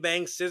Bang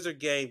Bang Scissor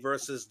Gang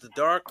versus the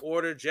Dark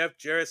Order, Jeff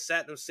Jarrett,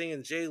 Satnam Singh,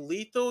 and Jay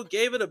Lethal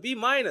gave it a B-.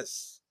 I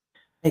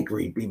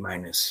agree, B-.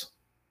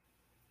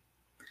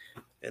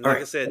 And like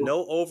I said,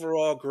 no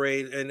overall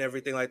grade and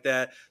everything like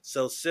that.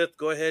 So, Sith,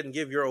 go ahead and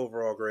give your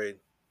overall grade.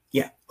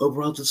 Yeah,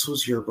 overall, this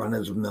was your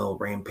run-of-the-mill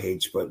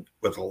Rampage, but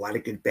with a lot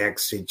of good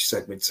backstage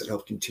segments that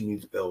help continue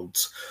the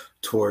builds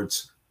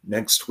towards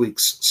next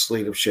week's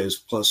slate of shows,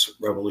 plus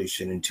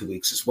Revolution in 2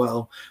 weeks as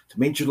well. The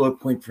major low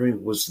point for me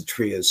was the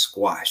trio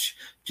squash.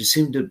 Just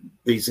seemed to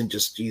reason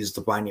just to use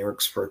the Von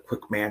Erichs for a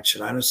quick match,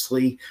 and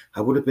honestly,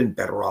 I would have been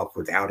better off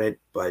without it,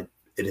 but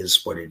it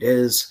is what it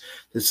is.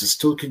 This is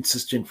still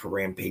consistent for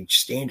Rampage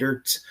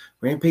standards.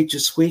 Rampage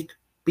this week,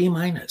 B-.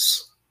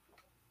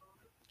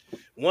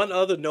 One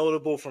other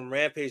notable from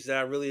Rampage that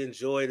I really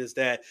enjoyed is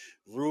that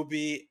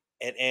Ruby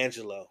and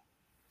Angelo,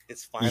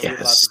 it's finally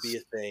about to be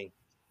a thing.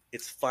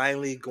 It's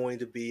finally going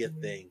to be a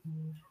thing,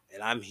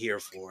 and I'm here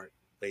for it,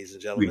 ladies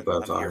and gentlemen. We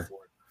both I'm are. here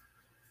for it.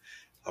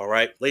 All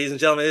right, ladies and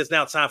gentlemen, it is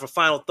now time for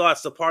Final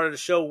Thoughts, the part of the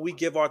show where we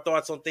give our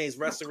thoughts on things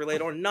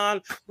wrestling-related or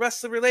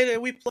non-wrestling-related,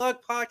 and we plug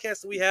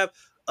podcasts that we have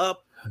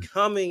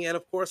upcoming. And,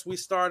 of course, we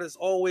start, as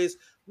always,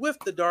 with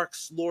the Dark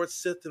Lord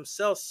Sith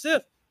himself.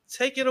 Sith,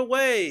 take it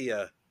away.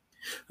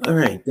 All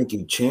right, thank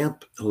you,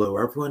 Champ. Hello,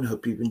 everyone.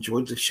 Hope you've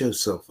enjoyed the show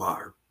so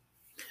far.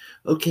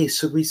 Okay,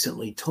 so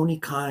recently, Tony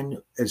Khan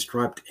has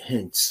dropped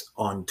hints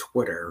on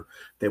Twitter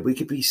that we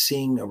could be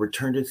seeing a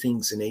return to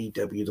things in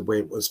AEW the way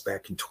it was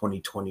back in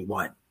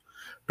 2021.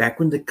 Back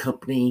when the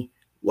company,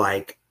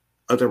 like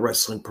other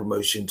wrestling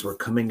promotions, were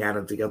coming out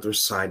of the other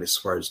side as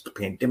far as the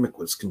pandemic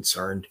was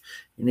concerned.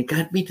 And it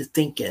got me to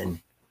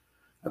thinking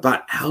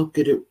about how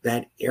good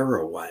that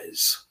era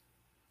was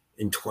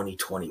in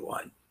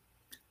 2021.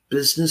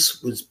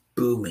 Business was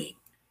booming.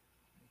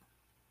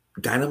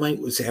 Dynamite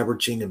was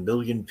averaging 1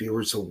 million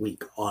viewers a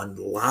week on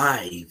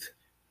live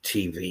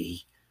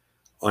TV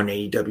on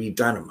AEW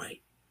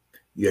Dynamite.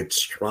 You had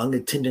strong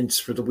attendance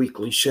for the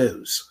weekly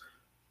shows.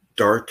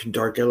 Dark and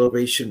Dark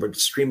Elevation were the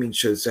streaming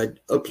shows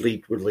that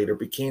Uplead would later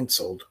be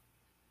canceled.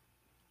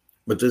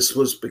 But this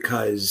was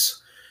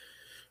because,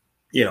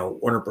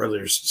 Warner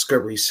Brothers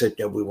Discovery said,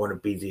 no, we want to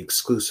be the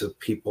exclusive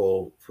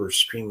people for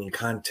streaming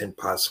content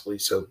possibly,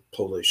 so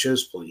pull those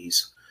shows,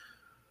 please.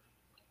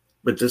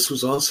 But this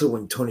was also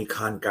when Tony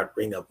Khan got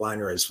Ring of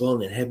Honor as well,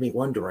 and it had me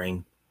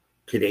wondering,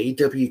 could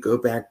AEW go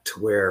back to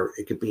where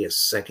it could be a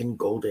second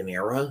golden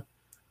era?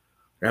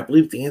 And I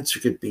believe the answer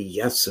could be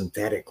yes,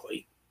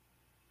 emphatically.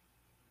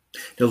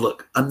 Now,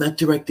 look, I'm not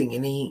directing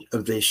any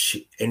of this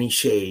any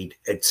shade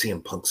at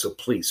CM Punk, so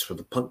please, for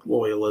the Punk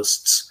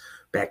loyalists,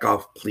 back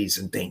off, please,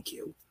 and thank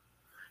you.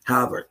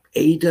 However,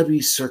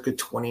 AEW circa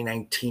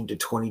 2019 to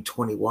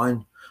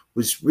 2021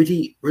 was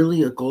really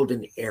a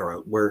golden era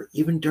where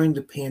even during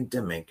the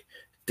pandemic,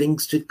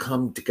 things did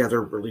come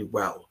together really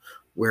well.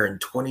 Where in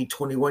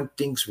 2021,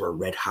 things were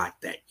red hot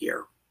that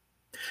year.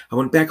 I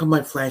went back on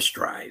my flash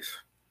drive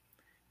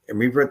and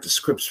reread the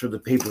scripts for the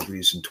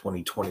pay-per-views in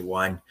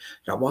 2021. And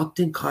I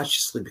walked in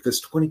cautiously because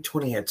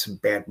 2020 had some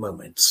bad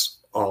moments,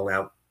 all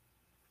out,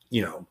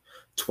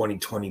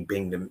 2020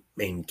 being the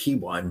main key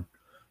one.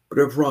 But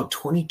overall,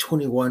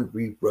 2021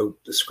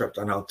 rewrote the script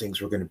on how things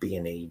were going to be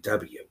in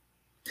AEW.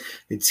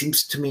 It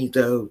seems to me,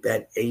 though,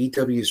 that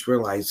AEW is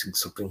realizing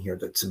something here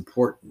that's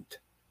important.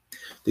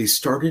 They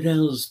started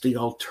as the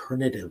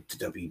alternative to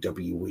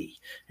WWE,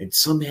 and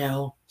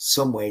somehow,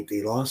 someway,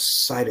 they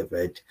lost sight of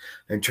it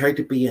and tried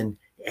to be an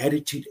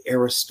Attitude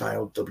Era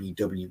style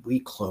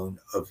WWE clone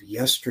of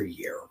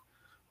yesteryear.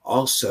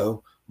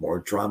 Also, more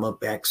drama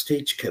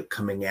backstage kept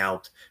coming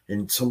out,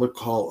 and some would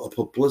call a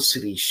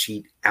publicity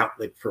sheet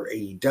outlet for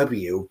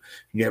AEW,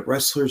 yet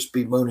wrestlers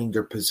bemoaning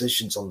their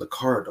positions on the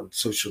card on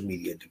social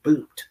media to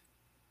boot.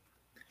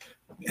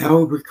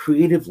 However,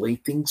 creatively,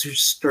 things are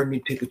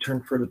starting to take a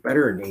turn for the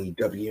better in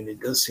AEW, and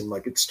it does seem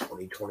like it's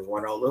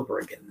 2021 all over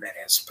again in that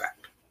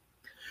aspect.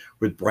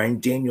 With Bryan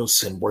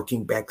Danielson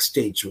working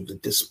backstage with the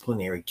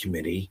disciplinary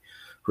committee,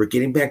 we're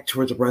getting back to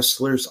where the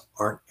wrestlers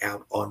aren't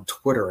out on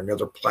Twitter and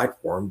other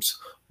platforms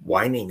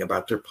whining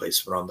about their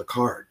placement on the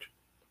card.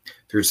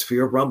 There's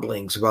fewer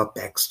rumblings about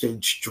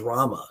backstage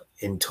drama,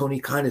 and Tony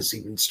Khan has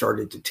even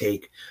started to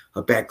take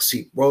a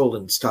backseat role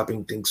in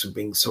stopping things from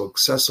being so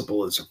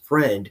accessible as a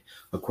friend,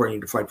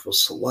 according to Fightful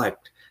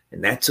Select,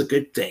 and that's a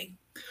good thing.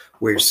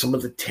 Where some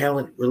of the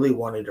talent really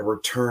wanted a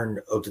return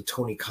of the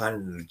Tony Khan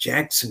in the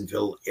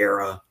Jacksonville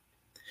era,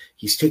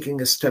 he's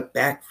taking a step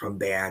back from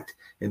that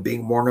and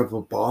being more of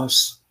a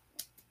boss.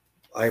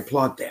 I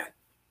applaud that.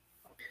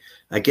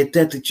 I get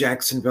that the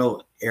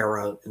Jacksonville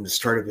era and the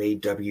start of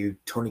AEW,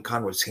 Tony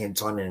Khan was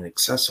hands-on and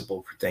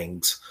accessible for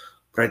things,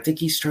 but I think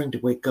he's trying to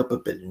wake up a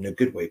bit in a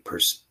good way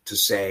to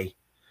say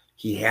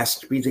he has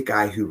to be the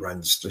guy who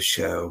runs the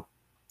show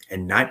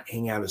and not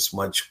hang out as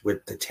much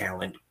with the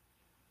talent,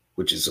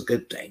 which is a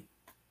good thing.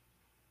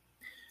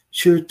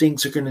 Sure,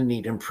 things are going to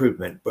need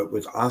improvement, but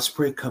with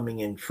Ospreay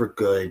coming in for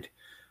good,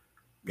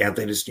 now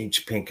that his New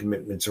Japan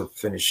commitments are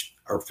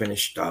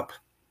finished up,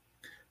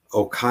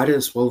 Okada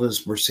as well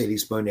as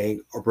Mercedes Moné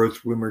are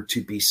both rumored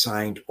to be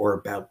signed or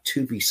about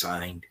to be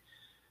signed.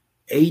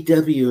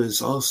 AEW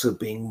is also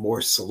being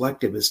more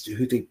selective as to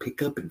who they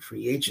pick up in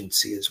free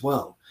agency as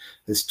well.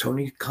 As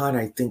Tony Khan,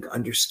 I think,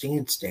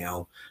 understands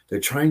now, they're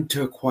trying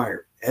to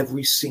acquire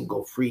every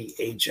single free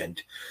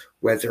agent,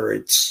 whether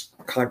it's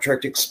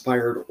contract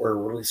expired or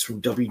released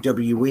from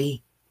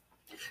WWE.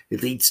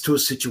 It leads to a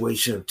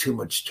situation of too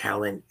much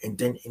talent and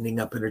then ending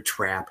up in a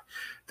trap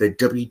that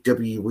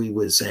WWE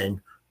was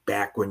in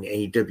back when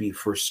AEW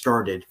first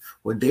started,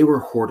 when they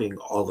were hoarding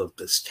all of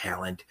this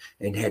talent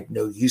and had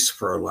no use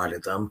for a lot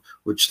of them,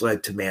 which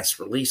led to mass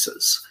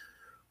releases.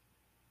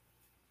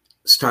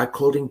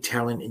 Stockholding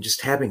talent and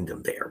just having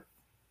them there.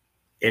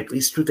 At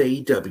least with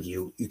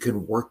AEW, you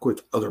can work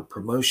with other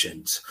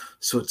promotions,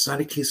 so it's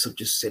not a case of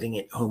just sitting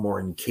at home or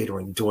in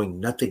catering doing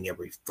nothing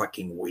every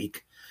fucking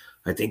week.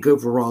 I think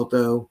overall,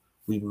 though,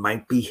 we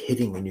might be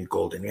hitting a new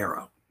golden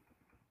era.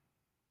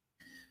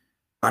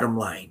 Bottom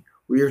line,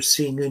 we are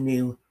seeing a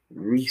new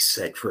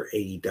reset for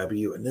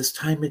AEW, and this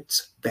time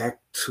it's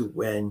back to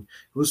when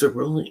it was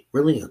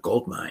really a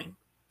gold mine.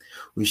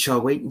 We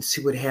shall wait and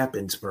see what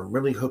happens, but I'm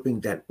really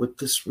hoping that with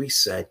this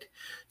reset,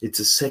 it's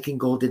a second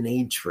golden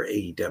age for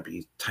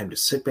AEW. Time to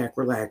sit back,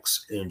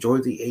 relax, and enjoy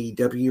the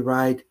AEW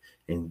ride,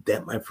 and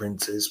that, my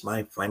friends, is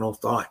my final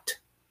thought.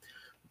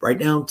 Right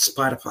now on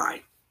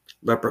Spotify,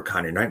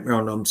 Leprechaun and Nightmare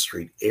on Elm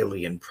Street,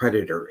 Alien,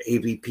 Predator,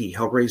 AVP,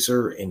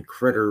 Hellraiser, and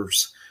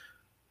Critters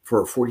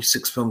for a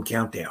 46-film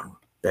countdown.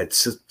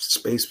 That's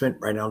Spacement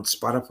right now on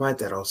Spotify.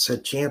 That all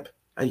said, champ,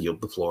 I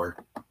yield the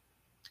floor.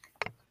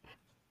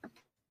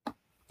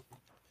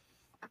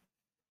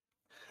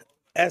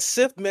 As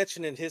Sif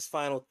mentioned in his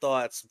final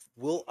thoughts,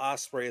 Will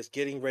Ospreay is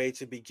getting ready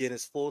to begin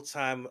his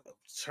full-time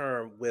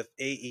term with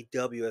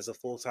AEW as a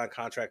full-time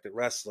contracted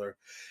wrestler,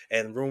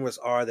 and rumors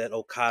are that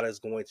Okada is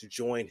going to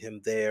join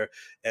him there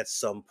at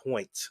some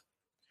point.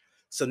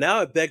 So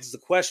now it begs the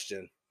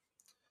question,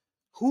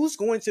 who's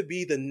going to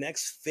be the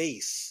next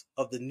face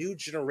of the new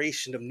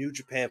generation of New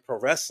Japan Pro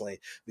Wrestling?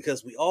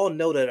 Because we all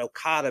know that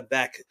Okada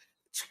back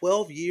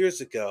 12 years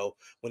ago,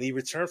 when he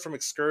returned from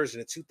excursion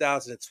in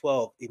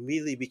 2012,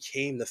 immediately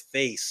became the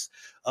face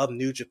of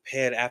New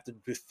Japan after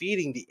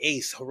defeating the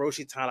ace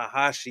Hiroshi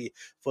Tanahashi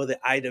for the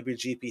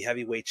IWGP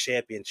Heavyweight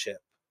Championship.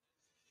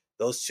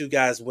 Those two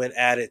guys went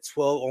at it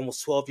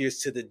almost 12 years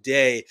to the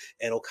day,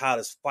 and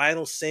Okada's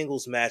final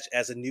singles match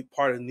as a new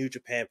part of New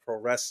Japan Pro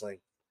Wrestling.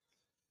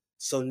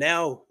 So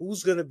now,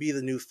 who's going to be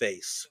the new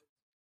face?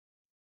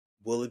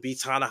 Will it be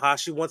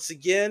Tanahashi once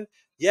again?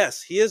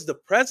 Yes, he is the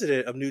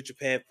president of New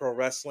Japan Pro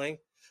Wrestling,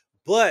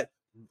 but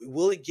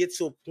will it get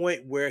to a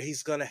point where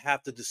he's going to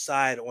have to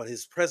decide on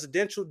his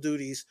presidential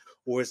duties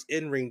or his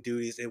in-ring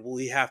duties, and will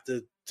he have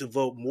to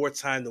devote more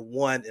time to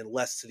one and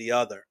less to the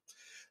other?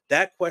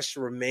 That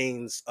question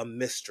remains a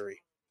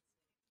mystery.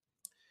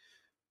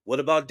 What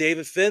about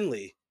David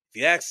Finlay?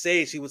 If you ask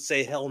Sage, he would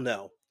say hell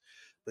no.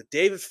 But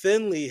David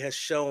Finlay has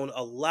shown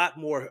a lot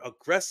more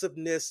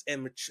aggressiveness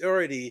and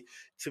maturity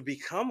to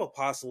become a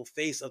possible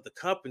face of the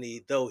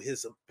company, though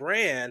his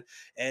brand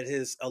and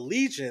his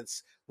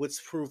allegiance would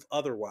prove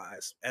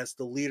otherwise as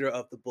the leader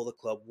of the Bullet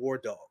Club War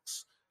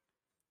Dogs.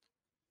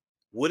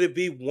 Would it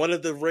be one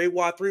of the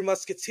Reiwa Three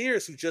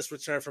Musketeers who just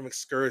returned from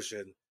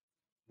excursion?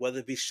 Whether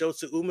it be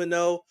Shota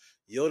Umino,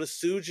 Yoda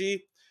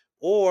Tsuji,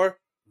 or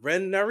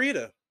Ren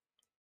Narita?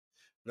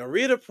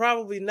 Narita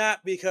probably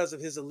not because of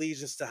his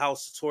allegiance to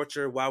House of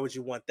Torture. Why would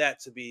you want that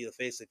to be the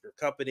face of your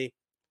company?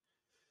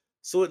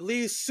 So it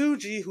leaves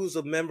Tsuji, who's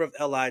a member of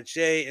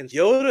LIJ, and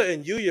Yoda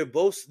and Yuya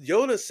both.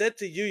 Yoda said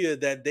to Yuya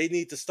that they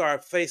need to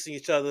start facing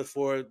each other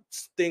for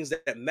things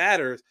that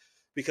matter,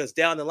 because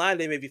down the line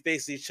they may be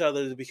facing each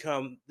other to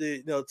become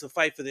to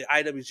fight for the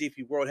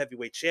IWGP World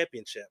Heavyweight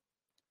Championship.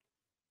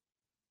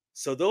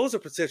 So those are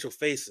potential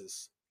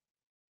faces.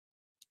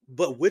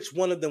 But which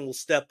one of them will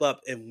step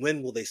up, and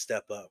when will they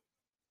step up?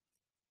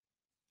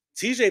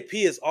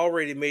 TJP has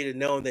already made it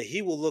known that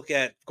he will look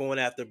at going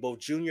after both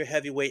junior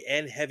heavyweight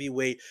and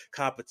heavyweight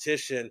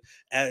competition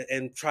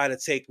and try to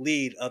take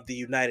lead of the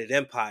United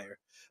Empire.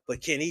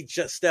 But can he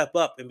just step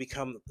up and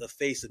become the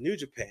face of New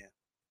Japan?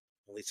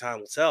 Only time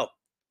will tell.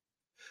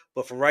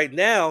 But for right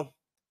now,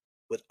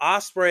 with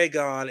Ospreay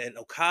gone and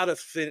Okada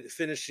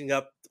finishing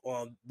up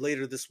on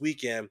later this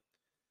weekend,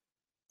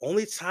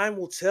 only time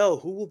will tell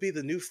who will be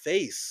the new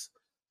face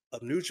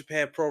of New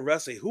Japan Pro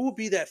Wrestling. Who will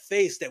be that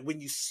face that when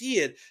you see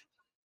it,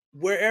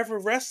 wherever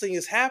wrestling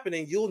is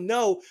happening, you'll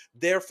know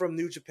they're from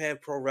New Japan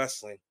Pro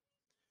Wrestling?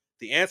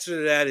 The answer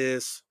to that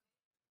is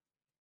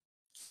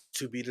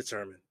to be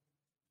determined.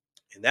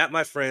 And that,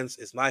 my friends,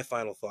 is my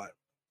final thought.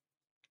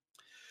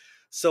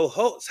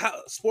 So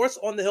Sports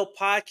on the Hill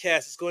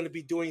podcast is going to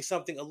be doing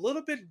something a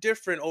little bit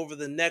different over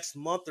the next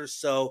month or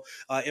so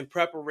in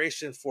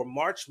preparation for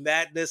March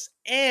Madness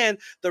and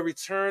the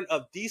return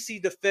of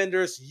DC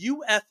Defenders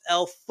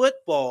UFL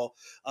football,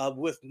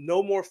 with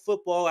no more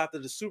football after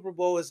the Super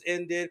Bowl has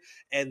ended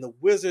and the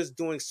Wizards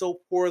doing so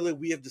poorly.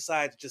 We have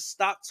decided to just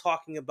stop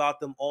talking about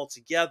them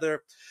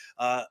altogether.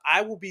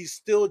 I will be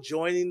still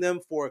joining them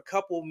for a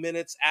couple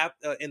minutes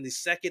in the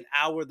second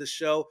hour of the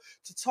show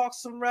to talk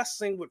some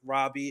wrestling with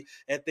Robbie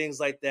and things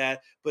like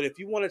that. But if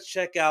you want to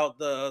check out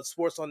the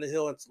Sports on the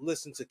Hill and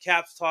listen to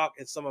Caps Talk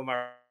and some of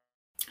my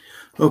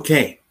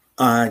Okay,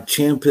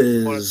 Champ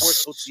is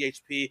Sports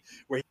OTHP,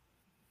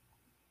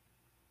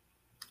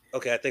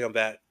 okay, I think I'm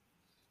back.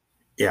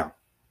 Yeah.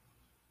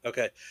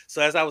 Okay,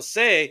 so as I was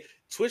saying,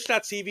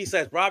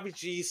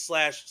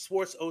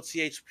 twitch.tv/RobbieG/Sports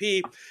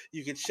OTHP.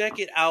 You can check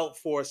it out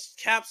for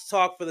Caps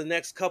Talk for the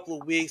next couple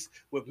of weeks,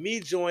 with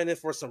me joining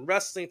for some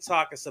wrestling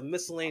talk and some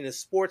miscellaneous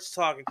sports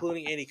talk,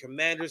 including any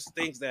Commanders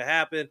things that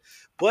happen.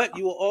 But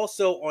you will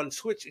also on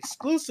Twitch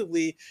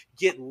exclusively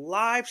get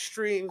live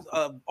streams,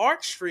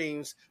 art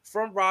streams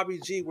from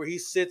Robbie G, where he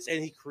sits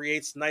and he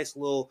creates nice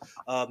little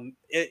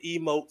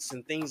emotes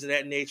and things of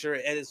that nature,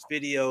 edits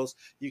videos.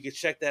 You can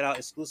check that out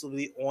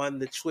exclusively on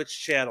the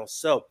Twitch channel.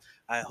 So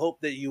I hope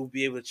that you'll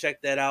be able to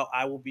check that out.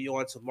 I will be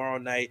on tomorrow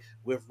night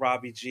with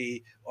Robbie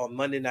G, on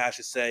Monday night, I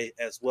should say,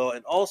 as well.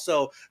 And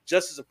also,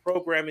 just as a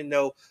programming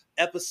note,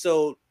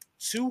 episode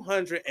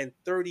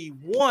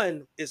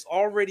 231 is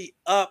already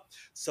up,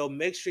 so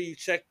make sure you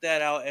check that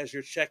out as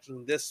you're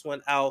checking this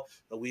one out.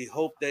 We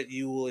hope that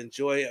you will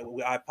enjoy it.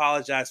 I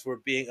apologize for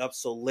being up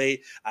so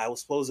late. I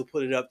was supposed to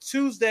put it up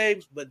Tuesday,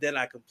 but then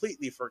I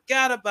completely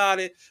forgot about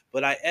it.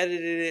 But I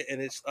edited it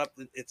and it's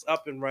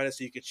up and running,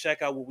 so you can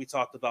check out what we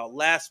talked about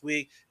last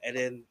week, and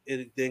then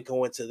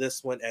go into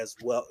this one as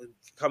well,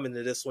 come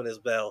into this one as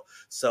well.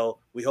 So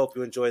we hope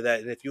you enjoy that.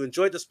 And if you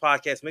enjoyed this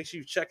podcast, make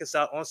sure you check us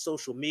out on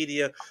social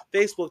media: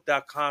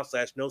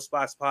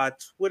 Facebook.com/NoSpotsPod,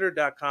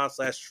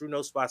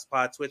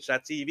 Twitter.com/TrueNoSpotsPod,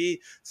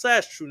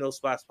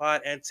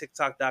 Twitch.tv/TrueNoSpotsPod, and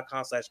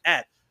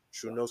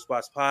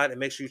TikTok.com/@TrueNoSpotsPod. And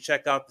make sure you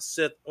check out the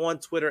Sith on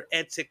Twitter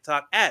and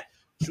TikTok at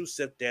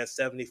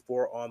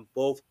TrueSithDan74 on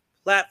both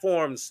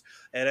platforms.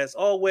 And as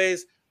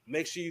always,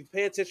 make sure you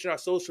pay attention to our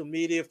social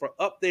media for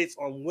updates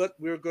on what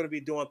we're going to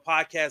be doing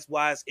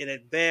podcast-wise in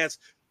advance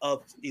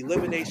of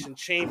Elimination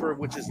Chamber,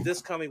 which is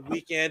this coming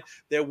weekend.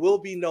 There will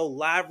be no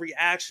live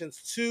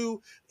reactions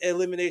to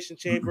Elimination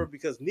Chamber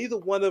because neither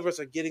one of us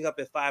are getting up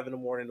at 5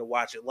 a.m. to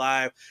watch it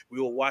live.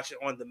 We will watch it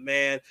on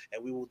demand,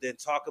 and we will then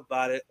talk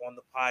about it on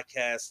the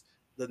podcast,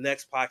 the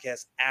next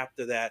podcast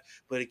after that.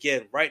 But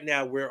again, right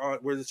now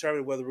we're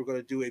determining whether we're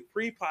going to do a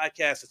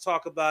pre-podcast to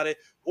talk about it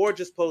or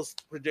just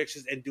post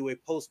predictions and do a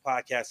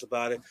post-podcast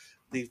about it.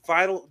 The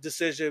final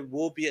decision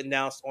will be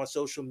announced on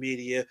social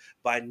media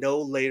by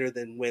no later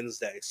than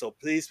Wednesday. So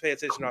please pay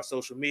attention to our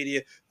social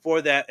media for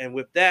that. And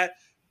with that,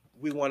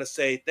 we want to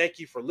say thank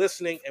you for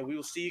listening, and we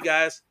will see you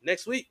guys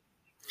next week.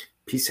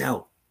 Peace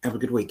out. Have a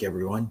good week,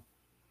 everyone.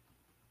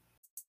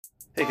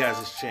 Hey guys,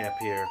 it's Champ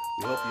here.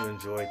 We hope you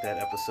enjoyed that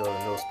episode of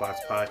No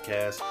Spots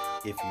Podcast.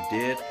 If you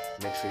did,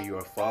 make sure you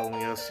are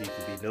following us so you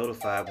can be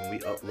notified when we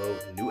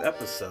upload new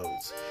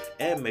episodes.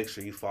 And make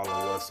sure you follow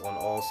us on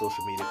all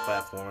social media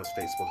platforms,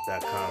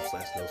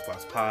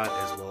 facebook.com/NoSpotsPod,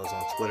 as well as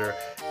on Twitter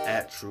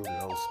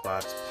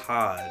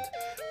 @TrueNoSpotsPod.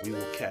 We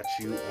will catch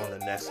you on the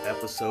next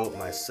episode.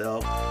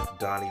 Myself,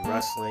 Donnie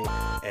Wrestling,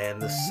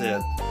 and the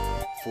Sith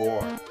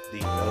for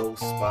the No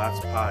Spots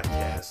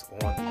Podcast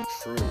on the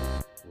True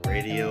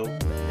Radio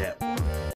Network.